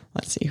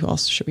 let's see, who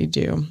else should we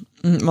do?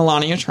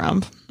 Melania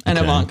Trump and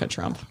Okay. Ivanka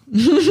Trump.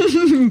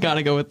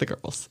 Gotta go with the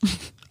girls.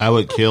 I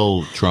would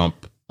kill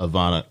Trump,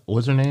 Ivana.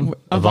 What's her name?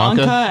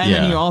 Ivanka, and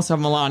Yeah. then you also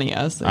have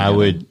Melania. So I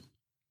would.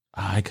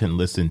 I couldn't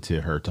listen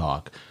to her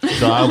talk,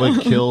 so I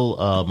would kill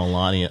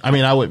Melania. I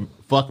mean, I would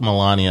fuck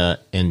Melania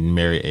and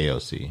marry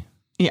AOC.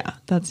 Yeah,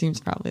 that seems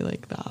probably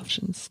like the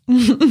options.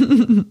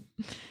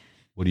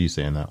 What do you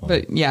say on that one?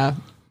 But yeah,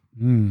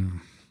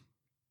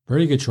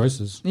 Pretty good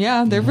choices.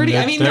 yeah, they're pretty.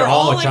 I mean, They're they're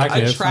all all like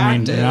attractive.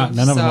 attractive. I mean,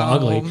 none of them are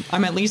ugly.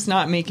 I'm at least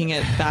not making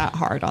it that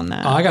hard on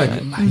that. Oh, I got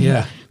to,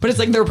 yeah. But it's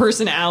like their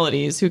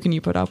personalities. Who can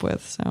you put up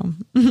with? So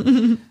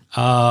I'm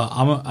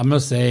going to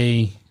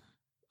say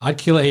I'd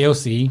kill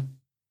AOC.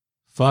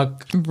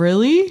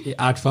 really,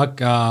 I'd fuck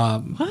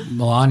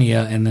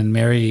Melania and then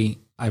marry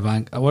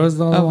Ivanka. What is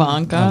the other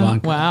one?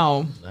 Ivanka.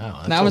 Wow,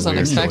 Wow, that was a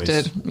weird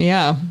unexpected. choice.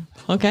 Yeah.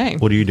 Okay.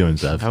 What are you doing,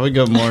 Zev? I would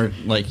go more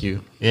like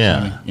you.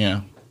 Yeah.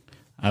 Yeah.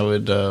 I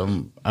would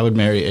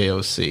marry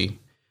AOC.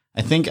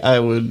 I think I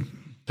would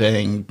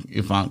bang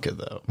Ivanka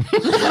though,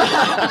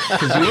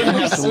 because you wouldn't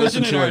have to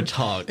listen to her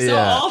talk. So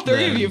all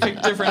three of you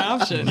picked different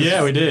options.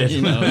 Yeah, we did.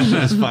 You know, she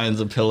just finds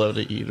a pillow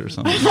to eat or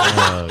something.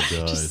 Oh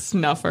god. Just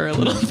snuff her a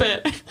little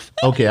bit.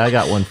 Okay, I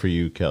got one for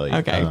you, Kelly.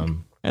 Okay.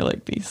 I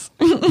like these.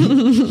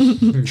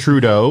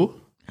 Trudeau,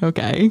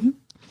 Okay.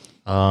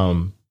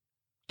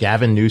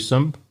 Gavin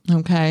Newsom,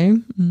 Okay.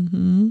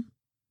 Mm-hmm.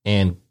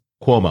 and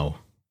Cuomo.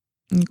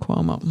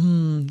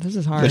 Cuomo. This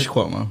is hard. Fish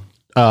Cuomo,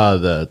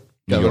 The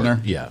New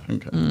governor. York- yeah.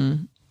 Okay.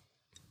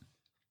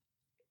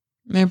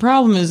 My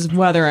problem is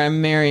whether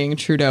I'm marrying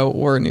Trudeau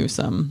or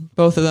Newsom.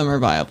 Both of them are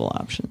viable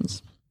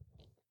options.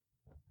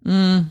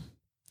 I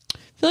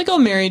feel like I'll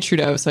marry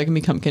Trudeau so I can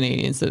become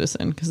Canadian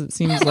citizen because it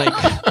seems like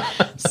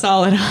a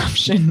solid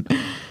option.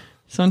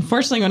 So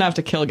unfortunately, I'm going to have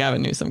to kill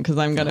Gavin Newsom because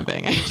I'm going to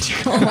bang Andrew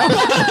Cuomo.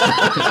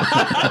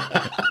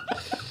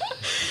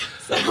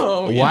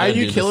 So Why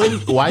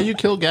you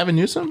kill Gavin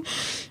Newsom?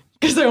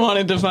 because I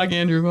wanted to fuck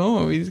Andrew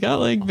Cuomo. He's got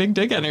like big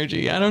dick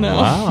energy. I don't know.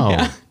 Wow.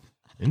 Yeah.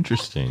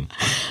 Interesting.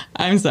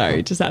 I'm sorry.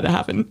 It just had to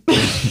happen.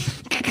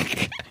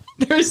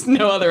 There's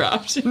no other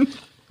option.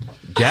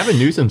 Gavin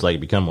Newsom's like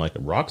become like a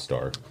rock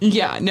star.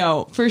 Yeah,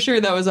 no, for sure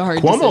that was a hard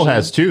Cuomo decision.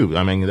 has too.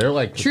 I mean, they're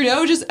like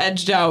Trudeau just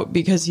edged out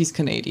because he's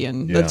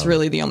Canadian. Yeah. That's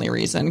really the only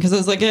reason. Because I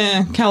was like,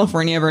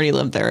 California, I've already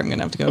lived there. I'm going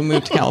to have to go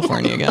move to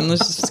California again.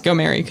 Let's just go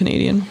marry a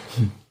Canadian.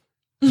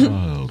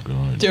 oh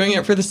god. Doing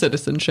it for the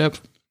citizenship.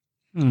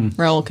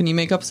 Raul, can you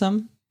make up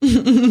some?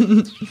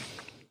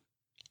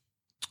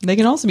 They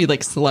can also be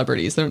like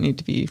celebrities. They don't need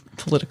to be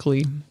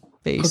politically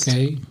based.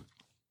 Okay.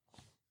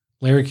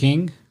 Larry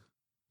King.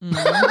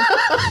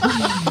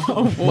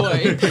 Oh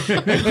boy.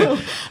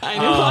 I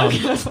know I'm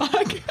going to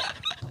fuck.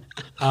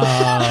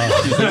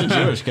 These are the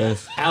Jewish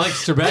guys.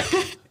 Alex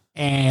Trebek.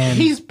 And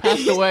He's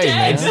passed away,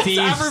 dead. man. Steve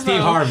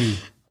Apropos. Harvey.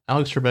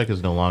 Alex Trebek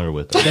is no longer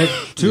with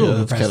us. Two of them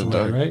that's passed kinda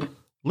away, dark. right?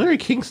 Larry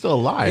King's still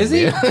alive. Is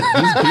he? man.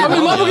 I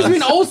mean, motherfuckers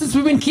been old since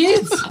we've been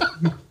kids.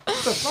 What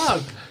the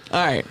fuck?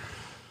 All right.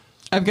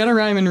 I've got a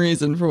rhyme and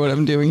reason for what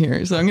I'm doing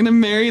here. So I'm going to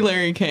marry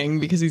Larry King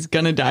because he's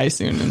going to die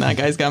soon and that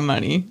guy's got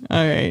money.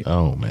 All right.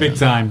 Oh man. Big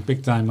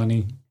time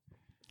money.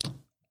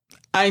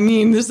 I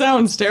mean, this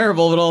sounds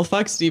terrible, but I'll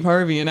fuck Steve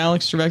Harvey and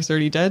Alex Trebek's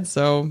already dead,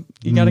 so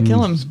you got to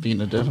kill him. Being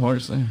a dead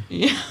horse there.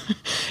 Yeah.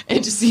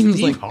 It just seems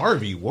Steve like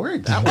Harvey,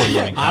 where'd that one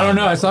coming I don't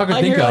know. That's all I could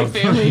like think you're of.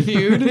 like Family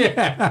Feud.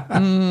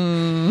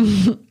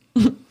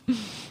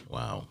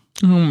 Wow.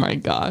 Oh my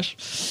gosh.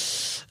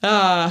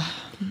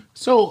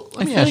 So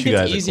let I me feel ask like you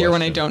guys it's a easier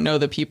when I question. don't know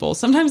the people.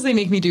 Sometimes they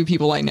make me do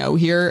people I know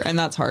here, and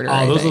that's harder.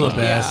 Oh, those I are the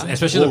think. best. Yeah.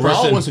 Especially Well, the Raul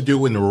person. wants to do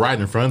it when they're right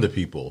in front of the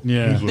people.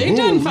 Yeah. He's like, They've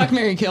done "Ooh." Fuck,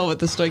 Marry, Kill with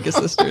the Stoica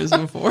sisters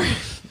before.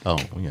 Oh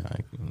yeah.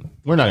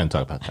 We're not going to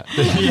talk about that.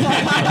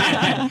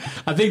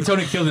 I think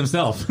Tony killed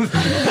himself.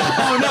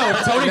 Oh no,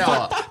 Tony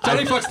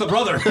fucks the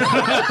brother.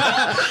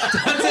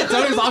 That's it.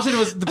 Tony's option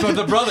was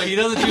the brother. He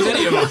doesn't choose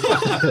any of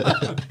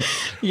them.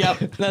 Yep,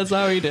 that's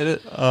how he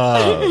did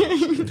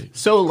it.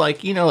 So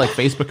like like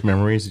Facebook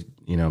memories.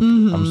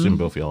 I'm assuming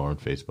both of y'all are on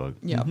Facebook.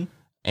 Yeah.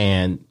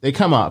 And they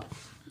come up.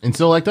 And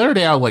so like the other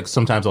day,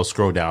 sometimes I'll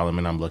scroll down them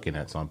and I'm looking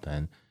at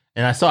something.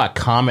 And I saw a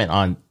comment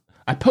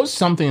I post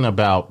something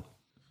about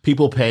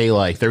people pay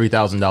like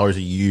 $30,000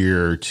 a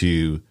year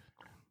to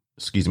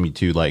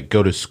like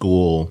go to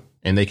school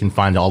and they can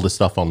find all this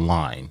stuff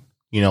online.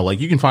 Like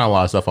you can find a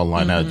lot of stuff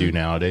online now to do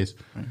nowadays.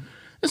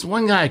 This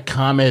one guy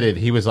commented,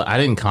 he was like, I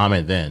didn't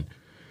comment then.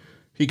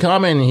 He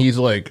commented and he's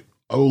like,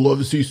 I would love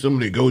to see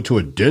somebody go to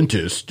a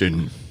dentist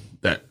and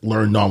that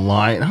learned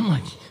online. And I'm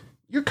like,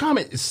 your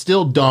comment is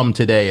still dumb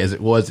today as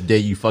it was the day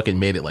you fucking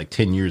made it like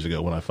 10 years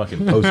ago when I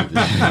fucking posted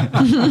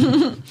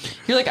this.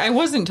 You're like, I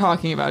wasn't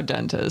talking about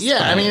dentists. Yeah,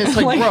 I but- mean, it's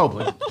like, bro,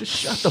 but just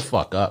shut the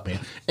fuck up, man.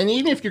 And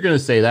even if you're going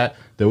to say that,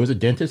 there was a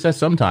dentist that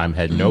sometime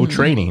had no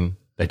training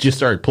that just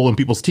started pulling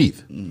people's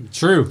teeth.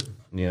 True.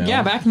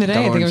 Yeah, back in the day, I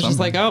think learn it was just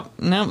something. like, oh,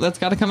 no, that's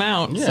got to come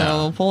out. Yeah. So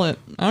they'll pull it.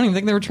 I don't even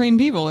think they were trained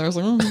people. They was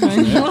like, oh,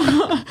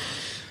 okay.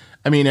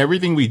 I mean,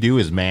 everything we do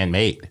is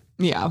man-made,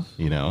 Yeah,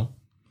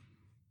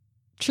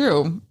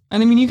 true.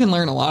 And I mean, you can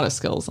learn a lot of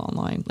skills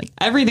online. Like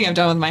everything I've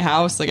done with my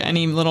house, like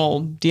any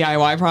little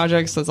DIY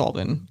projects, that's all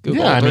been Googled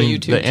Yeah, I or mean,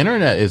 YouTube. the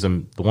internet is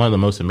one of the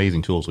most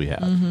amazing tools we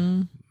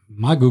have.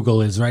 My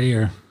Google is right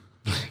here.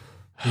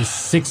 He's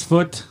 6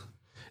 foot,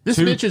 This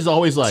bitch is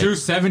always like,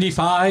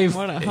 275.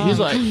 What a he's hunk.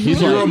 like,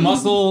 Zero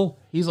muscle.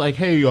 He's like,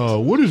 hey,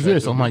 what is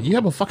this? I'm like, you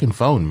have a fucking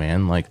phone,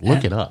 man. Like,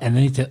 look it up. And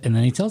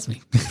then he tells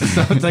me.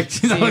 So it's like,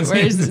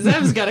 Whereas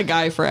Zev's got a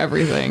guy for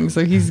everything,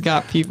 so he's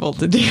got people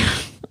to do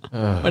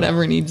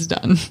whatever needs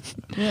done.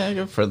 Yeah, I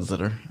got friends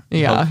that are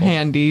Yeah, helpful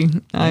handy.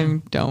 I in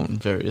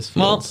don't. various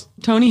Well, fields.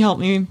 Tony helped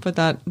me put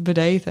that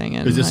bidet thing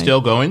in. Is it still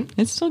going?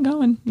 It's still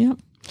going. Yep.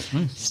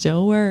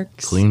 Still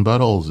works. Clean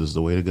buttholes is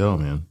the way to go,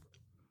 man.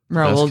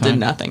 Raul Best did kind.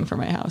 nothing for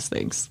my house.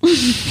 Thanks.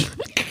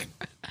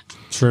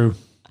 True.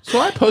 So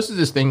I posted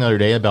this thing the other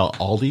day about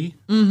Aldi,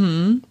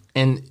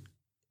 and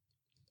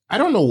I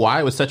don't know why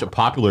it was such a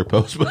popular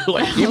post, but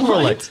like people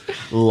were like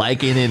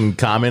liking it and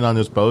comment on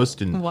this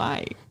post, and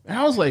Why?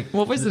 I was like,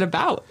 What was it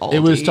about? it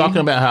was Aldi? talking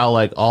about how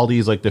like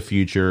Aldi's like the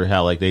future,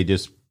 how like they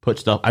just put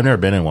stuff. I've never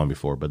been in one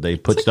before, but they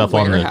put stuff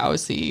on the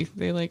warehousey.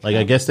 They like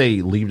I guess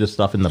they leave the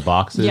stuff in the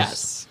boxes.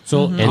 Yes.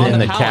 So and then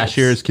the pallets.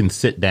 cashiers can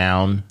sit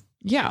down.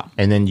 Yeah.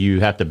 And then you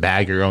have to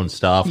bag your own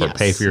stuff or Yes.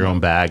 pay for your own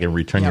bag and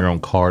return your own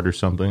card or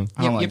something.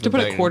 Yep, you have to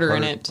put a quarter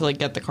in it to like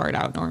get the card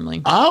out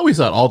normally. I always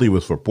thought Aldi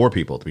was for poor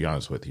people, to be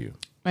honest with you.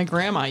 My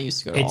grandma used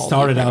to go to it Aldi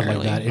started out like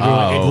primarily. that.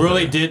 It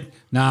really did.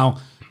 Now,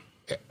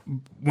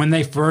 when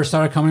they first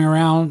started coming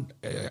around,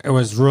 it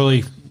was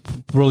really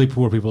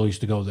poor people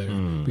used to go there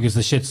because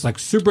the shit's like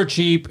super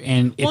cheap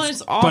and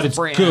It's off but it's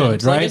brand.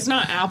 good, Like, right? it's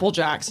not Apple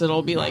Jacks.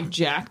 It'll be like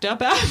jacked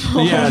up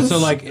apples. Yeah, so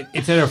like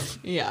instead of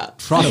yeah.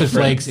 Frosted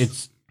Flakes,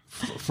 it's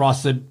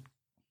frosted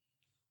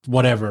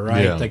whatever,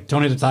 right? Yeah. Like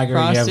Tony the Tiger,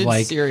 Frosted you have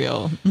like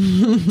cereal.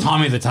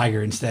 Tommy the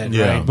Tiger instead,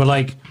 Yeah. right? But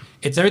like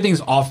it's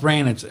everything's off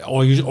brand. It's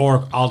or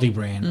Aldi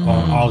brand or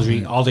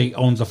Aldi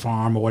owns a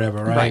farm or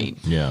whatever, right? Right.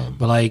 Yeah.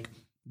 But like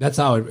that's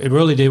how it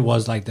really did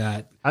was like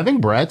that. I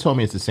think Brad told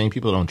me it's the same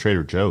people that own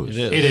Trader Joe's.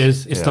 It It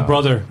is. It's the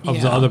brother of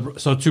the Yeah. other.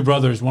 So two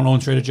brothers. One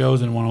owns Trader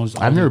Joe's and one owns.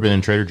 I've Aldi. never been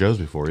in Trader Joe's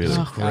before either.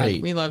 Oh,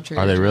 God, we love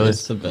Trader Are they really?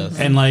 It's the best.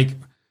 And like,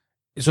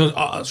 so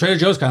Trader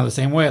Joe's kind of the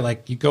same way.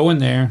 Like you go in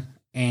there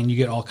and you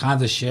get all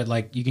kinds of shit.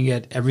 Like you can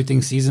get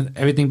everything seasoned,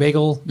 everything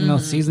bagel,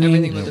 seasoning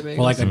Everything with the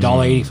for like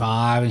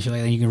 $1.85 and shit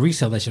like that. You can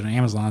resell that shit on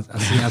Amazon.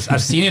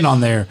 I've seen it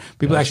on there.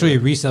 People actually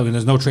resell when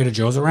there's no Trader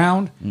Joe's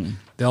around.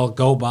 They'll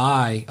go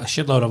buy a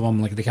shitload of them,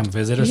 like they come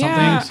visit or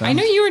Yeah, something. I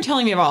know you were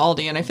telling me about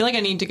Aldi, and I feel like I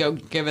need to go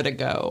give it a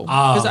go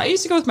because I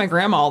used to go with my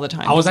grandma all the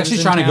time. I was because actually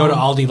in trying to go to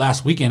town. Aldi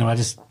last weekend, but I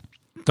just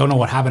don't know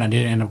what happened. I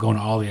didn't end up going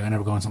to Aldi. I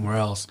ended up going somewhere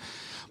else.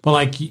 But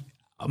like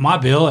my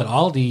bill at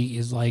Aldi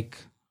is like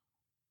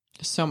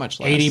So much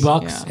less.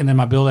 $80, Yeah. and then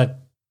my bill at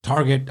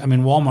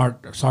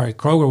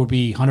Kroger would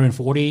be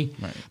 140.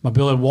 Right. My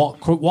bill at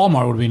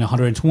Walmart would be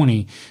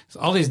 120. So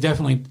Aldi's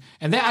definitely,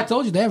 and I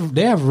told you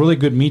they have really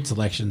good meat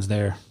selections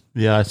there.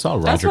 Yeah, I saw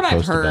Roger. That's what I've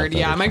post about heard. that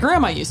Yeah, or my something.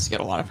 grandma used to get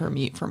a lot of her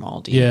meat from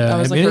Aldi. Yeah, that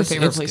was I like mean, her it's-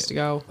 favorite it's- place to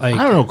go. Like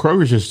I don't know.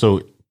 Kroger's just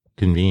so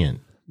convenient.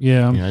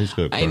 yeah, Yeah, I just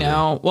go to Kroger. I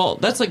know. Well,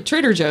 that's like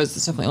Trader Joe's.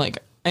 It's definitely like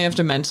I have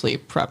to mentally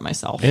prep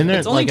myself. Isn't there,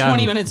 it's only like,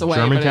 20 on minutes away.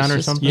 but it's Germantown or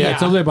just- something? yeah,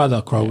 it's over there by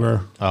the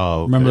Kroger.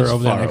 Oh, Remember it's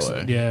over there far next?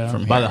 away Yeah,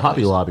 from by the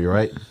Hobby Lobby,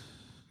 right?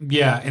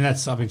 yeah, in that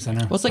shopping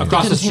center. What's like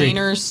across the street.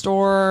 container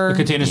store? The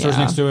container store's Yeah.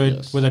 next to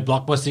it, where that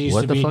Blockbuster used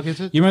What to the be. fuck is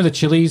it? You remember the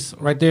Chili's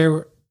right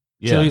there?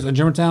 Yeah. Chili's in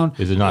Germantown.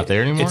 Is it not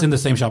there anymore? It's in the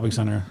same shopping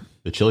center.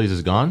 The Chili's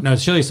is gone? No,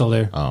 the Chili's still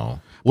there. Oh.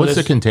 What's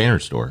the it's- container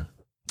store?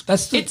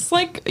 That's the, It's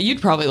like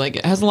you'd probably like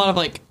it. Has a lot of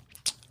like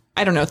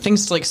I don't know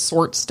things to like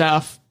sort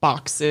stuff,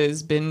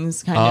 boxes,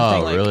 bins, kind of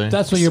thing. Like, really?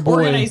 that's what your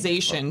boy.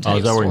 organization Oh, type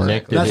is that where store.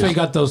 Nick did That's his- where you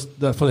got those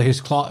for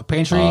his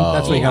pantry.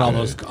 that's where you got all okay.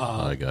 those.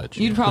 I got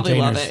you. You'd probably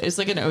love Containers. it. It's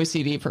like an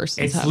OCD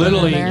person. It's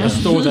literally a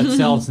store that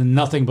sells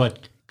nothing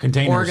but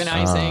containers.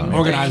 organizing,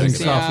 Organizing things,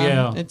 stuff,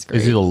 yeah. it's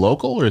great. Is it a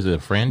local or is it a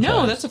franchise?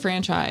 No, that's a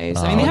franchise.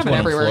 I mean, they have it one in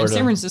everywhere. In Florida.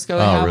 San Francisco,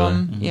 they have really?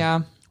 them.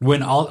 Yeah.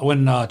 When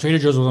Trader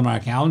Joe's was on my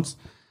accounts,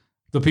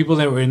 the people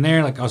that were in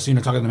there, like I was talking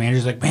to the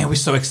managers, like, man, we're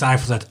so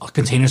excited for that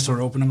container store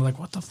to open. I'm like,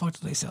 what the fuck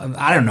do they sell?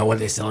 I don't know what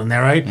they sell in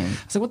there, right? I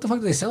said, what the fuck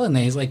do they sell in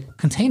there? He's like,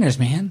 containers,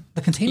 man,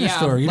 the container Yeah,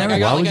 store. You like, never I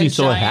got, Why like, was a he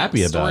so giant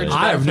happy about storage it? bed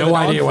I have for no the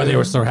dog idea why they food.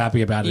 were so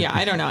happy about it. Yeah,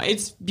 I don't know.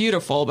 It's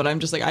beautiful, but I'm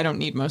just like, I don't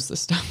need most of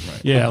this stuff.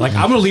 Yeah, like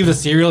I'm gonna leave the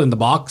cereal in the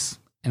box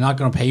and not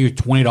gonna pay you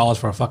 $20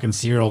 for a fucking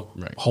cereal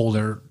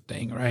holder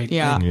thing, right?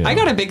 Yeah. Yeah. I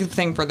got a big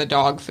thing for the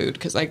dog food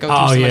because I go through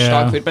Oh, so much yeah.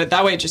 dog food, but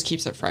that way it just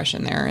keeps it fresh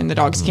in there and the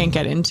dogs can't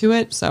get into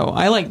it. So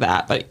I like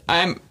that, but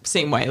I'm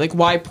same way. Like,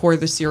 why pour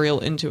the cereal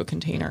into a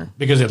container?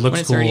 Because it When looks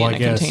it's already cool, in I a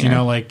guess. container. You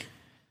know, like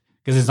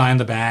because it's not in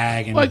the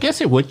bag. And Well, I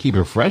guess it would keep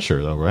it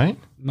fresher, though, right?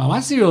 no,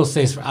 my cereal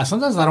stays.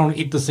 Sometimes I don't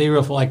eat the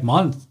cereal for like a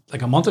month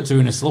or two,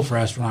 and it's still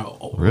fresh. When I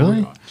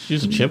Really?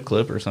 Use a chip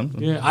clip or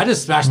something. Yeah, I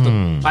just smash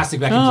the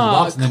plastic back into the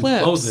box and then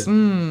clips. close it. this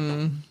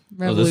is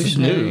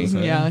Revolutionary. news,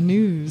 eh? Yeah,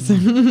 news.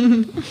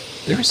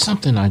 There was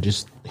something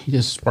he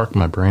just sparked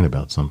my brain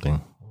about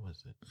something. What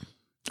was it?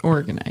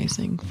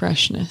 Organizing,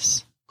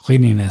 freshness.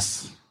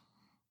 Cleanliness,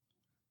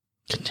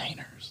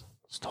 Containers.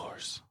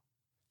 stores,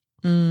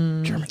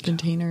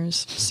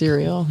 Containers,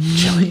 cereal.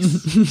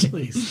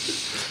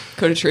 Chili's.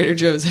 Go to Trader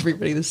Joe's,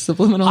 everybody. This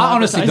subliminal. I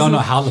honestly don't know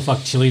advertising. how the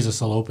fuck Chili's are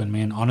still open,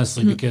 man.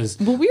 Honestly, because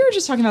Well, we were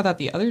just talking about that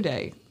the other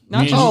day.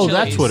 Not Me just and Oh, Chili's.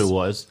 that's what it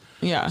was.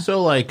 Yeah.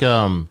 So, like,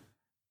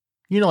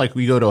 like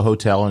we go to a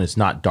hotel and it's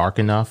not dark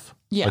enough.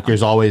 Yeah. Like,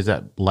 there's always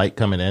that light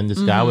coming in.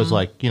 This guy was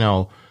like,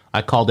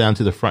 I called down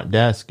to the front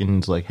desk and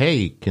it's like,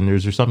 hey,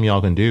 is there something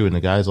y'all can do? And the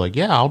guy's like,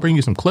 yeah, I'll bring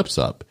you some clips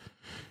up.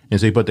 And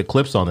so he put the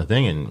clips on the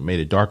thing and made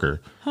it darker.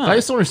 I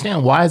just don't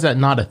understand, why is that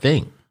not a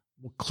thing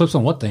clips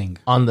on what thing?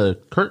 on the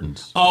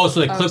curtains? Oh, so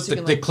they clip so you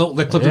can, they like-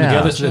 clip them Yeah.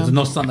 together, so there's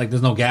no sun, like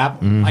there's no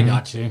gap. I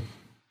got you.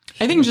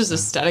 I think just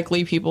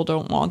aesthetically, people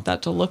don't want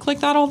that to look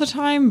like that all the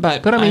time.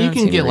 But But I mean, you don't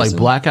can see get the like reason.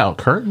 blackout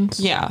curtains.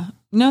 Yeah.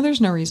 No, there's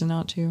no reason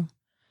not to.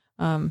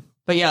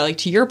 But yeah, like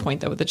to your point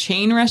though, with the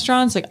chain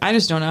restaurants, like I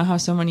just don't know how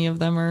so many of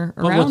them are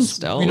around what's-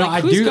 still. you know,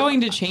 like I who's do-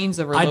 going to chains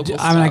over I local mean,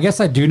 I stuff? guess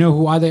I do know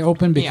why they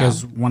open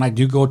because when I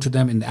do go to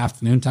them in the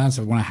afternoon time,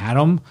 so when I had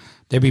them,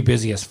 they'd be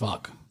busy as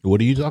fuck. What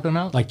are you talking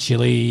about? Like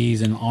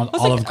Chili's and Olive We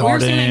were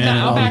Garden. saying the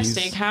Outback these-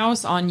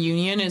 Steakhouse on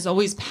Union is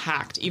always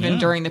packed, even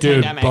during the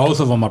Dude, pandemic. both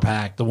of them are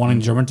packed. The one in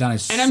Germantown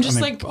is, And I'm just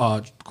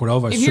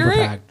Cordova is if super you're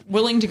packed.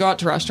 willing to go out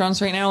to restaurants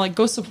right now, like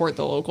go support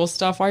the local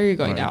stuff. Why are you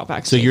going to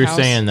Outback Steakhouse? So you're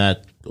saying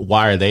that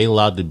why are they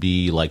allowed to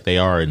be like they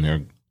are and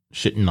they're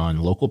shitting on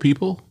local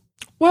people?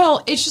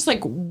 Well, it's just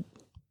like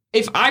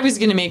if I was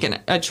going to make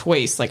a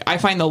choice, like I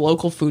find the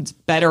local foods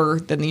better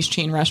than these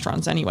chain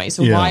restaurants anyway.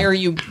 So Yeah. why are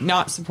you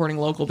not supporting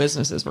local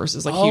businesses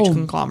versus like huge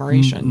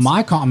conglomerations?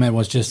 My comment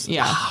was just,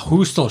 Yeah.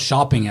 who's still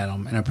shopping at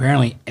them? And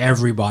apparently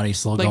everybody's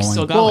still Like, going.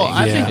 still Well, going.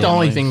 I think Yeah. the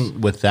only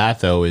thing with that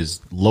though is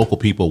local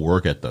people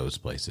work at those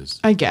places.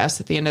 I guess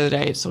at the end of the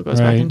day, it still goes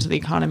back Right. into the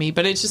economy.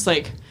 But it's just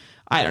like,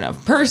 I don't know.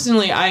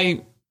 Personally,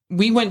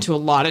 we went to a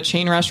lot of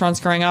chain restaurants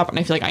growing up, and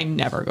I feel like I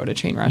never go to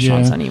chain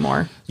restaurants Yeah.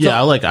 anymore.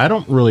 Yeah, I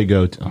don't really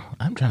go to.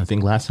 I'm trying to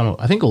think. I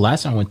think the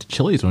last time I went to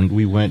Chili's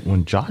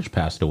when Josh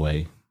passed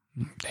away,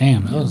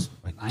 Damn, that was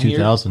like 9 years,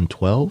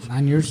 2012.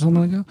 9 years or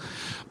something ago.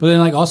 But then,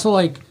 like, also,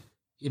 like,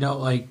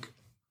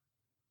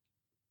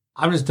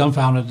 I'm just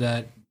dumbfounded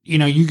that,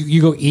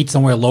 you go eat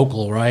somewhere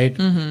local, right?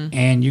 Mm-hmm.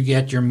 And you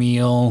get your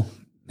meal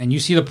and you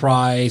see the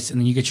price and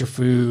then you get your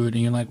food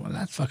and you're like, well,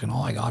 that's fucking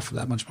all I got for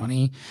that much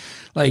money.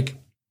 Like,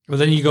 but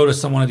then you go to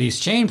some one of these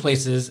chain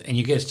places and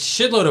you get a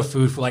shitload of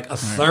food for like a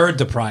third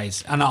the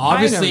price. And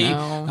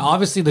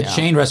obviously the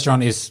chain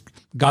restaurant is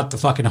got the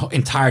fucking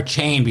entire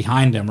chain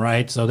behind them,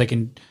 right? So they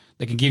can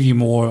give you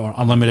more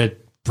unlimited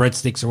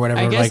breadsticks or whatever.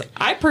 I guess like,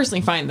 I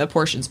personally find the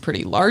portions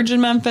pretty large in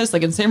Memphis.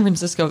 Like in San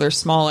Francisco, they're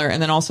smaller,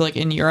 and then also like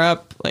in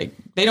Europe, like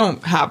they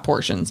don't have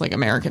portions like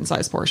American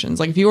size portions.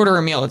 Like if you order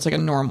a meal, it's like a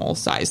normal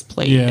size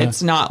plate. Yeah.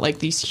 It's not like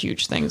these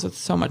huge things with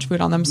so much food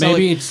on them. So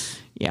maybe like, it's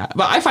yeah,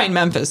 but I find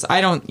Memphis.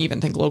 I don't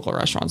even think local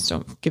restaurants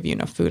don't give you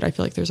enough food. I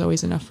feel like there's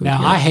always enough food. now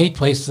here. I hate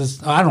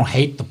places. I don't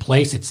hate the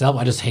place itself.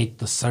 I just hate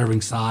the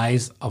serving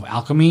size of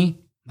Alchemy.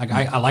 Like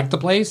I like the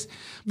place,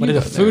 but the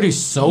food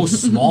is so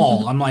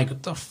small. I'm like,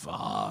 what the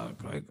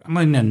fuck? Like, I'm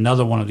in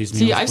another one of these meals.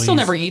 See, I've still please.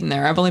 never eaten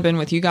there. I've only been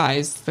with you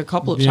guys a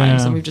couple of Yeah.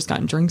 times, and we've just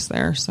gotten drinks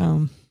there.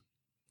 So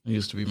It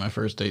used to be my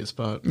first date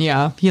spot.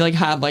 yeah, he like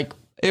had like,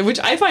 which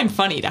I find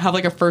funny to have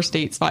like a first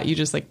date spot. You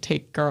just like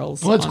take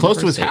girls. Well, it's on close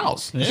the to his first date.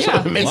 house.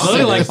 Yeah, So it makes Well,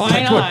 sense. like, why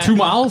Like, what, not? 2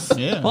 miles?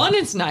 Yeah. Well, and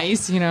it's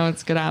nice,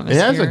 it's good It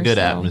atmosphere. has a good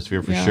so,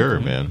 atmosphere for yeah. sure,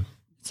 man.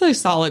 It's a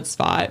solid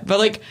spot, but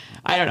like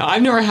I don't know.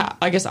 I've never had.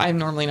 I guess I'm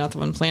normally not the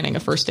one planning a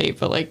first date,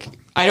 but like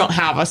I don't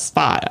have a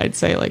spot. I'd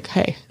say like,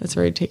 hey, let's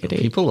ready to take a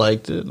date. People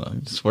liked it. I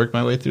just worked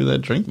my way through that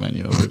drink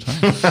menu over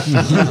time.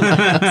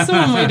 That's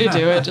one way to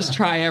do it. Just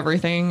try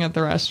everything at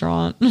the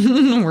restaurant,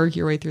 work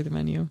your way through the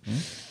menu.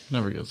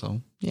 Never gets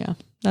old. Yeah,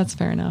 that's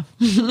fair enough.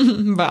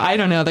 But I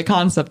don't know the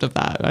concept of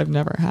that. I've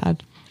never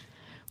had.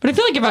 But I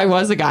feel like if I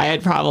was a guy,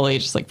 I'd probably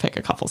just like pick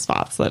a couple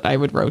spots that I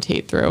would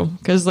rotate through.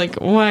 Because like,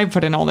 why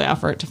put in all the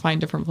effort to find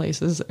different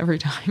places every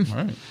time?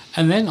 Right.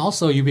 And then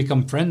also you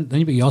become friends. Then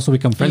you also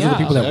become friends with the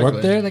Yeah. people that work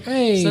Exactly. there. Like,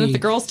 hey, So if the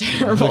girl's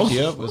terrible, Hook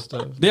you up with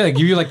stuff. they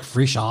give you like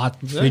free shots,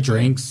 free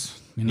drinks.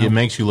 You know? It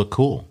makes you look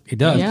cool. It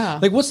does. Yeah.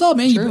 Like, what's up,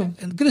 man? True.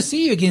 Good to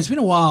see you again. It's been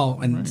a while.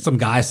 And some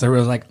guy so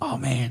was like, oh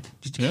man.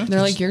 Yeah.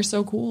 they're like, you're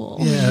so cool.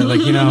 Yeah,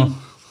 like,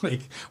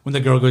 like when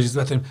the girl goes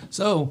to them,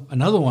 so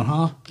another one,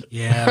 huh?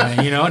 Yeah,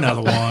 man,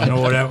 another one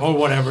or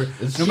whatever.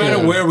 No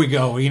matter where we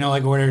go,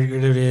 like wherever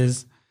it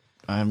is.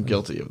 I'm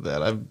guilty of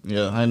that.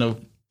 I know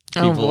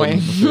Oh, people boy. in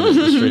the food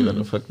industry that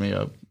have hooked me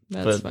up.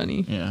 That's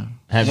funny. Yeah.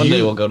 Have One you-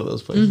 day we'll go to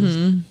those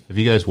places. Have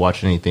you guys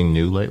watched anything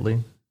new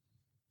lately?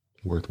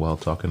 Worthwhile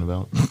talking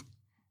about?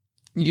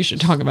 You should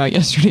talk about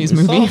yesterday's Saw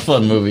movie. a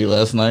fun movie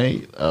last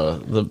night.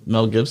 The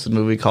Mel Gibson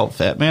movie called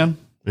Fat Man.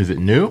 Is it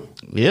new?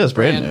 Yeah, it's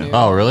brand, Brand new. new.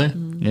 Oh, really?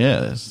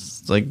 Yeah,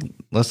 it's like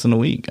less than a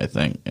week, I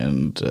think.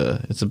 And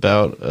it's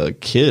about a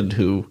kid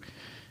who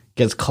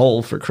gets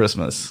coal for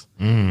Christmas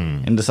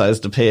and decides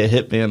to pay a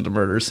hitman to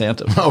murder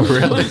Santa. Oh,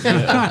 really?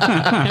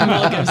 And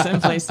Mel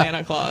Gibson plays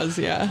Santa Claus.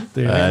 Yeah.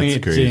 Dude,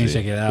 That's crazy.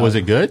 Check it out. Was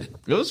it good?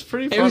 It was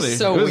pretty funny. It was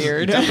so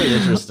weird. Definitely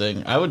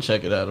interesting. I would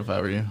check it out if I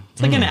were you.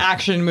 It's like an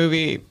action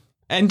movie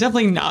and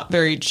definitely not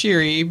very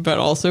cheery, but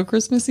also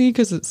Christmassy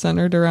because it's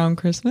centered around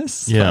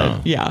Christmas. Yeah.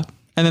 But, yeah.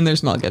 And then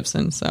there's Mel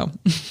Gibson. So.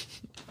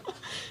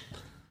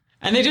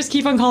 And they just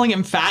keep on calling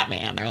him Fat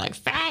Man. They're like,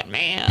 Fat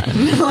Man.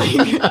 Like,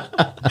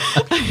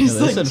 I Yeah, was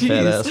they like, said fat "Geez."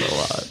 ass a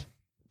lot.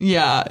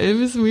 Yeah, it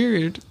was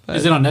weird. But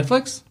Is it on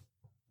Netflix?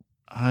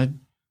 I'm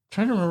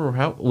trying to remember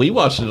how we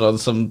watched it on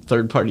some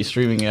third party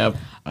streaming app.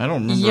 I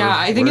don't remember. yeah,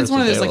 I think where it's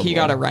one of those like you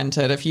got to available. rent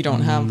it if you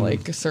don't have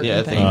like certain Yeah,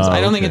 I think- things. I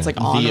don't think okay. it's like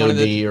on one of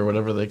the VOD or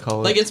whatever they call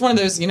it. like it's one of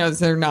those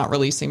they're not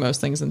releasing most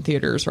things in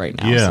theaters right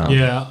now. Yeah. so.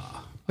 Yeah.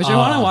 Which I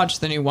want to watch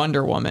the new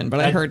Wonder Woman, but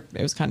I heard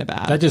it was kind of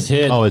bad. That just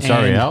hit. Oh, it's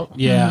already and- out?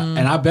 Yeah. And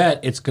I bet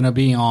it's going to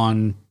be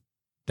on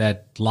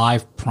that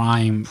live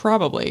Prime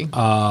Probably.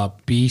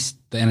 Beast,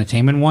 the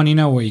entertainment one,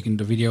 where you can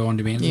do video on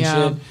demand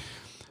Yeah. and shit.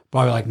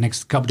 Probably like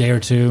next couple day or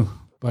two.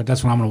 But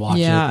that's when I'm going to watch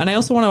Yeah, it. and I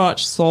also want to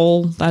watch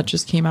Soul. That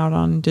just came out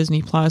on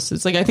Disney Plus.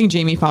 It's like I think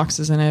Jamie Foxx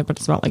is in it, but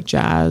it's about like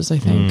jazz. I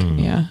think,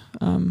 yeah.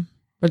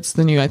 But it's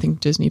the new I think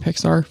Disney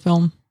Pixar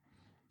film.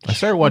 I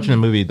started watching a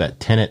movie, that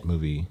Tenet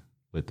movie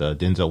with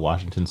Denzel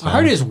Washington. I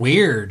heard it's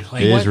weird.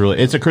 Like, it is really.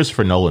 It's a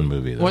Christopher Nolan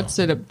movie, though. What's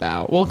it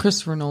about? Well,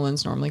 Christopher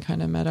Nolan's normally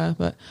kind of meta,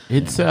 but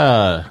it's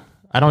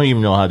I don't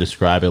even know how to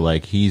describe it.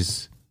 Like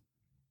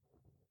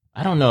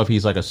I don't know if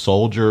he's like a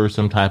soldier or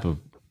some type of.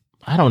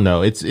 I don't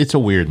know. It's a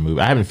weird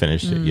movie. I haven't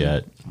finished it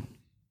yet,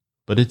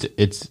 but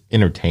it's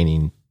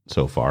entertaining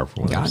so far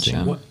from what I've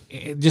seen.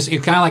 It's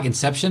kind of like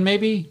Inception,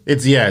 maybe.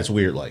 It's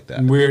weird like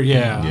that. Weird,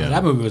 yeah.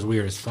 That movie was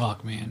weird as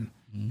fuck, man.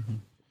 Mm-hmm.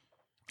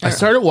 I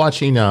started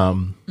watching.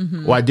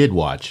 Well, I did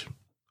watch.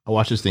 I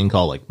watched this thing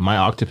called like My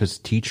Octopus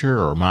Teacher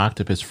or My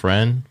Octopus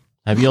Friend.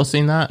 Have you all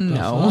seen that?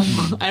 No,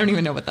 I don't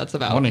even know what that's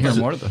about. I want to hear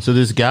more of this. So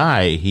this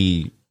guy,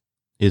 he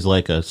is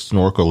like a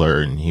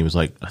snorkeler, and he was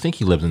like, I think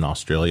he lives in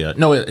Australia.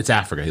 No, it's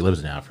Africa. He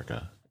lives in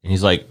Africa, and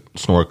he's like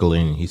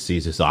snorkeling. And he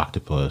sees this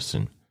octopus,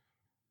 and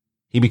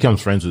he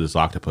becomes friends with this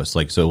octopus.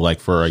 Like, so like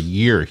for a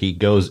year, he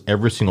goes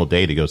every single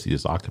day to go see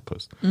this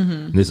octopus.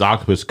 And this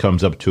octopus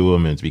comes up to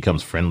him and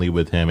becomes friendly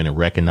with him, and it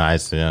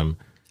recognizes him.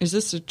 Is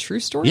this a true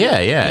story?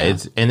 Yeah.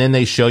 And then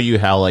they show you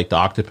how like the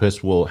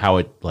octopus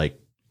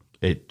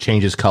it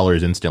changes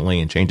colors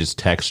instantly and changes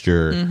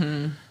texture,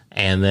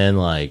 and then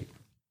like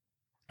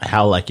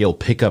how like it'll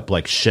pick up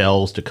like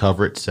shells to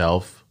cover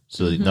itself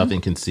so that nothing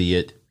can see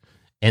it.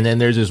 And then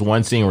there's this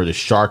one scene where the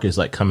shark is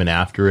like coming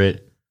after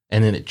it,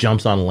 and then it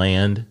jumps on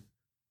land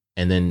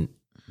and then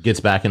gets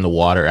back in the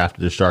water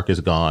after the shark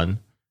is gone.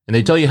 And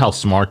they tell you how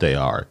smart they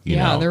are. You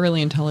know? They're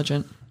really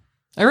intelligent.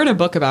 I read a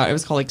book about it. It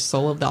was called like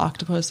Soul of the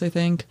Octopus, I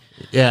think.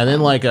 Yeah, and then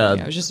like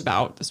it was just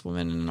about this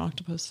woman and an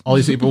octopus. All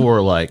these people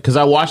were like, because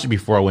I watched it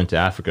before I went to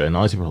Africa, and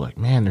all these people were like,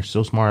 man, they're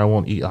so smart, I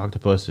won't eat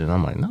octopus. And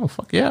I'm like, no,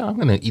 fuck yeah, I'm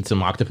gonna eat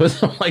some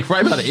octopus. I'm like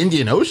right by the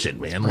Indian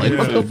Ocean, man. Like,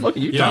 what the fuck are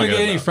you talking about? You don't get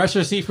any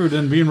fresher seafood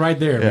than being right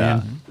there,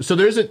 man. So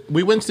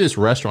we went to this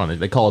restaurant,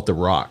 they call it The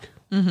Rock,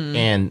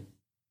 and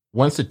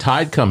once the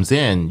tide comes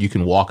in, you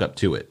can walk up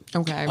to it.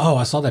 Okay. Oh,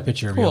 I saw that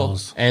picture of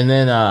yours. And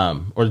then,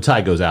 or the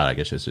tide goes out, I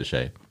guess just to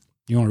say.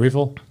 You want a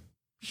refill?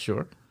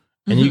 Sure.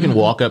 And you can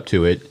walk up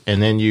to it, and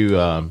then you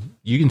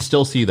can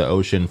still see the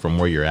ocean from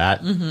where you're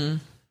at.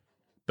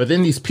 But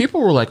then these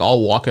people were like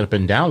all walking up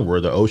and down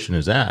where the ocean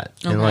is at.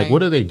 And like,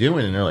 what are they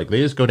doing? And they're like, they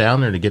just go down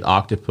there to get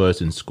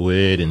octopus and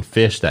squid and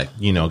fish that,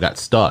 got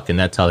stuck, and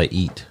that's how they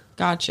eat.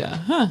 Gotcha.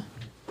 Huh.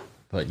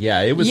 But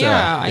yeah, it was.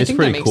 I think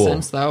that makes cool.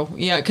 sense though.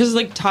 Yeah, because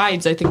like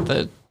tides, I think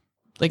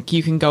like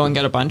you can go and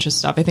get a bunch of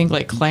stuff. I think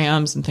like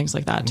clams and things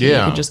like that too.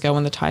 Yeah. You could just go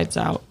when the tide's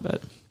out.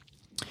 But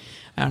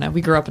I don't know. We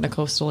grew up in a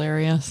coastal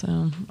area,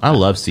 so I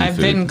love seafood. I've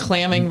been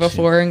clamming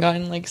before and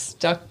gotten like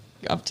stuck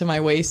up to my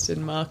waist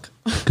in muck.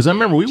 Because I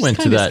remember we went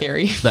to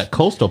that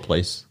coastal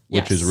place,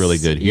 which is really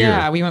good here.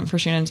 Yeah, we went for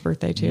Shannon's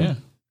birthday too. Yeah,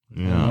 a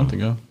month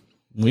ago.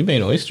 We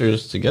made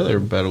oysters together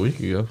about a week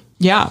ago.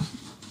 Yeah.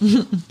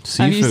 Seafood,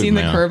 have you seen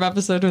the Curb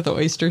episode with the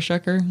oyster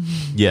shucker?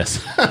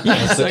 Yes.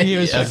 Yeah, so he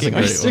was shucking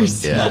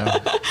oysters. Yeah.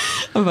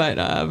 But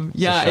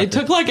it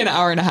took like an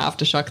hour and a half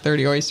to shuck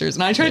 30 oysters.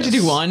 And I tried to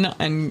do one,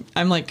 and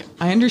I'm like,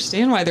 I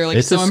understand why they're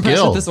like so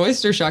impressed with this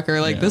oyster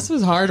shucker. Like, this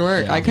was hard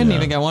work. I couldn't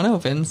even get one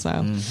open. So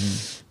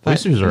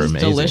oysters are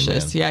amazing.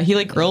 Delicious. Man. Yeah, he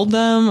like grilled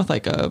them with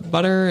like a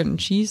butter and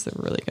cheese. They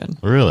were really good.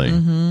 Really?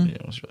 Yeah,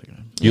 it was really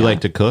good. You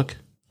like to cook?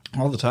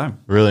 All the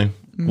time. Really?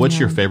 What's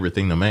your favorite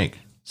thing to make?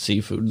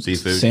 Seafood.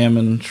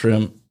 Salmon,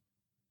 shrimp,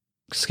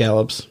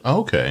 scallops.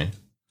 Okay.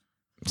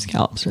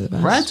 Scallops are the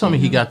best. Brad told me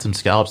he got some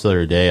scallops the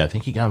other day. I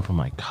think he got them from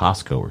like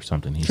Costco or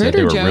something. He Trader said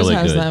they were Joe's really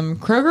has good. them.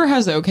 Kroger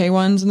has okay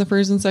ones in the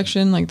frozen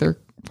section. Like they're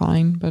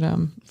fine, but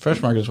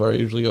Fresh Market's where I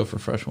usually go for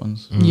fresh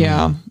ones.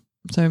 Yeah.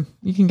 So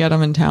you can get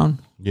them in town.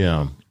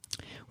 Yeah.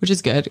 Which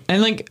is good.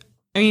 And like,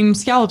 I mean,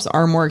 scallops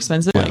are more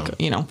expensive, like,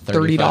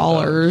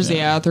 $30.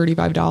 Yeah,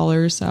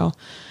 $35. So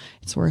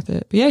it's worth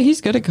it. But yeah, he's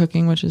good at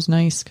cooking, which is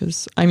nice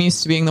because I'm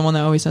used to being the one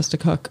that always has to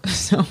cook.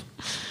 So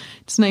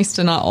it's nice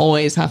to not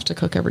always have to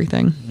cook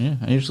everything. Yeah,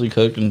 I usually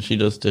cook and she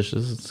does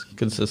dishes. It's a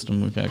good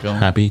system we've got going.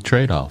 Happy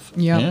trade-off.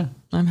 Yep. Yeah.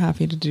 I'm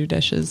happy to do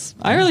dishes.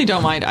 I really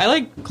don't mind. I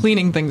like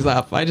cleaning things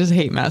up. I just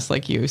hate mess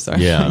like you. So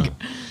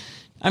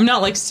I'm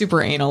not like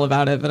super anal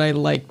about it, but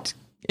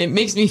it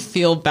makes me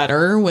feel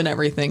better when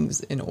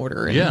everything's in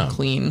order and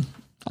clean.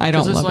 I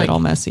don't love it all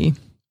messy.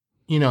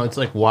 It's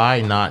like, why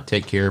not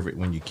take care of it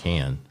when you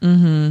can?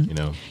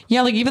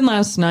 Yeah, like even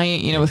last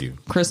night,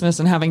 with Christmas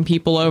and having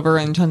people over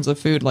and tons of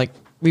food, like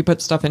we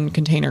put stuff in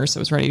containers so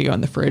it was ready to go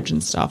in the fridge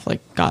and stuff.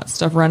 Like got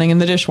stuff running in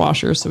the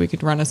dishwasher so we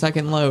could run a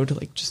second load.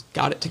 Like just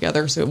got it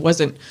together so it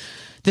wasn't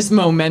this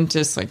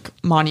momentous, like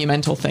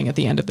monumental thing at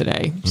the end of the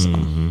day.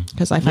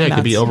 Because I find it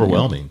could be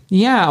overwhelming.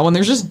 Yeah, when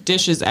there's just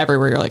dishes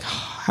everywhere, you're like,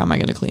 how am I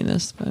going to clean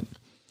this? But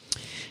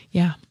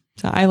yeah.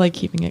 So I like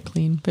keeping it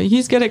clean, but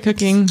he's good at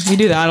cooking. We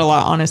do that a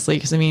lot, honestly,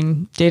 because I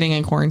mean, dating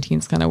in quarantine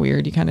is kind of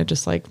weird. You kind of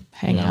just like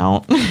hang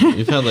out.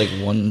 We've had like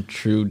one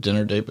true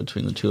dinner date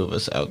between the two of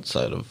us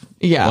outside of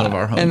one of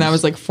our homes, and that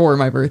was like for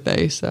my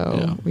birthday.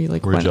 So we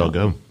like where'd y'all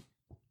go?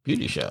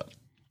 Beauty shop.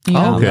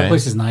 Yeah. Oh, okay. That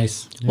place is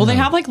nice. Well, they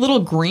have like little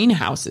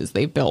greenhouses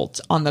they built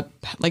on the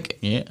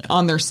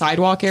on their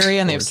sidewalk area,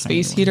 and they have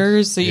space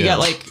heaters, so you get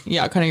like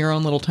kind of your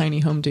own little tiny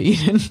home to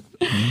eat in.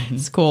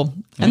 It's cool,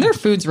 and their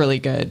food's really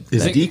good.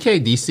 Is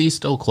DKDC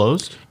still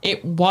closed?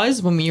 It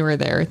was when we were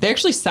there. They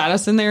actually sat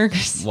us in there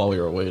while we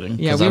were waiting.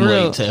 Yeah, we were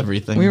late to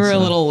everything. We were a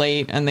little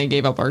late, and they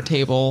gave up our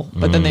table.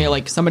 But then they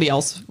like somebody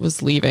else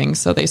was leaving,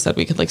 so they said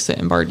we could like sit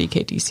in bar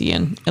DKDC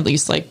and at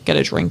least like get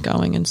a drink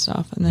going and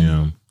stuff. And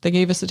then they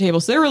gave us a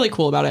table, so they're really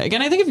cool about it.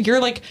 Again, I think if you're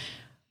like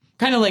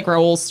kind of like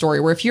Raul's story,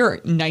 where if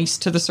you're nice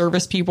to the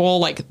service people,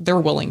 like they're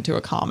willing to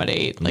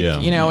accommodate.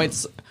 Like you know,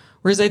 it's.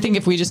 Whereas I think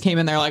if we just came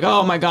in there like,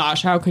 oh my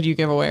gosh, how could you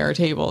give away our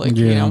table? Like,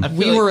 you know,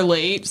 we were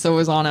late, so it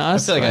was on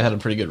us. I feel like I had a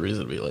pretty good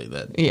reason to be late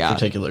that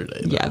particular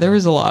day. Yeah, there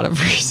was a lot of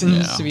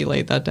reasons to be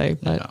late that day.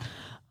 But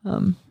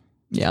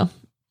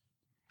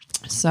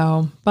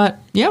So, but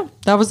yeah,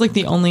 that was like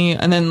the only,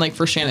 and then like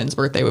for Shannon's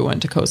birthday, we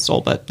went to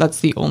Coastal, but that's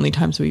the only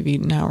times we've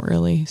eaten out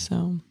really.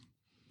 So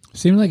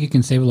seems like you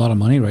can save a lot of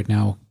money right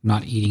now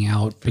not eating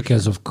out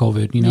because of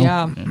COVID, you know?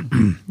 Yeah.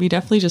 We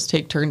definitely just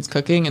take turns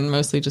cooking and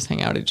mostly just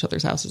hang out at each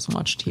other's houses and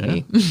watch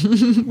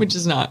TV, which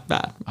is not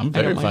bad. I'm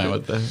very fine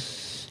with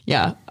that.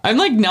 Yeah. I'm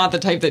like not the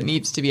type that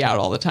needs to be out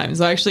all the time.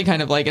 So I actually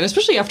kind of like it,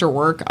 especially after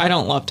work. I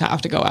don't love to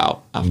have to go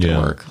out after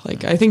work.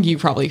 Like I think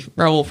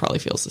Raul probably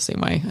feels the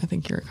same way. I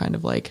think you're kind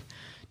of like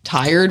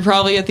tired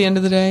probably at the end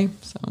of the day.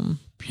 So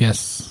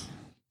yes.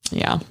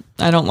 Yeah,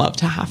 I don't love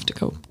to have to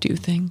go do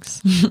things.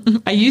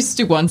 I used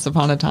to once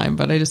upon a time,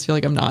 but I just feel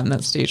like I'm not in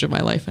that stage of my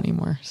life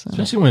anymore. So.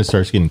 Especially when it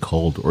starts getting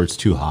cold or it's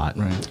too hot.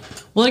 Right.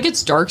 Well, it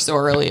gets dark so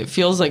early. It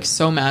feels like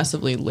so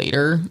massively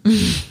later.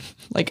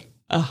 Like,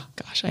 oh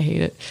gosh, I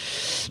hate it.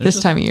 This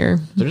time of year.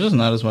 There's just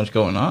not as much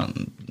going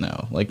on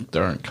now. Like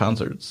there aren't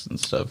concerts and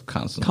stuff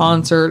constantly.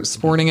 Concerts,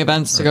 sporting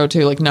events to go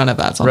to, like none of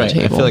that's on the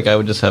table. I feel like I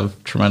would just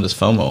have tremendous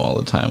FOMO all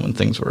the time when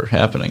things were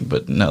happening,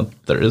 but now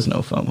there is no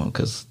FOMO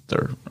because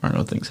there are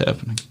no things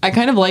happening. I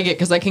kind of like it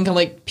because I can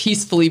like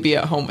peacefully be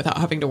at home without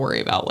having to worry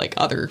about like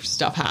other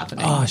stuff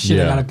happening. Oh shit,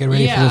 I gotta get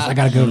ready for this. I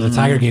gotta go to the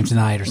Tiger game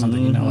tonight or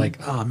something, you know, like,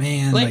 oh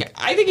man. Like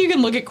I think you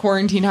can look at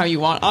quarantine how you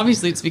want.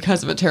 Obviously it's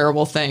because of a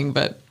terrible thing,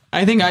 but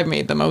I think I've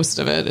made the most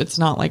of it. It's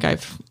not like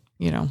I've,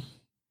 you know,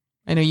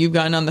 I know you've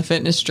gotten on the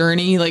fitness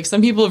journey. Like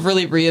some people have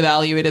really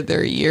reevaluated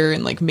their year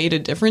and like made a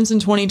difference in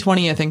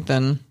 2020, I think,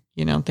 than,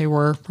 you know, they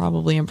were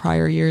probably in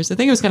prior years. I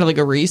think it was kind of like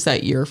a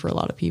reset year for a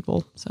lot of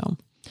people. So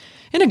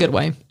in a good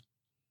way.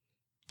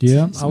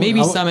 Yeah.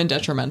 Maybe some in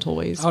detrimental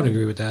ways. I would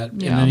agree with that.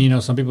 Yeah. And then, you know,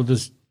 some people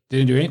just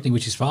didn't do anything,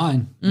 which is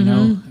fine. You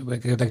know,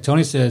 like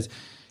Tony says,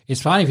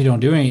 it's fine if you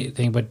don't do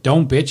anything, but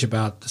don't bitch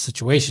about the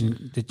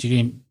situation that you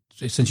didn't,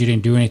 since you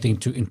didn't do anything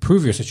to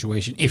improve your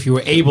situation. If you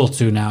were able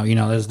to now, you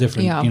know, there's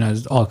different, you know,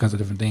 there's all kinds of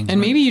different things.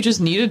 And maybe you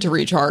just needed to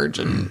recharge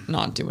and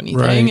not do anything.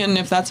 Right. And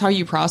if that's how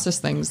you process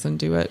things, then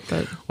do it.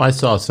 But I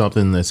saw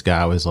something, this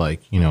guy was like,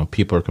 you know,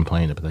 people are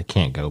complaining, but they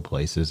can't go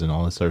places and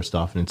all this other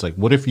stuff. And it's like,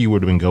 what if you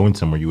would have been going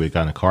somewhere, you would have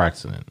gotten a car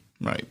accident?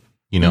 Right.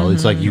 You know,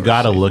 it's like you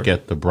got to look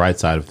at the bright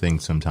side of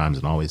things sometimes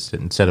and always,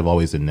 instead of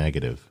always the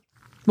negative.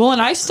 Well,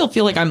 and I still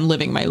feel like I'm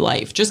living my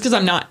life. Just because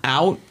I'm not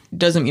out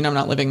doesn't mean I'm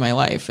not living my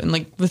life. And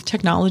like with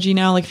technology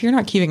now, like if you're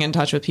not keeping in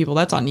touch with people,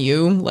 that's on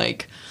you.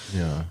 Like,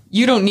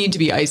 you don't need to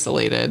be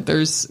isolated.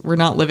 We're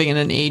not living in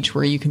an age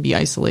where you can be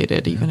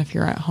isolated, even if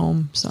you're at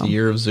home. So the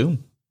year of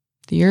Zoom.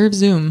 The year of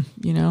Zoom,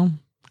 you know,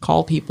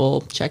 call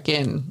people, check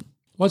in.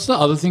 What's the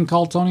other thing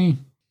called, Tony?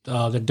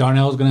 That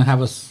Darnell is going to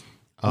have us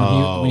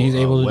when he's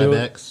able to do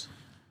it?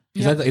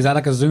 Is that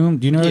like a Zoom?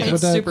 Do you know anything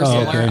about that? It's super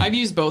similar. Okay. I've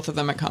used both of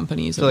them at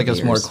companies. I feel like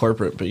it's more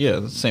corporate, but yeah,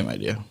 it's the same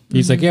idea.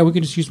 He's like, yeah, we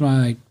can just use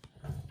my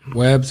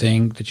web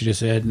thing that you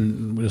just said,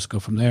 and we'll just go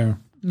from there.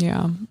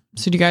 Yeah.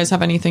 So do you guys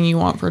have anything you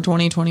want for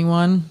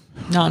 2021?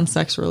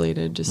 Non-sex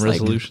related, just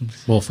resolutions.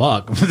 Like, well,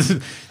 fuck.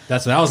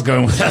 That's what I was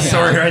going with that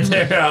story right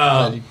there.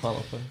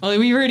 Well,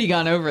 we've already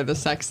gone over the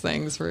sex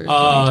things for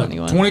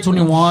 2021.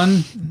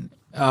 2021.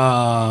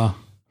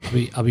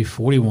 I'll be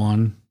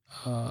 41.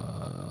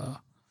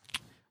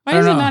 Why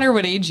does it matter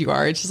what age you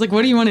are? It's just like,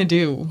 what do you want to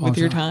do with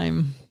your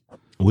time?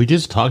 We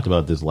just talked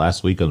about this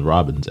last week on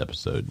Robin's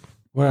episode.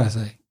 What did I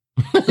say?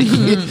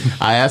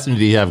 I asked him,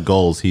 did he have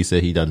goals? He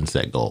said he doesn't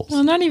set goals.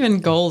 Well, not even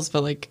goals,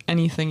 but like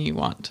anything you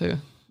want to.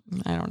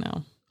 I don't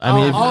know. I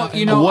mean,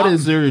 you know, what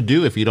is there to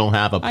do if you don't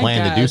have a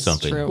plan to do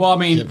something? True. Well, I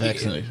mean,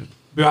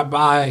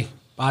 by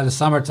the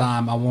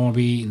summertime, I want to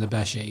be in the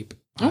best shape.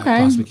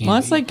 Okay.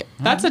 Well,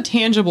 that's a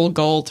tangible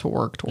goal to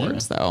work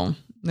towards, though.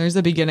 There's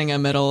a beginning, a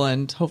middle,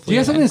 and hopefully. Do you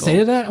have something to say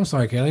to that? I'm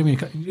sorry, Kelly. I mean,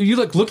 you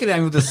look at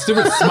me with a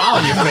stupid smile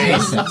on your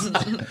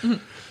face.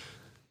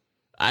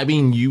 I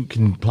mean, you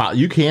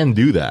can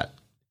do that,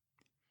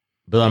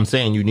 but I'm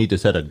saying you need to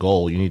set a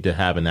goal. You need to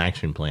have an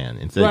action plan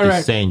instead of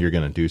just saying you're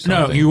going to do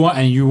something.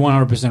 No, you're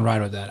 100%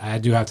 right with that. I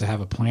do have to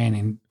have a plan,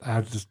 and I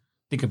have to just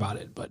think about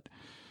it. But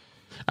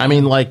I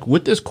mean, like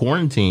with this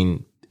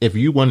quarantine, if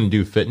you want to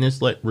do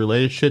fitness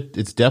related shit,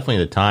 it's definitely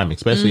the time,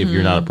 especially if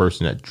you're not a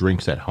person that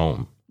drinks at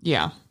home.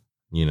 Yeah.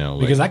 You know,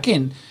 because I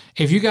can.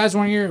 If you guys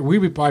weren't here, we'd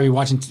be probably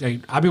watching.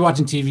 I'd be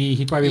watching TV.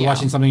 He'd probably be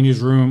watching something in his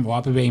room, or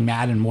I'd be playing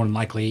Madden more than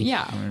likely.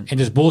 Yeah, and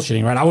just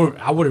bullshitting. Right?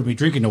 I wouldn't be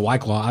drinking the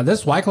White Claw.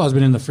 This White Claw has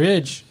been in the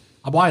fridge.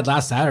 I bought it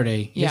last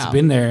Saturday. Yeah. It's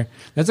been there.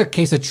 That's a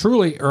case of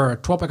Truly, or a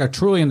 12-pack of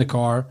Truly in the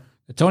car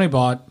that Tony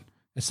bought.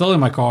 It's still in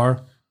my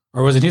car,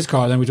 or was in his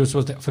car. Then we just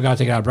forgot to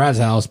take it out of Brad's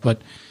house,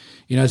 but.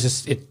 You know, it's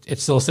just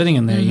it's still sitting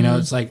in there. You know,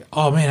 it's like,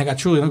 oh man, I got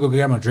Truly. Let me go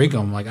grab them and drink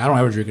them. Like, I don't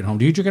ever drink at home.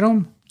 Do you drink at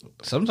home?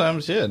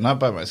 Sometimes, yeah, not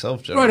by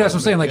myself. Right, that's what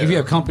I'm saying. Like, if you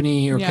have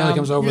company or Kelly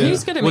comes over,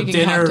 he's good at with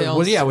making dinner,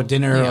 cocktails. with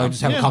dinner, or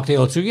just have a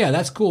cocktail or two. Yeah,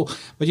 that's cool.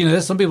 But you know,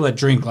 there's some people that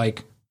drink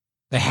like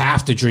they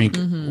have to drink.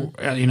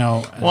 You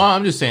know, well,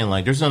 I'm just saying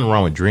like there's nothing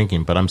wrong with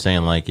drinking, but I'm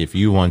saying like if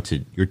you want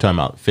to, you're talking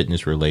about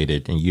fitness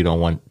related, and you don't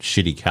want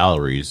shitty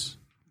calories.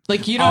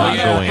 Like you don't want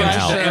going the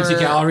out. pressure, Empty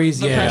calories,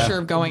 the yeah. pressure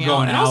of going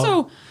out, and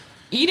also.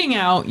 Eating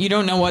out, you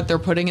don't know what they're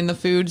putting in the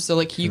food, so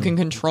like you can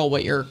control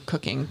what you're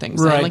cooking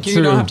things. Right, in. Like you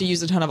true. don't have to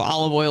use a ton of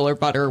olive oil or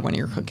butter when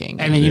you're cooking.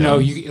 and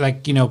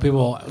then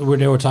people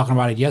they were talking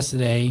about it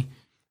yesterday,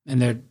 and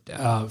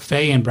they're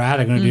Faye and Brad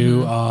are going to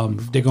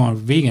do. They're going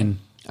vegan.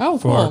 Oh,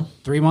 for cool.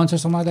 3 months or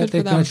something like that. Good for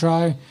They're going them. to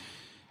try,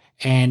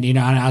 and you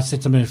know, and I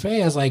said something to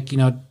Faye. I was like, you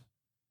know.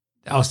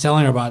 I was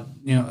telling her about,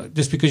 you know,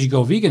 just because you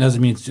go vegan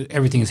doesn't mean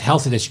everything is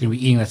healthy that you're going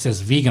to be eating that says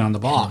vegan on the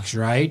box,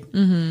 right?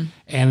 Mm-hmm.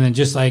 And then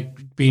just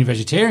like being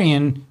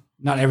vegetarian,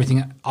 not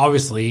everything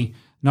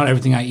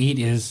I eat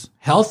is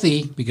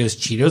healthy because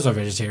Cheetos are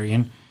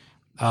vegetarian.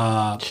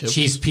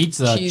 Cheese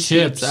pizza,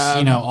 chips,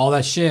 you know, all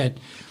that shit.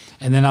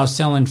 And then I was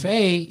telling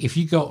Faye,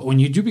 when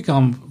you do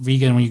become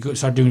vegan, when you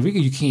start doing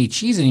vegan, you can't eat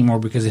cheese anymore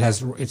because it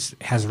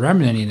has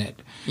remnant in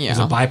it. Yeah. It's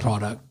a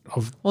byproduct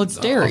of. Well, it's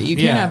dairy. You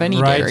can't have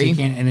any dairy. You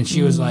can't, and then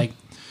she was like,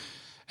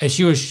 and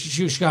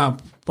she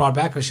got brought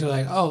back because she was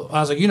like, oh,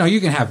 I was like, you know,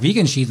 you can have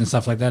vegan cheese and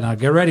stuff like that. Now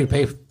get ready to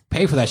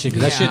pay for that shit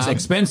because that shit's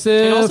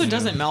expensive. It also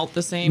doesn't melt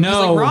the same.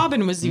 No. Like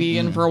Robin was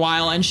vegan for a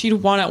while, and she'd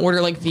want to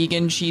order like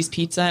vegan cheese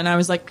pizza, and I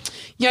was like,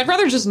 yeah, I'd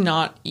rather just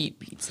not eat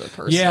pizza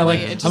personally. Yeah, like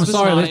it just I'm was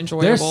sorry, not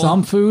enjoyable. there's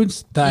some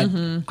foods that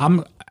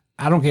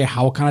I don't care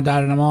how kind of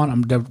diet I'm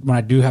on. When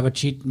I do have a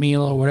cheat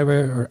meal or whatever,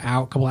 or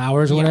a couple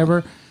hours or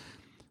whatever,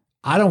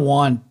 I don't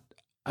want.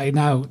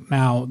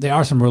 Now there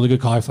are some really good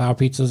cauliflower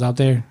pizzas out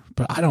there,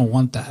 but I don't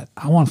want that.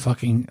 I want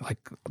fucking like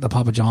the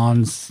Papa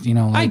John's. You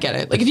know, I get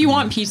it. Like if you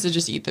want pizza,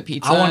 just eat the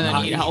pizza and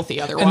then eat healthy.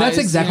 Otherwise, and that's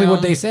exactly you know?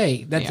 what they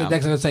say. That's what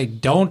they say.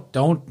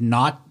 Don't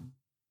not.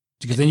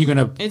 Because then you're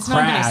gonna it's crash,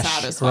 not gonna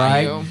satisfy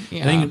right? you.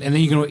 Yeah. And then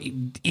you're gonna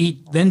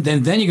eat. Then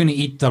you're gonna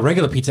eat the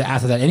regular pizza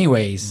after that,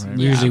 anyways. Right.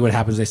 Usually, what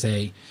happens, they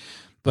say.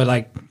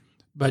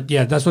 But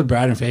yeah, that's what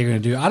Brad and Faye are gonna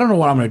do. I don't know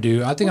what I'm gonna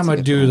do. I think I'm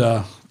gonna do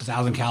the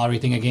 1,000-calorie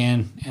thing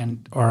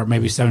again, or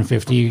maybe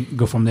 750.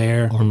 Go from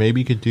there. Or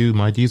maybe you could do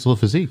My Diesel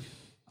Physique.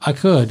 I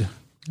could.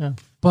 Yeah.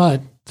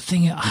 But the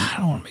thing is, I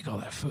don't want to make all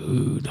that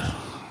food.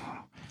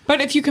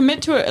 But if you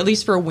commit to it, at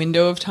least for a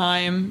window of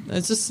time,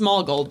 it's a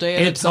small goal day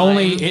at a time.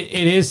 Only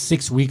it is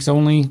 6 weeks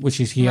only, which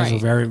is he has a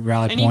very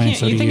valid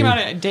point. And you think about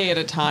it a day at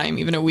a time,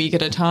 even a week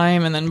at a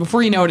time, and then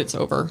before you know it, it's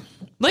over.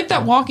 Like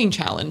that walking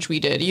challenge we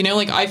did, you know,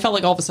 like I felt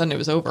like all of a sudden it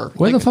was over.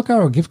 Where like, the fuck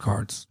are our gift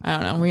cards? I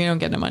don't know. We don't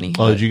get no money.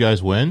 Oh, did you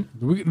guys win?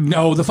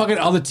 No, the fucking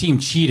other team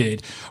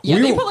cheated. Yeah,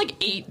 they put like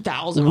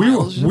 8,000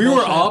 miles. We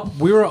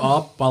were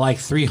up by like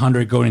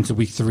 300 going into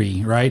week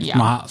 3, right?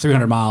 Yeah.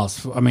 300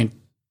 miles. I mean,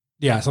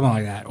 yeah, something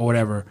like that or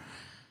whatever.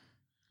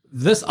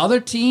 This other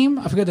team,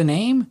 I forget the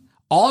name.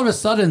 All of a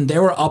sudden, they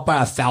were up by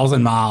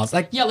 1,000 miles.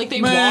 Like, yeah, like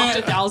they walked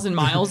 1,000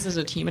 miles as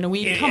a team in a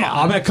week. Come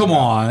on, I mean, come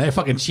on, they're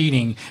fucking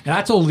cheating. And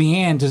I told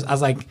Leanne, I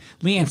was like,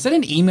 Leanne, send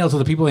an email to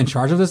the people in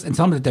charge of this and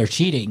tell them that they're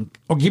cheating,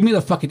 or give me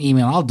the fucking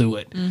email, I'll do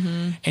it.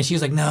 Mm-hmm. And she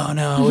was like, no,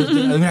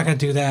 we're not gonna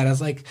do that. I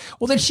was like,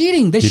 well, they're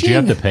cheating. Did you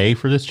have to pay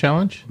for this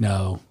challenge?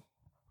 No.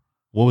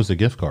 What was the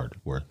gift card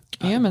worth?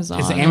 Amazon.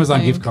 It's an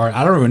Amazon gift card.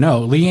 I don't even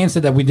know. Leanne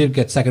said that we did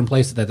get second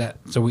place at that.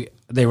 So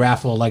they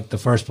raffle like the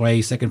first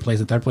place, second place,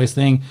 and third place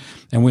thing,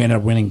 and we ended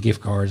up winning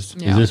gift cards.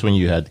 Yeah. Is this when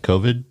you had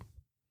COVID?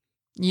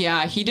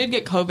 Yeah, he did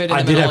get COVID. In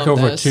I the did middle have of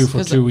COVID this, too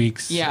for 2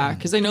 weeks. Yeah,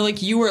 because I know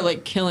like you were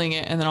like killing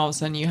it, and then all of a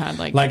sudden you had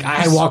like I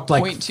had walked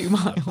like 0.2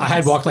 miles. I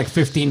had walked like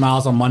 15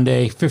 miles on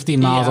Monday, 15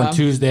 miles on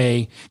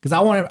Tuesday, because I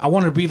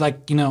wanted to be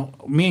like, you know,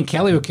 me and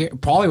Kelly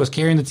Paulie was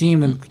carrying the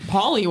team, and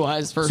Paulie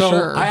was for so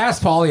sure. I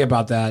asked Paulie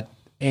about that.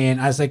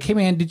 And I was like, hey,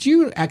 man, did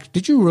you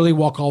really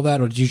walk all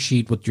that, or did you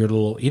cheat with your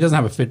little... He doesn't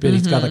have a Fitbit. Mm-hmm.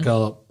 He's got like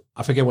a...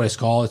 I forget what it's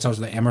called. It starts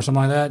with an M or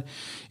something like that.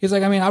 He's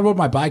like, I mean, I rode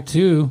my bike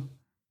too.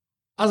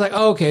 I was like,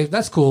 oh, okay,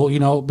 that's cool, you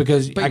know,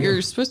 because... But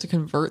you're supposed to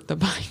convert the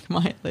bike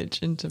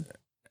mileage into...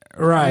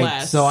 Right.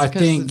 Less, so I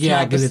think,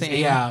 because it's... same.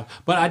 Yeah.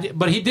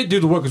 But he did do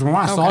the work, because when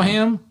I saw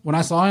him,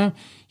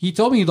 he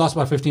told me he lost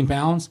about 15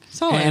 pounds.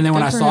 Solid. And then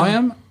when Good I for saw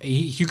him,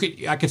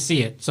 I could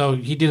see it. So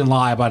he didn't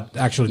lie about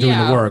actually doing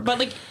the work. But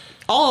like...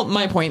 All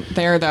my point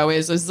there, though,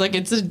 is like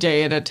it's a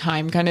day at a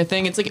time kind of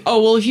thing. It's like,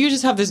 oh, well, if you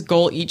just have this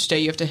goal each day,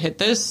 you have to hit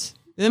this.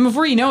 Then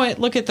before you know it,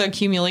 look at the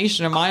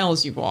accumulation of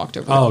miles you've walked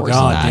over the course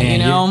of that, you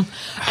know?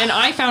 And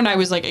I found I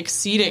was like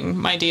exceeding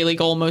my daily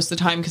goal most of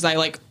the time because I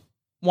like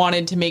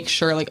wanted to make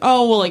sure like,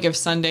 oh, well, like if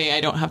Sunday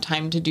I don't have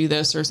time to do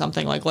this or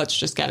something, like let's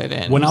just get it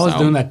in. When I was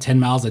doing that 10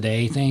 miles a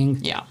day thing.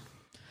 Yeah.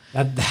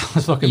 That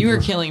was fucking. You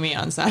were killing me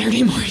on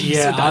Saturday morning.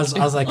 Yeah, I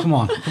was like, come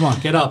on,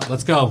 get up,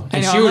 let's go.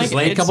 And know, she was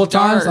like, late a couple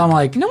times. I'm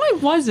like, no, I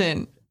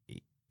wasn't.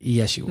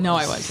 Yes, you was. No,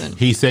 I wasn't.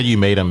 He said you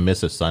made him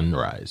miss a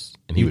sunrise,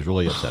 and he was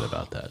really upset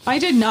about that. I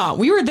did not.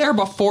 We were there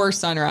before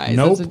sunrise.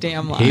 Nope. That's a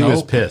damn lie. He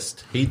was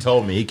pissed. He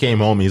told me. He came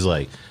home. He's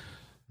like,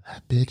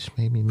 that bitch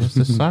made me miss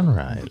the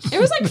sunrise. It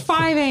was like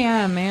 5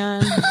 a.m.,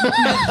 man.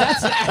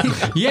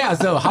 Yeah,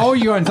 so how are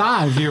you on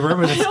time? Do you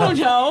remember this? I don't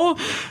know.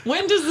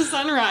 When does the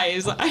sun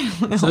rise? I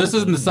don't know. So this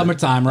is in the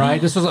summertime,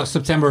 right? This was like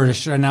September,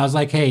 and I was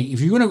like, "Hey,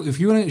 if you want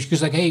to," she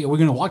was like, "Hey, we're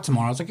gonna walk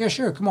tomorrow." I was like, "Yeah,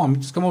 sure, come on,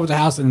 just come over to the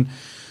house and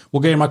we'll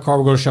get in my car.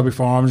 We'll go to Shelby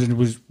Farms and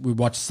we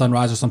watch the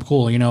sunrise or something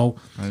cool, you know."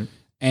 Right.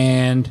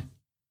 And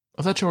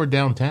I thought you were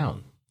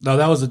downtown. no,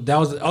 that was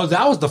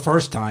the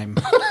first time.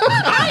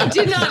 I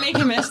did not make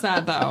him miss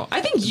that, though.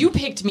 I think you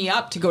picked me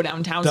up to go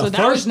downtown, so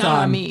that was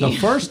not on me. The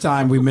first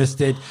time we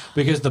missed it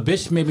because the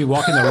bitch made me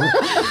walk in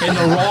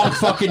the wrong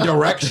fucking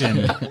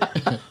direction.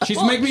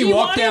 She's making me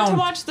walk down. To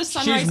watch the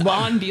sunrise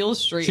on Beale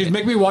Street. She's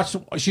making me watch.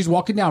 She's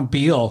walking down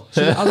Beale.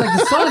 I was like,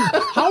 the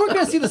sun. How are we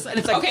gonna see the sun?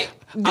 It's like, okay,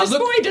 this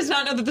boy does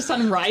not know that the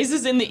sun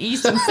rises in the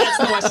east and sets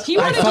in the west. He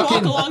wanted to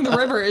walk along the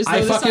river as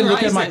though the sun rises.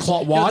 Look at my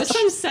watch. No, the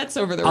sun sets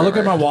over the river. I look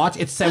at my watch.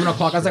 It's 7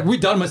 o'clock. I was like, we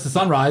done missed the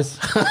sunrise.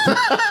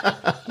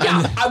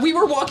 Yeah, we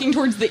were walking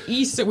towards the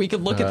east so we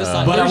could look at the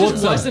sun. But there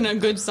just wasn't a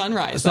good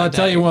sunrise. So I'll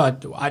tell you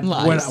what.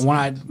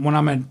 When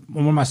I'm at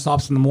one of my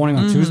stops in the morning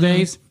on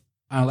Tuesdays,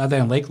 out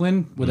there in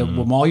Lakeland, where the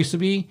mall used to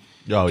be,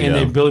 and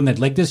they're building that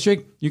Lake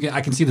District,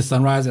 I can see the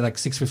sunrise at like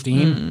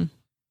 6:15.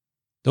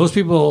 Those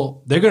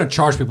people, they're going to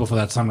charge people for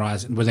that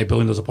sunrise when they're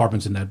building those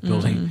apartments in that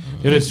building.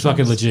 It is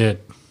fucking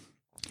legit.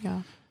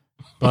 Yeah.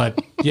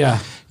 But yeah.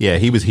 Yeah,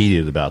 he was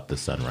heated about the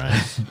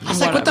sunrise. I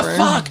was like, what the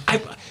fuck?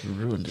 You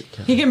ruined it,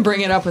 Kevin. He can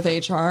bring it up with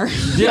HR.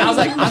 Yeah, I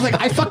was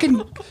like, I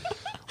fucking.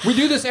 We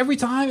do this every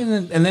time,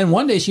 and then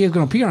one day she was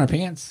gonna pee on her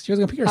pants. She was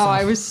gonna pee herself. Oh,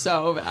 I was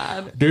so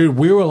bad, dude.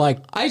 We were like,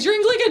 I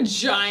drank like a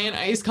giant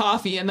iced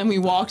coffee, and then we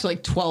walked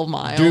like 12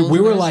 miles. Dude, we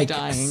were like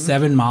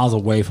 7 miles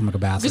away from like a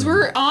bathroom because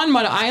we're on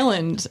Mud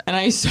Island, and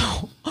I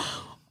saw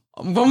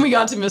when we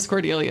got to Miss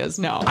Cordelia's.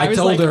 No, I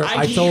told her,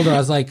 I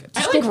was like,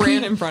 I like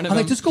ran in front of him.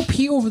 I'm like, just go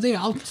pee over there.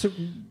 How's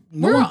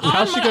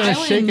she gonna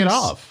shake it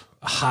off?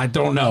 I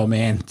don't know,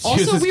 man.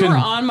 Also, we were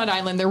on Mud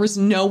Island. There was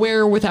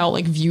nowhere without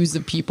like views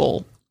of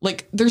people.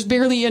 Like, there's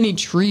barely any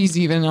trees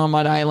even on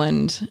Mud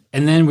Island.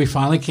 And then we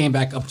finally came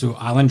back up to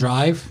Island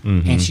Drive,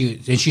 and she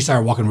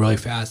started walking really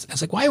fast. I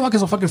was like, why are you walking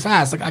so fucking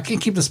fast? Like, I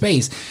can't keep the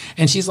space.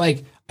 And she's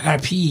like, I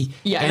gotta pee.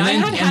 Yeah, and I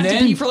had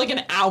to pee for like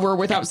an hour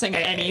without saying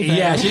anything.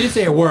 Yeah, she didn't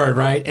say a word,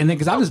 right? And then,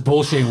 because I was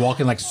bullshitting,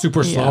 walking like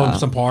super slow in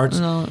some parts.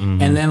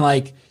 And then,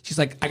 like, she's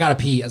like, I gotta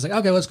pee. I was like,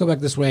 okay, let's go back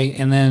this way.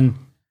 And then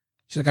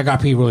she's like, I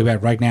gotta pee really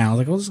bad right now. I was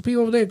like, well, let's pee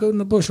over there, go in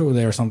the bush over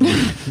there or something.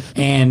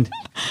 And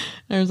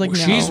I was like, no.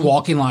 She's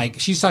walking like,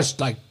 she's such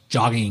like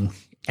jogging.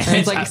 And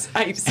it's like,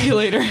 I see you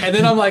later. And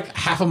then I'm like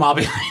half a mile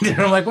behind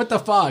her. I'm like, what the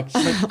fuck?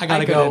 She's like, I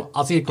gotta go.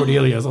 I'll see you at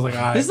Cordelia's. I was like,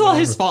 all right. This is all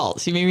his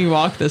fault. She made me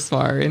walk this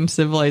far in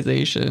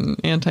civilization,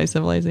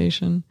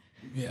 anti-civilization.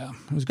 Yeah.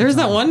 There was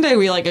that one day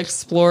we like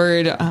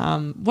explored,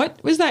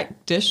 what was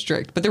that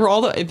district? But there were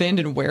all the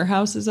abandoned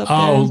warehouses up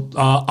there.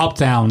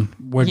 Uptown,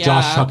 where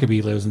Josh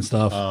Huckabee lives and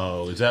stuff.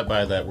 Oh, is that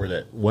by where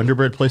that Wonder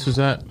Bread place was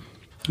at?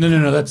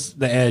 No, that's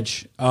the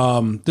edge.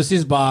 This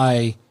is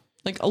by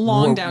like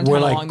along downtown,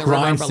 where like along the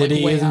Grind river,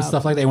 City like, is and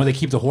stuff like that. Where they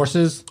keep the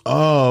horses.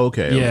 Oh,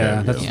 okay.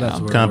 Yeah, okay, that's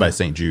kind of by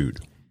St. Jude.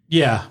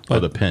 Yeah, but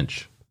the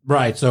Pinch.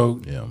 Right.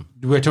 So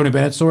where Tony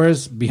Bennett's store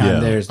is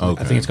behind there's I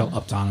think it's called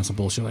Uptown and some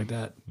bullshit like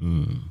that.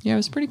 Yeah, it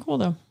was pretty cool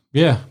though.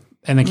 Yeah.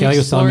 And then Kelly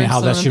was telling me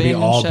how that should be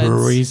all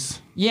breweries.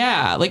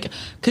 Yeah, like,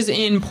 because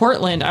in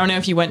Portland, I don't know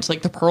if you went to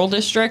like the Pearl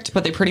District,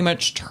 but they pretty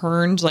much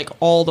turned like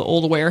all the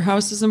old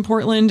warehouses in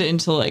Portland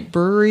into like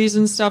breweries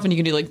and stuff, and you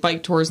can do like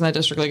bike tours in that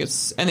district. Like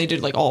and they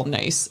did like all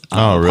nice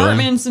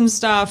apartments and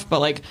stuff. But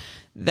like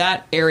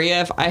that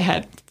area, if I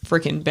had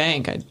freaking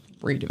bank, I'd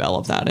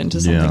redevelop that into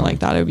something like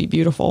that. It would be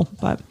beautiful,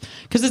 but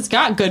because it's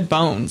got good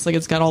bones, like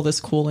it's got all this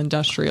cool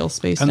industrial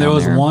space. And there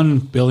was one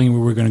building we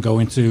were going to go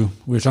into.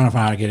 We were trying to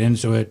find out how to get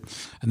into it,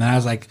 and then I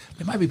was like,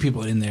 there might be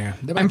people in there.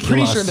 I'm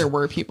pretty sure there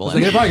were people in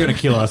there. They're probably going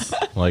to kill us.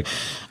 Like,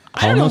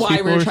 I don't know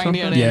why we were trying to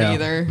get in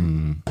either.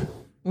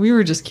 We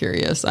were just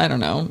curious. I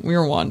don't know. We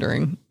were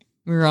wandering.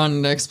 We were on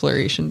an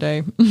exploration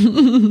day,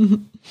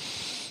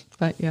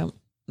 but yeah,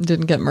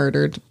 didn't get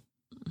murdered.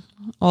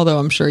 Although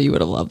I'm sure you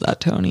would have loved that,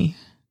 Tony.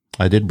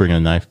 I did bring a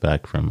knife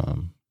back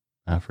from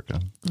Africa.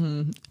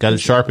 Got it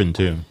sharpened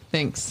too.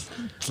 Thanks.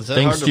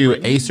 Thanks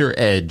to Acer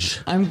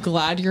Edge. I'm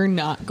glad you're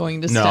not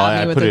going to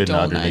stab me with a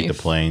dull knife. No, I put it underneath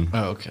the plane.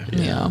 Oh, okay.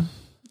 Yeah.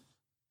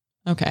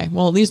 Okay.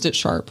 Well, at least it's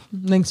sharp.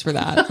 Thanks for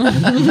that.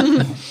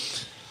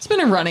 It's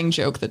been a running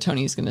joke that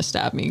Tony's going to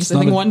stab me. Because I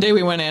think one day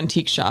we went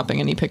antique shopping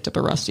and he picked up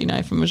a rusty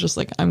knife and was just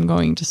like, I'm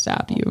going to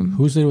stab you.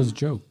 Who said it was a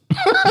joke?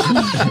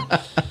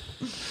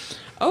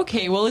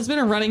 Okay, well, it's been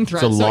a running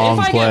thread. It's a So long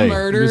if I play. get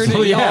murdered,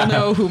 So, yeah. y'all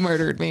know who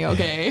murdered me,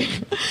 okay?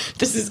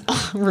 This is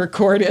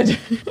recorded.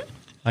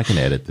 I can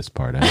edit this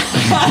part out.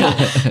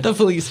 The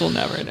police will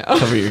never know.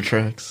 Cover your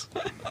tracks.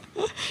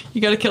 You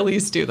got to kill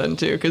these two then,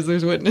 too, because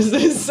there's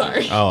witnesses.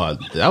 Sorry. Oh,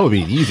 that would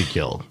be an easy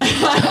kill.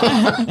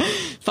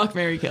 Fuck,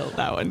 Mary killed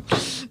that one.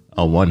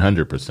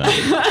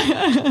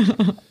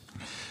 100%.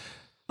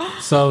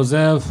 So,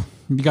 Zev,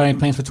 you got any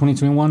plans for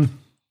 2021?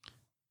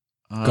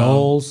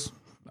 Goals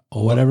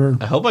or whatever?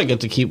 I hope I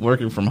get to keep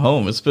working from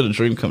home. It's been a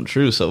dream come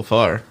true so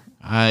far.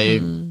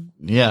 I'm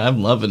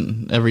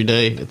loving every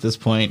day at this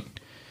point.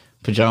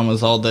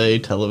 Pajamas all day,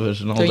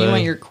 television all So day. you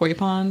want your koi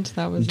pond?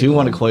 That was. Do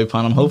want a koi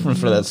pond. I'm hoping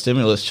for that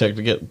stimulus check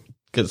to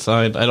get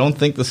signed. I don't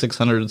think the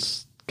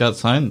 600s got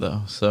signed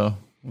though. So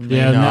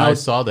Yeah, No, now I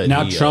saw that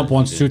Now he, Trump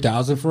wants did.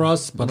 2,000 for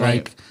us, but Right.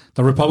 like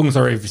the Republicans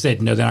already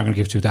said no, they're not going to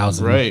give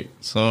 2,000. right.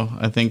 So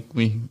I think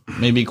we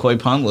maybe koi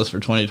pondless for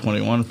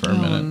 2021 for a Oh,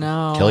 minute.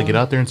 no. Kelly, get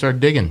out there and start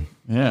digging.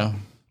 Yeah.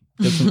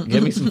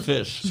 Get me some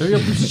fish. Show your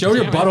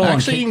butthole on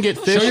Actually, you can get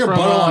fish Show your from,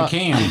 butthole on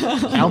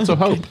cam. Ounce of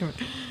Hope.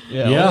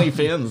 Yeah, Yeah.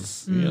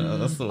 OnlyFans. You know,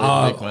 that's the way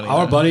to make money.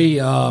 Our now. buddy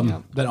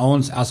that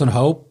owns House on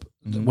Hope,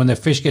 when the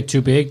fish get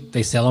too big,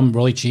 they sell them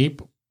really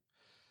cheap.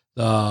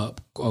 The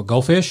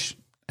goldfish,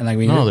 and like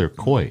No, they're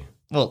koi.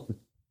 Well,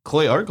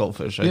 koi are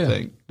goldfish, I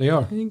think. they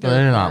are.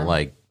 They're not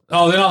like.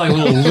 Oh, they're not like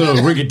little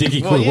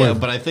riggy-dicky. Well, yeah,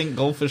 but I think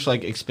goldfish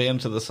like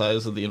expand to the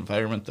size of the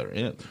environment they're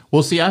in.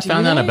 Well, see, I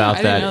found out they? about I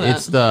didn't that. know that.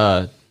 It's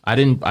the I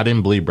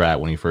didn't believe Brad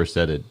when he first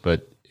said it,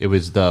 but it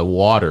was the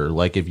water.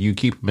 Like if you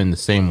keep them in the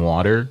same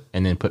water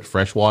and then put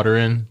fresh water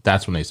in,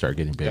 that's when they start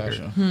getting bigger.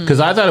 Gotcha. Because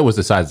I thought it was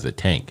the size of the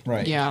tank.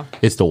 Right. Yeah.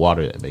 It's the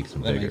water that makes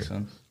them That bigger. makes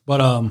sense.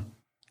 But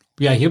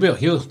yeah,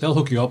 they'll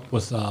hook you up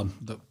with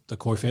the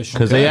koi fish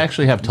Because they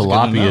actually have good to know.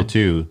 tilapia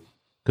too.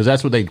 Because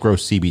that's what they grow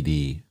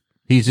CBD.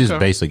 He's just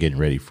basically getting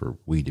ready for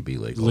weed to be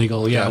legal.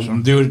 legal. Yeah,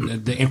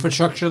 dude, the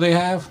infrastructure they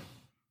have,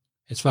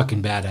 it's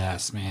fucking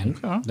badass, man.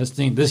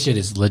 Okay. This shit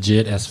is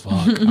legit as fuck.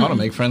 I want to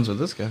make friends with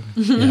this guy.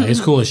 Yeah, it's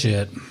cool as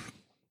shit.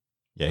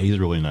 Yeah, he's a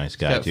really nice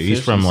guy got too. He's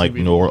fish from and like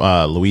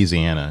CBD.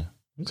 Louisiana,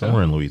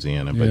 somewhere in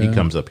Louisiana, but he Yeah.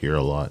 comes up here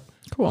a lot.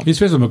 Cool. He's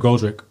friends with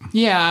McGoldrick.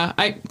 Yeah.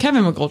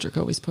 Kevin McGoldrick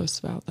always posts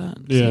about that.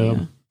 So,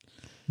 Yeah.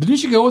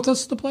 Didn't you go with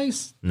us to the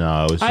place?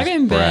 No, it was I just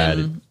haven't Brad.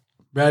 been.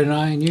 Brad and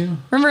I and you?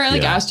 Remember, I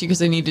Yeah. asked you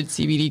because I needed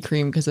CBD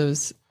cream because I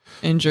was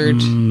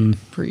injured,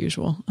 per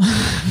usual.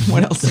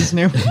 What else is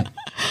new?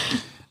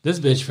 This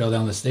bitch fell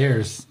down the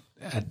stairs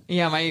at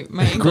Yeah, my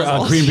ankles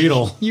all- Green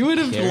Beetle. You would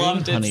have Carrying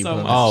loved it honey so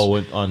buns. much.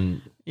 Oh,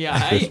 on yeah,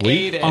 I this week?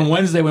 ate it On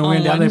Wednesday when we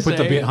went down there, put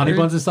the Wednesday honey or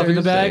buns and stuff in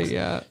the Thursday, bags.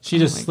 Yeah, She Oh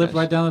just my slipped gosh.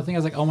 right down the thing. I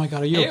was like, "Oh my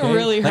god, are you It okay?"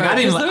 really like, hurt I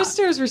because didn't. those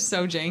stairs were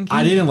so janky.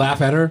 I didn't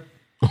laugh at her.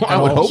 I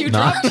would hope You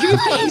not. dropped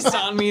toothpaste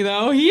on me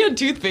though. He had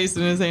toothpaste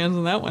in his hands,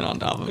 and that went on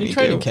top of me He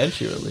tried too. to catch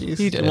you at least.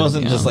 He did, It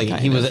wasn't yeah, just like he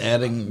kind was of.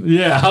 adding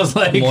Yeah, I was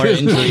like, more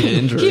injury to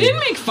injury. He didn't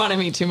make fun of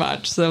me too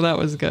much, so that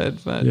was good.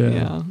 But Yeah.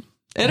 yeah,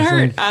 it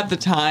hurt at the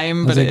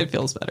time, but like- it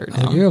feels better I was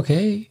like, now. "You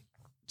okay?"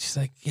 She's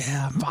like,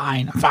 "Yeah, I'm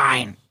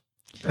fine."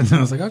 And then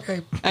I was like,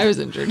 "Okay." I was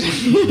injured.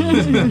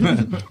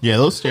 Yeah,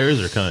 those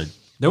stairs are kind of.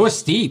 They were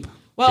steep.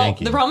 Well,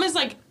 Janky. the problem is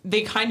like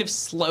they kind of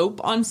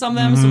slope on some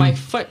of them, so my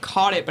foot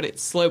caught it, but it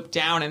sloped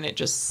down and it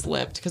just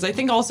slipped. Because I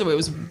think also it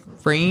was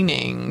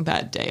raining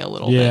that day a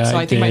little Yeah, bit, so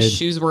I it think my did.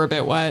 shoes were a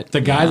bit wet.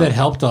 The guy that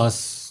helped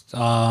us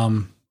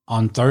on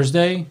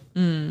Thursday.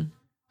 I'm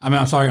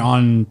sorry,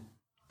 on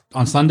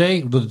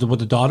Sunday with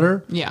the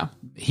daughter. Yeah.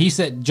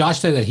 Josh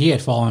said that he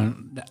had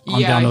fallen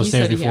down those he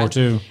stairs said he before had.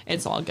 too.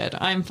 It's all good.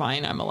 I'm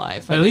fine. I'm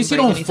alive. But at least you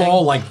don't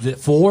fall like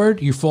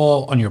forward. You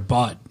fall on your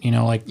butt. You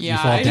know, like Yeah, you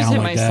fall I just down hit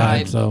like my that.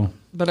 side. So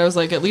But I was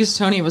like, at least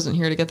Tony wasn't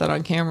here to get that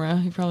on camera.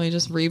 He probably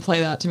just replay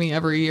that to me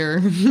every year.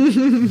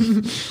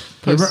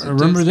 Post it to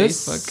remember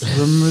his this? Facebook.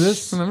 Remember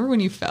this? Remember when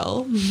you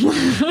fell?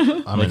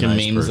 I'm making a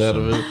nice memes out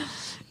of person. it.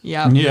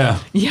 Yeah. Yeah.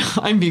 Yeah,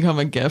 I'm become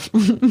a gif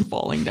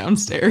falling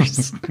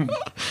downstairs.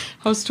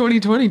 How's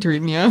 2020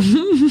 treating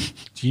you?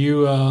 Do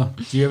you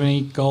have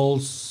any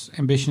goals,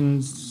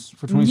 ambitions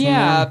for 2021?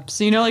 Yeah.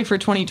 So, like for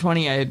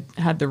 2020, I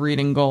had the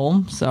reading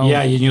goal. So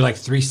Yeah, you're like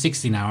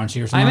 360 now, aren't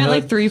you? Or something I'm at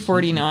like that?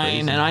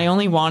 349 and I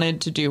only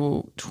wanted to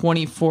do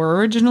 24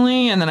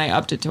 originally and then I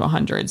upped it to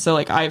 100. So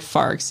like I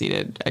far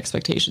exceeded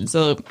expectations.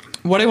 So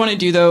what I want to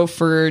do though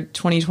for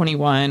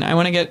 2021, I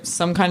want to get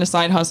some kind of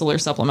side hustle or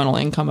supplemental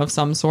income of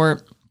some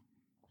sort.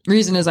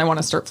 Reason is I want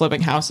to start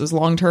flipping houses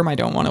long term. I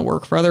don't want to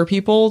work for other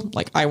people.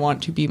 Like I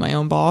want to be my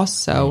own boss.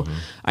 So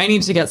I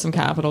need to get some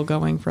capital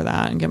going for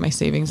that and get my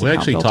savings. We account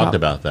actually built talked up.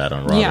 about that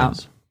on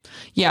Robbins.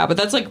 Yeah, but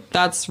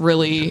that's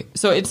really,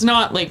 so it's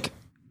not like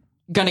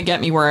going to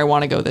get me where I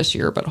want to go this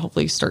year, but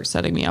hopefully start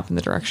setting me up in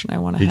the direction I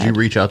want to Did head. you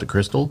reach out to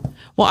Crystal?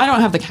 Well, I don't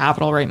have the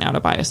capital right now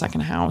to buy a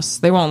second house.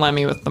 They won't let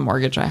me with the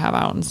mortgage I have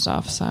out and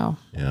stuff. So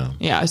Yeah.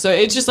 yeah, so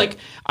it's just like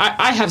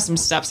I have some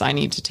steps I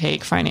need to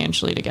take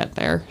financially to get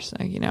there. So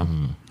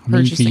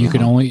purchasing you a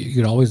could home. you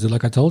could always do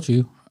like I told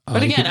you.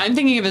 But again, I'm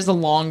thinking of it as a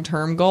long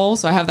term goal.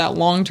 So I have that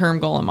long term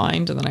goal in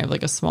mind, and then I have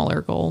like a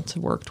smaller goal to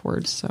work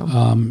towards. So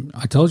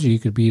I told you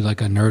could be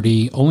like a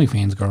nerdy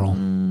OnlyFans girl,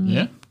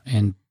 Yeah.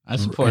 and I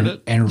support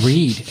it. And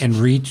read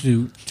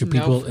to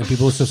people and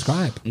people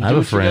subscribe. I have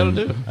a friend.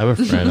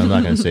 I'm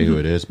not going to say who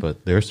it is,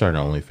 but they're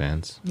starting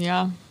OnlyFans.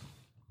 Yeah.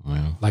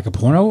 Wow. Like a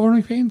porno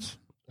OnlyFans?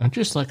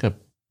 Just like a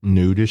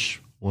nudish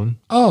one.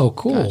 Oh,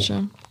 cool.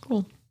 Gotcha.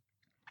 Cool.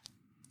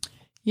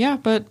 Yeah,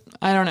 but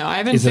I don't know. I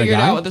haven't figured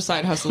out what the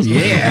side hustles.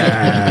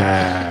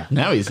 Yeah.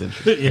 Now he's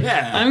interested.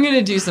 Yeah. I'm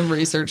gonna do some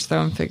research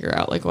though and figure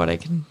out like what I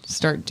can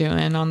start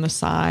doing on the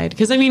side.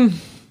 Because I mean,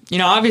 you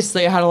know,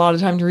 obviously I had a lot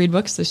of time to read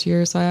books this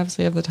year, so I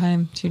obviously have the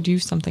time to do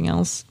something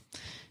else.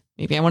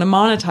 Maybe I want to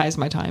monetize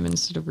my time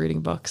instead of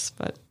reading books.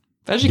 But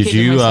did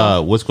you?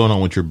 What's going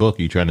on with your book?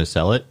 Are you trying to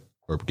sell it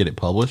or get it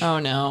published? Oh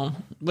no!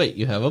 Wait,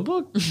 you have a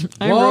book?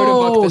 I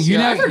wrote a book this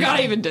year. I forgot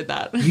I even did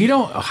that. You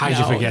don't. How'd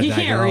you forget that? You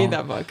can't read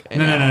that book.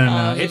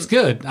 No. It's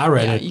good. I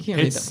read it. You can't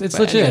read that book. It's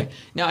legit. Anyway,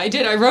 no, I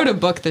did. I wrote a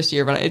book this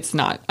year, but it's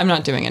not. I'm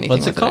not doing anything.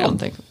 What's with it called? I don't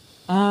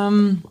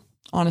think.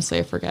 Honestly,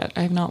 I forget.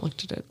 I have not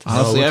looked at it.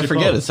 Honestly, I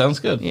forget. It sounds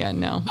good. Yeah,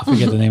 no. I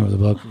forget the name of the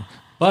book.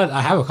 But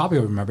I have a copy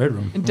of it in my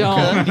bedroom.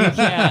 Don't. You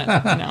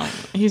can't. No,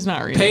 he's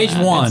not reading Page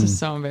that. 1. It's just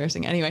so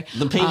embarrassing. Anyway.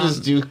 The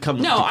pages do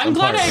come. No, I'm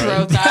glad I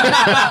wrote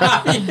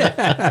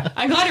that.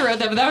 I'm glad I wrote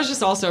that, but that was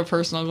just also a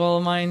personal goal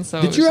of mine.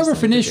 So did you ever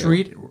finish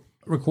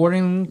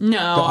recording? No, the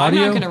audio? I'm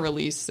not going to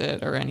release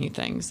it or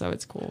anything, so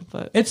it's cool.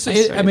 But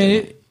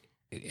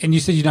and you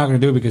said you're not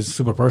going to do it because it's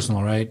super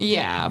personal, right?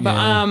 Yeah,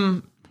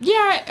 but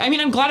yeah, I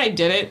mean, I'm glad I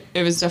did it.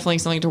 It was definitely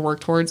something to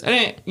work towards, and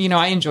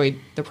I enjoyed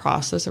the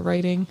process of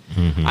writing.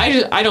 Mm-hmm.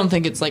 I don't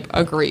think it's like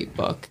a great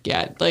book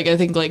yet. Like I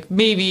think like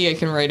maybe I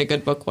can write a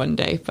good book one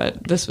day,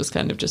 but this was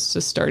kind of just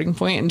a starting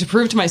point and to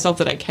prove to myself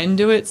that I can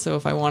do it. So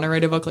if I want to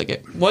write a book, like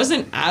it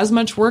wasn't as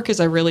much work as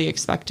I really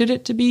expected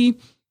it to be.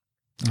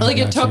 Like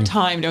it took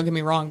time, don't get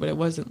me wrong, but it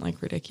wasn't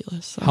like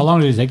ridiculous. So. How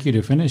long did it take you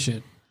to finish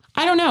it?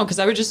 I don't know, because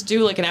I would just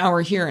do like an hour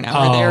here, an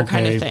hour there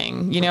kind of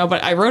thing,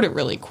 but I wrote it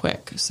really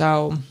quick.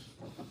 So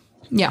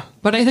yeah,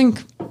 but I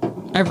think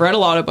I've read a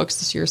lot of books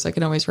this year, so I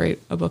can always write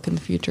a book in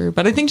the future.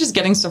 But I think just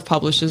getting stuff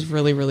published is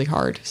really, really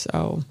hard.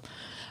 So,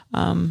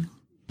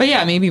 but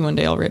yeah, maybe one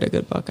day I'll write a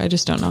good book. I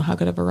just don't know how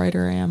good of a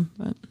writer I am,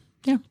 but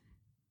yeah.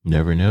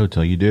 Never know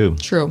till you do.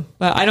 True.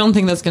 But I don't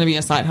think that's going to be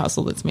a side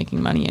hustle that's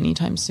making money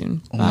anytime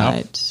soon.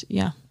 But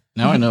yeah.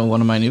 Now I know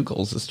one of my new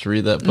goals is to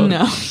read that book.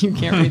 No, you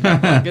can't read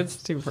that book.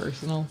 It's too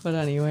personal. But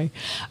anyway,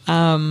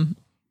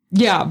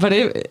 yeah, but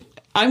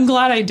I'm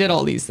glad I did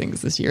all these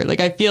things this year.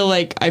 Like, I feel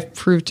like I've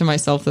proved to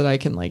myself that I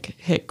can like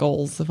hit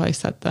goals if I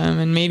set them.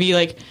 And maybe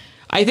like,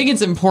 I think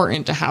it's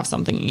important to have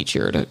something each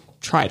year to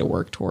try to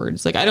work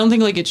towards. Like, I don't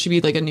think like it should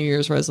be like a New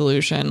Year's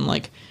resolution.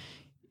 Like,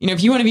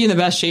 if you want to be in the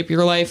best shape of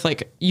your life,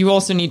 like you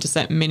also need to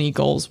set mini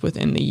goals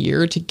within the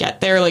year to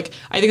get there. Like,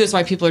 I think that's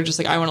why people are just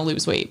like, I want to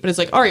lose weight, but it's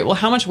like, all right, well,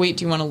 how much weight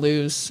do you want to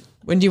lose?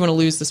 When do you want to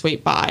lose this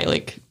weight by?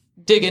 Like,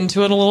 dig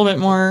into it a little bit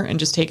more and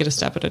just take it a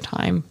step at a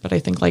time. But I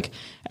think like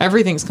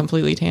everything's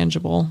completely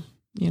tangible,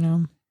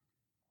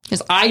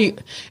 because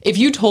if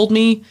you told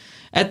me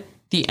at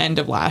the end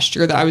of last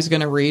year that I was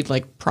going to read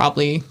like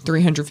probably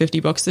 350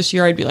 books this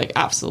year, I'd be like,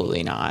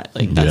 absolutely not.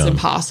 Like that's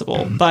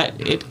impossible, but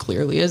it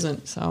clearly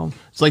isn't. So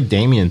it's like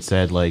Damien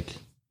said, like,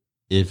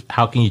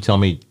 how can you tell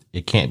me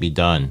it can't be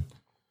done?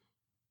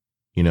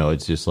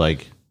 It's just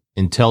like,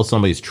 until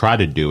somebody's tried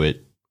to do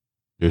it,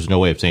 there's no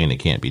way of saying it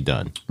can't be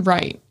done.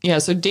 Right. Yeah.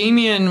 So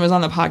Damien was on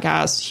the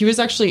podcast. He was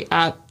actually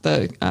at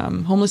the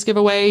homeless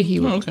giveaway. He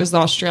was the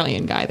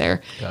Australian guy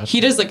there. Gotcha. He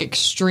does like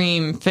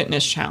extreme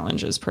fitness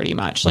challenges pretty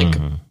much. Like,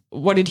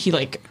 what did he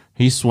like?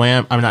 He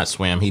swam. I'm not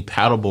swam. He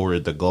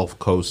paddleboarded the Gulf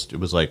Coast.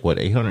 It was like,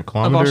 800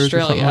 kilometers of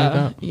Australia. Or something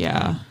like that?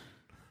 Yeah.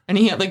 And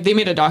he had they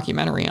made a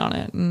documentary on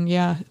it. And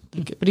yeah,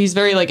 but he's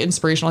very like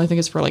inspirational. I think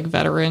it's for like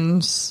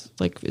veterans,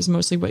 like is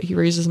mostly what he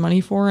raises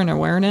money for and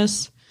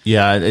awareness.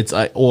 Yeah, it's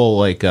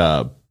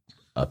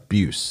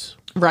abuse.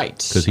 Right.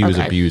 Because he was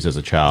abused as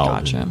a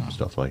child and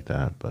stuff like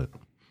that. But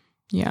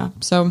yeah.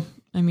 So,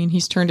 I mean,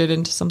 he's turned it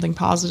into something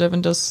positive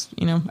and does,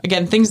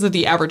 again, things that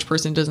the average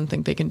person doesn't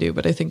think they can do.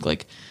 But I think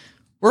like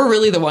we're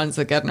really the ones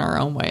that get in our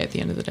own way at the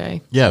end of the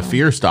day. Yeah.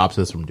 Fear stops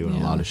us from doing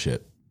a lot of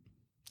shit.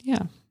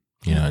 Yeah.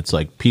 It's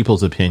like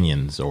people's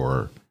opinions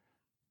or,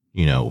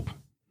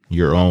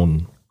 your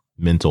own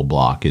mental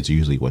block is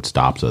usually what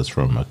stops us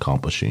from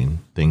accomplishing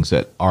things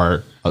that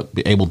are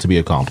able to be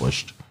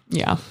accomplished.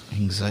 Yeah.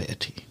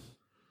 Anxiety.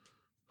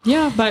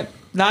 Yeah, but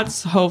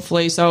that's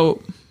hopefully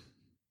so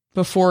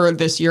before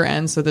this year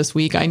ends. So this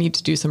week I need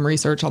to do some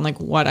research on like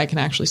what I can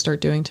actually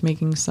start doing to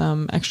making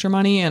some extra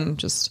money and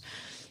just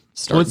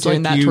start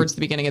doing that towards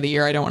the beginning of the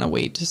year. I don't want to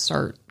wait to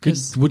start.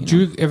 Would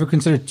you ever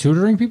consider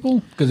tutoring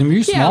people? Because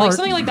you're smart. Yeah, like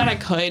something like that I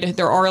could.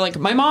 There are like,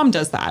 my mom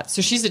does that.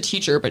 So she's a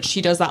teacher, but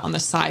she does that on the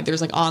side.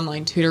 There's like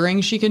online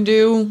tutoring she can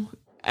do.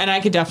 And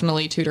I could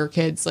definitely tutor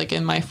kids like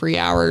in my free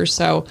hours.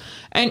 So,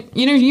 and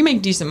you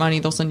make decent money.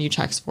 They'll send you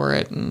checks for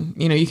it. And,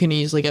 you can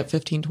easily get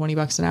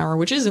 $15-$20 an hour,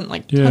 which isn't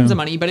like tons of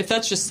money. But if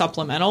that's just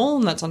supplemental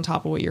and that's on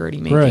top of what you're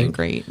already making,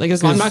 great. Like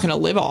I'm not going to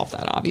live off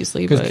that,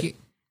 obviously. But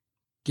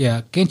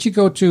yeah. Can't you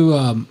go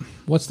to,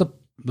 what's the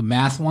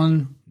math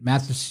one?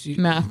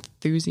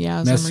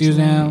 Mathhusiasm.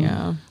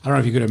 Yeah. I don't know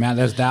if you're good at math.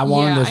 There's that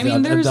one. Yeah,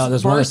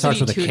 there's one that starts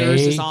with a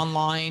K. Is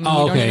online.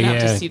 Oh, you don't even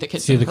have to see the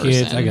kids in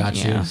person. I got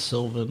you. Yeah.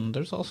 Sylvan.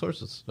 There's all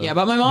sorts of stuff. Yeah,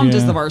 but my mom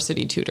does the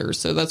varsity tutors,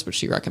 so that's what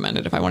she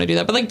recommended if I want to do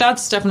that. But like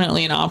that's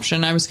definitely an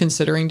option. I was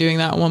considering doing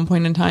that at one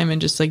point in time and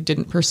just like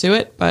didn't pursue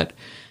it. But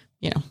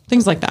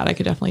things like that I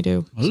could definitely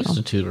do. I used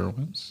to tutor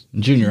once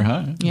in junior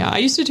high. Yeah, I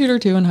used to tutor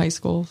too in high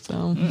school.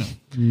 So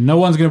no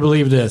one's gonna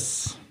believe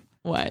this.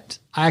 What?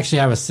 I actually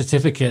have a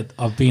certificate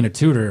of being a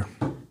tutor.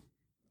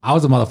 I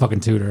was a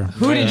motherfucking tutor.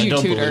 Who did you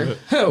tutor?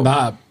 Who?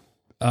 I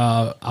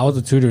was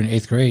a tutor in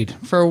 8th grade.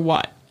 For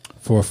what?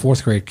 For a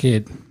 4th grade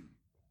kid.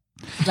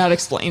 That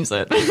explains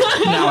it.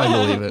 Now I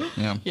believe it.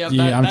 Yeah.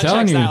 I'm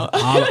telling you,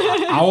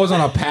 I was on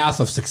a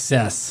path of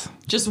success.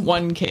 Just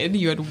one kid?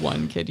 You had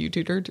one kid you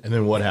tutored? And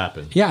then what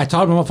happened? Yeah, I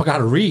taught him motherfucker how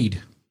to read.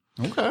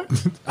 Okay.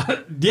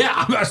 Yeah,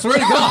 I swear to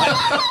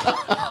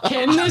God.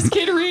 Can this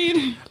kid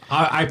read?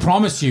 I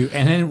promise you.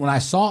 And then when I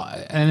saw,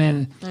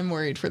 I'm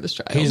worried for this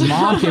child. His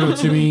mom gave it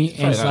to me,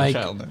 and it's like,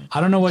 I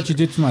don't know what you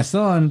did to my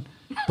son,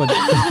 but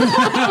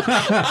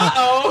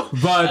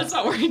that's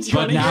not worried.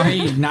 But now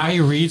he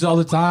reads all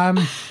the time.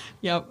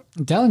 Yep.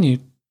 I'm telling you,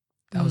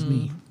 that was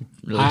me.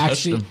 Really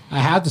I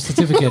have the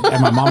certificate at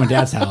my mom and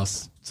dad's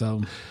house.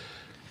 So,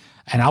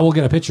 and I will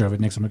get a picture of it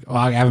next time. Well,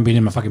 I haven't been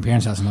in my fucking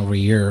parents' house in over a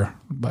year,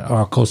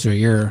 or close to a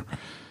year.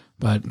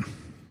 But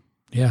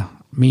yeah,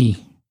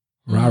 me,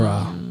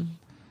 Rara,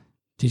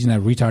 teaching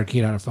that retard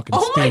kid how to fucking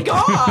speak. My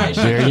gosh!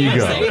 There you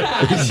go.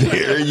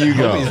 There you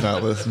go. He's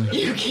not listening.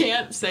 You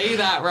can't say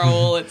that,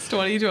 Raul. It's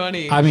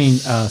 2020. I mean,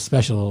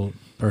 special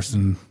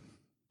person.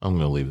 I'm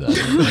going to leave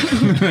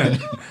that.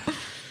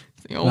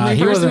 The only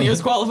person he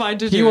was qualified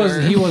to do.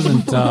 He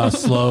wasn't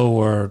slow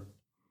or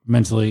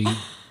mentally.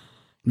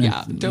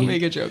 Don't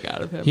make a joke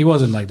out of him. He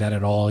wasn't like that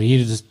at all.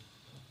 He just.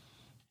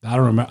 I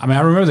don't remember. I mean,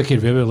 I remember the kid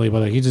vividly,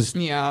 but he just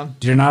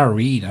didn't know how to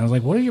read. I was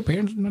like, "What are your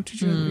parents not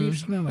teaching you how to read?" Or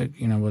something like,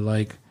 but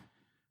like.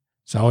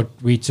 So I would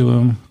read to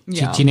him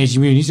Teenage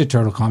Mutant Ninja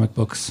Turtle comic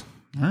books,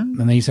 and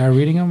then he started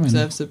reading them. And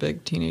Zev's a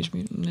big Teenage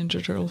Mutant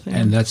Ninja Turtle fan,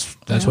 and that's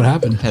what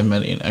happened. Had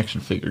many an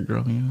action figure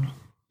growing up.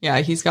 Yeah,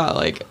 he's got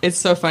like it's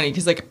so funny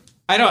because like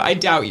I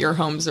doubt your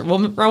homes are,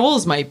 well,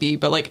 Raul's might be,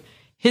 but like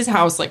his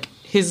house, like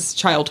his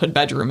childhood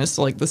bedroom is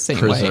still like the same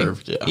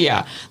preserved, way.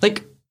 Yeah,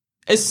 like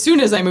as soon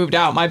as I moved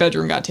out, my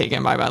bedroom got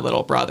taken by my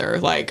little brother.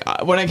 Like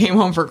when I came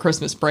home for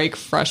Christmas break,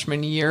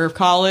 freshman year of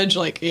college,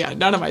 like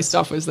none of my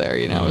stuff was there.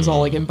 It was all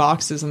like in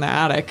boxes in the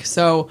attic.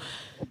 So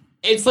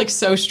it's like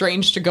so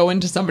strange to go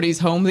into somebody's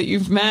home that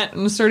you've met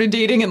and started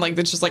dating, and like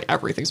it's just like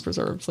everything's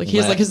preserved. Like he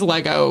has like his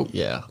Lego.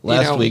 Yeah,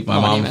 last week my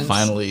mom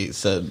finally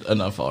said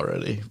enough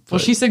already. Well,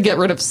 she said get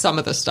rid of some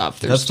of the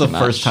stuff. That's the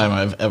first time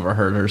I've ever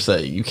heard her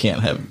say you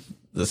can't have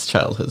this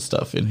childhood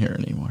stuff in here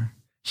anymore.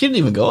 She didn't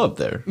even go up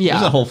there. Yeah,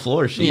 there's a whole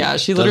floor. She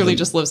literally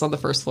just lives on the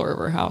first floor of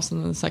her house,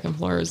 and then the second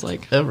floor is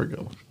like ever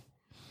go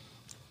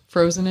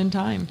frozen in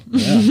time.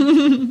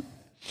 Yeah.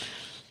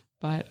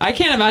 But I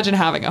can't imagine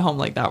having a home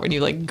like that when you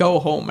like go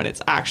home and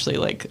it's actually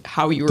like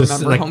how you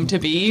remember home to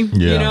be.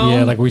 Yeah.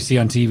 Yeah, like we see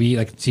on TV,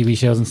 like TV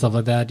shows and stuff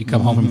like that. You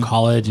come home from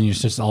college and you're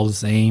just all the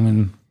same.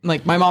 And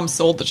like my mom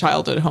sold the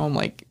childhood home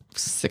like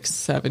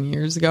 6-7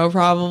 years ago,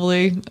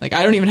 probably. Like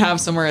I don't even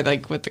have somewhere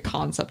like with the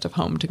concept of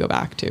home to go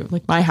back to.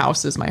 Like my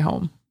house is my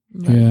home.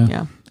 But,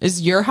 yeah.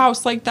 Is your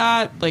house like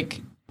that? Like,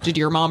 did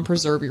your mom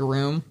preserve your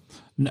room?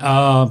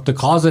 The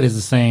closet is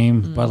the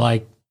same, but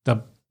like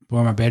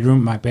where my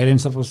bed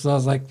and stuff was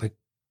like when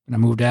I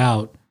moved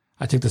out,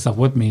 I took the stuff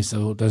with me,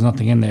 so there's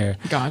nothing in there.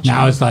 Gotcha.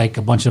 Now it's like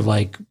a bunch of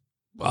like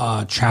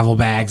travel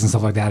bags and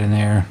stuff like that in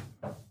there.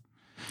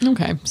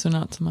 Okay, so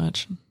not so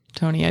much.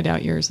 Tony, I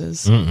doubt yours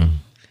is.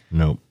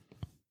 Nope.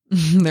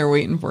 They're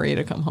waiting for you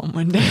to come home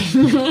one day.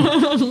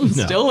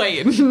 Still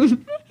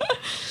waiting.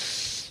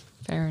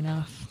 Fair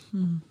enough.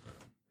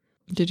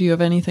 Did you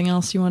have anything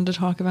else you wanted to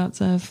talk about,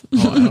 Zev?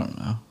 Oh, I don't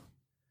know.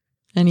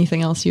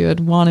 Anything else you had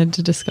wanted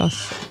to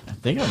discuss? I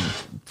think I'm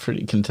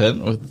pretty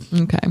content with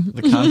the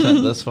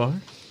content thus far.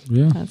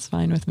 Yeah, that's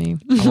fine with me.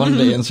 I wanted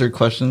to answer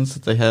questions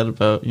that they had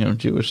about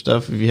Jewish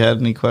stuff. If you had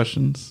any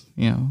questions,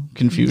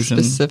 confusion,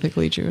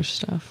 specifically Jewish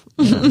stuff.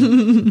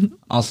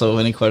 Also,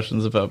 any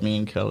questions about me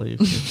and Kelly?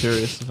 If you're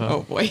curious about.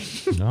 Oh boy,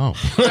 no.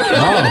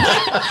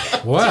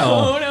 Oh,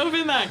 well, don't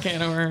open that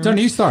can of worms.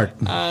 Tony, you start.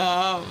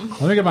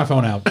 Let me get my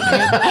phone out.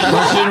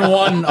 Question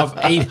 1 of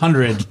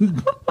 800.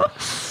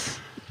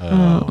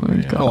 Oh my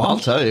God. Oh, I'll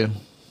tell you.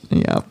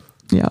 Yeah.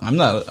 I'm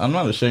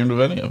not ashamed of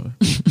any of it.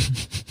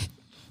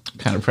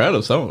 Kind of proud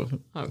of some of it.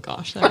 Oh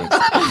gosh, that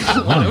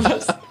makes one of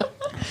us.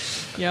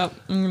 Yep,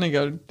 I'm gonna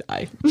go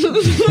die.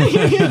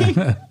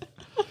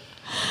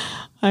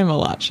 I'm a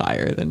lot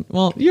shyer than.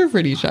 Well, you're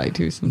pretty shy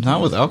too. Sometimes.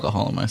 Not with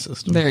alcohol in my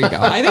system. There you go.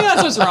 I think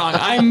that's what's wrong.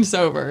 I'm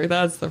sober.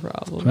 That's the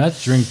problem.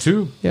 That's drink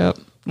 2. Yep.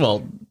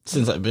 Well,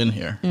 since I've been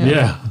here.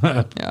 Yeah.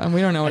 Yeah, and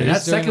we don't know what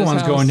that second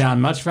one's going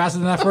down much faster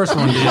than that first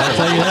one did. I'll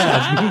tell you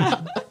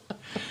that.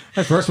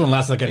 That first one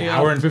lasts like an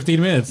hour and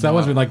 15 minutes. That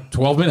one's been like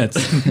 12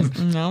 minutes.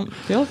 No,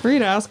 feel free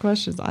to ask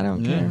questions. I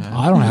don't care.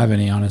 I don't have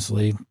any,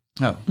 honestly.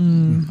 Oh,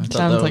 I thought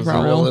sounds that like was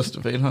a real Raul. list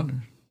of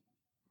 800.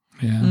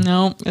 Yeah.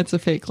 No, it's a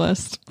fake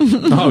list.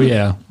 Oh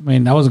yeah. I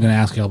mean, I wasn't going to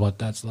ask you about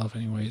that stuff,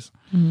 anyways.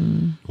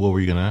 What were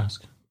you going to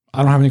ask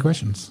I don't have any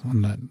questions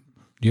on that.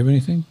 Do you have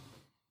anything?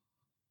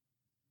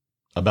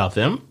 about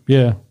them?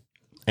 Yeah.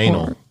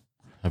 Anal.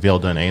 Have y'all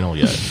done anal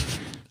yet?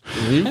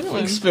 We've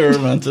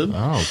experimented.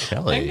 Oh,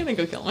 Kelly. I'm gonna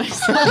go kill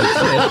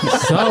myself.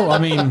 So, I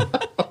mean,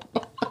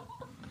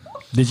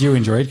 did you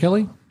enjoy it,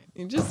 Kelly?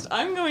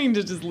 I'm going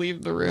to just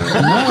leave the room.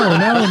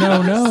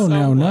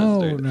 No.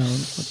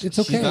 It's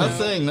okay. She's not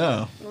saying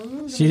no.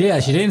 She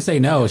didn't say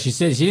no. She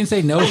didn't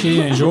say no. She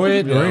didn't enjoy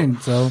it. Or anything,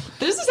 so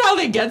This is how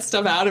they get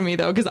stuff out of me,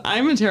 though, because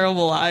I'm a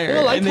terrible liar.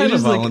 Well, I and they kind of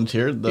just, like,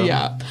 volunteered, though.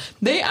 Yeah.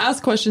 They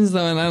ask questions,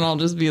 though, and then I'll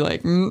just be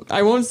like,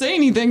 I won't say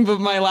anything, but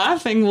my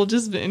laughing will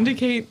just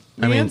indicate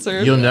the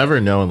answer. You'll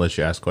never know unless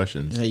you ask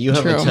questions. Yeah, you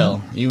have True. to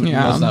tell. You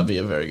Yeah. must not be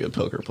a very good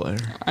poker player.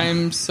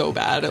 I'm so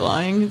bad at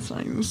lying. It's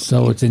like,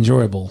 so it's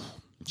enjoyable.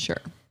 sure.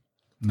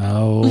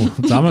 No,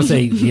 so I'm gonna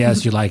say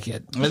yes. You like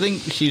it. I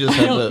think she just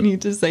I had don't to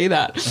need to say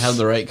that. have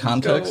the right Go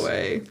context.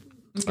 away.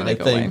 I'm gonna I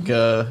go think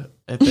away.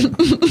 I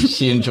think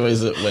she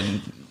enjoys it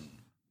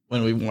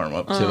when we warm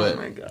up to Oh it.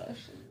 my gosh.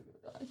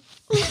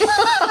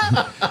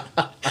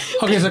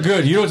 Okay, so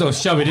good. You don't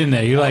shove it in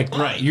there. You like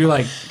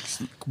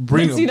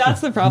bring. See,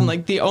 that's the problem.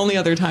 Like, the only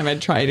other time I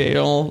tried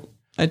anal,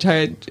 I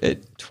tried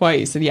it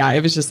twice, and yeah,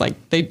 it was just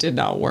like they did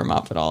not warm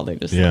up at all. They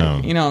just,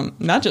 like,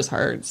 that just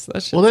hurts.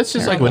 That's Just like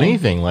with terrible.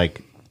 anything,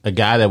 like a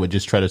guy that would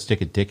just try to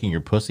stick a dick in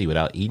your pussy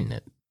without eating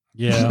it,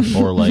 Yeah.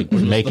 or like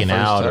making first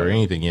out or time.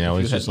 anything. You know,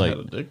 You it's just hadn't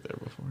like had a dick there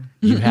before.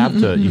 you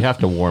have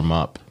to warm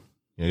up.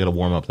 You got to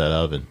warm up that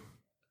oven.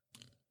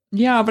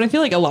 Yeah, but I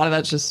feel like a lot of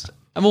that's just.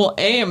 Well,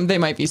 A, they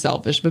might be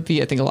selfish, but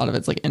B, I think a lot of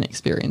it's like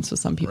inexperience with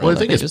some people. Well, I that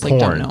think they it's just like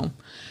porn. don't know.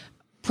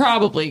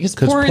 Probably because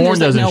Because porn, porn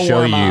there's, doesn't like, no show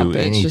warm up. you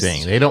It's anything.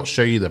 just- They don't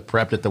show you the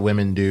prep that the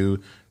women do.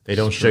 They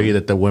don't show you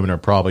that the women are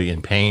probably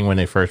in pain when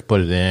they first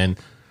put it in.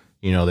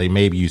 You know, they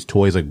maybe use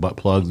toys like butt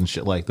plugs and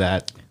shit like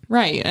that.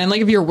 right, and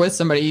like if you're with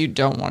somebody, you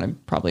don't want to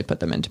probably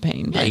put them into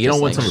pain. Yeah, by you don't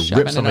just, want like, someone to shoving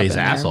rip it up somebody's in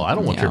there. asshole. I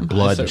don't want your Yeah.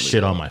 blood to certainly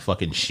shit on my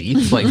fucking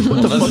sheets. Like,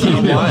 what the fuck That's are you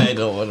not doing? why I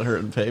don't want her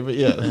in pain, but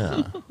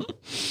yeah.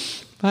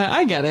 But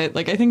I get it.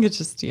 Like, I think it's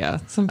just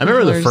some. I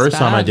remember people the are first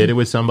just time I bad. did it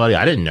with somebody,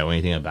 I didn't know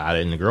anything about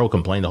it, and the girl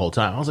complained the whole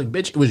time. I was like,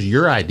 bitch, it was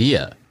your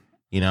idea.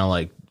 You know,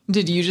 like,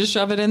 Did you just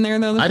shove it in there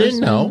though? I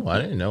didn't know.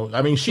 I didn't know.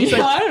 I mean, she's Yeah,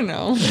 like, I don't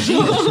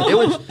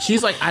know.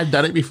 she's like, I've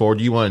done it before.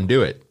 Do you want to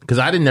do it? Because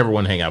I didn't never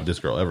want to hang out with this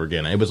girl ever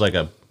again. It was like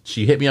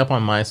she hit me up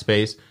on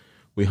MySpace.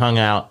 We hung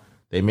out.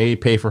 They made me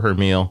pay for her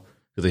meal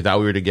because they thought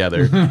we were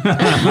together.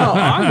 Oh,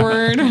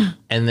 awkward.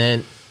 And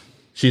then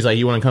she's like,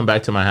 you want to come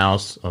back to my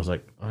house? I was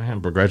like,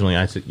 begrudgingly,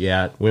 I said,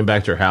 yeah. Went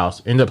back to her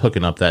house. Ended up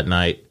hooking up that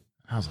night.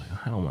 I was like,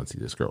 I don't want to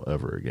see this girl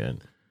ever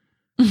again.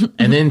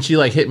 And then she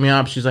like hit me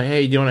up. She's like,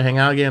 hey, do you want to hang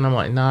out again? I'm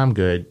like, no, I'm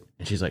good.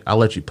 And she's like, I'll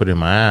let you put it in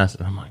my ass.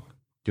 And I'm like,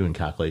 doing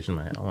calculation in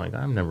my head. I'm like,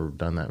 I've never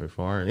done that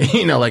before.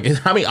 You know, like,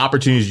 how many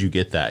opportunities do you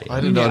get that? I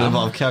didn't know it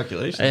involved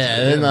calculations.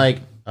 And then like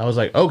I was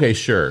like, okay,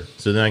 sure.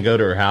 So then I go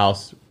to her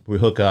house, we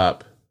hook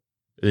up,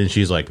 and then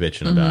she's like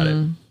bitching about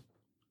it.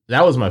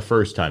 That was my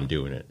first time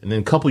doing it. And then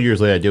a couple years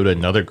later I did it with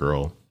another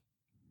girl,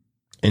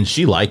 and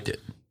she liked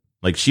it.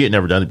 Like, she had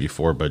never done it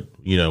before, but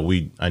you know,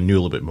 I knew a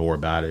little bit more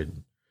about it.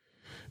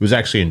 It was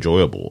actually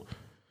enjoyable.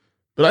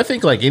 But I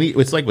think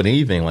it's like with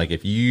anything, like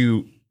if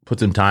you put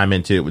some time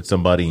into it with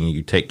somebody and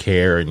you take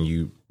care and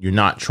you're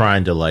not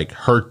trying to like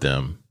hurt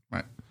them,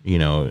 Right. you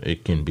know,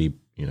 it can be,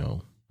 you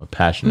know, a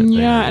passionate thing.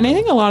 Yeah, and I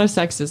think a lot of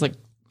sex is like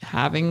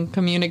having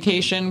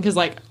communication because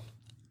like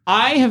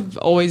I have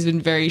always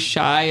been very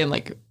shy and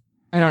like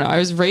I don't know, I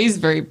was raised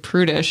very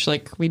prudish.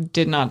 Like we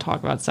did not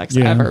talk about sex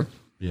ever.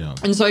 Yeah.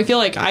 And so I feel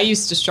like I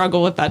used to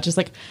struggle with that. Just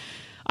like,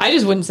 I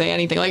just wouldn't say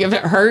anything. Like if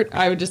it hurt,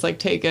 I would just like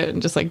take it and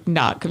just like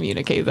not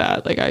communicate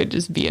that. Like I'd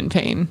just be in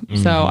pain.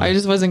 So I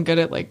just wasn't good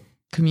at like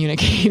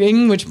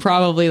communicating, which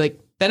probably like,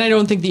 then I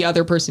don't think the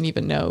other person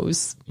even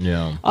knows.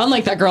 Yeah.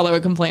 Unlike that girl that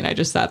would complain, I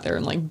just sat there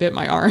and like bit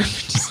my arm.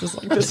 Just was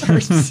like, this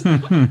hurts.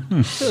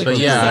 But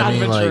yeah, Sad I mean,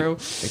 but like, true.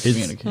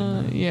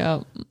 Communicating.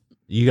 Yeah.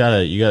 you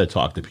gotta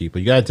talk to people.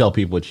 You gotta tell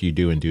people what you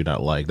do and do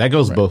not like. That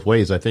goes both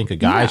ways. I think a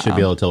guy should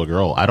be able to tell a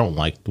girl, I don't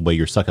like the way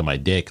you're sucking my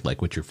dick, like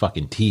with your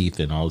fucking teeth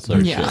and all this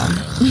other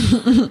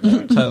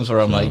shit. Times where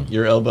I'm like,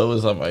 your elbow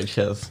is on my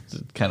chest.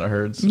 It kind of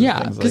hurts.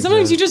 Yeah, because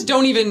sometimes you just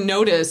don't even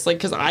notice. Like,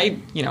 because I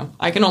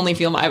can only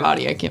feel my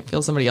body. I can't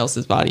feel somebody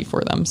else's body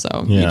for them.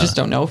 So you just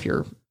don't know if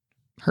you're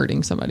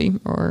hurting somebody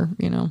or,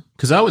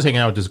 Because I was hanging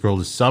out with this girl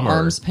this summer.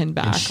 Arms pinned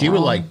back And she would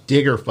long. like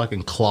dig her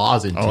fucking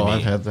claws into me.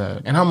 I've had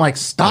that. And I'm like,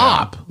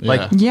 stop. Yeah.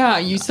 Like, Yeah,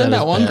 you said That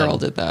that is one bad. girl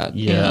did that.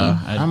 Yeah.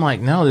 I'm like,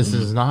 no, this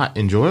is not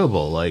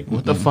enjoyable. Like,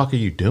 what the fuck are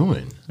you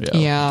doing?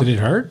 Yeah. Did it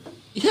hurt?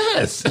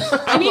 Yes.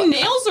 I mean,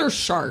 nails are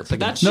sharp, but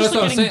that's just so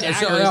like getting I'm saying.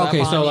 daggers up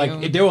Okay, so on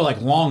like you. they were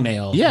like long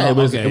nails. Yeah, Oh, it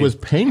was okay. it was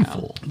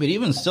painful. But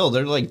even still,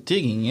 they're like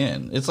digging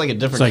in. It's like a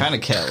different like- kind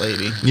of cat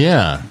lady.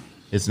 Yeah.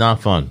 It's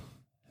not fun.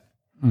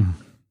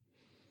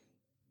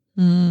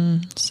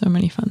 So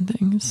many fun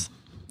things.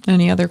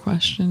 Any other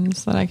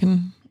questions that I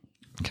can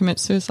commit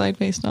suicide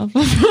based off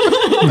of.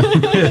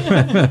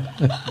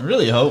 I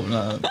really hope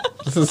not.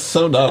 This is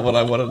so not what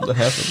I wanted to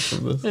happen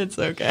from this. It's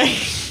okay.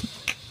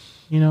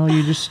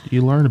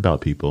 You learn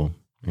about people.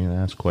 You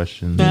ask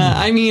questions.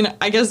 I mean,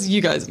 I guess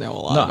you guys know a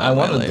lot. No, about I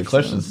wanted my the life,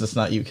 questions, just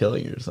not you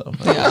killing yourself.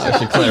 Yeah. I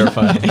should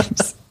clarify.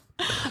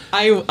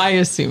 I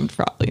assumed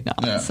probably not.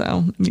 Yeah.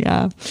 So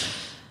yeah.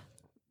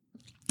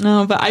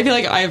 No, but I feel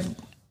like I've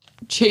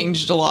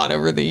changed a lot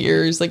over the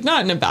years. Like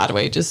not in a bad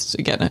way. Just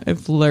again,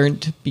 I've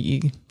learned to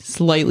be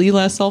slightly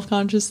less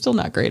self-conscious. Still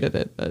not great at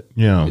it, but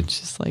Yeah. it's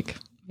just like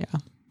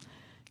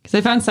because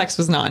I found sex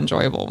was not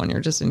enjoyable when you're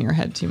just in your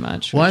head too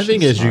much. Well, I which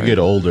think is as you hard. get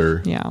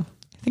older, Yeah.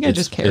 I think I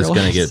just care it's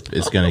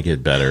less. gonna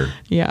get better.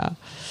 Yeah.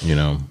 You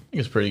know. I think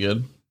it's pretty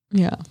good.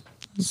 Yeah.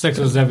 Sex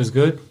with Zev is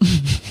good.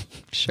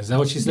 Is that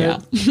what she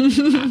said?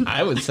 Yeah.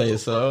 I would say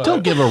so.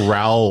 Don't give a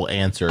Raoul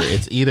answer.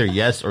 It's either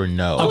yes or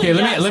no. Okay,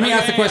 let me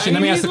ask the question.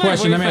 Let me ask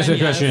the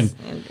question.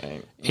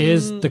 Okay.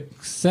 Is the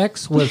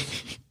sex with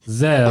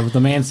Zev,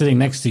 the man sitting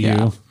next to you,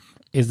 Yeah.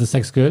 is the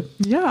sex good?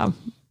 Yeah.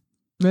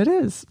 It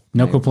is.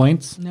 No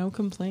complaints? No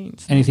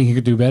complaints. Anything he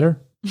could do better?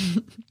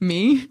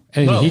 Me?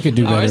 Anything he could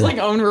do Oh, better? I was like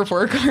own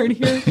report card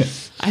here.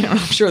 I don't know. I'm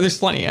sure there's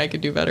plenty I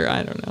could do better.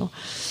 I don't know.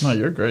 No,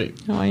 you're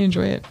great. No, I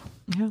enjoy it.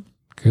 Yeah.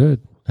 Good.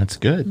 That's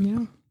good.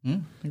 Yeah. I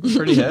think we're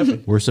pretty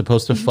happy. We're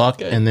supposed to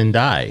fuck and then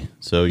die.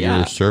 So Yeah.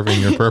 you're serving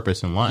your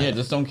purpose in life. Yeah,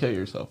 just don't kill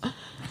yourself.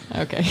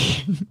 Okay.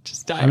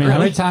 Just die. I mean,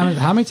 early.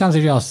 how many times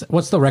have y'all?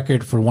 What's the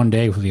record for one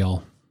day with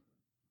y'all?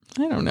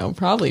 I don't know.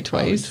 Probably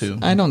twice. two.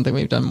 I don't think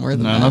we've done more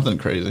than No, that. nothing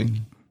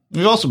crazy.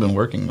 We've also been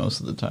working most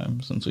of the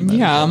time since we met.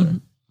 Yeah. each other.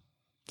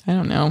 I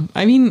don't know.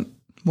 I mean,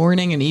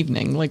 morning and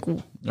evening. Like,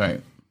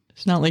 Right.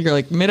 it's not like you're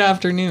like mid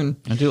afternoon.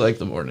 I do like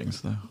the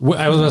mornings though.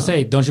 I was gonna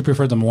say, don't you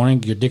prefer the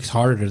morning? Your dick's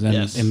harder than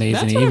Yes. in the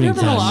That's evening what I've heard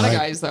from time, a lot of right?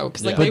 guys though,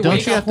 because like Yeah. they But don't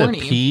wake you up have to horny.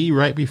 pee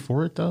right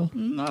before it though?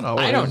 Not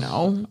always. I don't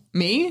know.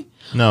 Me?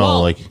 No,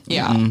 Well, like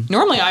yeah.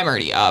 Normally I'm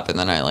already up and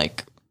then I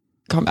like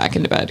come back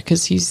into bed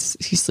because he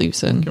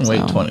sleeps in. You can wait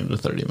so. 20 to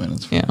 30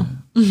 minutes. For Yeah.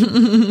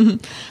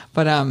 that.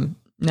 But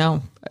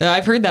no,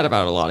 I've heard that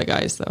about a lot of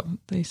guys though.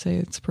 They say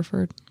it's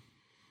preferred.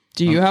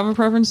 Do you have a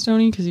preference,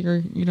 Tony? Because you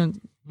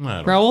don't.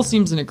 I don't- Raul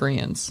seems in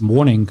agreement.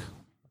 Morning.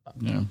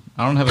 Yeah.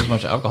 I don't have as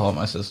much alcohol in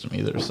my system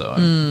either, so I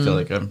feel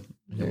like I'm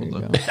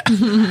able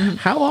to.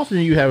 how often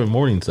are you having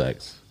morning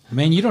sex?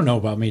 Man, you don't know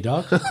about me,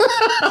 dog.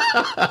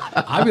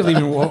 I be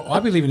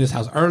leaving this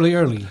house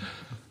early.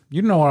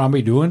 You know what I'll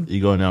be doing.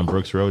 You going down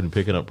Brooks Road and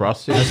picking up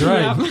prostitutes?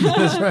 That's right.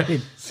 That's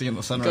right. Seeing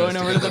the sunrise. Going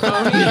over to the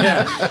pony.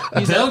 Yeah.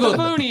 He's They'll at go- the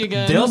pony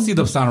again. They'll see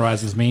the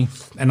sunrise as me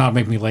and not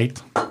make me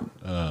late.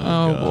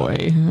 Oh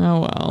boy. Oh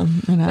well.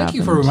 Thank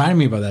you for reminding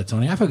me about that,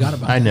 Tony. I forgot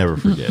about I that. never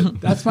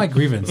forget. That's my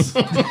grievance.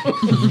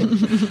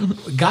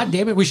 God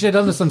damn it. We should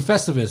have done this on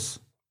Festivus.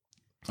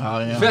 Oh,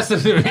 yeah.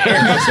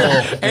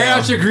 Festivus. Air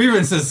out your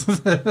grievances.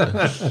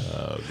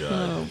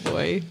 Oh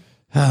boy.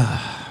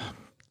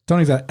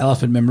 Tony's got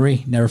elephant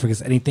memory, never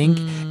forgets anything.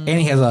 And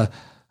he has a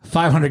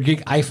 500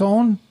 gig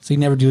iPhone, so he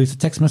never deletes a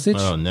text message.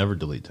 Oh, never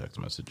delete text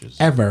messages.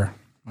 Ever.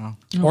 Or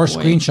boy.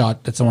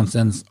 screenshot that someone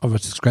sends of a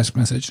text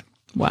message.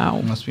 Wow.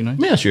 Must be nice.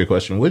 Let me ask you a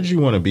question. What did you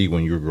want to be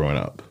when you were growing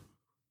up?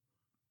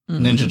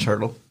 Ninja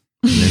Turtle.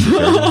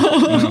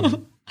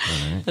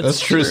 That's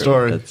true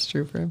story. That's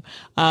true for him.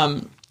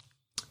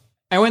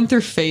 I went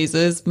through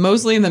phases,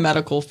 mostly in the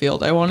medical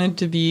field. I wanted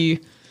to be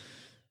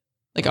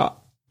like a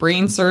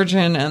brain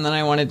surgeon, and then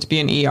I wanted to be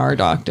an ER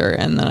doctor,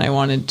 and then I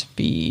wanted to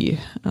be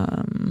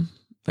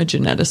a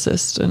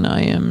geneticist, and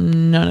I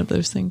am none of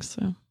those things.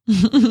 So,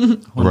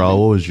 Raul,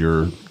 what was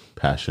your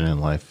passion in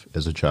life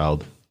as a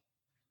child?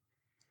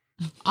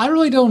 I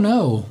really don't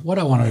know what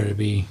I wanted to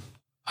be.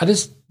 I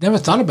just never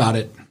thought about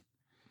it.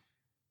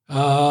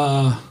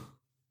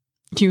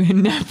 you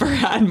never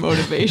had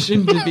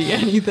motivation to be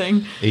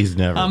anything. He's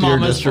never. I'm Your on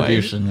my way.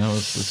 distribution. That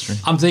was the stream.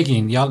 I'm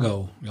thinking, y'all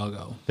go.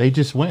 They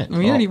just went.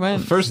 We already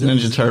went. First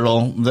Ninja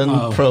Turtle, then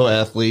Oh. pro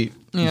athlete,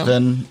 Yeah.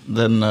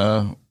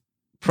 then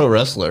pro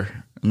wrestler,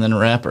 and then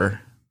rapper,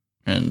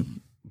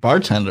 and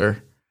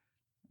bartender,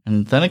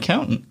 and then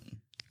accountant.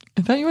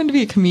 I thought you wanted to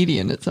be a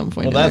comedian at some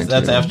point. Well, in that's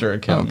there, too. after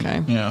accountant.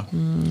 Okay. Yeah,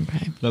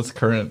 Okay. that's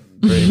current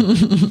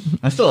dream.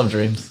 I still have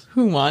dreams.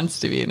 Who wants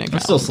to be an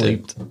accountant? still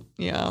sleep.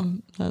 Yeah,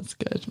 that's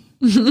good.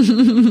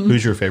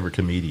 Who's your favorite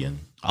comedian?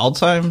 All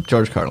time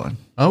George Carlin.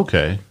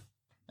 Okay.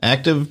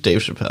 Active Dave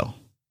Chappelle.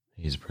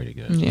 He's pretty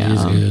good. Yeah,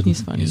 He's good.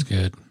 He's funny. He's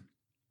good.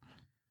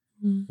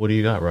 What do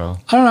you got, Raul?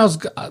 I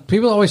don't know.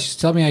 People always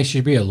tell me I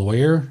should be a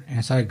lawyer,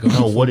 and so I go.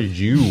 No, what did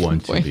you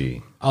want to Boy.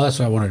 be? Oh, that's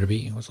what I wanted to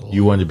be. Was a lawyer.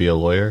 You wanted to be a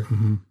lawyer?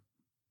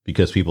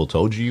 Because people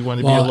told you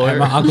wanted to be a Well, lawyer?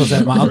 my uncle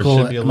said Or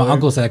should be a my lawyer?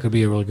 uncle said I could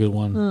be a really good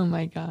one. Oh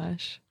my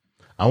gosh.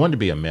 I wanted to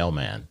be a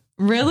mailman.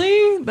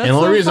 Really? That's And the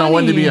only so reason I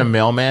wanted to be a funny.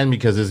 mailman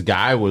because this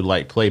guy would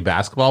like play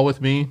basketball with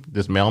me,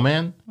 this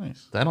mailman.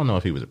 Nice. I don't know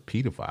if he was a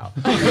pedophile.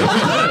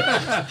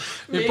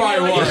 It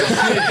probably was.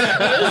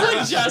 It's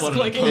like just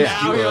clicking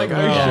now. You're like, oh,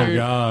 Oh shoot.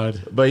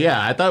 God. But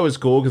yeah, I thought it was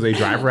cool because they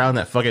drive around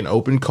that fucking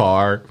open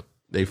car.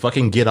 They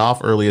fucking get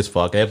off early as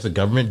fuck. They have a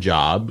government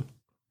job.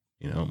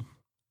 You know,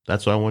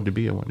 That's what I wanted to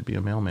be. I wanted to be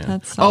a mailman.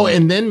 That's oh, solid.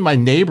 and then my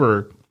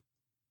neighbor,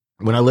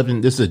 when I lived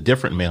in, this is a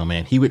different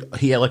mailman. He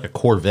had like a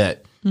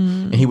Corvette,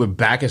 and he would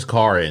back his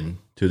car in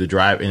to the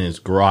drive in his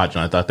garage,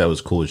 and I thought that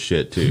was cool as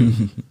shit too.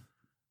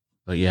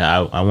 But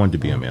yeah, I wanted to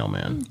be a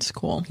mailman. It's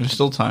cool. There's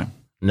still time.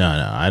 No,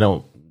 I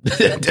don't.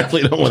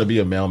 Definitely don't want to be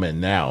a mailman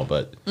now,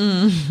 but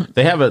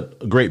they have a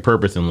great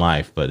purpose in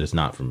life, but it's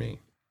not for me.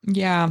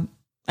 Yeah.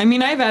 I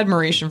mean, I have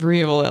admiration for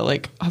people that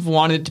like have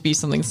wanted to be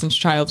something since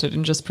childhood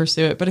and just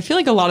pursue it. But I feel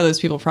like a lot of those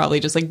people probably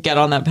just like get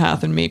on that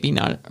path and maybe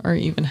not are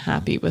even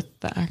happy with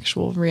the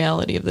actual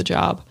reality of the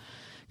job.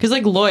 Because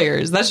like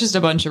lawyers, that's just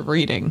a bunch of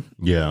reading.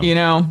 Yeah. You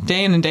know,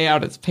 day in and day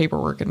out, it's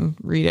paperwork and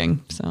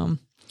reading. So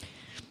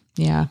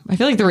yeah, I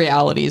feel like the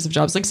realities of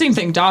jobs, like same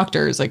thing,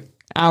 doctors, like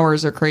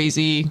hours are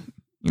crazy.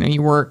 You know,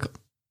 you work,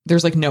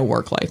 there's like no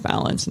work-life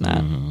balance in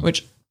that,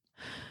 which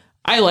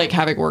I like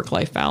having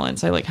work-life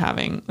balance. I like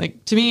having,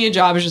 like, to me, a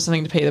job is just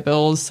something to pay the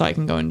bills so I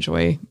can go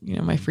enjoy, you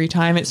know, my free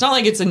time. It's not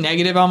like it's a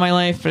negative on my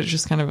life, but it's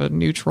just kind of a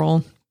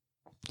neutral.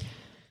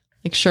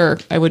 Like, sure,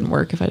 I wouldn't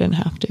work if I didn't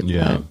have to.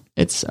 Yeah. But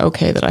it's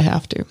okay that I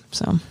have to.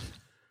 So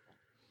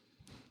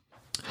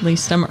at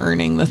least I'm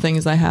earning the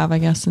things I have, I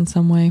guess, in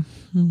some way.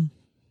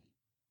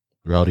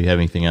 Raul, do you have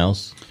anything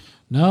else?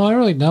 No, I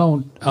really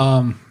don't.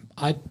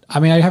 I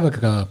mean, I have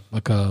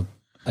like a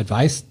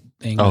advice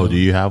thing. Oh, do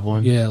you have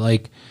one? Yeah,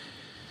 like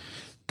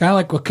kind of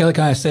like what Kelly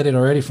kind of said it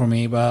already for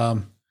me, but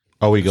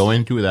Are we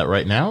going into that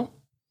right now?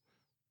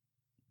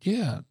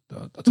 yeah,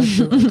 I thought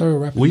we were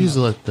wrapping We up.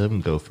 usually let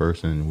them go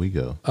first and then we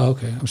go. Oh,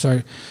 okay, I'm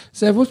sorry.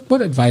 Zev,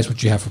 what advice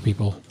would you have for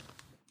people?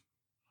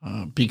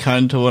 Be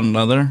kind to one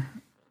another.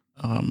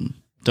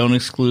 Don't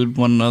exclude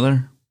one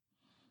another.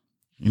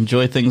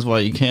 Enjoy things while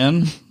you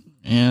can,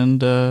 and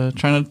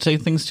try not to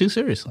take things too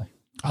seriously.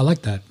 I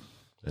like that.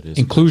 That is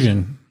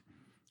Inclusion.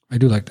 I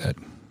do like that.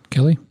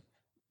 Kelly?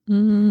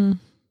 I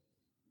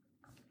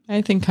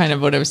think kind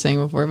of what I was saying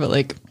before, but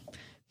like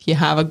if you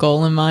have a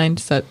goal in mind,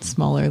 set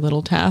smaller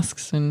little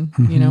tasks and,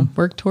 you know,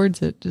 work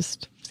towards it.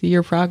 Just see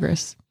your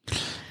progress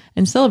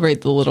and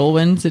celebrate the little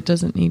wins. It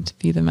doesn't need to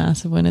be the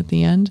massive win at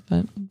the end,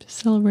 but just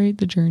celebrate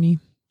the journey.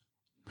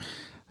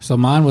 So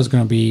mine was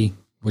going to be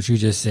what you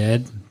just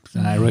said,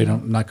 and I really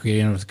don't, I'm not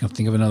creating, I was going to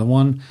think of another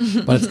one,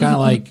 but it's kind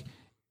of like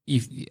you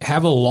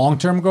have a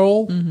long-term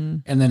goal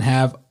and then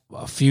have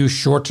a few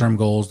short-term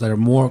goals that are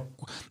more,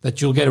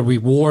 that you'll get a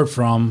reward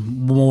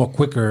from more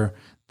quicker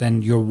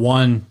than your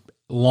one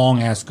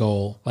long-ass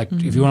goal. Like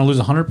if you want to lose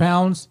 100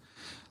 pounds,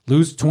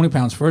 lose 20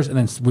 pounds first and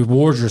then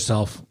reward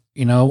yourself,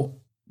 you know,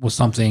 with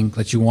something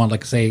that you want,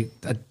 like say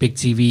a big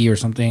TV or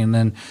something, and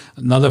then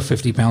another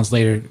 50 pounds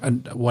later,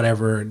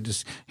 whatever.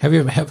 Just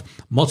have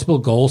multiple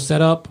goals set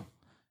up,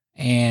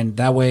 and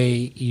that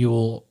way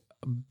you'll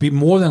be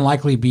more than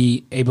likely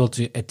be able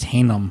to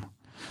attain them.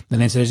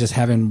 Then instead of just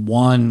having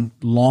one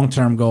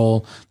long-term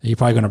goal that you're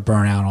probably going to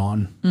burn out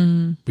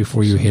on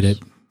before you hit it.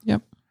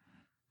 Yep.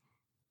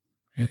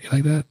 You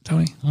like that,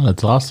 Tony? Oh,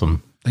 that's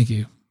awesome. Thank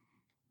you.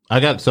 I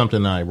got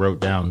something I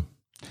wrote down.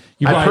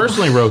 You I probably-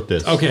 personally wrote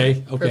this.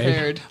 Okay.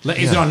 Prepared.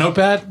 Is it on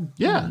Notepad?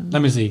 Yeah.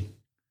 Let me see.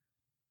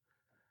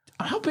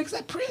 How big's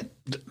that print?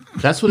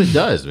 That's what it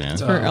does, man.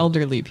 For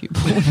elderly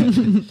people.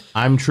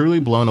 I'm truly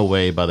blown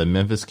away by the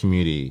Memphis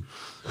community.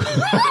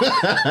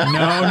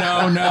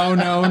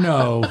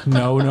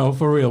 No,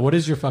 for real. What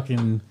is your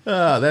fucking...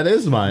 That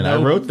is mine.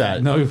 I wrote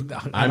that. No,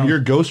 I'm your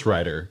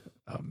ghostwriter.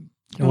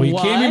 Well, you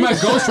can't be my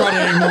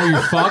ghostwriter anymore,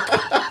 you fuck.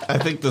 I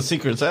think the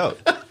secret's out.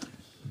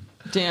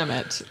 Damn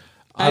it.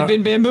 I've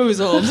been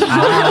bamboozled.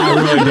 I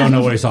really don't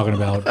know what he's talking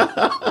about.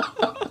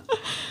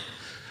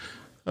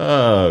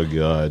 Oh,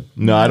 God.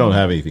 No, I don't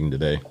have anything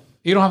today.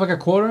 You don't have like a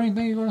quote or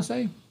anything you want to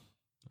say?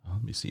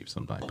 Let me see if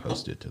something I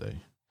posted today.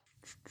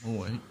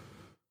 Oh, wait.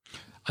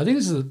 I think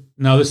this is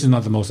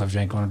not the most I've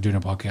drank on doing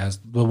a podcast.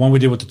 The one we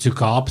did with the two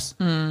cops.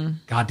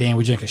 God damn,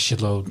 we drank a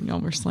shitload. No,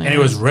 we're And slaying. it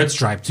was red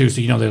stripe too,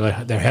 so you know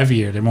they're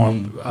heavier. They're more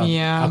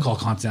Yeah. alcohol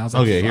content. I was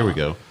like, Okay, here we fuck.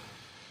 go.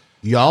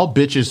 Y'all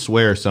bitches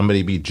swear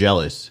somebody be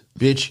jealous.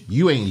 Bitch,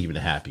 you ain't even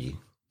happy.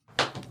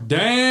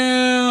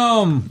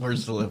 Damn.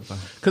 Where's the lip?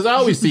 Because I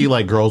always see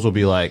like girls will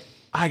be like,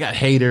 I got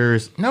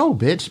haters. No,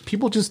 bitch,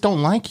 people just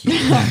don't like you.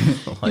 You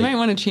might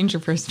want to change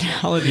your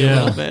personality Yeah.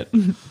 a little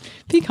bit.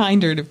 Be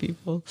kinder to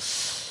people.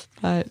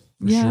 But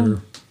yeah,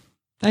 Sure.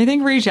 I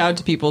think reach out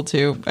to people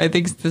too. I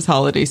think this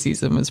holiday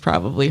season was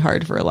probably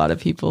hard for a lot of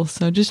people.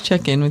 So just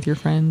check in with your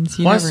friends.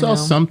 You Well, I never saw know.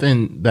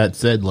 something that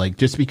said like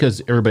just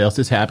because everybody else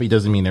is happy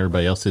doesn't mean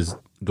everybody else is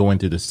going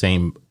through the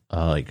same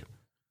like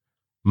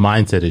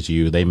mindset as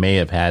you. They may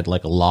have had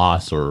like a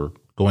loss or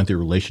going through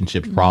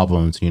relationship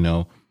problems, you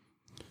know.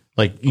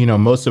 Like, you know,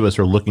 most of us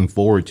are looking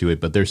forward to it,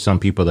 but there's some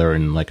people that are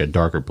in like a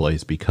darker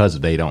place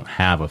because they don't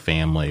have a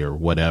family or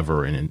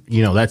whatever. And,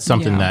 you know, that's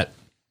something Yeah. that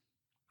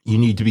you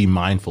need to be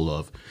mindful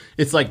of.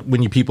 It's like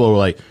when people are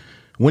like,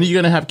 when are you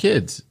going to have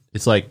kids?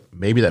 It's like,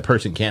 maybe that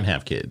person can't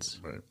have kids,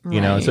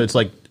 you know? Right. So it's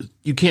like,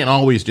 you can't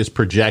always just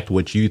project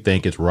what you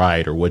think is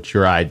right or what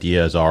your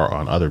ideas are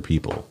on other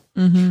people.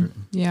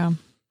 Yeah,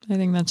 I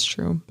think that's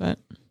true. But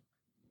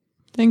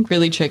think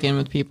really check in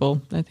with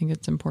people. I think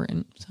it's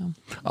important. So.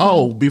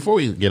 Oh, before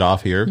we get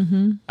off here,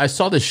 I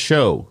saw this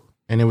show,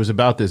 and it was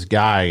about this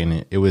guy,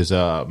 and it was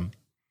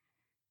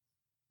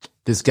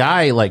this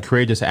guy like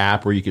created this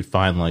app where you could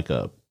find like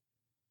a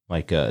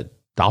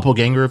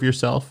doppelganger of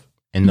yourself,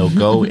 and they'll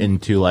go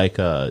into like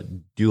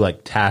do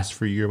like tasks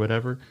for you or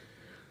whatever.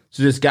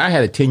 So this guy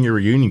had a 10-year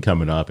reunion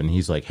coming up, and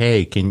he's like,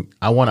 "Hey,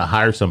 I want to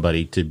hire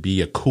somebody to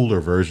be a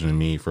cooler version of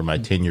me for my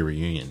 10-year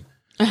reunion."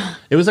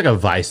 It was like a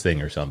Vice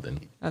thing or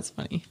something. That's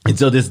funny. And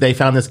so they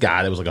found this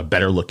guy that was like a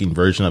better looking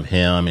version of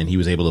him, and he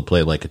was able to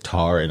play like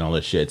guitar and all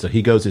this shit. So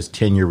he goes his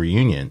 10-year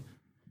reunion,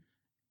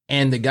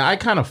 and the guy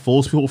kind of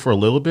fools people for a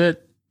little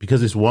bit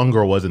because this one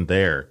girl wasn't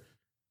there.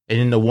 And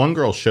then the one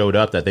girl showed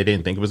up that they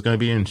didn't think it was going to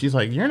be, and she's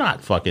like, "You're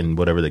not fucking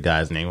whatever the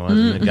guy's name was."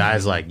 And the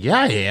guy's like, "Yeah,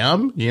 I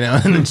am," you know.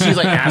 And then she's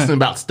like asking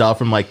about stuff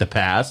from like the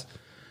past,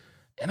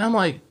 and I'm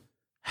like,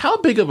 how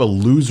big of a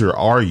loser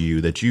are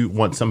you that you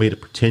want somebody to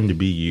pretend to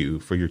be you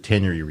for your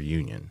 10-year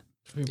reunion?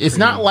 It's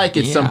not like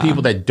it's some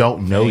people that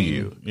don't know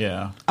you.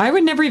 Yeah. I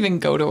would never even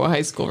go to a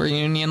high school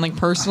reunion. Like,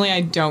 personally, I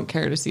don't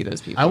care to see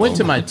those people. I went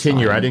to my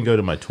 10-year. I didn't go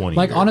to my 20-year.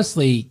 Like,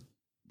 honestly,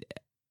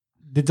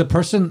 did the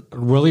person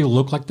really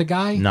look like the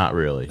guy? Not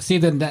really. See,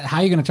 then how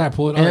are you going to try to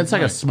pull it off? And it's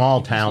like a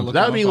small town.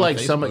 That would be like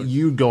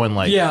you going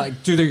like, yeah,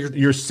 dude,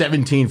 your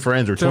 17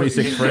 friends or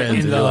 26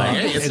 friends. And you're like,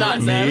 hey, it's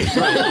not me. It's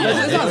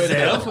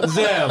not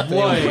Zeb.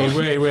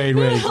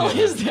 Wait. What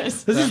is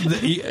this?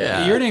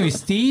 Your name is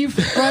Steve,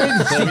 right?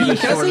 That's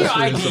the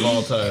ID of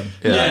all time.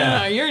 Yeah.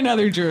 No, you're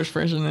another Jewish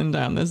person in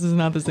town. This is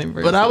not the same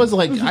person. But I was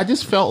like, I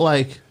just felt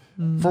like,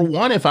 for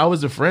one, if I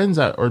was the friends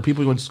or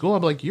people who went to school,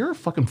 I'd be like, you're a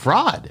fucking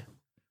fraud.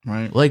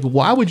 Right. Like,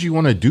 why would you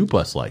want to dupe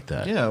us like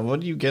that? Yeah,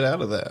 what do you get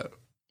out of that?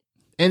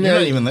 And you're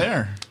not even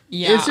there.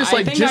 Yeah, it's just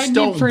like, I think just I'd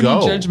don't be pretty go.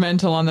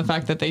 judgmental on the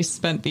fact that they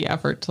spent the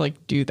effort to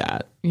like do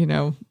that, you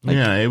know? Like,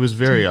 yeah, it was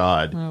very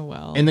odd. Oh,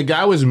 well. And the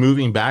guy was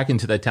moving back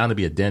into that town to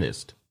be a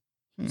dentist.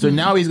 So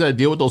now he's got to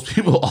deal with those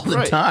people all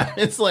the time.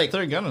 It's like,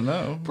 they're going to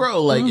know.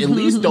 Bro, like, at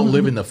least don't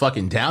live in the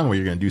fucking town where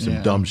you're going to do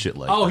some dumb shit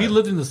like that. Oh, he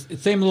lived in the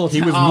same little town.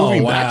 He was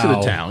moving back to the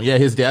town. Yeah,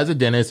 his dad's a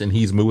dentist, and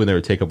he's moving there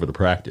to take over the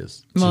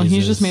practice. Well,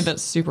 he's just made that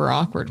super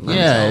awkward for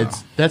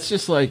himself. That's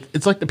just like,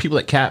 it's like the people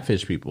that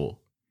catfish people.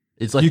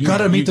 It's like you got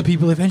to meet the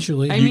people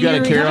eventually. I mean, got to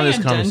you're carry on this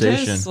becoming a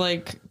conversation. dentist,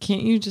 like,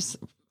 can't you just,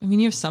 I mean,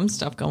 you have some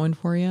stuff going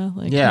for you.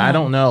 Like, yeah, I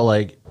don't know.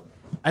 Like,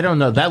 I don't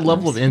know. That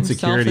level of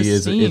insecurity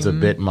is a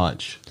bit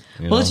much.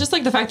 Well, it's just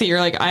like the fact that you're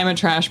like, I'm a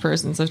trash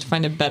person, so I have to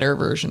find a better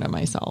version of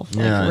myself.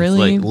 Like, yeah,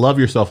 really? it's like, love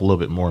yourself a little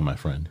bit more, my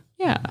friend.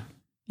 Yeah.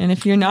 And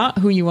if you're not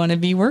who you want to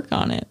be, work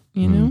on it,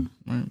 you know?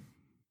 Right.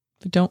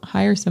 But don't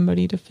hire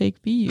somebody to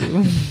fake be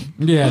you.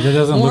 Yeah, that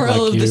doesn't look like you.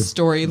 Moral of the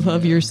story,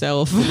 love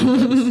yourself.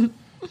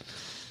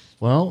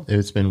 Well,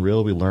 it's been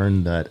real. We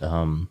learned that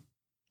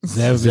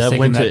Zeb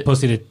went to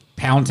pussy to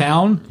Pound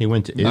Town. He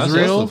went to Not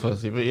Israel. just the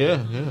pussy, but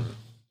yeah.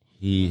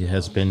 He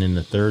has been in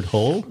the third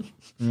hole.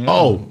 Yeah.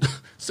 Oh,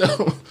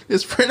 so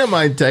this friend of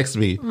mine texts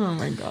me. Oh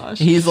my gosh.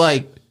 He's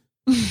like,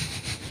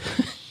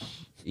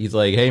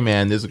 hey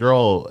man, this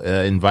girl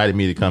invited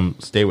me to come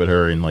stay with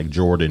her in like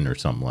Jordan or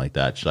something like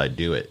that. Should I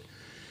do it?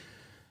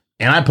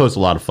 And I post a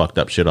lot of fucked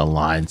up shit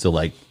online. So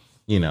like,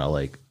 you know,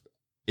 like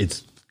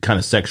it's kind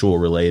of sexual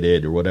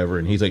related or whatever.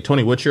 And he's like,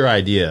 Tony, what's your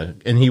idea?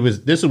 And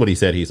this is what he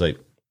said. He's like,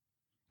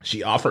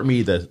 she offered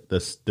me the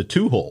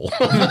 2-hole.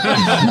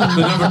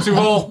 The number 2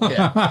 hole.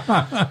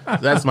 Yeah.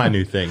 That's my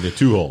new thing, the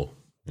 2-hole.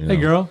 You know?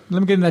 Hey girl, let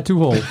me get in that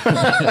 2-hole.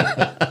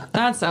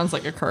 That sounds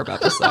like a curb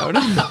episode.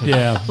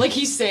 Yeah. Like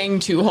he's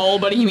saying 2-hole,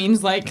 but he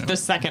means like the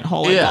second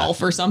hole in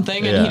golf or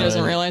something, and he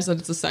doesn't realize that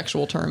it's a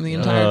sexual term the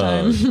entire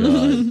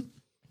time.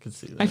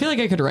 I feel like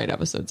I could write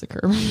episodes of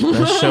Curb.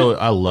 That show,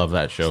 I love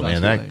that show,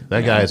 man.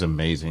 That guy is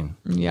amazing.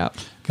 Yep.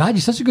 God,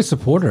 you're such a good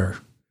supporter.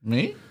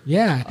 Me?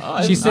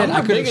 Yeah. She said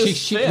I could.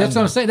 That's what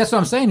I'm saying. That's what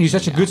I'm saying. You're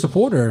such a good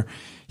supporter.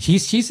 She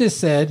just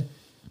said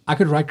I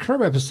could write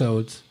Curb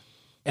episodes,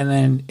 and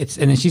then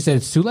she said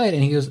it's too late.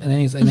 And he goes, and then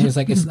he's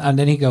like, and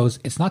then he goes,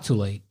 it's not too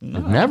late. No.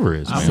 It never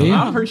is. Man.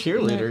 I'm her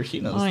cheerleader.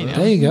 She knows that.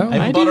 There you go.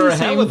 I bought her a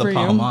hat with a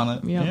palm on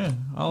it. Yep. Yeah,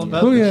 all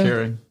about the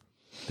cheering.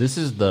 This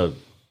is the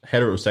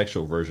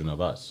heterosexual version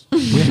of us.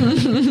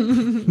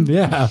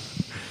 Yeah.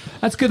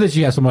 That's good that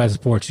you have somebody that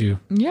supports you.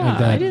 Yeah,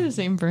 like I did the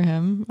same for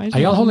him. Are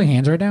y'all holding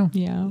hands right now?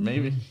 Yeah.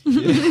 Maybe.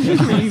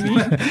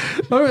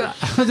 I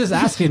was just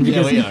asking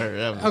because... Yeah, we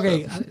are.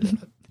 Okay.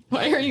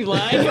 Why are you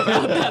lying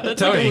about that?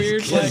 That's like a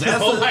weird... That's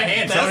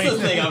the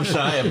thing I'm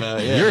shy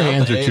about. Yeah, your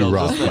hands are too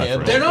rough, my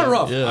friend. They're not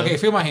rough. Yeah. Okay,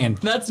 feel my hand.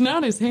 That's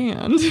not his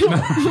hand.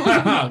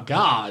 Oh,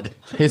 God.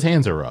 His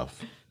hands are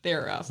rough.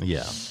 They're rough.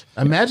 Yeah.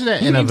 Imagine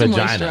that in a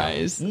vagina.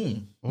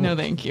 No,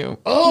 thank you.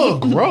 Oh,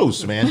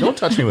 gross, man. Don't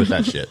touch me with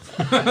that shit.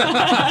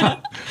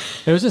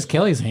 It was just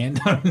Kelly's hand.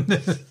 All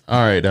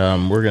right.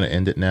 We're going to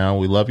end it now.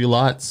 We love you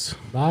lots.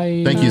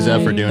 Bye. Thank you,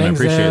 Zeb, for doing it. I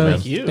appreciate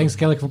it, man. Thanks,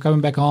 Kelly, for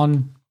coming back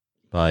on.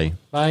 Bye.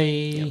 Bye.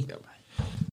 Yep.